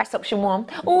 press option 1,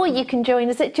 or you can join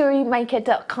us at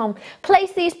JewelleryMaker.com.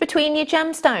 Place these between your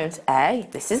gemstones. Hey,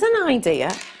 this is an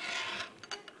idea.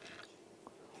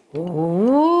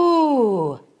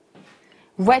 Ooh.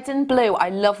 Red and blue. I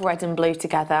love red and blue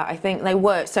together. I think they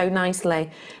work so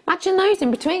nicely. Imagine those in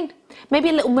between. Maybe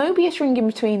a little Mobius ring in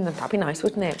between them. That'd be nice,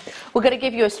 wouldn't it? We're going to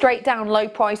give you a straight down low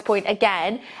price point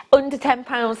again. Under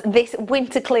 £10 this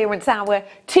winter clearance hour.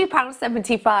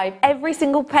 £2.75. Every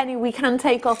single penny we can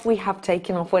take off, we have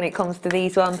taken off when it comes to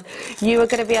these ones. You are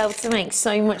going to be able to make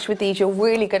so much with these. You're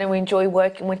really going to enjoy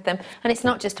working with them. And it's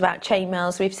not just about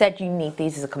chainmails. We've said you need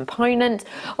these as a component.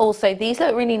 Also, these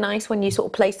look really nice when you sort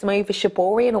of place them over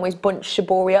shibori and always bunch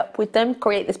shibori up with them.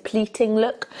 Create this pleating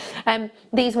look.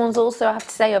 These ones also, I have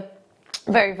to say, are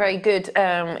Very, very good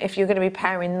if you're going to be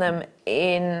pairing them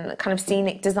in kind of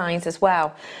scenic designs as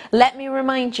well. Let me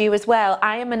remind you as well,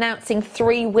 I am announcing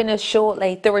 3 winners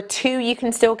shortly. There are 2 you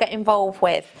can still get involved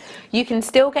with. You can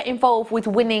still get involved with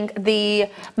winning the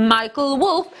Michael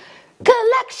Wolf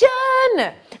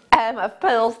collection of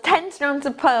pearls, 10 strands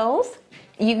of pearls.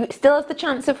 You still have the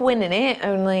chance of winning it,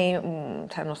 only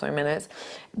 10 or so minutes.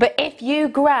 But if you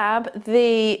grab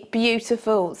the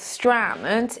beautiful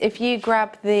strand, if you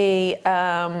grab the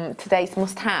today's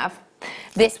must-have,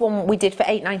 this one we did for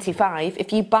 £8.95.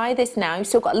 If you buy this now, you've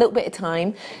still got a little bit of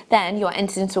time, then you're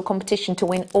entered into a competition to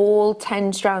win all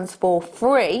 10 strands for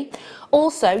free.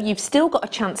 Also, you've still got a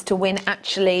chance to win,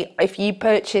 actually, if you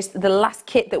purchase the last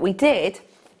kit that we did,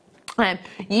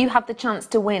 you have the chance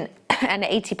to win an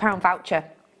 £80 voucher.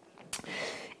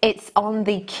 It's on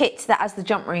the kit that has the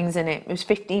jump rings in it. It was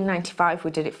 £15.95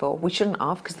 we did it for. We shouldn't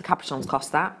have, because the cabochons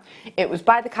cost that. It was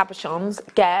buy the cabochons,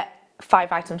 get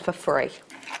 5 items for free.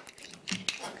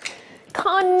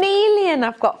 Carnelian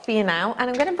I've got for you now, and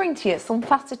I'm going to bring to you some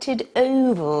faceted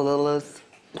ovals.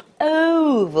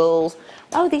 Ovals.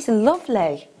 Oh, these are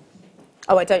lovely.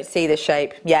 Oh, I don't see the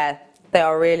shape. Yeah, they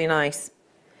are really nice.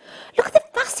 Look at the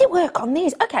facet work on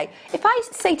these. Okay, if I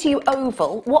say to you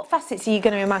oval, what facets are you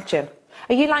going to imagine?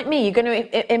 Are you like me? You're going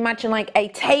to imagine like a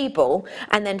table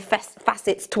and then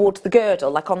facets towards the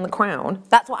girdle, like on the crown.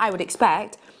 That's what I would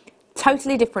expect.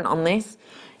 Totally different on this.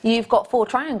 You've got 4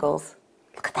 triangles.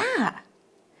 Look at that.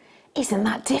 Isn't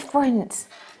that different?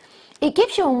 It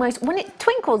gives you almost, when it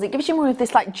twinkles, it gives you more of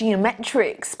this like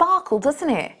geometric sparkle, doesn't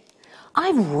it?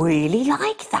 I really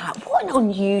like that. What an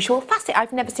unusual facet.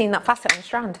 I've never seen that facet on a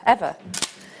strand, ever.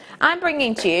 I'm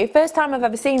bringing to you, first time I've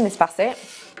ever seen this facet.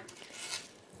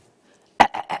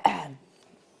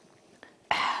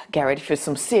 Get ready for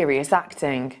some serious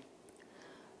acting.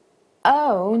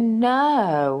 Oh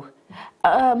no.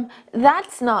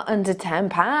 That's not under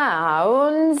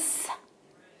 £10.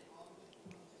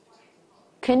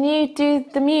 Can you do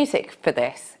the music for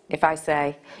this? If I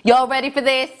say, you're ready for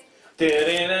this? Hey!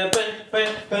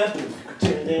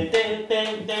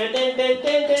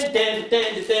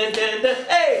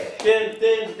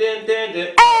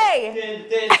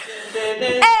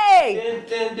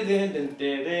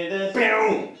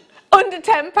 Under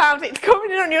 £10, it's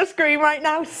coming in on your screen right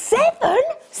now.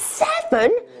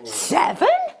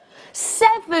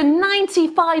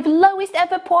 £7.95, lowest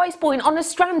ever price point on a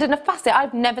strand and a facet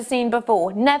I've never seen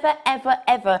before. Never, ever,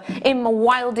 ever in my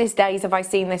wildest days have I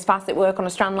seen this facet work on a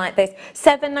strand like this.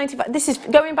 £7.95. This is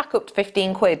going back up to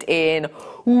 15 quid in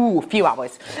a few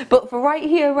hours. But for right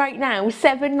here, right now,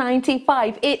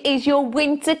 £7.95. It is your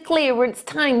winter clearance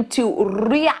time to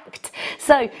react.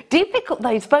 So do pick up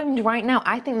those phones right now.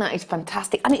 I think that is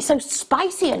fantastic. And it's so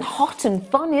spicy and hot and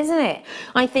fun, isn't it?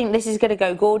 I think this is going to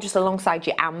go gorgeous alongside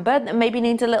your amber that maybe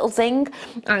needs a little zing.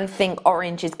 I think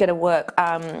orange is going to work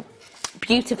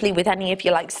beautifully with any of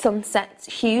your like sunset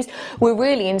hues. We're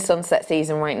really in sunset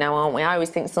season right now, aren't we? I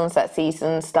always think sunset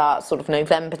season starts sort of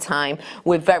November time.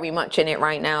 We're very much in it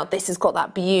right now. This has got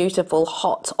that beautiful,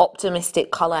 hot, optimistic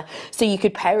colour. So you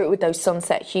could pair it with those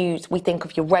sunset hues. We think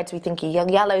of your reds, we think of your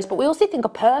yellows, but we also think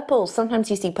of purples. Sometimes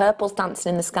you see purples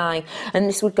dancing in the sky, and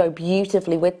this would go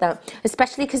beautifully with that,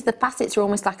 especially because the facets are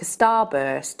almost like a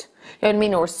starburst. You know what I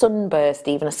mean? Or a sunburst,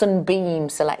 even a sunbeam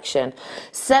selection.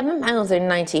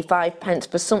 £7.95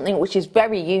 for something which is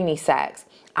very unisex.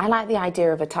 I like the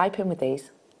idea of a type-in with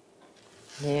these.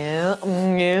 Yeah.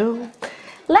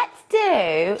 Let's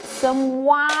do some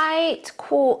white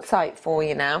quartzite for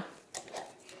you now.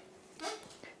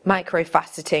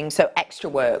 Micro-faceting, so extra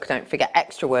work. Don't forget,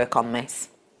 extra work on this.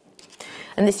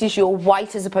 And this is your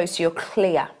white as opposed to your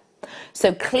clear.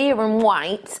 So clear and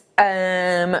white,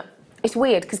 it's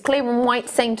weird because clear and white,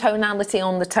 same tonality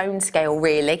on the tone scale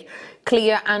really.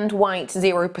 Clear and white,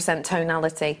 0%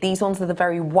 tonality. These ones are the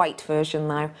very white version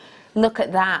though. Look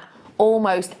at that.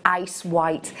 Almost ice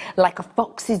white, like a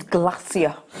fox's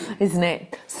glacier, isn't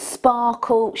it?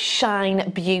 Sparkle,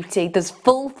 shine, beauty. There's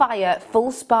full fire,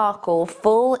 full sparkle,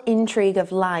 full intrigue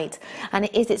of light. And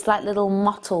it's like little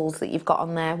mottles that you've got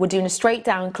on there. We're doing a straight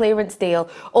down clearance deal.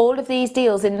 All of these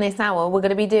deals in this hour we're going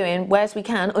to be doing, whereas we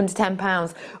can, under £10.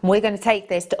 And we're going to take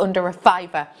this to under a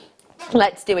 £5.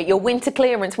 Let's do it. Your winter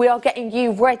clearance. We are getting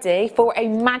you ready for a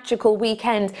magical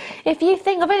weekend. If you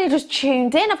think I've only just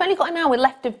tuned in, I've only got an hour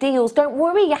left of deals, don't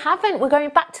worry, you haven't. We're going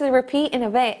back to the repeat in a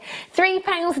bit.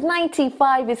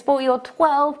 £3.95 is for your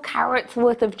 12 carats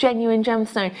worth of genuine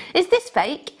gemstone. Is this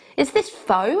fake? Is this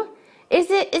faux? Is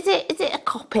it a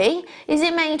copy? Is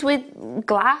it made with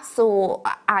glass or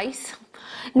ice?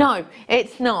 No,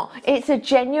 it's not. It's a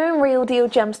genuine, real deal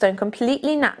gemstone,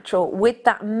 completely natural, with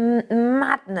that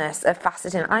madness of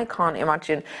faceting. I can't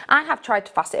imagine. I have tried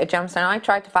to facet a gemstone. I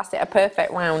tried to facet a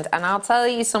perfect round, and I'll tell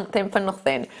you something for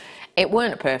nothing. It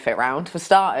weren't a perfect round, for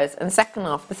starters, and second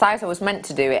off, the size I was meant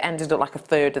to do, it ended up like a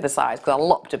third of the size, because I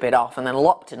lopped a bit off and then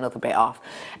lopped another bit off.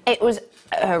 It was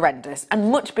horrendous, and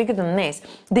much bigger than this.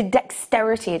 The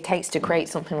dexterity it takes to create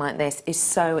something like this is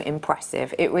so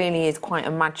impressive. It really is quite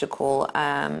a magical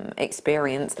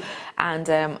experience, and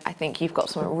I think you've got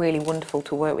something really wonderful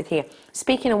to work with here.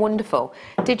 Speaking of wonderful,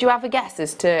 did you have a guess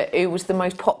as to who was the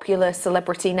most popular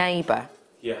celebrity neighbour?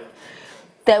 Yeah.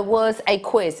 There was a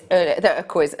quiz,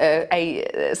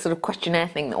 a sort of questionnaire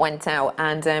thing that went out,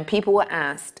 and people were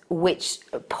asked which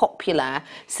popular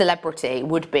celebrity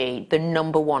would be the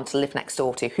number one to live next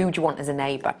door to. Who would you want as a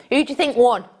neighbour? Who do you think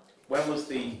won? When was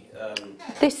the...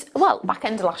 Back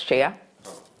end of last year.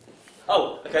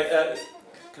 Oh, okay.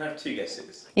 Can I have 2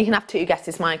 guesses? You can have 2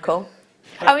 guesses, Michael.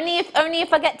 Only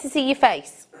if I get to see your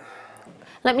face.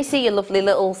 Let me see your lovely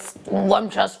little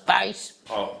scrumptious face.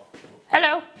 Oh.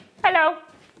 Hello.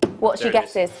 What's your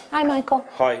guesses? Hi, Michael.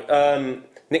 Hi.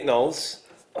 Nick Knowles.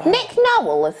 Nick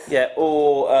Knowles? Yeah,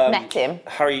 or... Met him.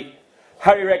 Harry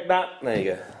Redknapp. There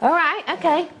you go. All right,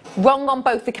 okay. Wrong on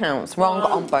both accounts. Wrong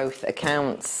on both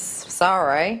accounts.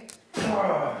 Sorry.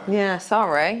 Yeah,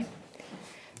 sorry.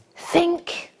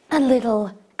 Think a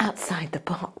little outside the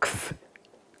box.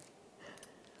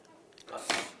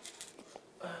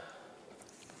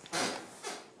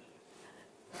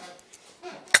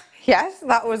 Yes,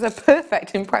 that was a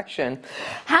perfect impression.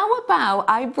 How about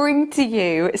I bring to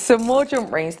you some more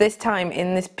jump rings, this time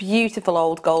in this beautiful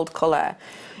old gold colour.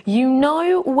 You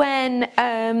know when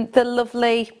the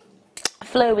lovely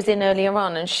Fleur was in earlier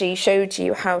on and she showed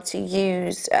you how to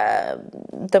use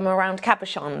them around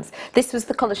cabochons? This was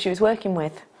the colour she was working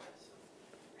with.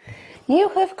 You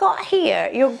have got here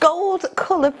your gold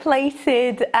colour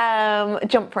plated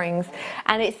jump rings,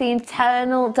 and it's the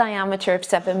internal diameter of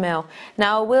 7mm.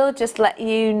 Now I will just let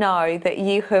you know that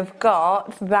you have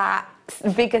got that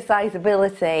bigger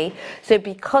sizeability, so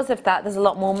because of that there's a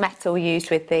lot more metal used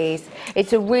with these.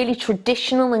 It's a really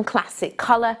traditional and classic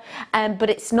colour, but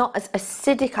it's not as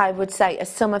acidic, I would say, as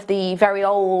some of the very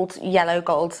old yellow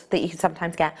golds that you can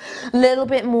sometimes get. A little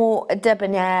bit more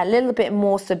debonair, a little bit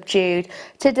more subdued.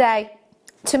 Today,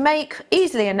 to make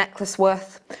easily a necklace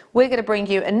worth, we're going to bring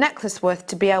you a necklace worth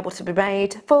to be able to be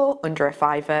made for under a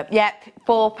 £5. Yep,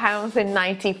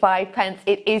 £4.95.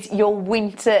 It is your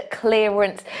winter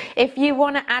clearance. If you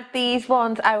want to add these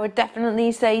ones, I would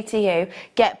definitely say to you,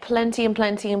 get plenty and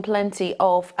plenty and plenty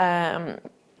of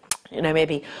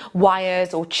maybe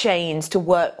wires or chains to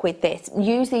work with this.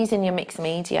 Use these in your mixed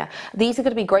media. These are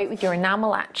going to be great with your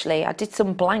enamel, actually. I did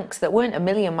some blanks that weren't a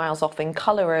million miles off in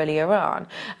colour earlier on,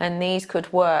 and these could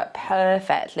work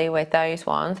perfectly with those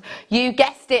ones. You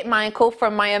guessed it, Michael,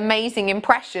 from my amazing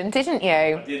impression, didn't you?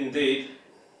 I did indeed.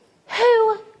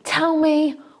 Who, tell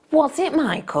me, was it,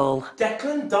 Michael?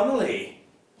 Declan Donnelly.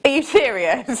 Are you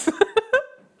serious? No?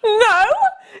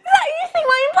 Is that who you think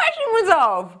my impression was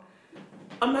of?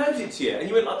 I mouthed it to you, and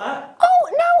you went like that? Oh,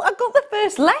 no, I got the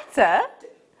first letter.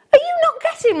 Are you not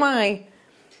getting my...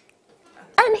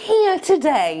 And here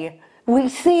today, we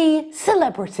see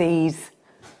celebrities.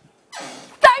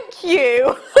 Thank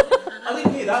you. I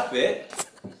didn't hear that bit.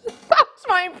 That's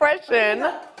my impression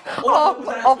of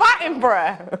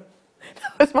Attenborough.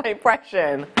 That was my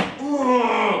impression.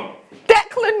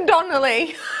 Declan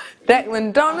Donnelly.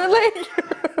 Declan Donnelly.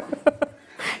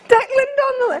 Declan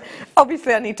Donnelly.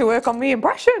 Obviously, I need to work on the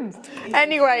impressions.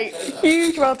 Anyway,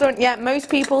 huge well done. Yeah, most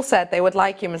people said they would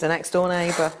like him as a next door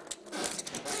neighbour.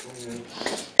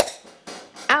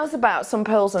 How's about some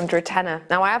pearls under a tenner?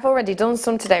 Now, I have already done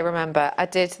some today, remember. I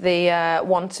did the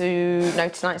one to know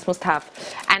tonight's must have.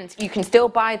 And you can still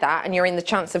buy that, and you're in the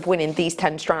chance of winning these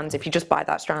 10 strands if you just buy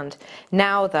that strand.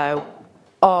 Now, though,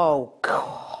 oh,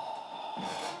 God.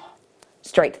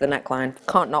 Straight to the neckline.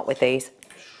 Can't knot with these.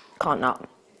 Can't knot.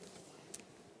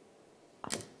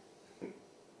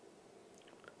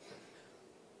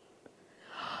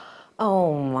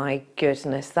 Oh my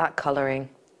goodness, that colouring.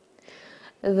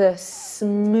 The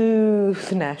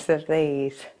smoothness of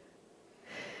these.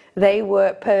 They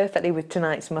work perfectly with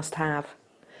tonight's must-have.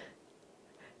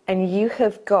 And you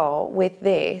have got, with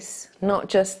this, not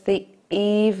just the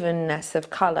evenness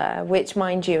of colour, which,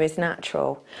 mind you, is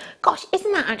natural. Gosh,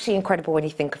 isn't that actually incredible when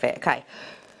you think of it? Okay.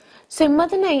 So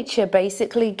Mother Nature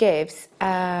basically gives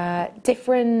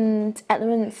different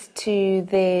elements to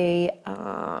the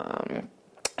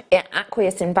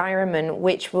aqueous environment,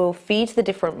 which will feed the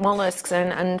different mollusks,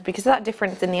 and because of that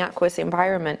difference in the aqueous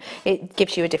environment, it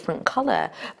gives you a different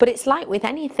colour. But it's like with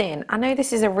anything. I know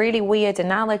this is a really weird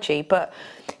analogy, but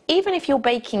even if you're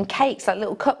baking cakes, like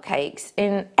little cupcakes,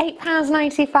 in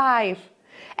 £8.95,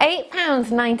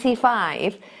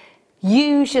 £8.95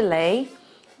 usually,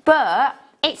 but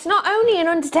it's not only an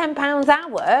under £10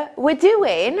 hour, we're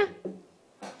doing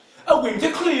a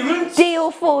winter clearance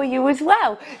deal for you as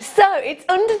well. So it's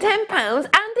under £10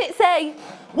 and it's a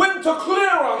winter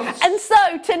clearance. And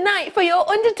so tonight for your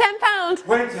under £10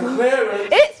 winter clearance,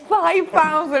 it's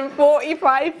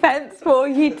 £5.45 for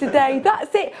you today.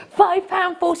 That's it,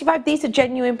 £5.45. These are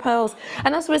genuine pearls.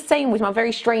 And as I was saying with my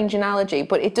very strange analogy,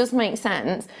 but it does make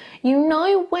sense. You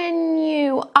know, when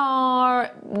you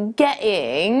are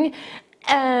getting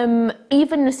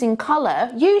evenness in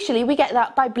colour, usually we get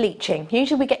that by bleaching.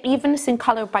 Usually we get evenness in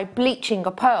colour by bleaching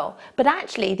a pearl. But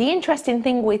actually the interesting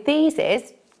thing with these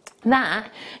is that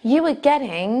you are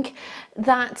getting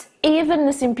that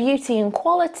evenness in beauty and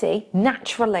quality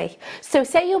naturally. So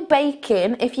say you're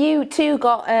baking, if you too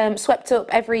got swept up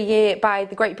every year by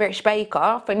the Great British Bake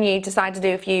Off and you decide to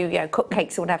do a few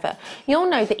cupcakes or whatever, you'll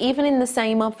know that even in the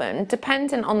same oven,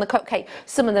 dependent on the cupcake,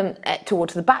 some of them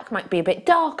towards the back might be a bit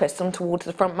darker, some towards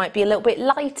the front might be a little bit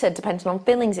lighter depending on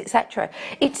fillings, etc.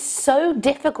 It's so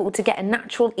difficult to get a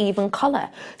natural even colour.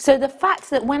 So the fact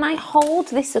that when I hold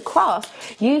this across,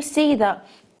 you see that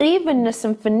evenness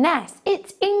and finesse,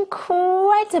 it's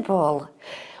incredible.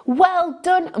 Well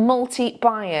done,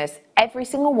 multi-buyers. Every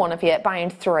single one of you buying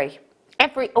 3.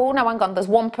 Oh no, hang on, there's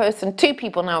one person, 2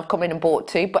 people now have come in and bought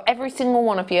 2, but every single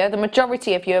one of you, the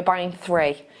majority of you are buying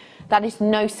 3. That is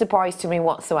no surprise to me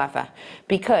whatsoever,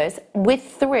 because with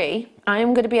 3, I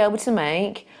am going to be able to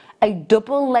make a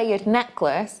double layered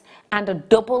necklace and a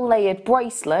double layered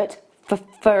bracelet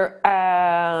for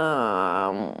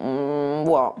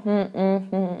what?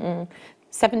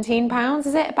 £17,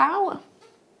 is it about?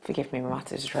 Forgive me, my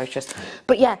math is atrocious.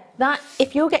 But yeah, that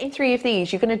if you're getting 3 of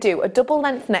these, you're going to do a double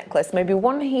length necklace, maybe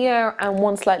one here and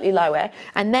one slightly lower,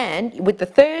 and then with the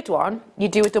third one, you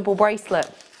do a double bracelet.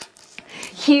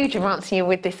 Huge amounts of you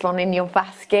with this one in your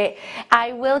basket.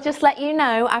 I will just let you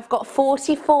know I've got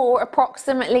 44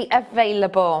 approximately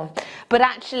available, but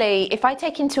actually if I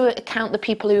take into account the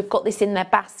people who've got this in their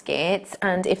baskets,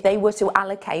 and if they were to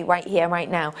allocate right here right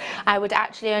now, I would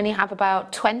actually only have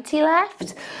about 20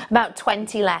 left.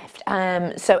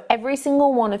 So every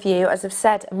single one of you, as I've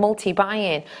said,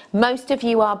 multi-buying. Most of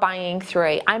you are buying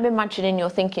 3. I'm imagining you're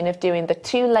thinking of doing the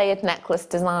 2-layered necklace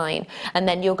design, and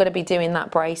then you're going to be doing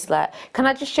that bracelet. Can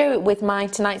I just show it with my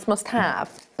tonight's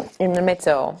must-have in the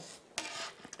middle?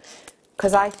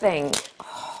 Because I think,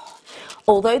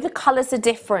 although the colours are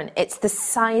different, it's the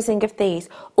sizing of these.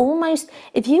 Almost,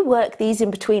 if you work these in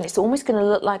between, it's almost going to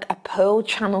look like a pearl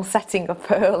channel setting of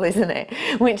pearl, isn't it?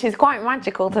 Which is quite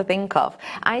magical to think of.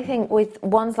 I think with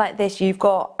ones like this, you've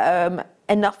got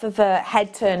enough of a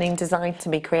head-turning design to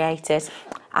be created.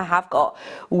 I have got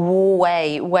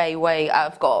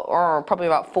I've got probably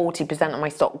about 40% of my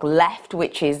stock left,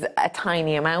 which is a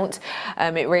tiny amount.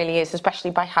 It really is,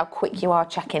 especially by how quick you are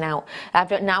checking out.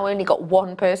 I've now only got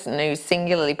one person who's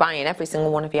singularly buying. Every single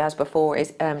one of you, as before,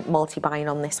 is multi-buying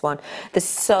on this one. There's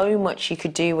so much you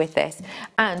could do with this.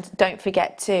 And don't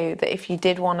forget too that if you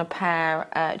did want to pair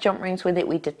jump rings with it,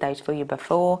 we did those for you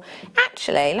before.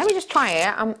 Actually, let me just try it.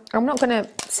 I'm not going to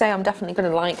say I'm definitely going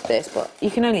to like this, but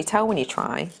you can only tell when you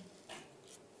try.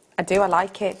 I do, I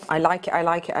like it. I like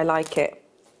it.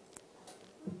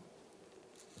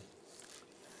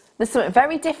 There's something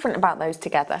very different about those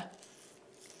together.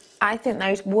 I think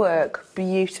those work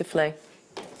beautifully.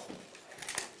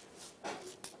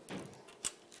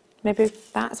 Maybe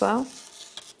that as well.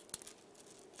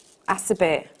 That's a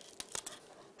bit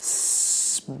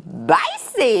spicy,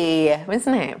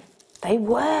 isn't it? They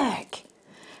work.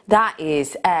 That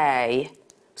is a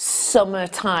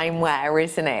summertime wear,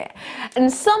 isn't it?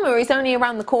 And summer is only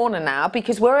around the corner now,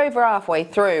 because we're over halfway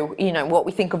through, you know, what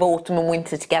we think of autumn and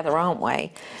winter together, aren't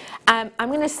we? I'm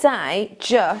going to say,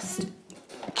 just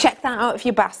check that out of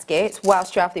your basket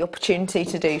whilst you have the opportunity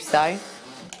to do so.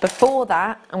 Before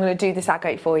that, I'm going to do this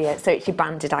agate for you. So it's your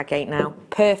banded agate now.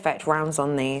 Perfect rounds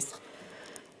on these.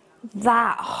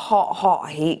 That hot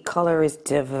heat colour is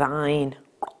divine.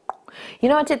 You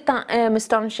know, I did that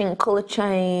astonishing colour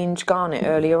change garnet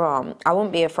earlier on. I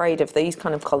wouldn't be afraid of these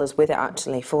kind of colours with it,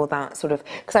 actually, for that sort of,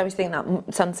 because I always think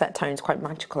that sunset tone is quite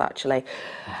magical, actually.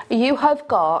 You have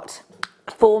got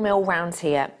 4mm rounds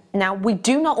here. Now, we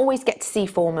do not always get to see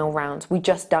 4mm rounds. We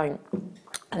just don't.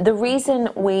 The reason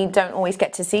we don't always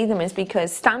get to see them is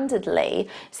because standardly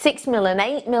 6mm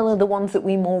and 8mm are the ones that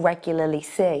we more regularly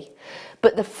see.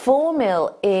 But the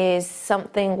 4mm is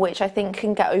something which I think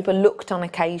can get overlooked on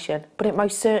occasion, but it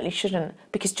most certainly shouldn't,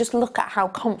 because just look at how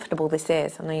comfortable this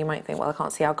is. I know you might think, well, I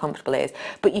can't see how comfortable it is,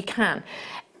 but you can.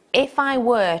 If I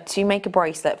were to make a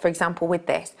bracelet, for example, with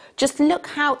this, just look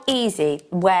how easy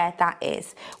where that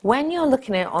is. When you're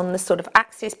looking at it on the sort of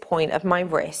axis point of my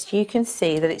wrist, you can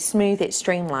see that it's smooth, it's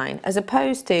streamlined, as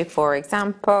opposed to, for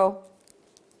example,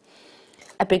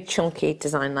 a big chunky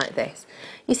design like this.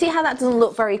 You see how that doesn't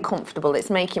look very comfortable? It's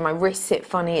making my wrist sit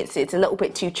funny, it's a little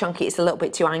bit too chunky, it's a little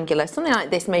bit too angular. Something like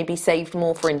this may be saved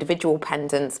more for individual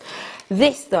pendants.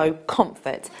 This though,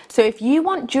 comfort. So if you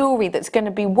want jewellery that's going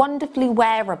to be wonderfully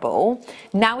wearable,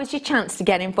 now is your chance to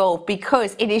get involved,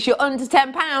 because it is your under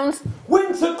 £10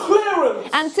 winter clearance!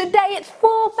 And today it's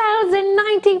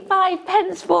 4,095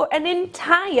 pence for an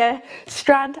entire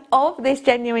strand of this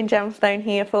genuine gemstone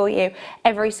here for you.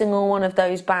 Every single one of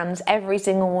those bands, every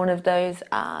single one of those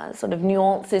sort of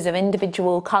nuances of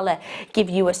individual colour give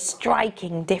you a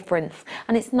striking difference.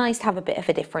 And it's nice to have a bit of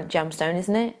a different gemstone,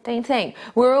 isn't it? Don't you think?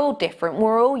 We're all different,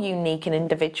 we're all unique and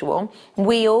individual.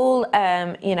 We all,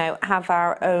 you know, have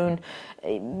our own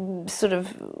sort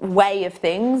of way of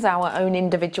things, our own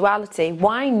individuality.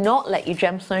 Why not let your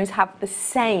gemstones have the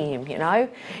same, you know?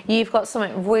 You've got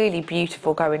something really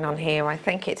beautiful going on here. I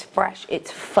think it's fresh,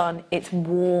 it's fun, it's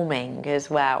warming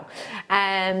as well.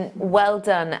 Well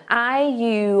done. Are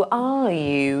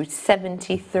you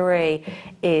 73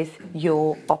 is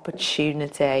your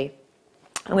opportunity.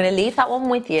 I'm going to leave that one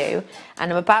with you,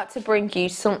 and I'm about to bring you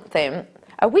something.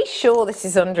 Are we sure this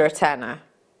is under a tenner?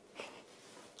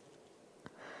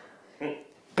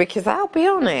 Because I'll be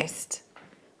honest,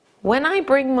 when I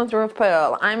bring Mother of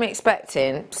Pearl, I'm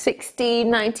expecting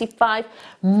 $16.95,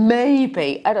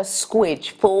 maybe at a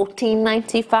squidge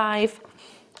 $14.95,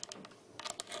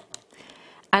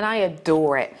 and I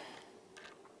adore it.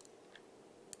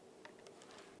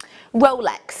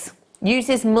 Rolex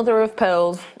uses Mother of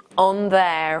Pearls on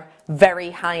their very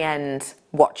high-end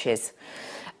watches.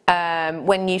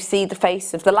 When you see the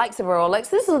face of the likes of Rolex,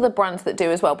 this is other brands that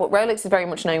do as well, but Rolex is very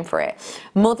much known for it.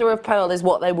 Mother of Pearl is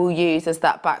what they will use as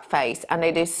that back face, and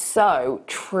it is so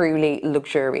truly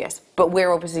luxurious. But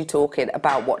we're obviously talking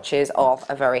about watches of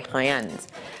a very high end.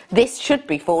 This should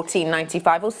be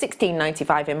 $14.95 or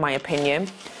 $16.95 in my opinion,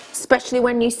 especially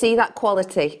when you see that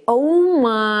quality. Oh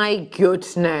my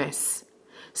goodness.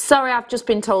 Sorry, I've just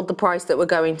been told the price that we're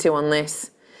going to on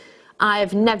this. I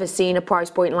have never seen a price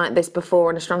point like this before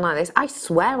on a strand like this. I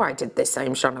swear I did this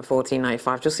same strand at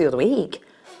 $14.95 just the other week.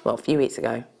 Well, a few weeks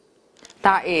ago.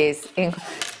 That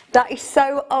is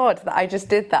so odd that I just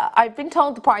did that. I've been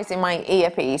told the price in my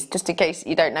earpiece, just in case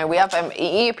you don't know. We have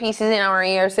earpieces in our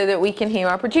ear so that we can hear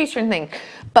our producer and things.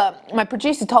 But my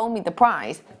producer told me the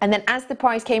price, and then as the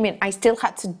price came in, I still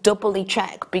had to doubly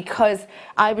check because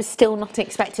I was still not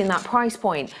expecting that price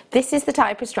point. This is the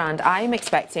type of strand I'm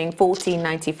expecting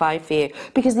 $14.95 for you,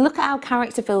 because look at how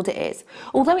character filled it is.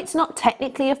 Although it's not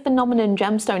technically a phenomenon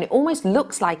gemstone, it almost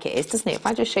looks like it is, doesn't it? If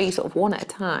I just show you sort of one at a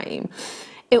time.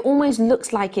 It almost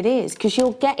looks like it is, because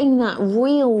you're getting that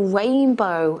real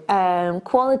rainbow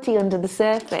quality under the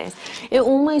surface. It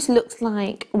almost looks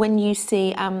like when you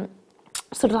see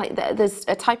sort of like there's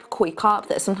a type of koi carp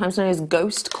that's sometimes known as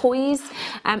ghost kois,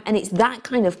 and it's that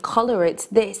kind of colour. It's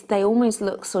this, they almost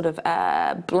look sort of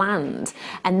bland,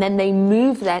 and then they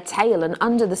move their tail, and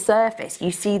under the surface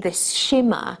you see this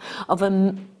shimmer of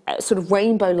a sort of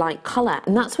rainbow-like colour,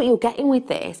 and that's what you're getting with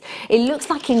this. It looks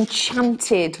like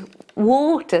enchanted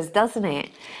waters, doesn't it?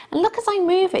 And look as I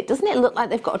move it, doesn't it look like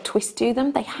they've got a twist to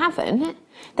them? They haven't.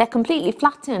 They're completely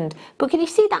flattened. But can you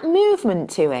see that movement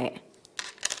to it?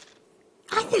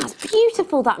 I think that's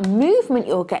beautiful, that movement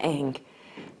you're getting.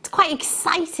 It's quite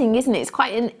exciting, isn't it? It's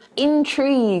quite an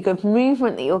intrigue of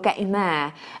movement that you're getting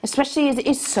there, especially as it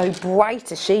is so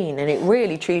bright a sheen, and it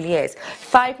really truly is.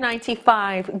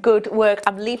 $5.95, good work.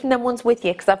 I'm leaving them ones with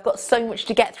you because I've got so much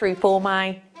to get through for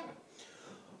my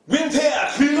winter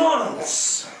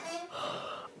clearance.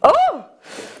 Oh!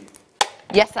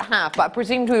 Yes, I have, but I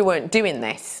presumed we weren't doing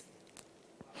this.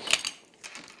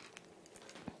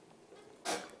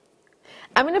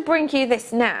 I'm going to bring you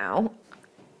this now,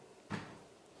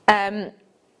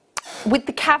 with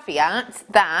the caveat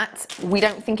that we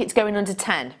don't think it's going under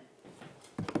 10.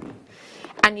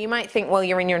 And you might think, well,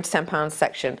 you're in your under £10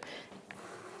 section.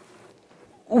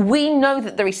 We know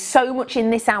that there is so much in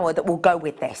this hour that will go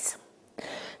with this.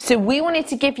 So we wanted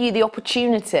to give you the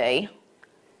opportunity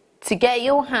to get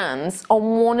your hands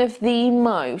on one of the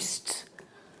most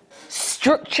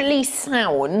structurally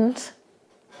sound,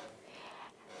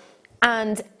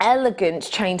 and elegant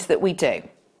chains that we do.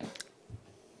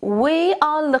 We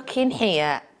are looking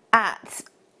here at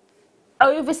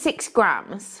over 6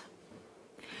 grams,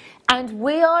 and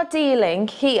we are dealing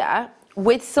here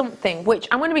with something which,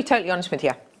 I'm going to be totally honest with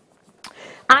you,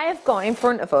 I have got in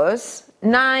front of us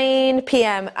 9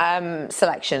 p.m.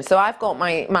 selection. So I've got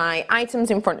my items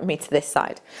in front of me to this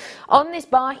side. On this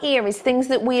bar here is things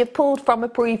that we have pulled from a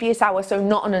previous hour, so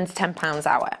not an under £10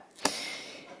 hour.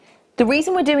 The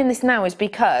reason we're doing this now is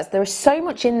because there is so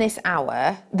much in this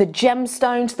hour, the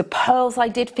gemstones, the pearls I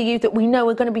did for you, that we know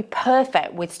are going to be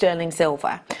perfect with sterling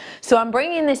silver. So I'm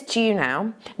bringing this to you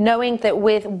now, knowing that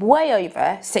with way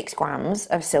over 6 grams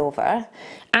of silver,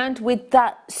 and with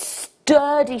that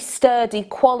sturdy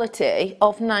quality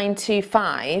of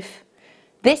 925,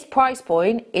 this price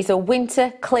point is a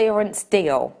winter clearance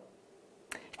deal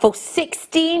for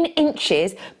 16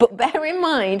 inches, but bear in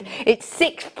mind it's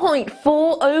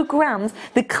 6.40 grams.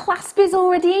 The clasp is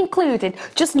already included.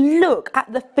 Just look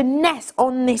at the finesse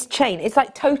on this chain. It's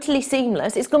like totally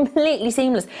seamless. It's completely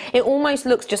seamless. It almost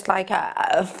looks just like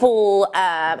a full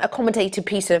accommodated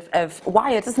piece of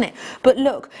wire, doesn't it? But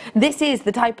look, this is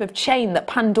the type of chain that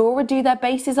Pandora do their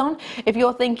bases on. If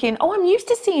you're thinking, oh, I'm used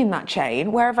to seeing that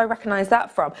chain, where have I recognised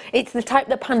that from? It's the type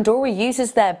that Pandora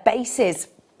uses their bases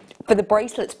for the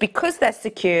bracelets, because they're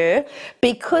secure,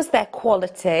 because they're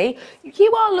quality.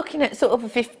 You are looking at sort of a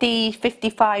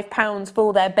 £50–55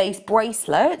 for their base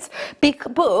bracelets,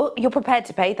 but you're prepared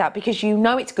to pay that because you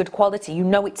know it's good quality, you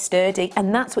know it's sturdy,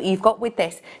 and that's what you've got with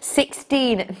this.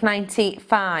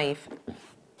 £16.95.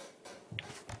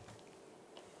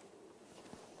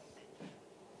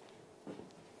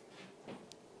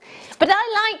 But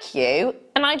I like you,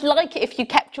 and I'd like it if you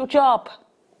kept your job.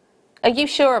 Are you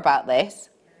sure about this?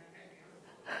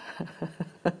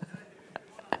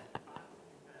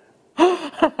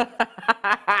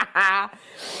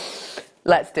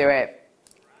 Let's do it.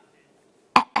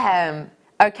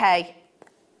 Okay,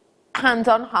 hand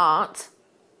on heart.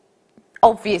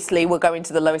 Obviously, we're going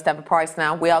to the lowest ever price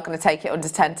now. We are going to take it under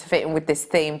 10 to fit in with this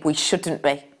theme. We shouldn't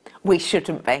be. We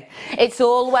shouldn't be. It's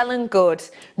all well and good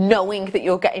knowing that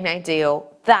you're getting a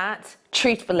deal. That,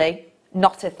 truthfully,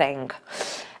 not a thing.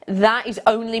 That is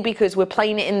only because we're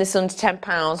playing it in this under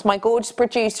 £10. My gorgeous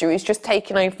producer, who's just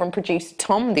taken over from producer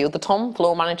Tom, the other Tom,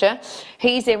 floor manager,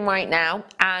 he's in right now,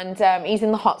 and he's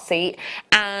in the hot seat,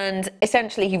 and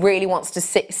essentially he really wants to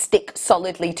stick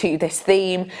solidly to this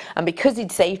theme, and because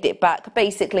he'd saved it back,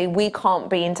 basically we can't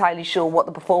be entirely sure what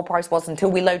the before price was until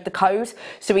we load the code.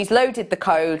 So he's loaded the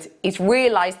code, he's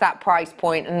realised that price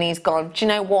point, and he's gone, do you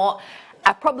know what?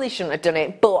 I probably shouldn't have done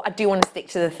it, but I do want to stick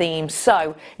to the theme.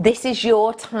 So this is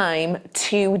your time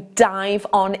to dive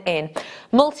on in.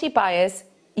 Multi-buyers,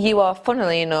 you are,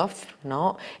 funnily enough,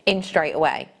 not in straight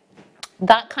away.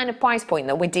 That kind of price point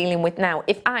that we're dealing with now,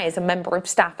 if I, as a member of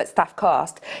staff at Staff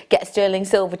Cost, get a sterling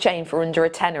silver chain for under a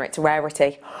tenner, it's a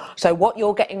rarity. So what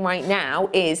you're getting right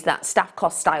now is that Staff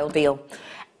Cost style deal.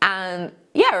 And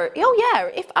yeah, oh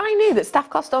yeah, if I knew that Staff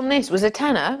Cost on this was a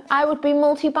tenner, I would be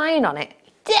multi-buying on it.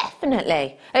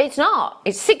 Definitely. It's not.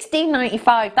 It's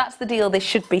 £16.95. That's the deal this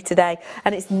should be today,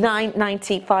 and it's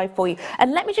 £9.95 for you.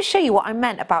 And let me just show you what I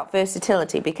meant about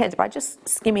versatility, because if I just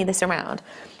skimmy this around,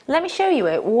 let me show you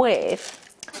it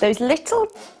with those little,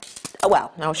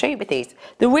 well, I'll show you with these.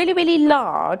 The really, really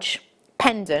large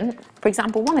pendant, for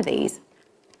example, one of these,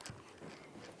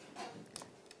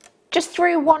 just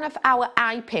through one of our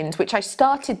eye pins, which I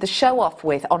started the show off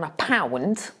with on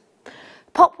 £1.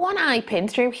 Pop one eye pin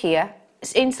through here,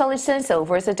 in solid sterling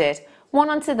silver as I did, one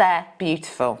onto there,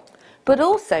 beautiful. But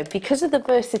also, because of the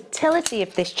versatility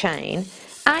of this chain,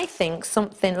 I think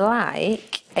something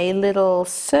like a little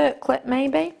circlet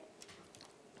maybe.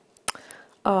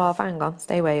 Oh, hang on,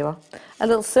 stay where you are. A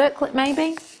little circlet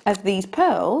maybe of these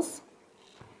pearls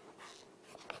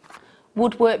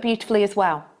would work beautifully as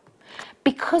well.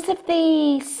 Because of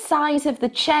the size of the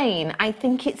chain, I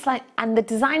think it's like, and the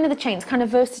design of the chain, it's kind of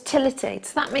versatility.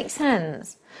 Does that make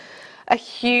sense? A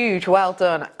huge well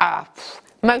done.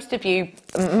 Most of you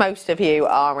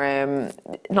are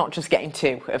not just getting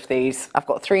 2 of these. I've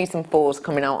got 3s and 4s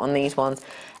coming out on these ones.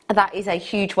 That is a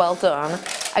huge well done.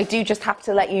 I do just have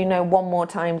to let you know one more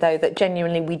time though that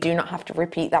genuinely we do not have to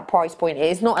repeat that price point. It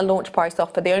is not a launch price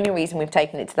offer. The only reason we've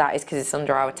taken it to that is because it's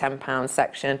under our £10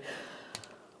 section.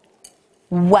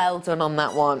 Well done on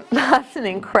that one. That's an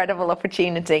incredible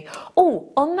opportunity.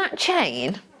 Oh, on that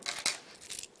chain,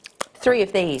 3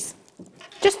 of these.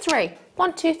 Just 3.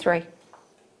 1, 2, 3.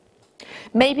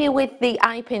 Maybe with the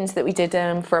eye pins that we did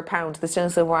for £1, the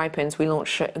sterling silver eye pins we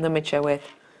launched the mid-show with.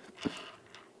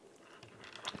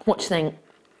 What do you think?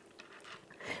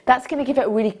 that's going to give it a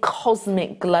really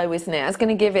cosmic glow, isn't it? It's going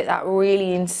to give it that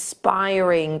really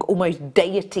inspiring, almost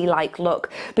deity-like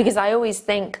look. Because I always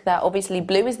think that obviously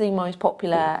blue is the most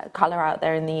popular colour out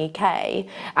there in the UK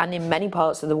and in many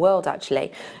parts of the world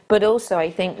actually. But also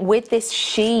I think with this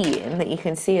sheen that you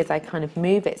can see as I kind of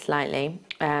move it slightly,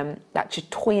 that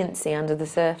chatoyancy under the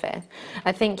surface,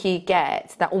 I think you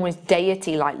get that almost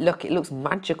deity-like look. It looks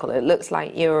magical. It looks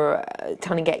like you're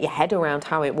trying to get your head around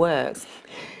how it works.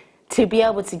 To be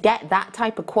able to get that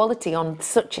type of quality on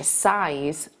such a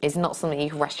size is not something you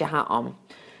can rest your hat on.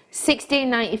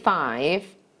 £16.95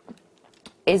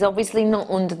 is obviously not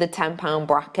under the £10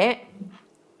 bracket.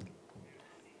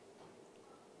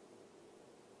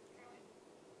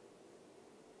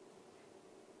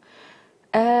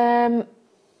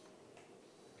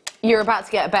 You're about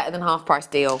to get a better than half price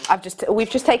deal. We've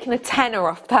just taken a tenner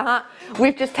off that.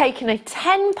 We've just taken a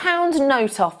 £10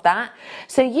 note off that.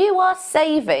 So you are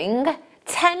saving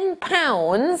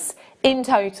 £10 in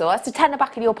total. That's a tenner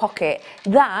back in your pocket.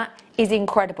 That is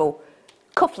incredible.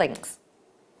 Cufflinks,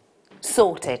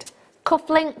 sorted.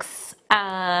 Cufflinks,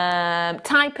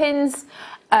 tie pins,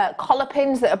 collar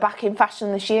pins that are back in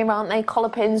fashion this year, aren't they? Collar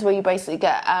pins where you basically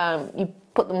get, you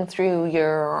put them through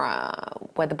your,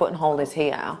 where the buttonhole is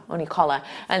here on your collar,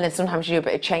 and then sometimes you do a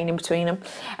bit of chain in between them.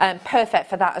 Perfect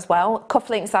for that as well.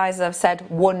 Cufflink size, as I've said,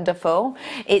 wonderful.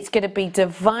 It's going to be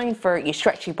divine for your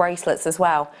stretchy bracelets as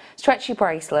well. Stretchy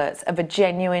bracelets of a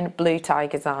genuine blue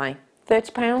tiger's eye.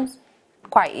 £30?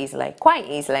 Quite easily, quite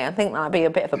easily. I think that'd be a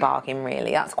bit of a bargain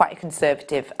really. That's quite a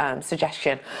conservative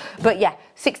suggestion. But yeah,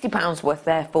 £60 worth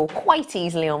therefore quite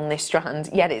easily on this strand,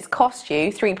 yet it's cost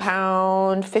you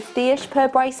 £3.50-ish per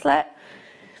bracelet.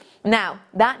 Now,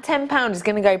 that £10 is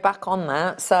going to go back on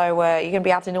that, so you're going to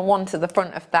be adding a 1 to the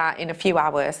front of that in a few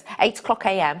hours, 8 o'clock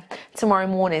AM tomorrow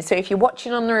morning. So if you're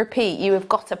watching on the repeat, you have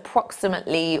got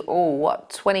approximately,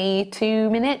 22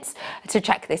 minutes to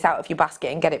check this out of your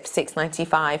basket and get it for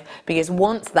 £6.95, because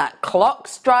once that clock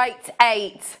strikes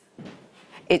 8,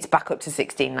 it's back up to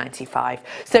 £16.95.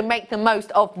 So make the most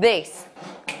of this.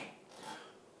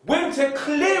 Winter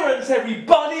clearance,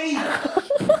 everybody!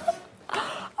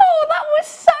 Oh, that was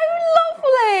so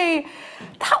lovely.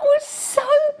 That was so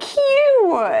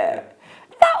cute. That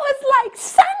was like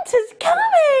Santa's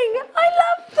coming. I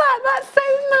love that. That's so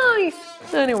nice.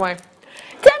 Anyway,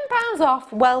 £10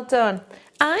 off. Well done.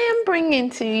 I am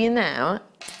bringing to you now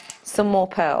some more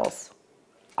pearls.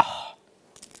 Oh.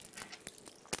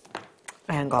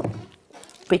 Hang on.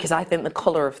 Because I think the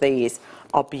colour of these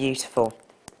are beautiful.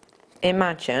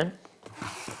 Imagine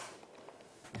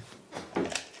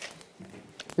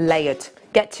layered.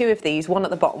 Get 2 of these, 1 at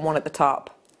the bottom, 1 at the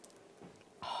top.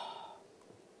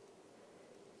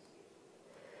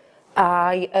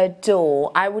 I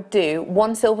adore. I would do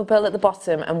 1 silver pearl at the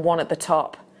bottom and 1 at the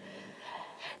top.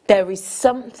 There is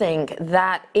something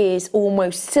that is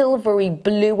almost silvery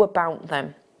blue about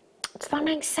them. Does that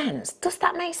make sense? Does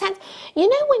that make sense? You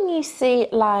know when you see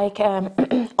like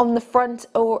on the front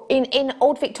or in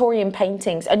old Victorian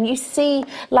paintings, and you see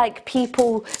like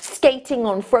people skating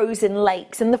on frozen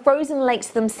lakes, and the frozen lakes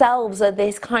themselves are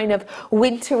this kind of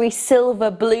wintry silver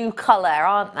blue colour,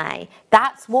 aren't they?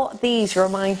 That's what these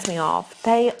remind me of.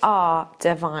 They are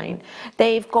divine.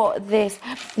 They've got this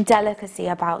delicacy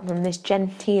about them, this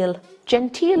genteel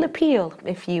appeal,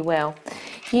 if you will.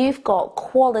 You've got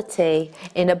quality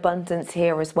in abundance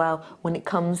here as well when it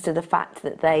comes to the fact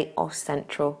that they are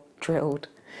central drilled.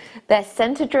 They're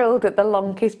centre drilled at the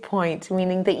longest point,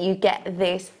 meaning that you get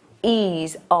this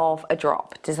ease of a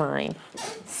drop design.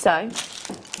 So,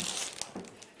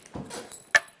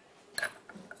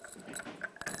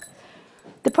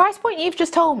 the price point you've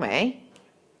just told me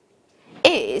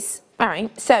is,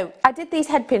 alright, so I did these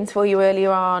head pins for you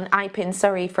earlier on, eye pins,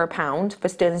 sorry, for £1 for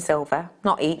sterling silver,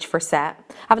 not each, for a set.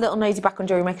 Have a little nosy back on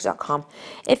JewelleryMaker.com.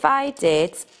 If I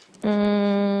did,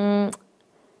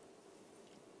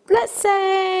 let's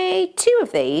say 2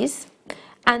 of these,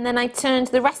 and then I turned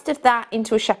the rest of that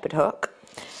into a shepherd hook,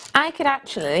 I could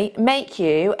actually make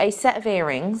you a set of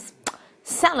earrings,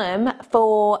 sell them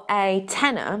for a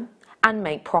tenner, and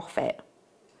make profit.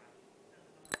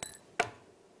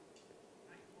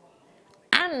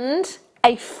 And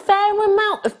a fair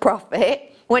amount of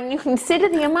profit when you consider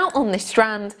the amount on this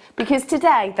strand, because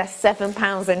today they're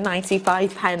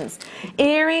 £7.95.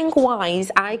 Earring wise,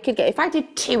 I could get, if I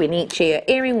did 2 in each ear,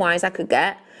 earring wise I could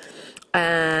get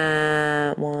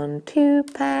 1, 2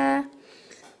 pair.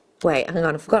 Wait, hang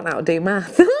on, I've forgotten how to do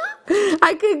math.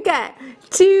 I could get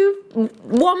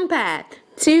 1 pair,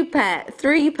 2 pair,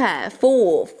 3 pair,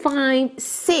 4, 5,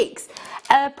 6.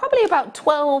 Probably about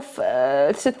 12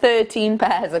 to 13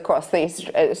 pairs across this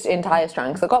entire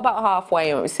strand, because I got about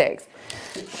halfway and it was 6.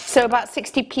 So about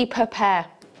 60p per pair.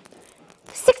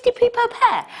 60p per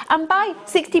pair, and by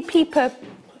 60p per...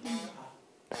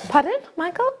 Pardon,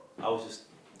 Michael? I was just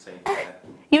saying per pair.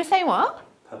 You were saying what?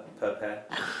 Per pair.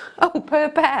 Oh, per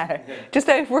pair? Yeah. Just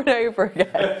over and over again.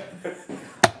 I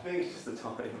think it's just the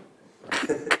time.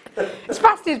 It's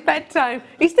past his bedtime.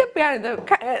 He's still behind the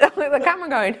camera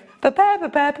going, per pair, per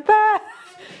pair, per pair.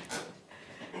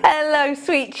 Hello,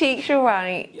 sweet cheeks, you're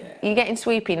right. Yeah. You're getting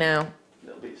sweepy now.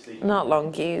 Not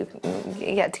long, you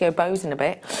get to go bows in a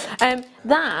bit.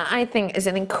 That, I think, is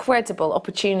an incredible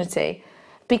opportunity,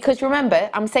 because remember,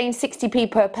 I'm saying 60p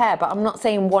per pair, but I'm not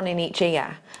saying 1 in each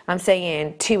ear. I'm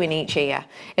saying 2 in each ear.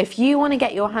 If you want to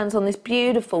get your hands on this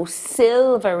beautiful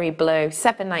silvery blue,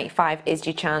 £7.95 is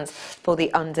your chance for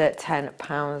the under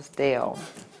 £10 deal.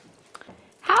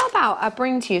 How about I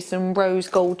bring to you some rose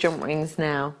gold jump rings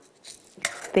now?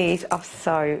 These are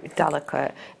so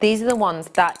delicate. These are the ones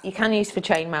that you can use for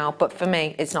chainmail, but for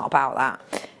me, it's not about that.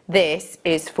 This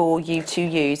is for you to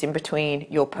use in between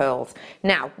your pearls.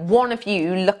 Now, one of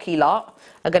you lucky lot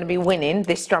are going to be winning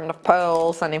this strand of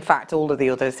pearls, and in fact all of the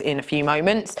others in a few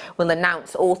moments. We'll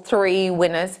announce all 3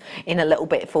 winners in a little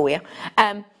bit for you.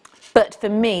 But for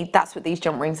me, that's what these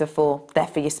jump rings are for. They're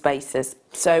for your spacers.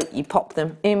 So you pop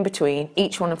them in between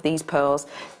each one of these pearls.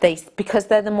 Because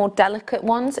they're the more delicate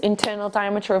ones, internal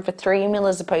diameter of a 3mm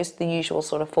as opposed to the usual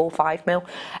sort of 4 or 5mm.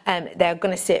 They're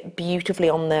going to sit beautifully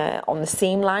on the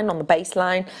seam line, on the base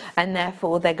line, and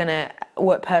therefore they're going to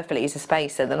work perfectly as a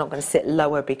spacer. They're not going to sit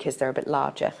lower because they're a bit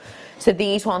larger. So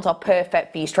these ones are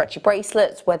perfect for your stretchy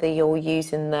bracelets, whether you're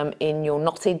using them in your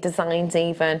knotted designs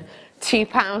even.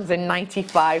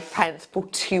 £2.95 for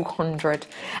 200.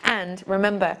 And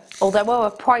remember, although our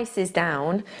price is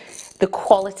down, the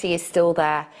quality is still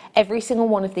there. Every single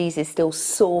one of these is still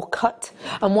saw cut,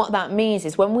 and what that means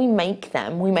is when we make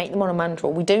them on a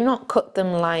mandrel. We do not cut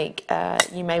them like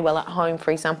you may well at home, for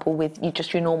example, with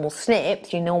just your normal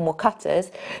snips, your normal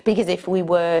cutters, because if we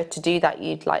were to do that,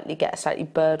 you'd likely get a slightly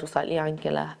burred or slightly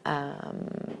angular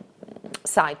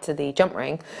side to the jump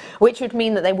ring, which would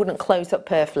mean that they wouldn't close up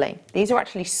perfectly. These are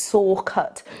actually saw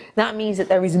cut. That means that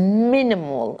there is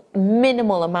minimal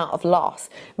amount of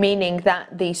loss, meaning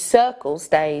that the circle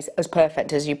stays as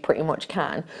perfect as you pretty much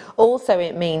can. Also,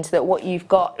 it means that what you've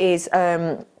got is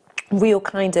real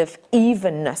kind of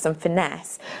evenness and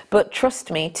finesse, but trust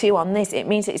me too on this, it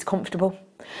means that it's comfortable.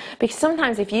 Because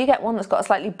sometimes if you get one that's got a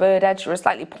slightly burred edge or a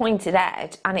slightly pointed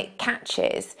edge and it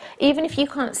catches, even if you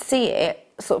can't see it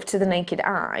sort of to the naked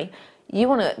eye, you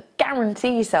want to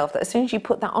guarantee yourself that as soon as you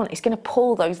put that on, it's going to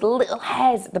pull those little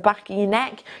hairs at the back of your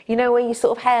neck, you know, where your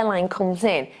sort of hairline comes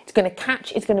in. It's going to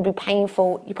catch, it's going to be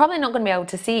painful. You're probably not going to be able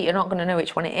to see it, you're not going to know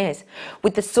which one it is.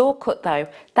 With the saw cut though,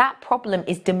 that problem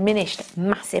is diminished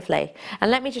massively.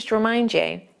 And let me just remind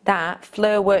you that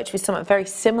Fleur worked with something very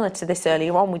similar to this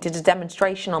earlier on. We did a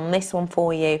demonstration on this one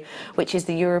for you, which is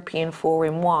the European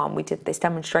 4-in-1. We did this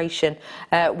demonstration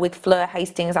with Fleur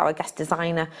Hastings, our guest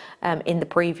designer, in the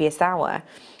previous hour.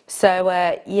 So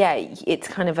yeah, it's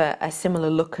kind of a similar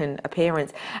look and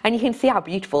appearance, and you can see how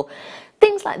beautiful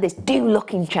things like this do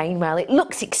look in chainmail. It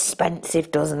looks expensive,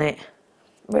 doesn't it?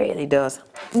 Really does.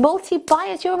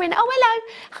 Multi-buyers, you're in. Oh, hello.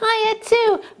 Hiya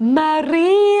to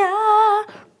Maria.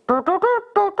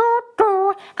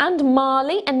 And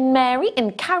Marley and Mary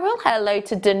and Carol. Hello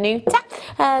to Danuta.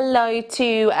 Hello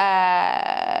to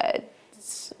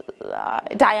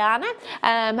Diana.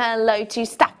 Hello to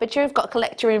Staffordshire. I've got a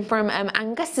collector in from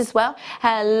Angus as well.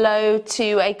 Hello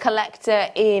to a collector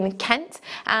in Kent,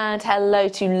 and hello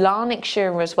to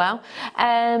Lanarkshire as well.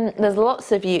 There's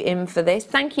lots of you in for this.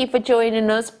 Thank you for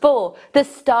joining us for the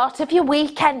start of your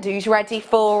weekend. Who's ready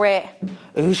for it?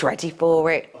 Who's ready for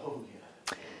it?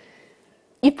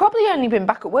 You've probably only been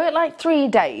back at work like 3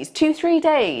 days, 2-3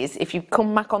 days if you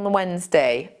come back on the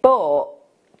Wednesday, but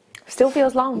still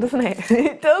feels long, doesn't it?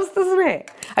 It does, doesn't it?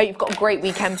 Oh, you've got a great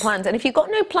weekend planned, and if you've got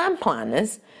no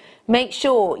planners, make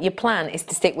sure your plan is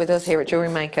to stick with us here at Jewellery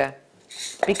Maker,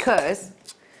 because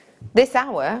this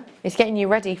hour is getting you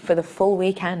ready for the full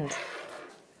weekend.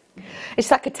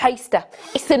 It's like a taster.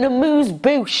 It's an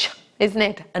amuse-bouche, isn't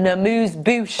it? An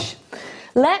amuse-bouche.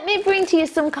 Let me bring to you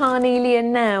some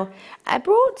carnelian now. I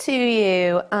brought to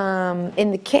you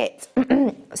in the kit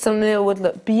something that would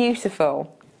look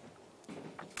beautiful.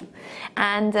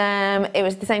 And it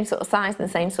was the same sort of size and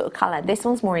the same sort of colour. This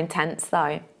one's more intense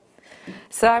though.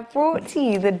 So I brought to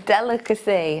you the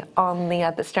delicacy on the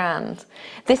other strand.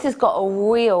 This has got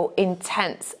a real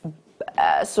intense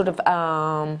sort of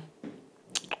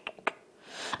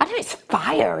I know it's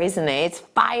fire, isn't it? It's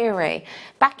fiery.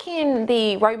 Back in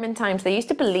the Roman times, they used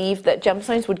to believe that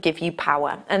gemstones would give you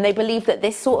power, and they believed that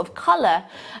this sort of colour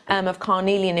of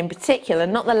carnelian in particular,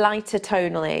 not the lighter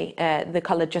tonally, the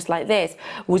colour just like this,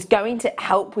 was going to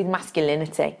help with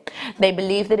masculinity. They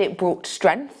believed that it brought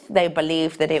strength. They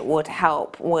believed that it would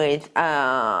help with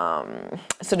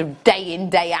sort of day in,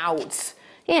 day out,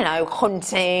 you know,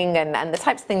 hunting and the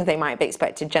types of things they might have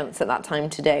expected gents at that time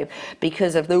to do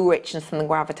because of the richness and the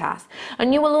gravitas.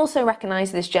 And you will also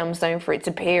recognise this gemstone for its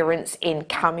appearance in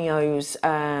cameos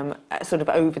sort of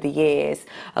over the years.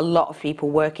 A lot of people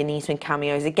work in these in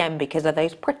cameos, again, because of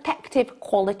those protective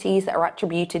qualities that are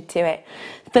attributed to it.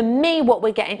 For me, what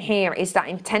we're getting here is that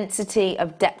intensity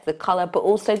of depth of colour, but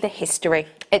also the history.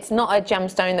 It's not a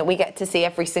gemstone that we get to see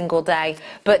every single day,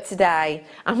 but today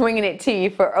I'm bringing it to you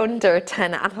for under a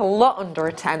tenner, and a lot under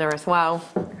a tenner as well.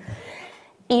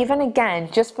 Even again,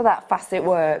 just for that facet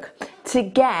work, to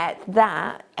get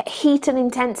that heat and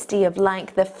intensity of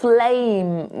like the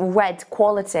flame red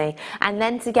quality, and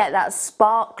then to get that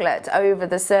sparklet over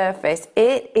the surface,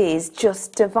 it is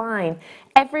just divine.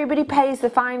 Everybody pays the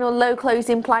final low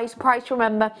closing price,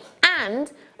 remember,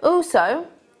 and also,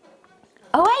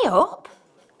 oh, hey up.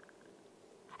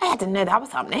 I didn't know that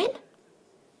was happening.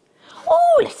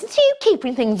 Oh, listen to you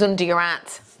keeping things under your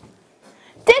hat.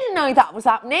 Didn't know that was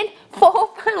happening.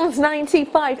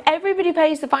 £4.95. Everybody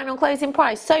pays the final closing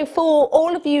price. So for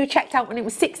all of you who checked out when it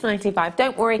was £6.95,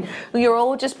 don't worry, you're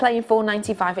all just playing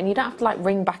 £4.95, and you don't have to like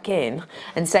ring back in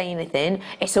and say anything.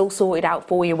 It's all sorted out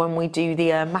for you when we do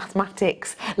the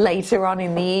mathematics later on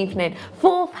in the evening.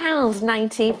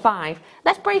 £4.95.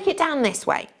 Let's break it down this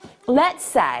way. Let's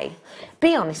say,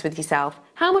 be honest with yourself,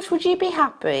 how much would you be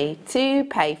happy to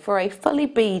pay for a fully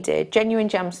beaded, genuine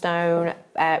gemstone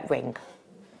ring?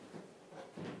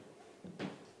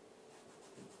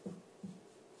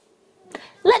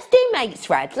 Let's do mates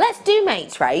rates. Let's do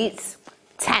mates rates.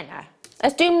 Tenner.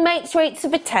 Let's do mates rates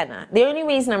of a tenner. The only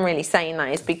reason I'm really saying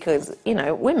that is because, you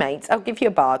know, we're mates. I'll give you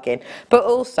a bargain. But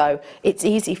also, it's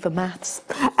easy for maths.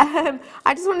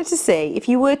 I just wanted to see if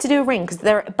you were to do a ring, because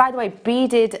there, by the way,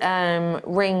 beaded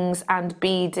rings and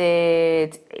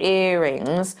beaded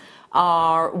earrings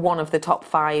are one of the top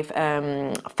 5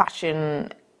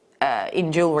 fashion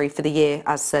in jewellery for the year,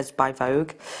 as says by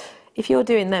Vogue. If you're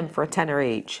doing them for a tenner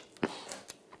each,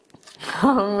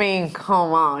 I mean,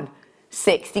 come on,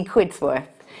 60 quid's worth,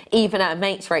 even at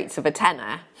mates rates of a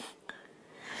tenner.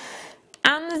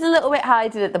 And there's a little bit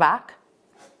hiding at the back.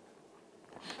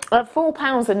 At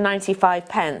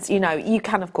 £4.95, you know, you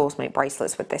can of course make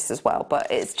bracelets with this as well, but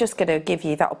it's just going to give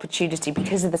you that opportunity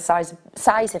because of the size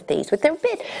of these. They're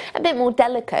a bit more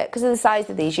delicate. Because of the size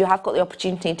of these, you have got the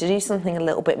opportunity to do something a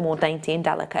little bit more dainty and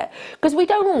delicate. Because we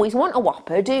don't always want a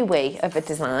whopper, do we, of a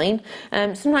design?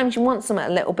 Sometimes you want something a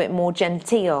little bit more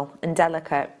genteel and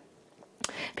delicate.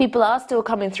 People are still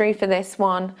coming through for this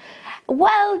one.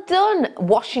 Well done.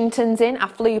 Washington's in. I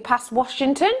flew past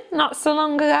Washington not so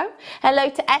long ago. Hello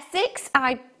to Essex.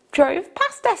 I drove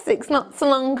past Essex not so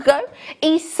long ago.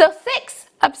 East Sussex.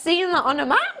 I've seen that on a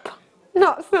map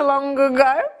not so long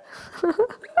ago.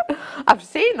 I've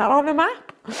seen that on a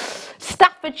map.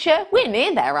 Staffordshire. We're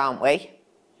near there, aren't we?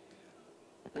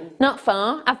 Not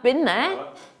far. I've been there.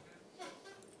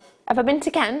 Have I been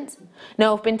to Kent?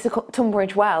 No, I've been to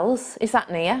Tunbridge Wells. Is that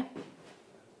near?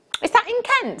 Is that in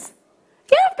Kent?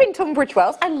 Yeah, I've been to Tunbridge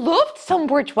Wells. I loved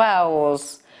Tunbridge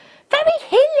Wells. Very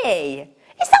hilly.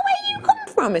 Is that where you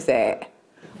come from, is it?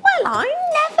 Well, I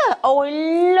never. Oh, I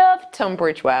love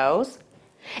Tunbridge Wells.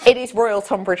 It is Royal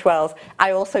Tunbridge Wells.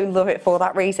 I also love it for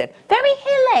that reason. Very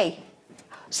hilly.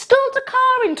 Stalled a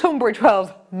car in Tunbridge Wells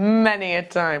many a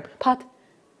time. Pat,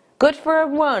 good for a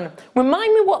one.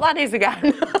 Remind me what that is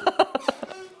again.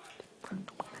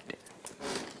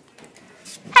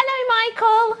 Hello,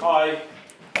 Michael. Hi.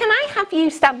 Can I have you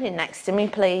standing next to me,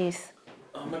 please?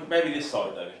 Maybe this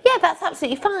side, though. Yeah, that's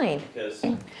absolutely fine.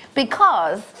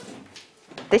 Because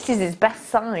this is his best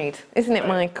side, isn't it,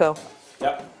 Michael?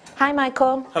 Yep. Hi,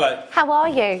 Michael. Hello. How are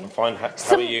you? Fine. How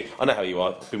are you? I know how you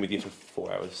are. I've been with you for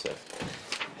 4 hours, so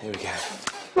here we go.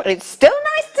 Well, it's still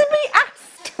nice to be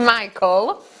asked,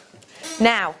 Michael.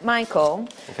 Now, Michael,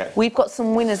 okay, we've got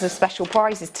some winners of special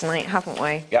prizes tonight, haven't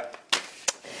we? Yep.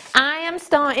 I am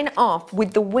starting off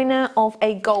with the winner of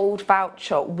a gold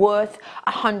voucher worth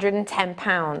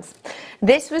 £110.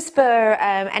 This was for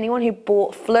anyone who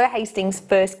bought Fleur Hastings'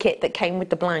 first kit that came with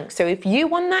the blank. So if you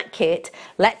won that kit,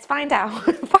 let's find out.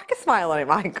 Fuck a smile on it,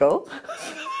 Michael.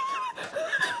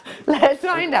 Let's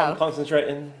find out. I'm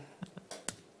concentrating.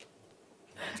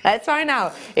 Let's find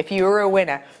out if you were a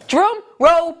winner. Drum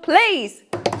roll, please.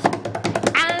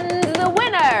 And the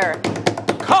winner,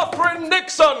 Catherine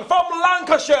Nixon from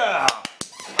Lancashire.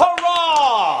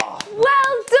 Hurrah!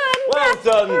 Well done, Well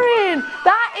done. Catherine.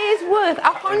 That is worth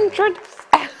 100.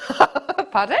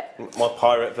 Pardon? My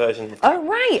pirate version. Oh,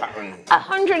 right. Catherine.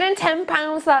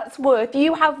 £110 that's worth.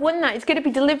 You have won that. It's going to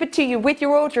be delivered to you with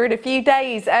your order in a few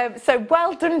days. So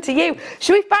well done to you.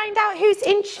 Should we find out who's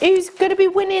going to be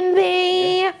winning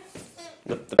the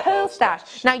Pearl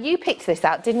Stash? Now, you picked this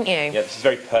out, didn't you? Yeah, this is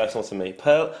very personal to me.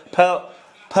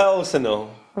 Personal.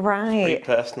 Right. Very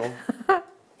personal.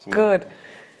 Good.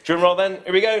 Drum roll then.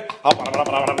 Here we go.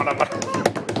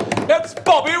 It's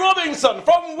Bobby Robinson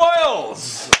from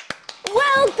Wales.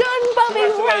 Well done, Bobby.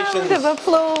 Congratulations. Round of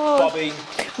applause.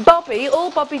 Bobby, all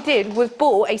Bobby did was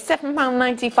bought a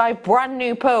 £7.95 brand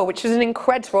new pearl, which was an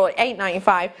incredible,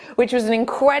 £8.95, which was an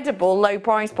incredible low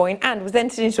price point, and was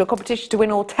entered into a competition to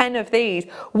win all 10 of these.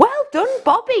 Well done,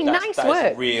 Bobby. Nice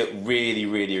work. That's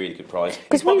really good prize.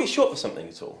 Is Bobby short for something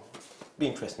at all? Be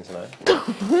interesting to know.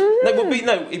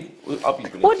 I'll be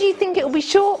brilliant. What do you think it'll be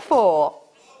short for?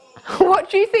 What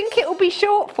do you think it'll be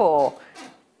short for?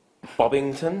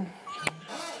 Bobbington.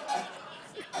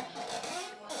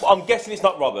 Well, I'm guessing it's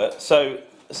not Robert, so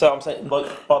I'm saying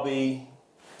like Bobby,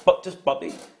 but just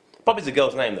Bobby. Bobby's a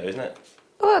girl's name though, isn't it?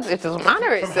 Well, it doesn't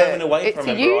matter. It's From Home and Away, it's if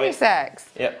a I remember right. unisex.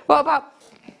 Yeah. What about?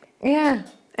 Yeah.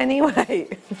 Anyway.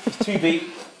 It's two B.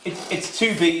 It's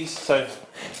two B's. So.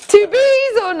 2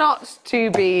 B's or not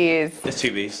 2 B's? There's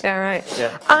two B's. All right.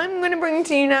 Yeah. I'm going to bring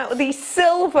to you now the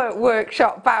Silver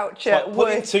Workshop voucher Like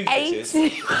worth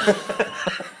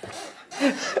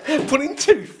Pulling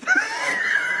tooth.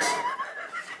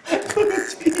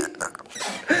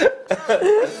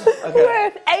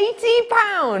 Worth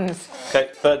 £80. Okay,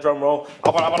 third drum roll.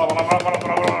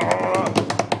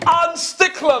 Anne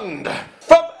Stickland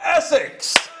from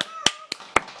Essex.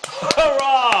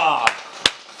 Hurrah!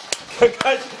 What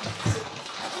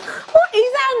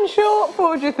is Anne short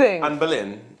for, do you think? Anne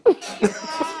Boleyn. Well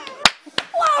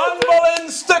Anne Boleyn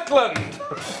Stickland.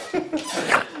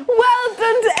 Well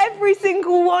done to every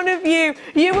single one of you.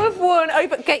 You have won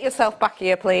over. Get yourself back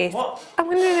here, please. What? I'm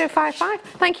going to do 5-5.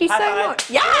 Thank you so High-five. much.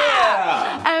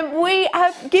 Yeah! We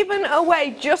have given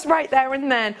away just right there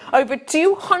and then over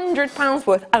 £200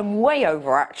 worth, and way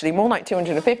over actually, more like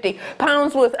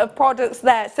 £250 worth of products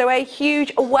there. So a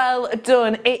huge well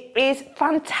done. It is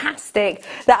fantastic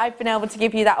that I've been able to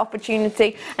give you that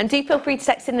opportunity. And do feel free to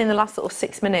text in the last sort of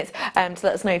 6 minutes to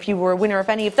let us know if you were a winner of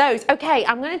any of those. Okay,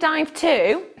 I'm going to dive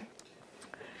to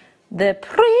the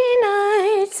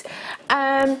pre-night.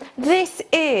 This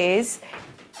is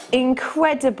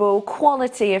incredible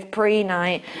quality of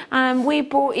pre-night. We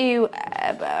brought you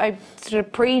a sort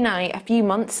of pre-night a few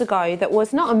months ago that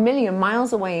was not a million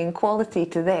miles away in quality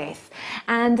to this.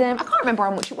 And I can't remember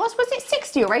how much it was. Was it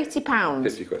 £60 or £80?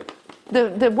 50 quid.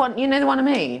 The one, you know the one I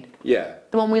mean? Yeah.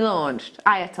 The one we launched.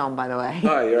 Iaton, by the way.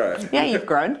 Oh, you're right. Yeah, you've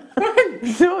grown.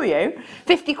 Saw you.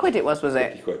 50 quid it was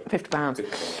it? 50 quid.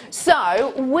 £50.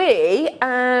 So we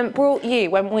brought you,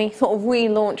 when we sort of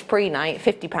relaunched pre-night,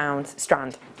 £50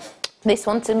 strand. This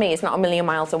one to me is not a million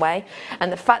miles away,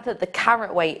 and the fact that the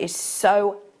carat weight is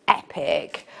so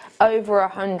epic, over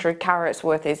 100 carats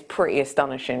worth, is pretty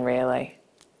astonishing, really.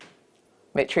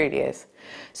 It truly is.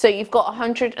 So you've got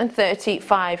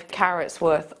 135 carats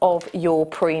worth of your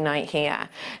pre-night here.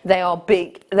 They are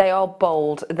big, they are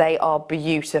bold, they are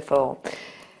beautiful.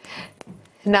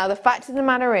 Now the fact of the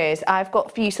matter is, I've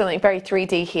got for you something very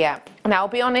 3D here. Now I'll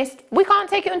be honest, we can't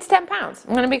take it under £10.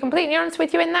 I'm going to be completely honest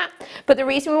with you in that. But the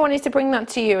reason we wanted to bring that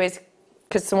to you is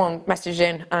because someone messaged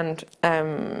in and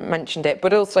mentioned it,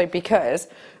 but also because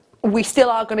we still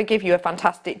are going to give you a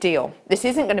fantastic deal. This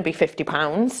isn't going to be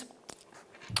 £50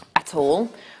 at all.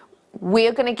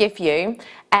 We're going to give you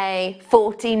a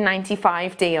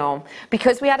 $14.95 deal.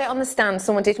 Because we had it on the stand,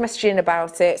 someone did message in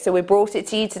about it, so we brought it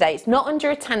to you today. It's not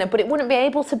under a tenner, but it wouldn't be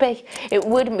able to be. It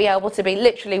wouldn't be able to be.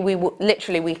 Literally,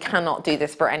 we cannot do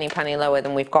this for any penny lower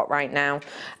than we've got right now.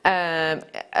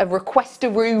 A request to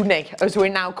Rooney, as we're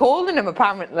now calling him,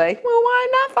 apparently. Well,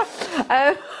 why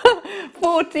never?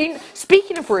 14.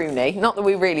 Speaking of Rooney, not that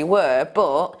we really were,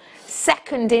 but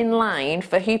second in line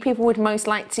for who people would most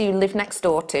like to live next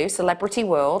door to, celebrity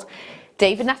world,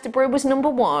 David Attenborough was number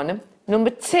 1. Number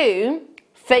 2,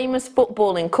 famous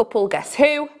footballing couple, guess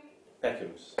who?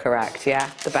 Beckhams. Correct,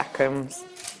 yeah, the Beckhams.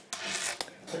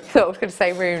 Thought I was going to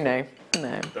say Rooney.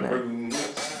 No.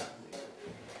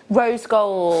 Rose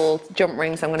gold jump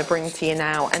rings I'm going to bring to you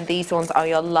now, and these ones are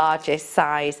your largest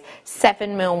size,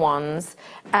 7mm ones.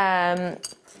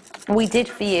 we did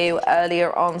for you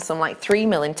earlier on some like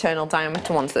 3mm internal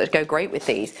diameter ones that go great with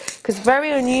these, because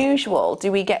very unusual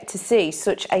do we get to see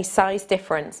such a size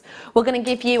difference. We're going to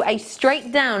give you a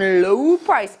straight down low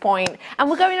price point, and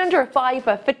we're going under a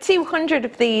 £5 for 200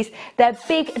 of these. They're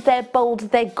big, they're bold,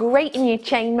 they're great in your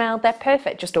chainmail, they're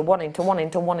perfect, just a 1 into 1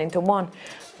 into 1 into 1.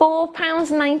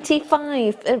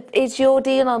 £4.95 is your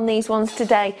deal on these ones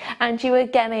today, and you are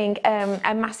getting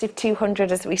a massive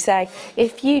 200, as we say.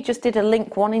 If you just did a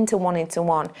link 1 into 1 into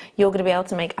 1, you're going to be able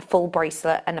to make a full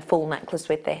bracelet and a full necklace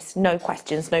with this. No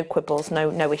questions, no quibbles,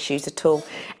 no issues at all.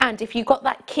 And if you got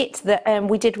that kit that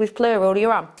we did with Fleur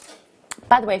earlier on,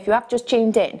 by the way, if you have just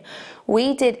tuned in,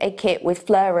 we did a kit with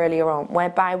Fleur earlier on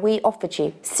whereby we offered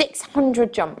you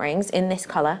 600 jump rings in this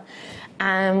colour.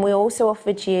 And we also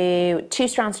offered you 2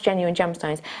 strands of genuine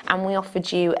gemstones, and we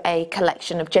offered you a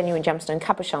collection of genuine gemstone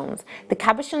cabochons. The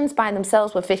cabochons by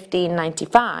themselves were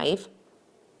 $15.95.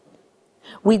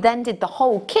 We then did the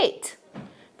whole kit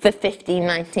for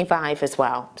 $15.95 as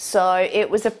well. So it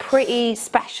was a pretty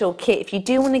special kit. If you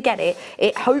do want to get it,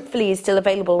 it hopefully is still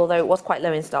available, although it was quite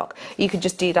low in stock. You could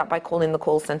just do that by calling the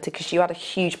call centre, because you had a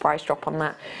huge price drop on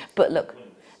that. But look,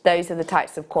 those are the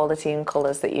types of quality and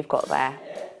colours that you've got there.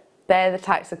 They're the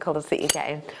types of colours that you're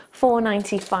getting.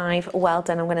 $4.95, well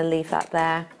done, I'm going to leave that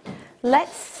there.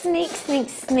 Let's sneak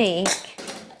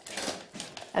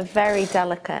a very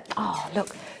delicate, oh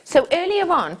look. So earlier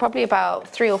on, probably about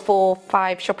 3 or 4,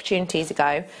 5 shop opportunities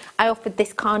ago, I offered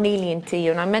this carnelian to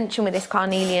you, and I mentioned with this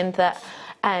carnelian that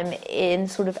in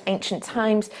sort of ancient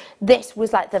times, this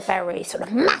was like the very sort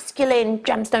of masculine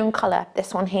gemstone colour,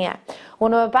 this one here.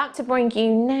 What I'm about to bring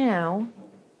you now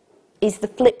is the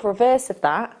flip reverse of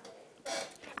that.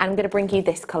 And I'm going to bring you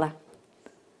this colour.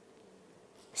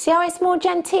 See how it's more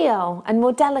genteel and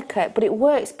more delicate, but it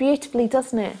works beautifully,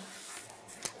 doesn't it?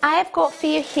 I have got for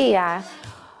you here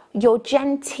your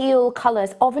genteel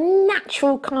colours of a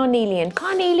natural carnelian.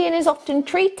 Carnelian is often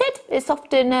treated, it's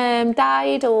often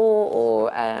dyed or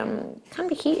can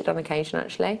be heated on occasion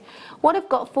actually. What I've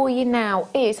got for you now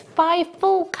is 5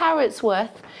 full carats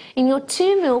worth in your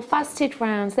 2mm faceted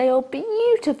rounds. They are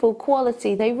beautiful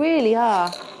quality, they really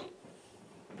are.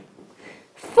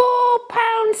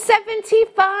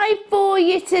 £4.75 for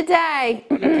you today.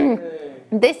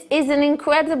 This is an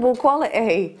incredible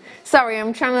quality. Sorry,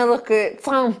 I'm trying to look at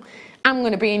Tom. I'm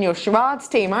going to be in your charades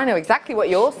team. I know exactly what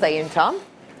you're saying, Tom.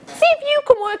 See if you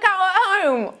can work out at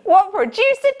home what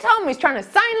producer Tom is trying to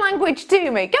sign language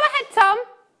to me. Go ahead, Tom.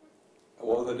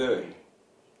 What was I doing?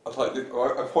 I was like,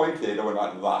 I pointed and I went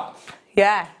like that.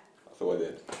 Yeah. That's what I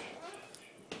did.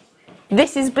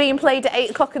 This is being played at 8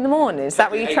 o'clock in the morning. Is that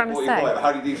what you're trying to say?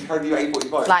 How do you do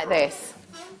 8:45? Like this.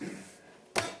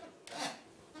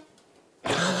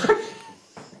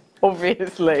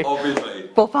 Obviously. Obviously.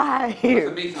 For 5. That's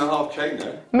a metre and a half chain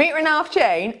though. Metre and a half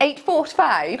chain,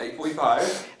 8.45.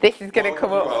 8:45. This is going to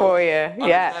come up for you.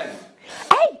 Yeah.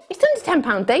 Hey, it's under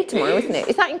 £10 day tomorrow, isn't it?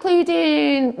 Is that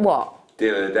including what?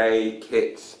 Deal of the day,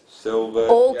 kits, silver,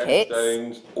 all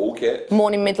kits, all kits.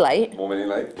 Morning, mid, late. Morning,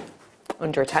 late.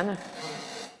 Under a tenner.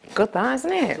 Good that,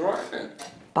 isn't it? It's alright, isn't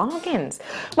it? Bargains.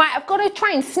 Right, I've got to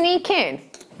try and sneak in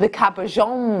the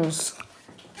cabochons.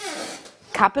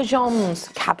 Cabochons.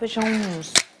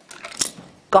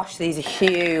 Gosh, these are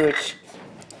huge.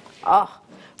 Oh,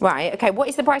 right, okay, what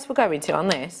is the price we're going to on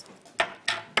this?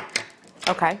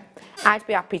 Okay, I'd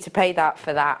be happy to pay that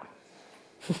for that.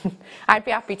 I'd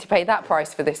be happy to pay that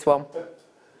price for this one.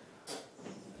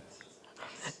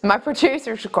 My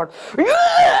producer has gone,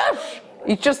 yes!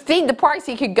 He's just seen the price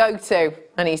he could go to,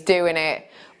 and he's doing it.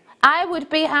 I would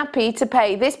be happy to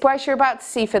pay this price you're about to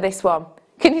see for this one.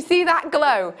 Can you see that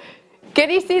glow? Can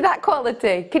you see that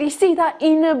quality? Can you see that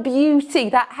inner beauty,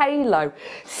 that halo?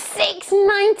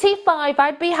 $6.95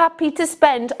 I'd be happy to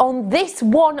spend on this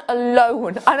one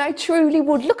alone, and I truly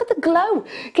would. Look at the glow.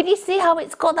 Can you see how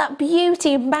it's got that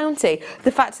beauty and bounty?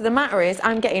 The fact of the matter is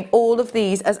I'm getting all of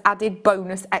these as added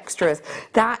bonus extras.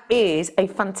 That is a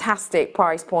fantastic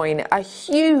price point. A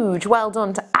huge well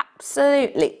done to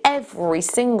absolutely every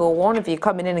single one of you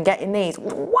coming in and getting these.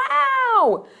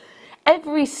 Wow!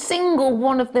 Every single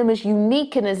one of them as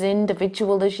unique and as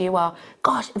individual as you are.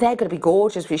 Gosh, they're going to be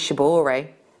gorgeous with shibori.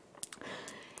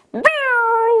 Boom!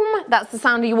 That's the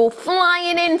sound of you all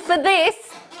flying in for this.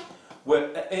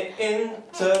 We're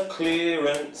into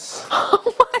clearance.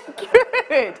 Oh my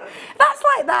god! That's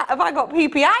like that Have I Got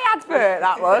PPI advert,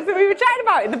 that was. We were chatting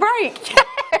about it in the break.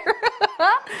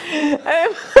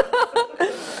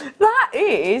 That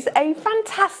is a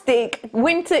fantastic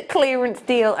winter clearance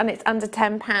deal, and it's under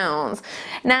 £10.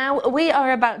 Now, we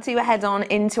are about to head on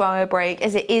into our break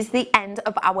as it is the end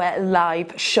of our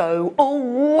live show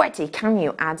already. Can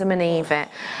you Adam and Eve it?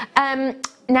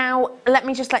 Now, let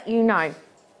me just let you know.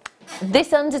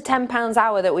 This under £10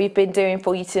 hour that we've been doing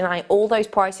for you tonight, all those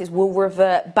prices will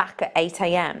revert back at 8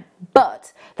 AM.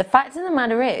 But the fact of the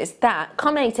matter is that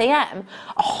come 8 AM,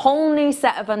 a whole new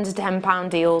set of under £10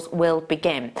 deals will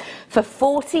begin. For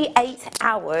 48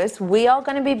 hours, we are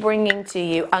going to be bringing to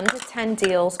you under 10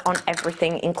 deals on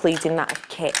everything, including that of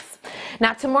kits.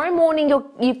 Now, tomorrow morning,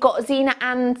 you've got Zena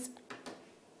and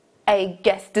a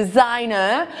guest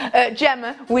designer,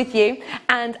 Gemma, with you,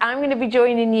 and I'm going to be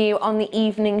joining you on the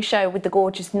evening show with the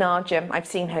gorgeous Nadia. I've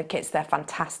seen her kits, they're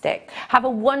fantastic. Have a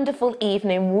wonderful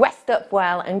evening, rest up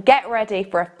well, and get ready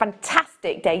for a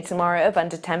fantastic day tomorrow of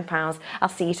under £10. I'll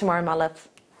see you tomorrow, my love.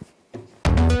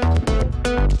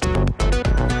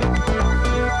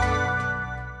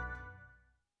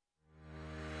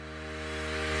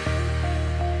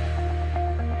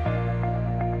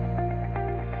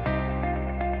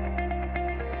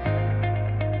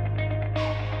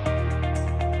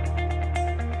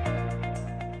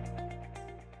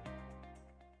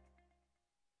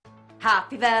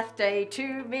 Happy birthday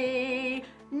to me.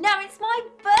 Now, it's my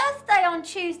birthday on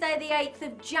Tuesday the 8th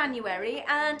of January,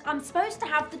 and I'm supposed to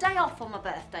have the day off on my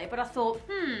birthday, but I thought,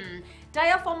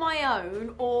 day off on my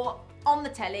own or on the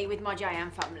telly with my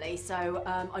JM family, so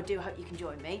I do hope you can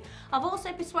join me. I've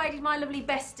also persuaded my lovely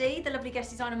bestie, the lovely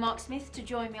guest designer Mark Smith, to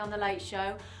join me on the Late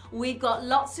Show. We've got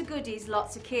lots of goodies,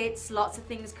 lots of kits, lots of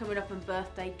things coming up, and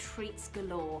birthday treats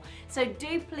galore. So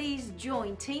do please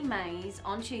join Team Maze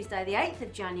on Tuesday the 8th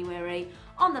of January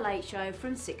on the Late Show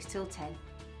from 6 till 10.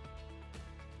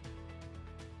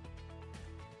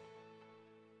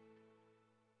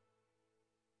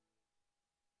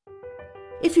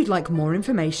 If you'd like more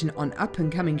information on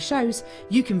up-and-coming shows,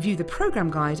 you can view the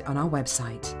programme guide on our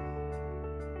website.